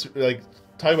hear about this... Like,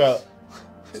 talk about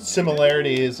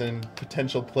similarities and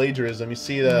potential plagiarism. You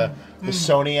see the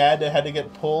Sony ad that had to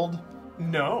get pulled?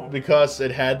 No. Because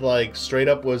it had, like, straight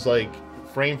up was, like...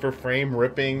 frame for frame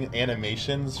ripping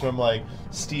animations from like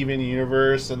Steven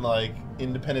Universe and like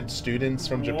independent students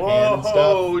from Japan and stuff.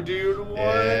 Oh, dude, what?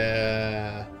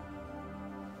 Yeah.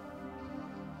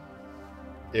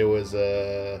 It was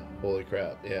holy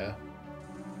crap, yeah.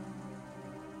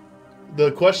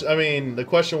 The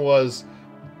question was,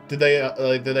 did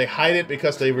they hide it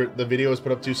because the video was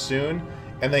put up too soon?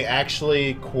 And they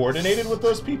actually coordinated with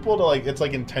those people to like, it's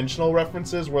like intentional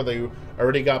references where they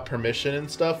already got permission and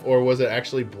stuff, or was it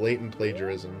actually blatant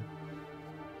plagiarism?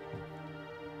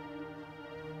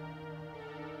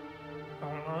 I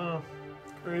don't know.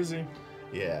 Crazy.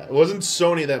 Yeah, it wasn't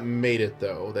Sony that made it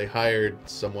though. They hired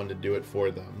someone to do it for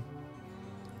them.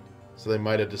 So they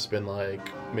might have just been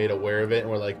like made aware of it and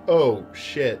were like, oh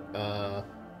shit,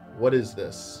 what is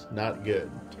this? Not good.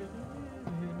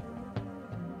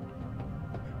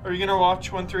 Are you gonna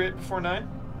watch 138 before 9?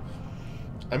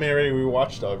 I mean, I already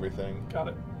rewatched everything. Got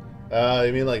it. I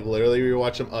mean, like literally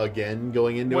rewatch them again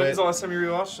going into When's it. the last time you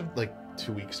rewatched them? Like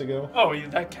 2 weeks ago. Oh, yeah,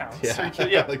 that counts. Yeah, Are you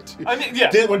kidding? Yeah. like I mean,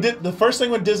 yeah. The first thing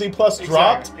when Disney Plus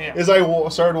dropped yeah. is I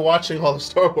started watching all the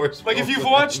Star Wars. Like if you've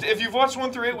watched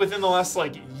 138 within the last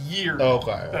like year,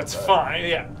 okay, that's fine.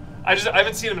 Yeah, I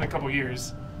haven't seen them in a couple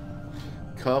years.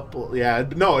 No,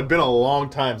 it'd been a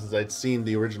long time since I'd seen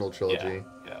the original trilogy.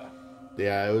 Yeah.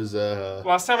 Yeah, it was.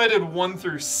 Last time I did 1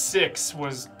 through 6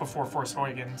 was before Force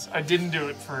Awakens. I didn't do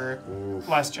it for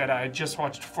Last Jedi. I just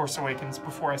watched Force Awakens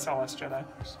before I saw Last Jedi.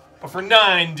 But for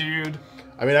 9, dude.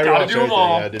 I mean, I gotta rewatched do 'em everything.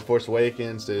 all. Yeah, I did Force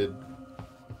Awakens, did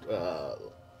the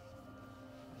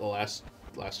last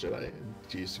Jedi.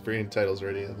 Jeez, forgetting titles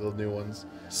already. The new ones.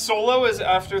 Solo is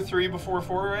after 3 before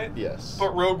 4, right? Yes.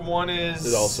 But Rogue One is...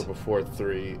 It's also before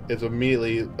 3. It's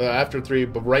immediately after 3,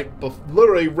 but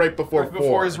literally right before 4.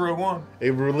 Before is Rogue One.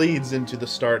 It leads into the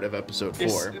start of Episode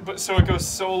 4. But so it goes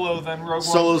Solo, then Rogue One.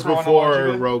 Solo's before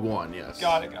chronologically? Rogue One, yes.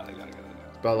 Got it.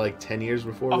 About like 10 years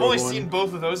before I've Rogue only One. seen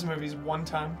both of those movies one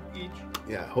time each.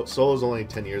 Yeah, Solo's only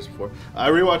 10 years before. I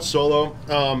rewatched Solo.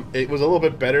 It was a little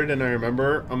bit better than I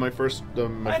remember on my first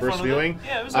viewing.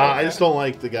 Yeah, it was I just don't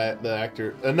like the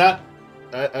actor.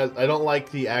 I don't like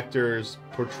the actor's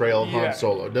portrayal of Han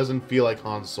Solo. It doesn't feel like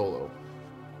Han Solo.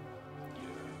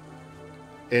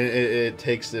 And it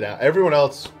takes it out. Everyone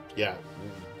else, yeah,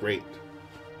 great.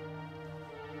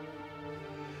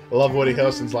 I love Woody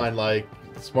Harrelson's line, like,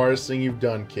 smartest thing you've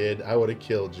done, kid. I would have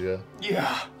killed you.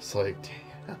 Yeah. It's like,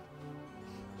 damn.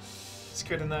 It's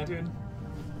good in that, dude.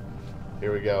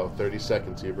 Here we go. 30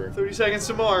 seconds, Huber. 30 seconds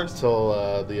to Mars.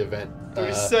 Till the event.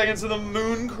 30 seconds to the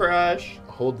moon crash.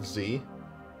 Hold Z.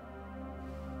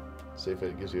 See if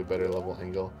it gives you a better level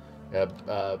angle. Yeah,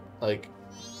 like...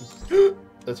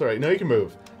 That's alright. No, you can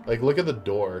move. Like, look at the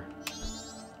door.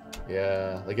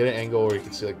 Yeah, like, get an angle where you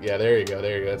can see, like... Yeah, there you go.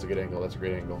 That's a good angle. That's a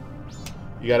great angle.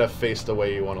 You gotta face the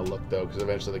way you want to look, though, because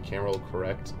eventually the camera will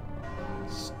correct.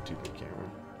 Stupid camera.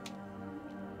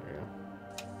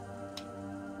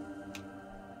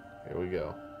 There you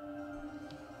go.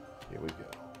 Here we go.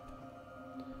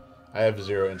 I have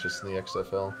zero interest in the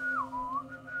XFL.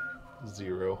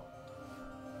 Zero.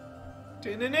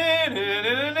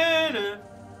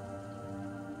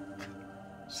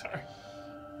 Sorry.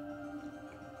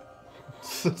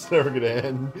 It's never gonna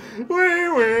end. It's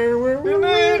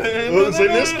like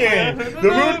this game. The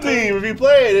moon theme, if you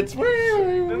play it, it's...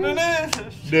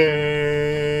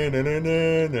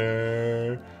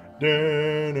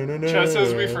 Chad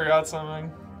says we forgot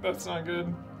something. That's not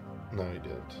good. No, you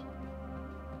didn't.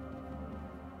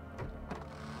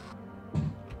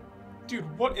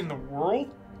 Dude, what in the world?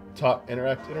 Top,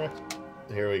 interact.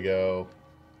 Here we go.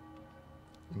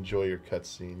 Enjoy your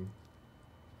cutscene.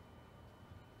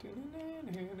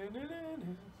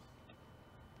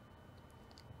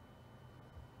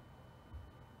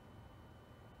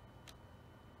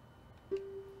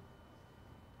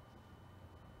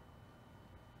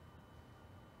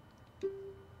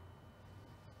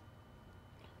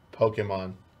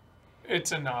 Pokemon.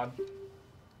 It's a nod.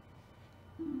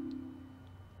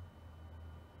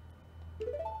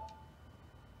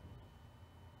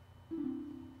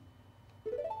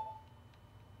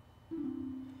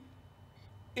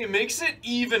 It makes it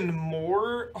even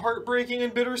more heartbreaking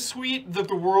and bittersweet that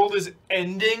the world is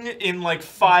ending in like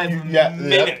 5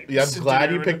 minutes. Yeah, I'm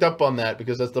glad you picked up on that,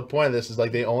 because that's the point of this, is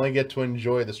like they only get to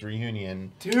enjoy this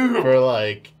reunion for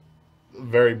like a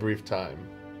very brief time.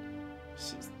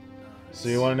 So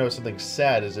you want to know something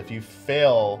sad is if you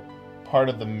fail part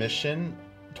of the mission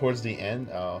towards the end,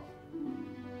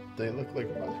 they look like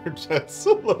mother jets.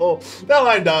 A little that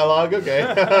line dialogue,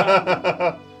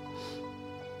 okay.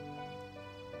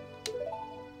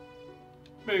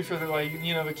 Maybe for the, like,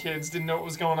 you know, the kids didn't know what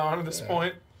was going on at this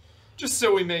point. Just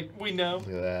so we know. Look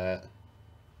at that.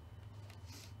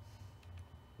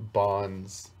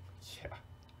 Bonds. Yeah.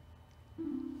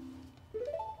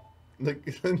 The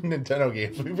Nintendo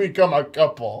games, we become a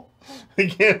couple. I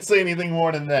can't say anything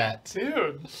more than that.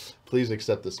 Dude. Please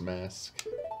accept this mask.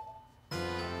 You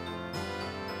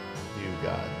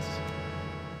got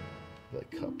the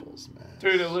couples mask.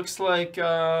 Dude, it looks like,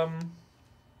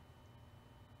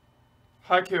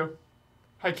 Haiku.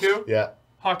 Yeah.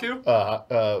 Haku?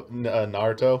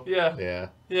 Naruto? Yeah. Yeah.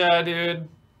 Yeah, dude.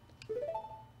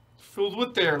 Filled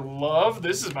with their love.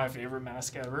 This is my favorite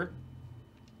mask ever.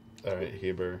 Alright,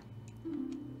 Heber.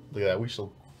 Look at that. We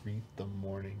shall greet the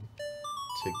morning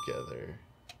together.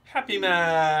 Happy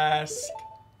mask.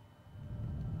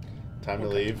 Time to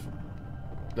leave.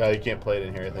 No, you can't play it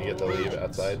in here. I think you have to leave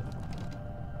outside.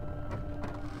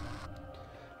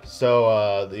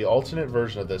 So, the alternate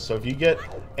version of this. So, if you get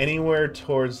anywhere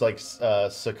towards, like,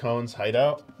 Sakone's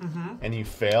hideout, and you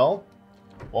fail,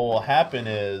 what will happen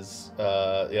is,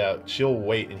 yeah, she'll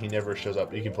wait, and he never shows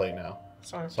up. You can play it now.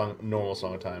 Sorry. Normal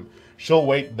song of time. She'll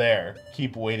wait there,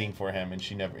 keep waiting for him, and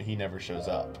he never shows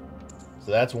up. So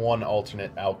that's one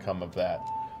alternate outcome of that.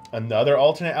 Another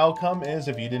alternate outcome is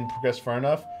if you didn't progress far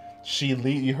enough,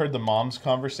 you heard the mom's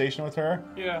conversation with her?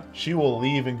 Yeah. She will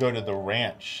leave and go to the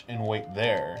ranch and wait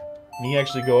there And you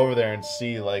actually go over there and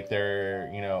see, like, their,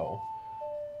 you know,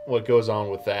 what goes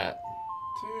on with that.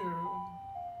 Dude.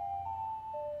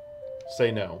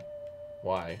 Say no.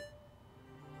 Why?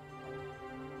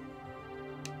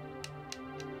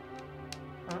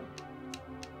 Huh?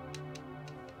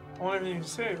 I want everything to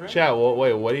say, right? Chat, well,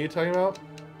 wait, what are you talking about?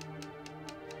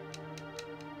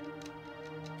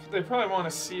 They probably want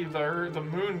to see the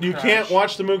moon You crash. can't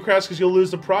watch the moon crash because you'll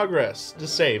lose the progress.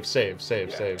 Just save. Yeah.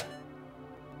 Yeah.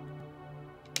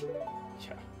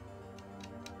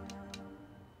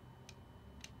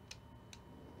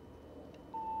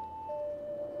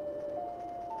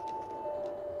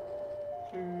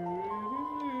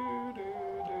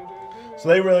 So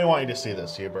they really want you to see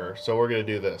this, Huber. So we're going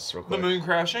to do this real The quick. moon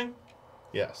crashing?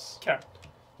 Yes. Okay.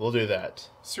 We'll do that.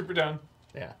 Super down.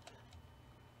 Yeah.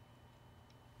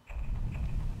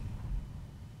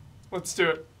 Let's do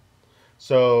it.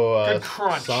 So, Good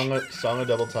crunch. Song of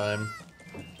Double Time.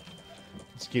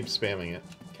 Let's keep spamming it.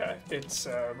 Okay. It's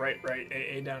right,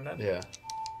 A, down, down. Yeah.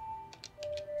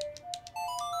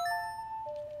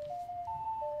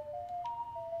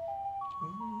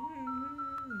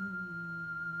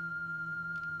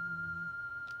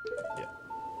 Yeah.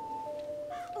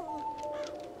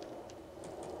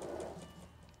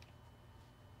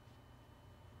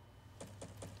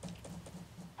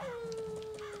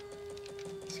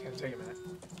 It's gonna take a minute.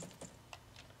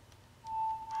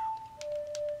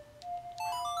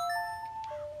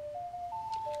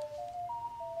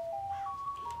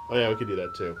 Oh yeah, we could do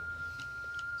that too.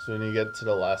 So when you get to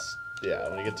the last,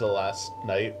 when you get to the last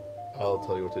night, I'll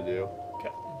tell you what to do. Okay.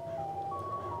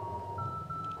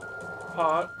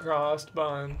 Hot crossed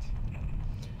buns.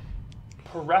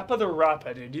 Parappa the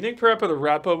Rappa, dude. Do you think Parappa the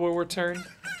Rappa will return?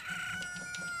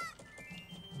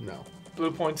 No.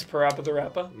 Blue points Parappa the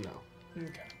Rappa? No.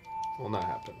 Okay. Will not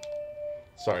happen.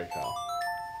 Sorry, Kyle.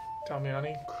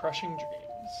 Damiani, crushing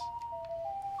dreams.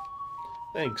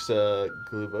 Thanks,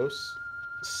 Glubos.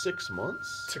 6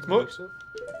 months? 6 months?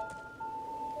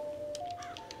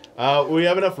 We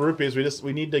have enough rupees.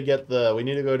 We need to get we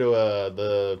need to go to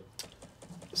the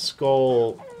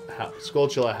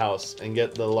Skulltula house and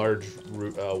get the large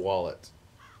wallet.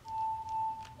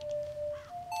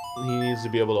 He needs to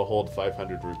be able to hold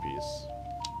 500 rupees.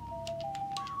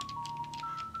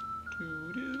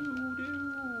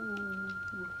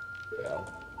 Yeah.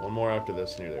 One more after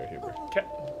this near there, Huber. Okay.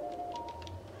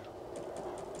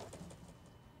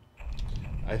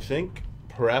 I think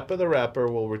Parappa the Rapper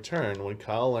will return when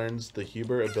Kyle learns the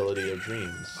Huber ability of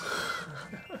dreams.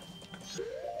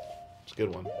 It's a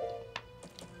good one.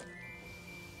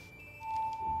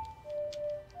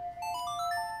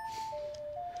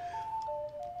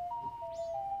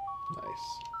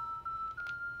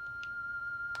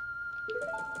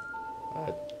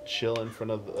 Nice. Chill in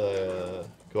front of the...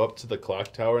 go up to the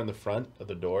clock tower in the front of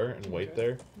the door and wait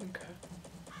there. Okay.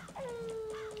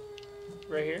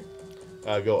 Right here?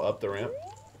 Go up the ramp.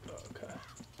 Okay.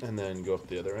 And then go up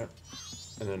the other ramp.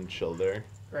 And then chill there.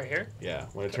 Right here? Yeah.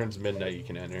 When it turns midnight, you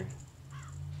can enter.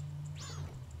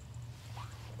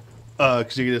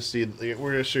 Because you're going to see... We're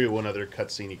going to show you one other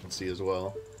cutscene you can see as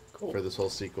well. Cool. For this whole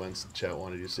sequence. Chat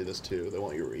wanted you to see this too. They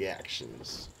want your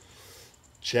reactions.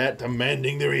 Chat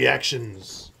demanding the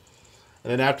reactions.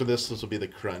 And then after this will be the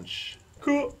crunch.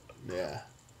 Cool. Yeah.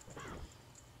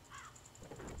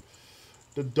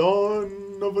 The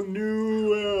dawn of a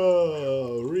new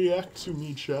era. React to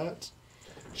me, chat.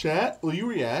 Chat, will you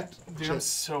react? Dude, I'm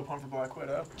so pumped for Black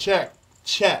Widow. Chat,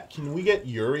 can we get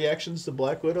your reactions to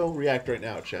Black Widow? React right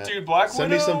now, chat. Dude, Black Widow...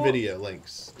 Send me some video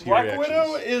links to Black your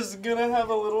Widow reactions. is gonna have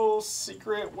a little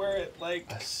secret where it,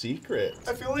 like... A secret?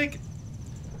 I feel like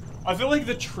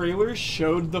the trailer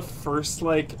showed the first,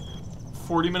 like,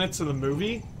 40 minutes of the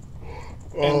movie.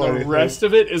 And the rest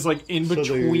of it is, like, in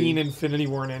between Infinity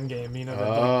War and Endgame. You know,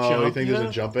 the jump, you think there's a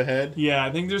jump ahead? Yeah,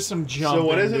 I think there's some jump. So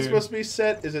what is it supposed to be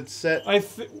set? Is it set...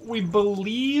 we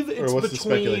believe it's or what's between... the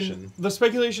speculation? The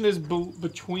speculation is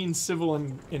between Civil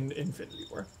and Infinity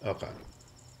War. Okay.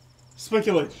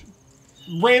 Speculation.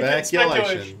 Rampant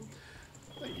speculation.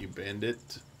 You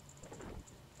bandit.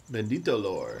 Bendito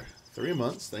lore. 3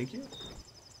 months, thank you.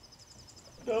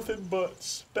 Nothing but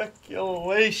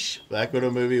speculation. Black Widow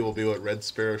movie will be what Red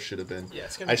Sparrow should have been. Yeah,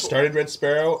 it's gonna be I cool. started Red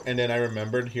Sparrow, and then I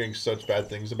remembered hearing such bad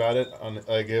things about it.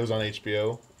 It was on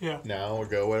HBO. Yeah. Now or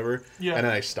go whatever. Yeah. And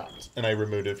then I stopped, and I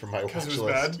removed it from my watch Because it was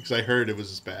list bad? because I heard it was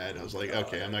just bad. I was like,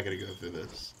 okay, I'm not gonna go through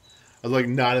this. I was like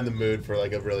not in the mood for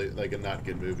like a really a not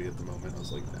good movie at the moment. I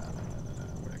was like, no,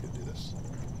 we're not gonna do this.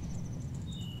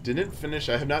 Didn't finish.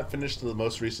 I have not finished the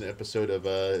most recent episode of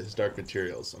His Dark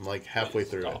Materials. I'm like halfway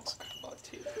through it.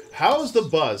 How's the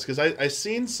buzz? Because I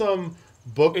seen some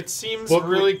It seems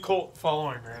really cult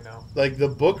following right now. Like, the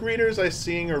book readers I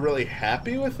seeing are really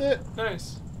happy with it.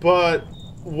 Nice. But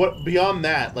what beyond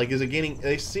that? Like, is it gaining?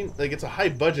 They seem like it's a high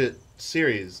budget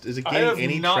series. Is it gaining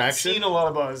any traction? I have not seen a lot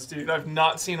of buzz, dude. I've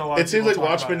not seen a lot. It seems like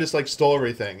Watchmen just like stole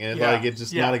everything and like it's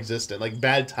just non-existent. Like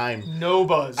bad time. No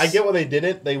buzz. I get why they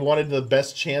didn't. They wanted the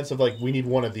best chance of like we need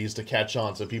one of these to catch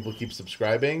on, so people keep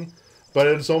subscribing. But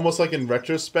it's almost like in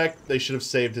retrospect, they should have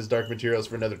saved his Dark Materials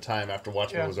for another time after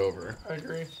Watchmen was over. I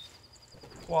agree.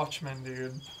 Watchmen,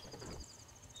 dude.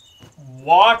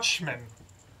 Watchmen.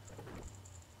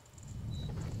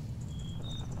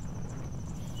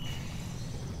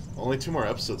 Only 2 more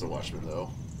episodes of Watchmen,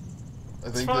 though.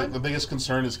 I think the biggest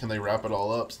concern is can they wrap it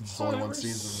all up since it's only 1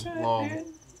 season long. Man.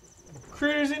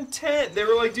 Creator's intent. They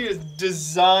were like, dude, it's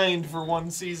designed for 1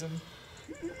 season.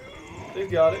 They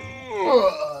got it.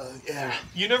 Yeah.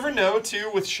 You never know,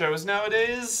 too, with shows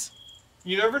nowadays.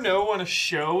 You never know when a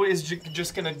show is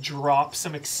just going to drop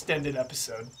some extended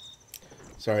episode.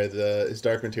 Sorry, his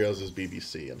Dark Materials is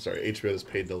BBC. I'm sorry, HBO is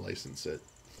paid to license it.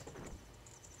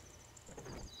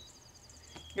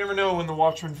 You never know when the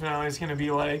Watchmen finale is going to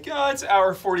be like, oh, it's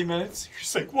 1:40. You're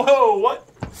just like, whoa, what?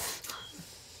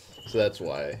 So that's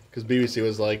why. Because BBC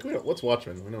was like, what's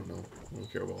Watchmen? We don't know. We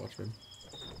don't care about Watchmen.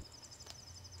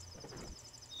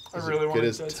 I really want to. Good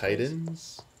as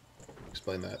Titans?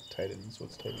 Explain that. Titans.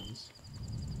 What's Titans?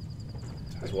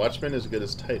 Is Watchmen as good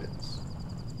as Titans?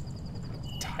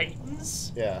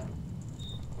 Titans? Yeah.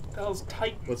 What the hell's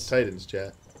Titans? What's Titans,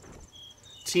 chat?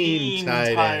 Teen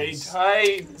Titans.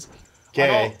 Titans.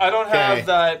 Okay. I don't have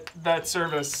that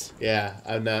service. Yeah,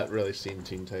 I've not really seen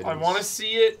Teen Titans. I want to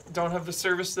see it. Don't have the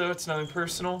service though. It's nothing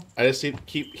personal. I just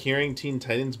keep hearing Teen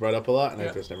Titans brought up a lot, and I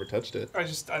just never touched it. I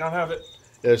don't have it.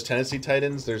 There's Tennessee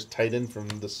Titans. There's Titan from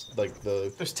this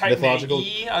the There's Titan mythological.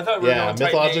 AE. I thought we were going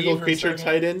mythological Titan creature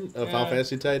Titan, Final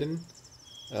Fantasy Titan.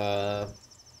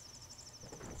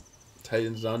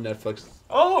 Titan's on Netflix.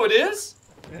 Oh, it is.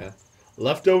 Yeah,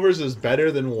 Leftovers is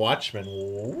better than Watchmen.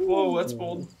 Whoa, that's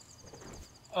bold.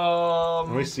 How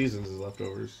many seasons is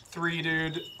Leftovers? 3,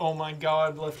 dude. Oh my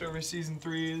god, Leftovers season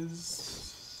 3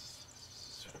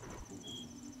 is.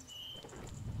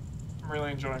 I'm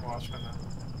really enjoying Watchmen now.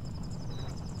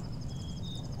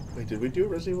 Wait, did we do a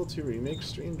Resident Evil 2 remake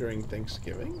stream during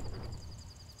Thanksgiving?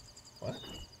 What?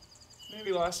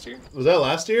 Maybe last year. Was that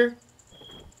last year?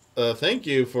 Thank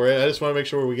you for it. I just want to make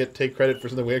sure we take credit for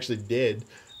something we actually did.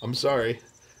 I'm sorry.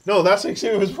 No, that's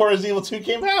Thanksgiving was before Resident Evil 2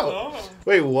 came out. Oh.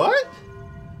 Wait, what?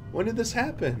 When did this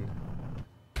happen?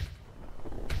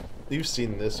 You've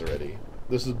seen this already.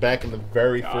 This is back in the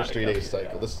very first 3 day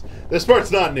cycle. This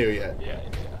part's not new yet. Yeah.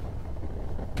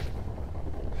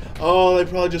 Oh, they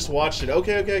probably just watched it.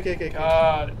 Okay.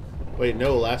 God. Wait,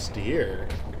 no, last year.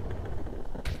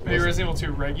 Maybe Resident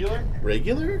Evil 2 regular?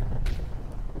 Regular?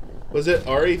 Was it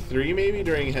RE3 maybe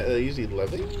during Easy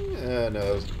Living?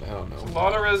 No, I don't know. A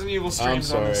lot of Resident Evil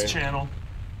streams on this channel.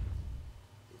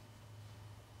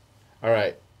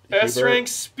 Alright. S-Rank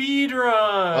speedrun!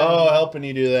 Oh, helping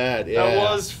you do that. Yeah.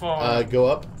 That was fun. Go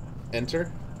up.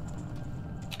 Enter.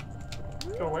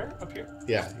 Go where? Up here?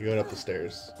 Yeah, you're going up the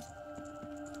stairs.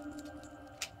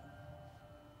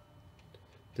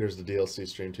 There's the DLC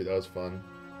stream too. That was fun.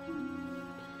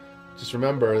 Just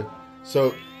remember,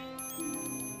 so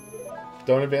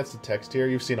don't advance the text here.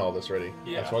 You've seen all this already.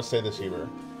 Yeah. I just want to say this, Huber.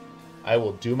 I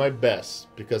will do my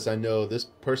best because I know this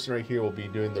person right here will be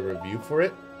doing the review for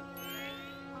it.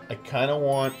 I kind of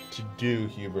want to do,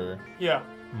 Huber,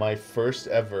 my first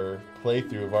ever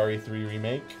playthrough of RE3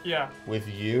 Remake with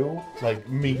you, like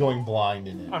me going blind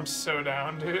in it. I'm so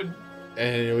down, dude.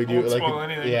 And we do like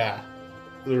anything.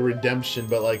 The redemption,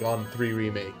 but like on 3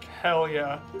 Remake. Hell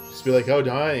yeah. Just be like, oh,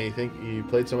 Donnie, you think you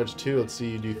played so much 2, let's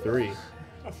see you do 3.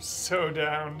 I'm so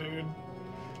down, dude.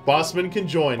 Bossman can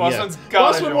join. Bossman's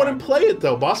gotta Bossman join. wouldn't play it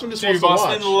though. Bossman just wants to watch.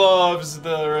 Bossman loves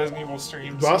the Resident Evil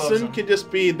streams. Bossman can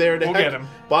just be there to get him.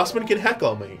 Bossman can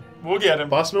heckle me. We'll get him.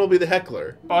 Bossman will be the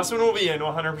heckler. Bossman will be in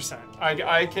 100%.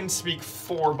 I can speak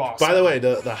for Bossman. By the way,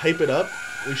 the hype it up,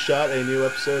 we shot a new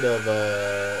episode of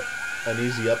an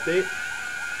easy update.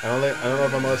 I don't know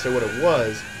if I'm allowed to say what it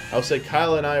was. I'll say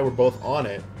Kyle and I were both on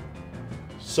it.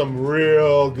 Some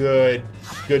real good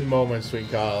moments between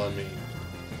Kyle and me.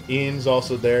 Ian's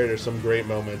also there. There's some great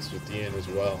moments with Ian as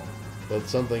well. But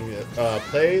it's something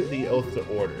play the Oath to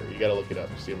Order. You gotta look it up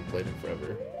because you haven't played it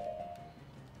forever.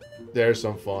 There's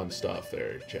some fun stuff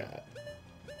there, chat.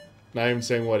 Not even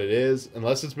saying what it is,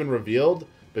 unless it's been revealed.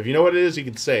 But if you know what it is, you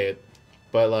can say it.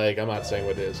 But like, I'm not saying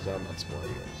what it is because I'm not spoiling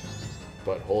it.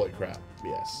 But holy crap,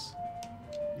 yes.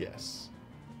 Yes.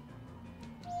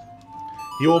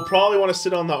 You will probably want to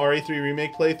sit on the RE3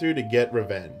 Remake playthrough to get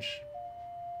revenge.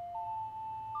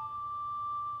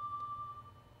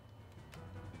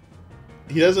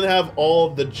 He doesn't have all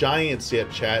of the giants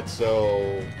yet, chat,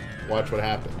 so watch what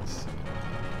happens.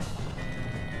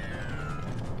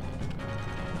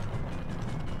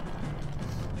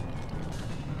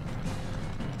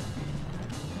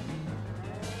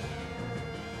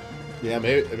 Yeah,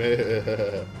 maybe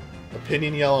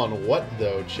opinion yell on what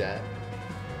though, chat?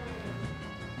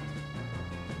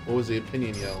 What was the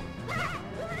opinion yell?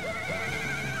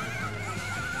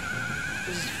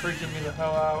 This is freaking me the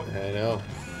hell out. I know.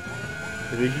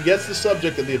 If he gets the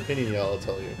subject of the opinion yell, I'll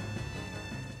tell you.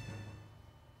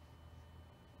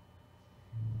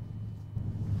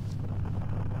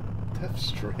 Death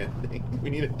Stranding. We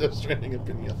need a Death Stranding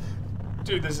opinion yell.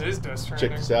 Dude, this is Death Stranding.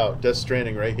 Check this out. Death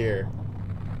Stranding right here.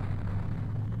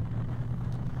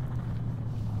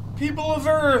 People of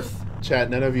Earth! Chat,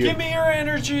 none of you. Give me your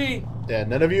energy! Yeah,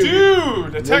 none of you.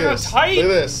 Dude! Attack on Titan! Look at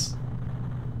this.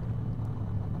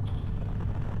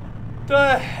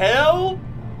 The hell?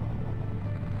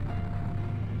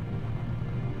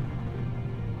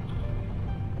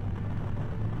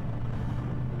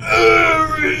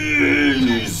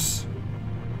 Ares!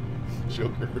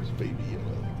 Joker's baby. I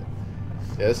like that.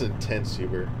 Yeah, that's intense,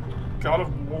 Huber. God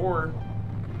of War.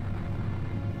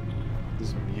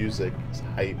 This music is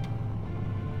hype.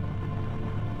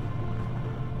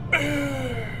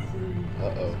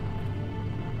 Uh-oh.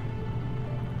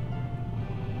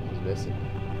 He's missing.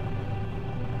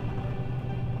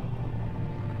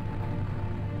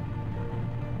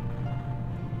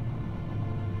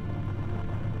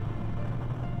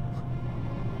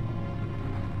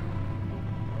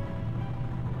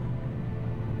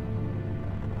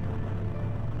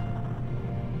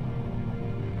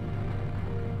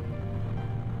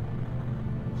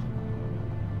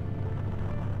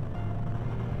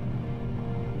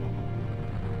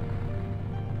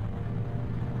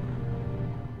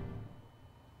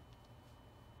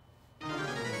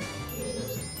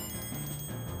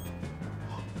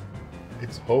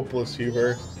 It's hopeless,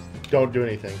 Huber. Don't do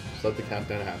anything. Just let the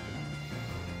countdown happen.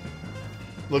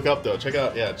 Look up, though. Check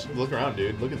out. Yeah, look around,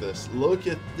 dude. Look at this. Look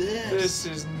at this. This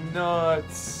is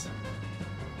nuts.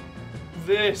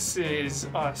 This is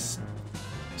a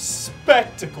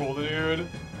spectacle, dude.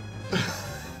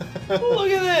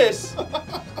 Look at this.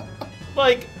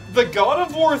 Like, the God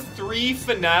of War 3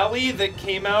 finale that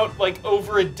came out, like,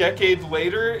 over a decade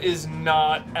later is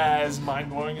not as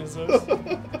mind-blowing as this.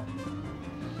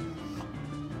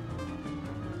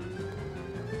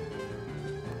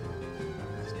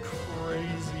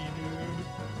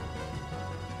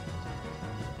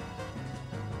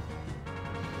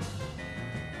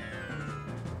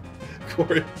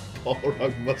 Corey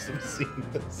Balrog must have seen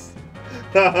this.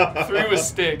 3 was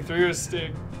Stig. 3 was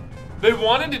Stig. They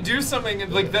wanted to do something,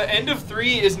 and like the end of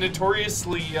 3 is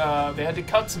notoriously, they had to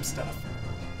cut some stuff.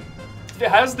 It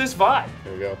has this vibe.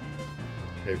 Here we go.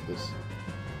 Pay for this.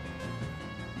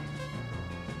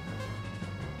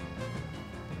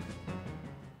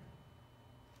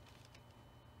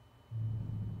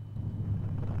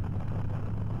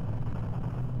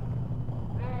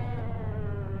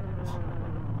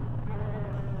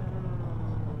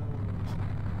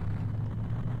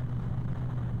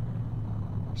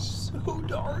 So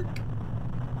dark.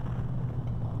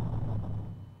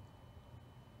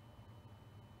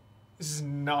 This is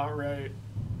not right.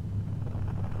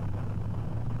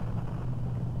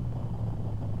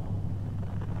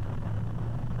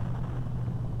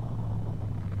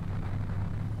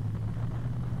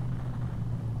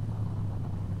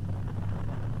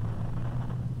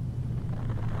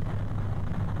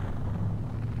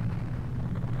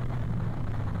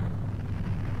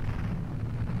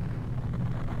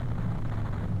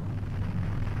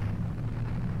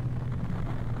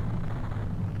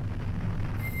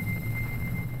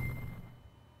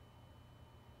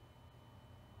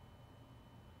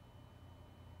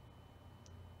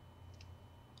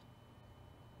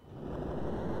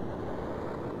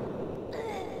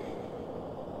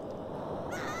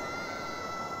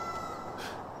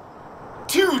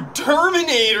 Dude,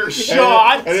 Terminator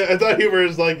shot! I thought he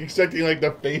was like expecting like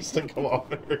the face to come off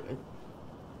of him.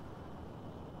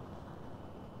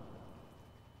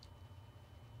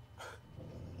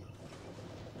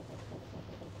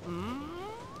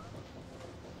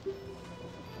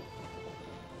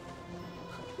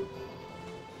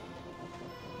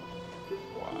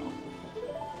 Wow.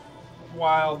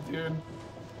 Wild, dude.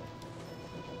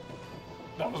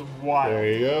 That was wild.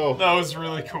 There you go. That was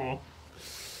really cool.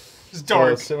 It's Oh, dark.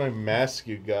 let's see my mask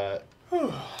you got.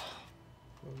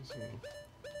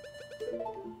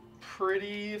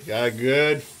 pretty Got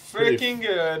good. freaking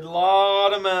good.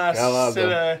 Lot of masks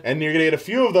today. And you're going to get a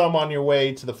few of them on your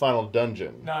way to the final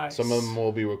dungeon. Nice. Some of them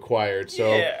will be required.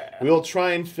 So we'll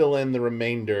try and fill in the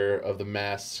remainder of the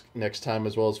masks next time,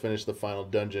 as well as finish the final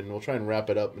dungeon. We'll try and wrap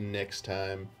it up next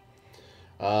time.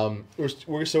 We're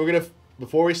going to,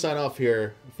 before we sign off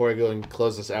here, before I go and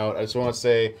close this out, I just want to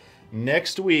say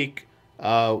next week,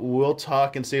 we'll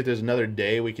talk and see if there's another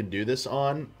day we can do this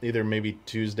on, either maybe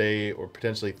Tuesday or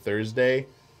potentially Thursday.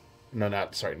 No,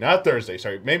 not Thursday.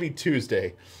 Sorry, maybe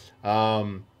Tuesday.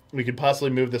 We could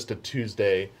possibly move this to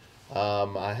Tuesday.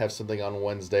 I have something on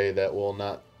Wednesday that will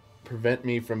not prevent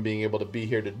me from being able to be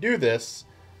here to do this.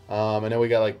 I know we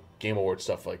got like Game Award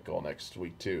stuff like all next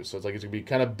week too, so it's like it's gonna be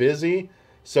kind of busy.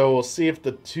 So we'll see if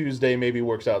the Tuesday maybe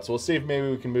works out. So we'll see if maybe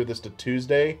we can move this to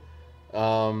Tuesday.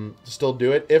 To still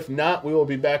do it. If not, we will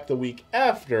be back the week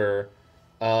after,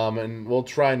 and we'll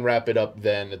try and wrap it up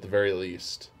then at the very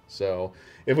least. So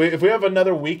if we have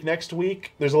another week next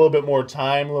week, there's a little bit more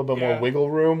time, a little bit more wiggle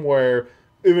room where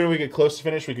even if we get close to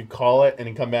finish, we could call it and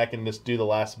then come back and just do the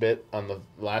last bit on the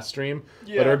last stream.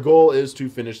 But our goal is to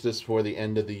finish this for the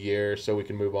end of the year so we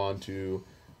can move on to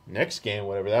next game,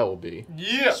 whatever that will be.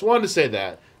 Just wanted to say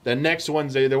that. The next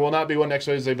Wednesday, there will not be one next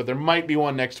Wednesday, but there might be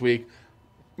one next week.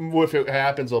 If it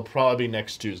happens, it'll probably be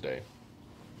next Tuesday.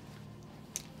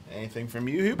 Anything from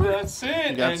you, Huber? That's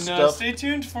it. And stay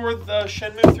tuned for the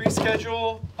Shenmue 3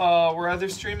 schedule. We're either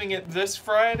streaming it this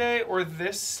Friday or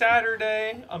this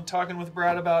Saturday. I'm talking with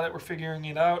Brad about it. We're figuring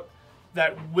it out.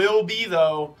 That will be,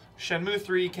 though, Shenmue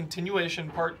 3 Continuation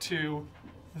Part 2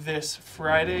 this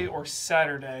Friday or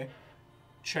Saturday.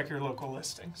 Check your local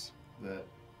listings.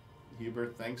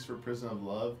 Huber, thanks for Prison of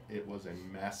Love. It was a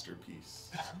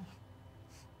masterpiece.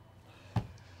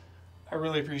 I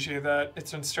really appreciate that.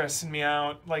 It's been stressing me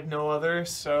out like no other,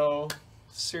 so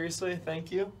seriously,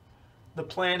 thank you. The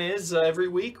plan is every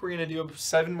week we're going to do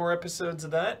 7 more episodes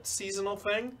of that seasonal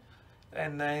thing,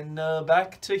 and then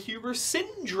back to Huber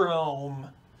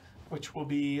Syndrome, which will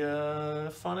be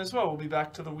fun as well. We'll be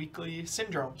back to the weekly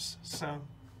syndromes. So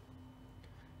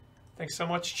thanks so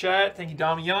much, chat. Thank you,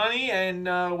 Damiani,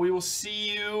 and we will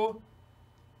see you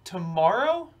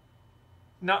tomorrow.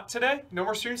 Not today. No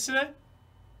more streams today.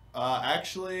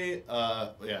 Actually,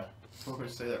 yeah. Let me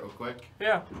say that real quick.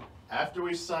 Yeah. After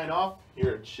we sign off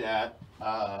here, chat.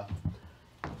 After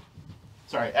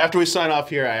we sign off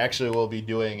here, I actually will be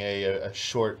doing a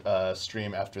short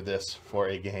stream after this for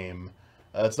a game.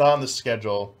 It's not on the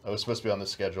schedule. It was supposed to be on the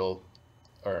schedule,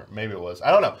 or maybe it was.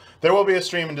 I don't know. There will be a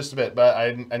stream in just a bit, but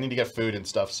I need to get food and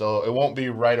stuff, so it won't be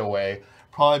right away.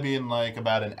 Probably be in like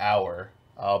about an hour.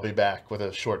 I'll be back with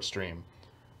a short stream.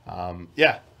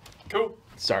 Yeah. Cool.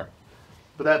 Sorry.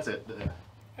 But that's it.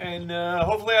 And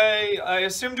hopefully, I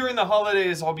assume during the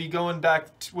holidays I'll be going back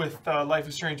with Life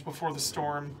is Strange Before the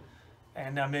Storm.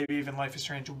 And maybe even Life is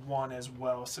Strange 1 as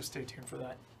well, so stay tuned for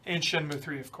that. And Shenmue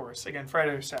 3, of course. Again,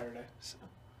 Friday or Saturday. So.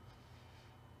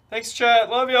 Thanks, chat.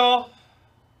 Love y'all.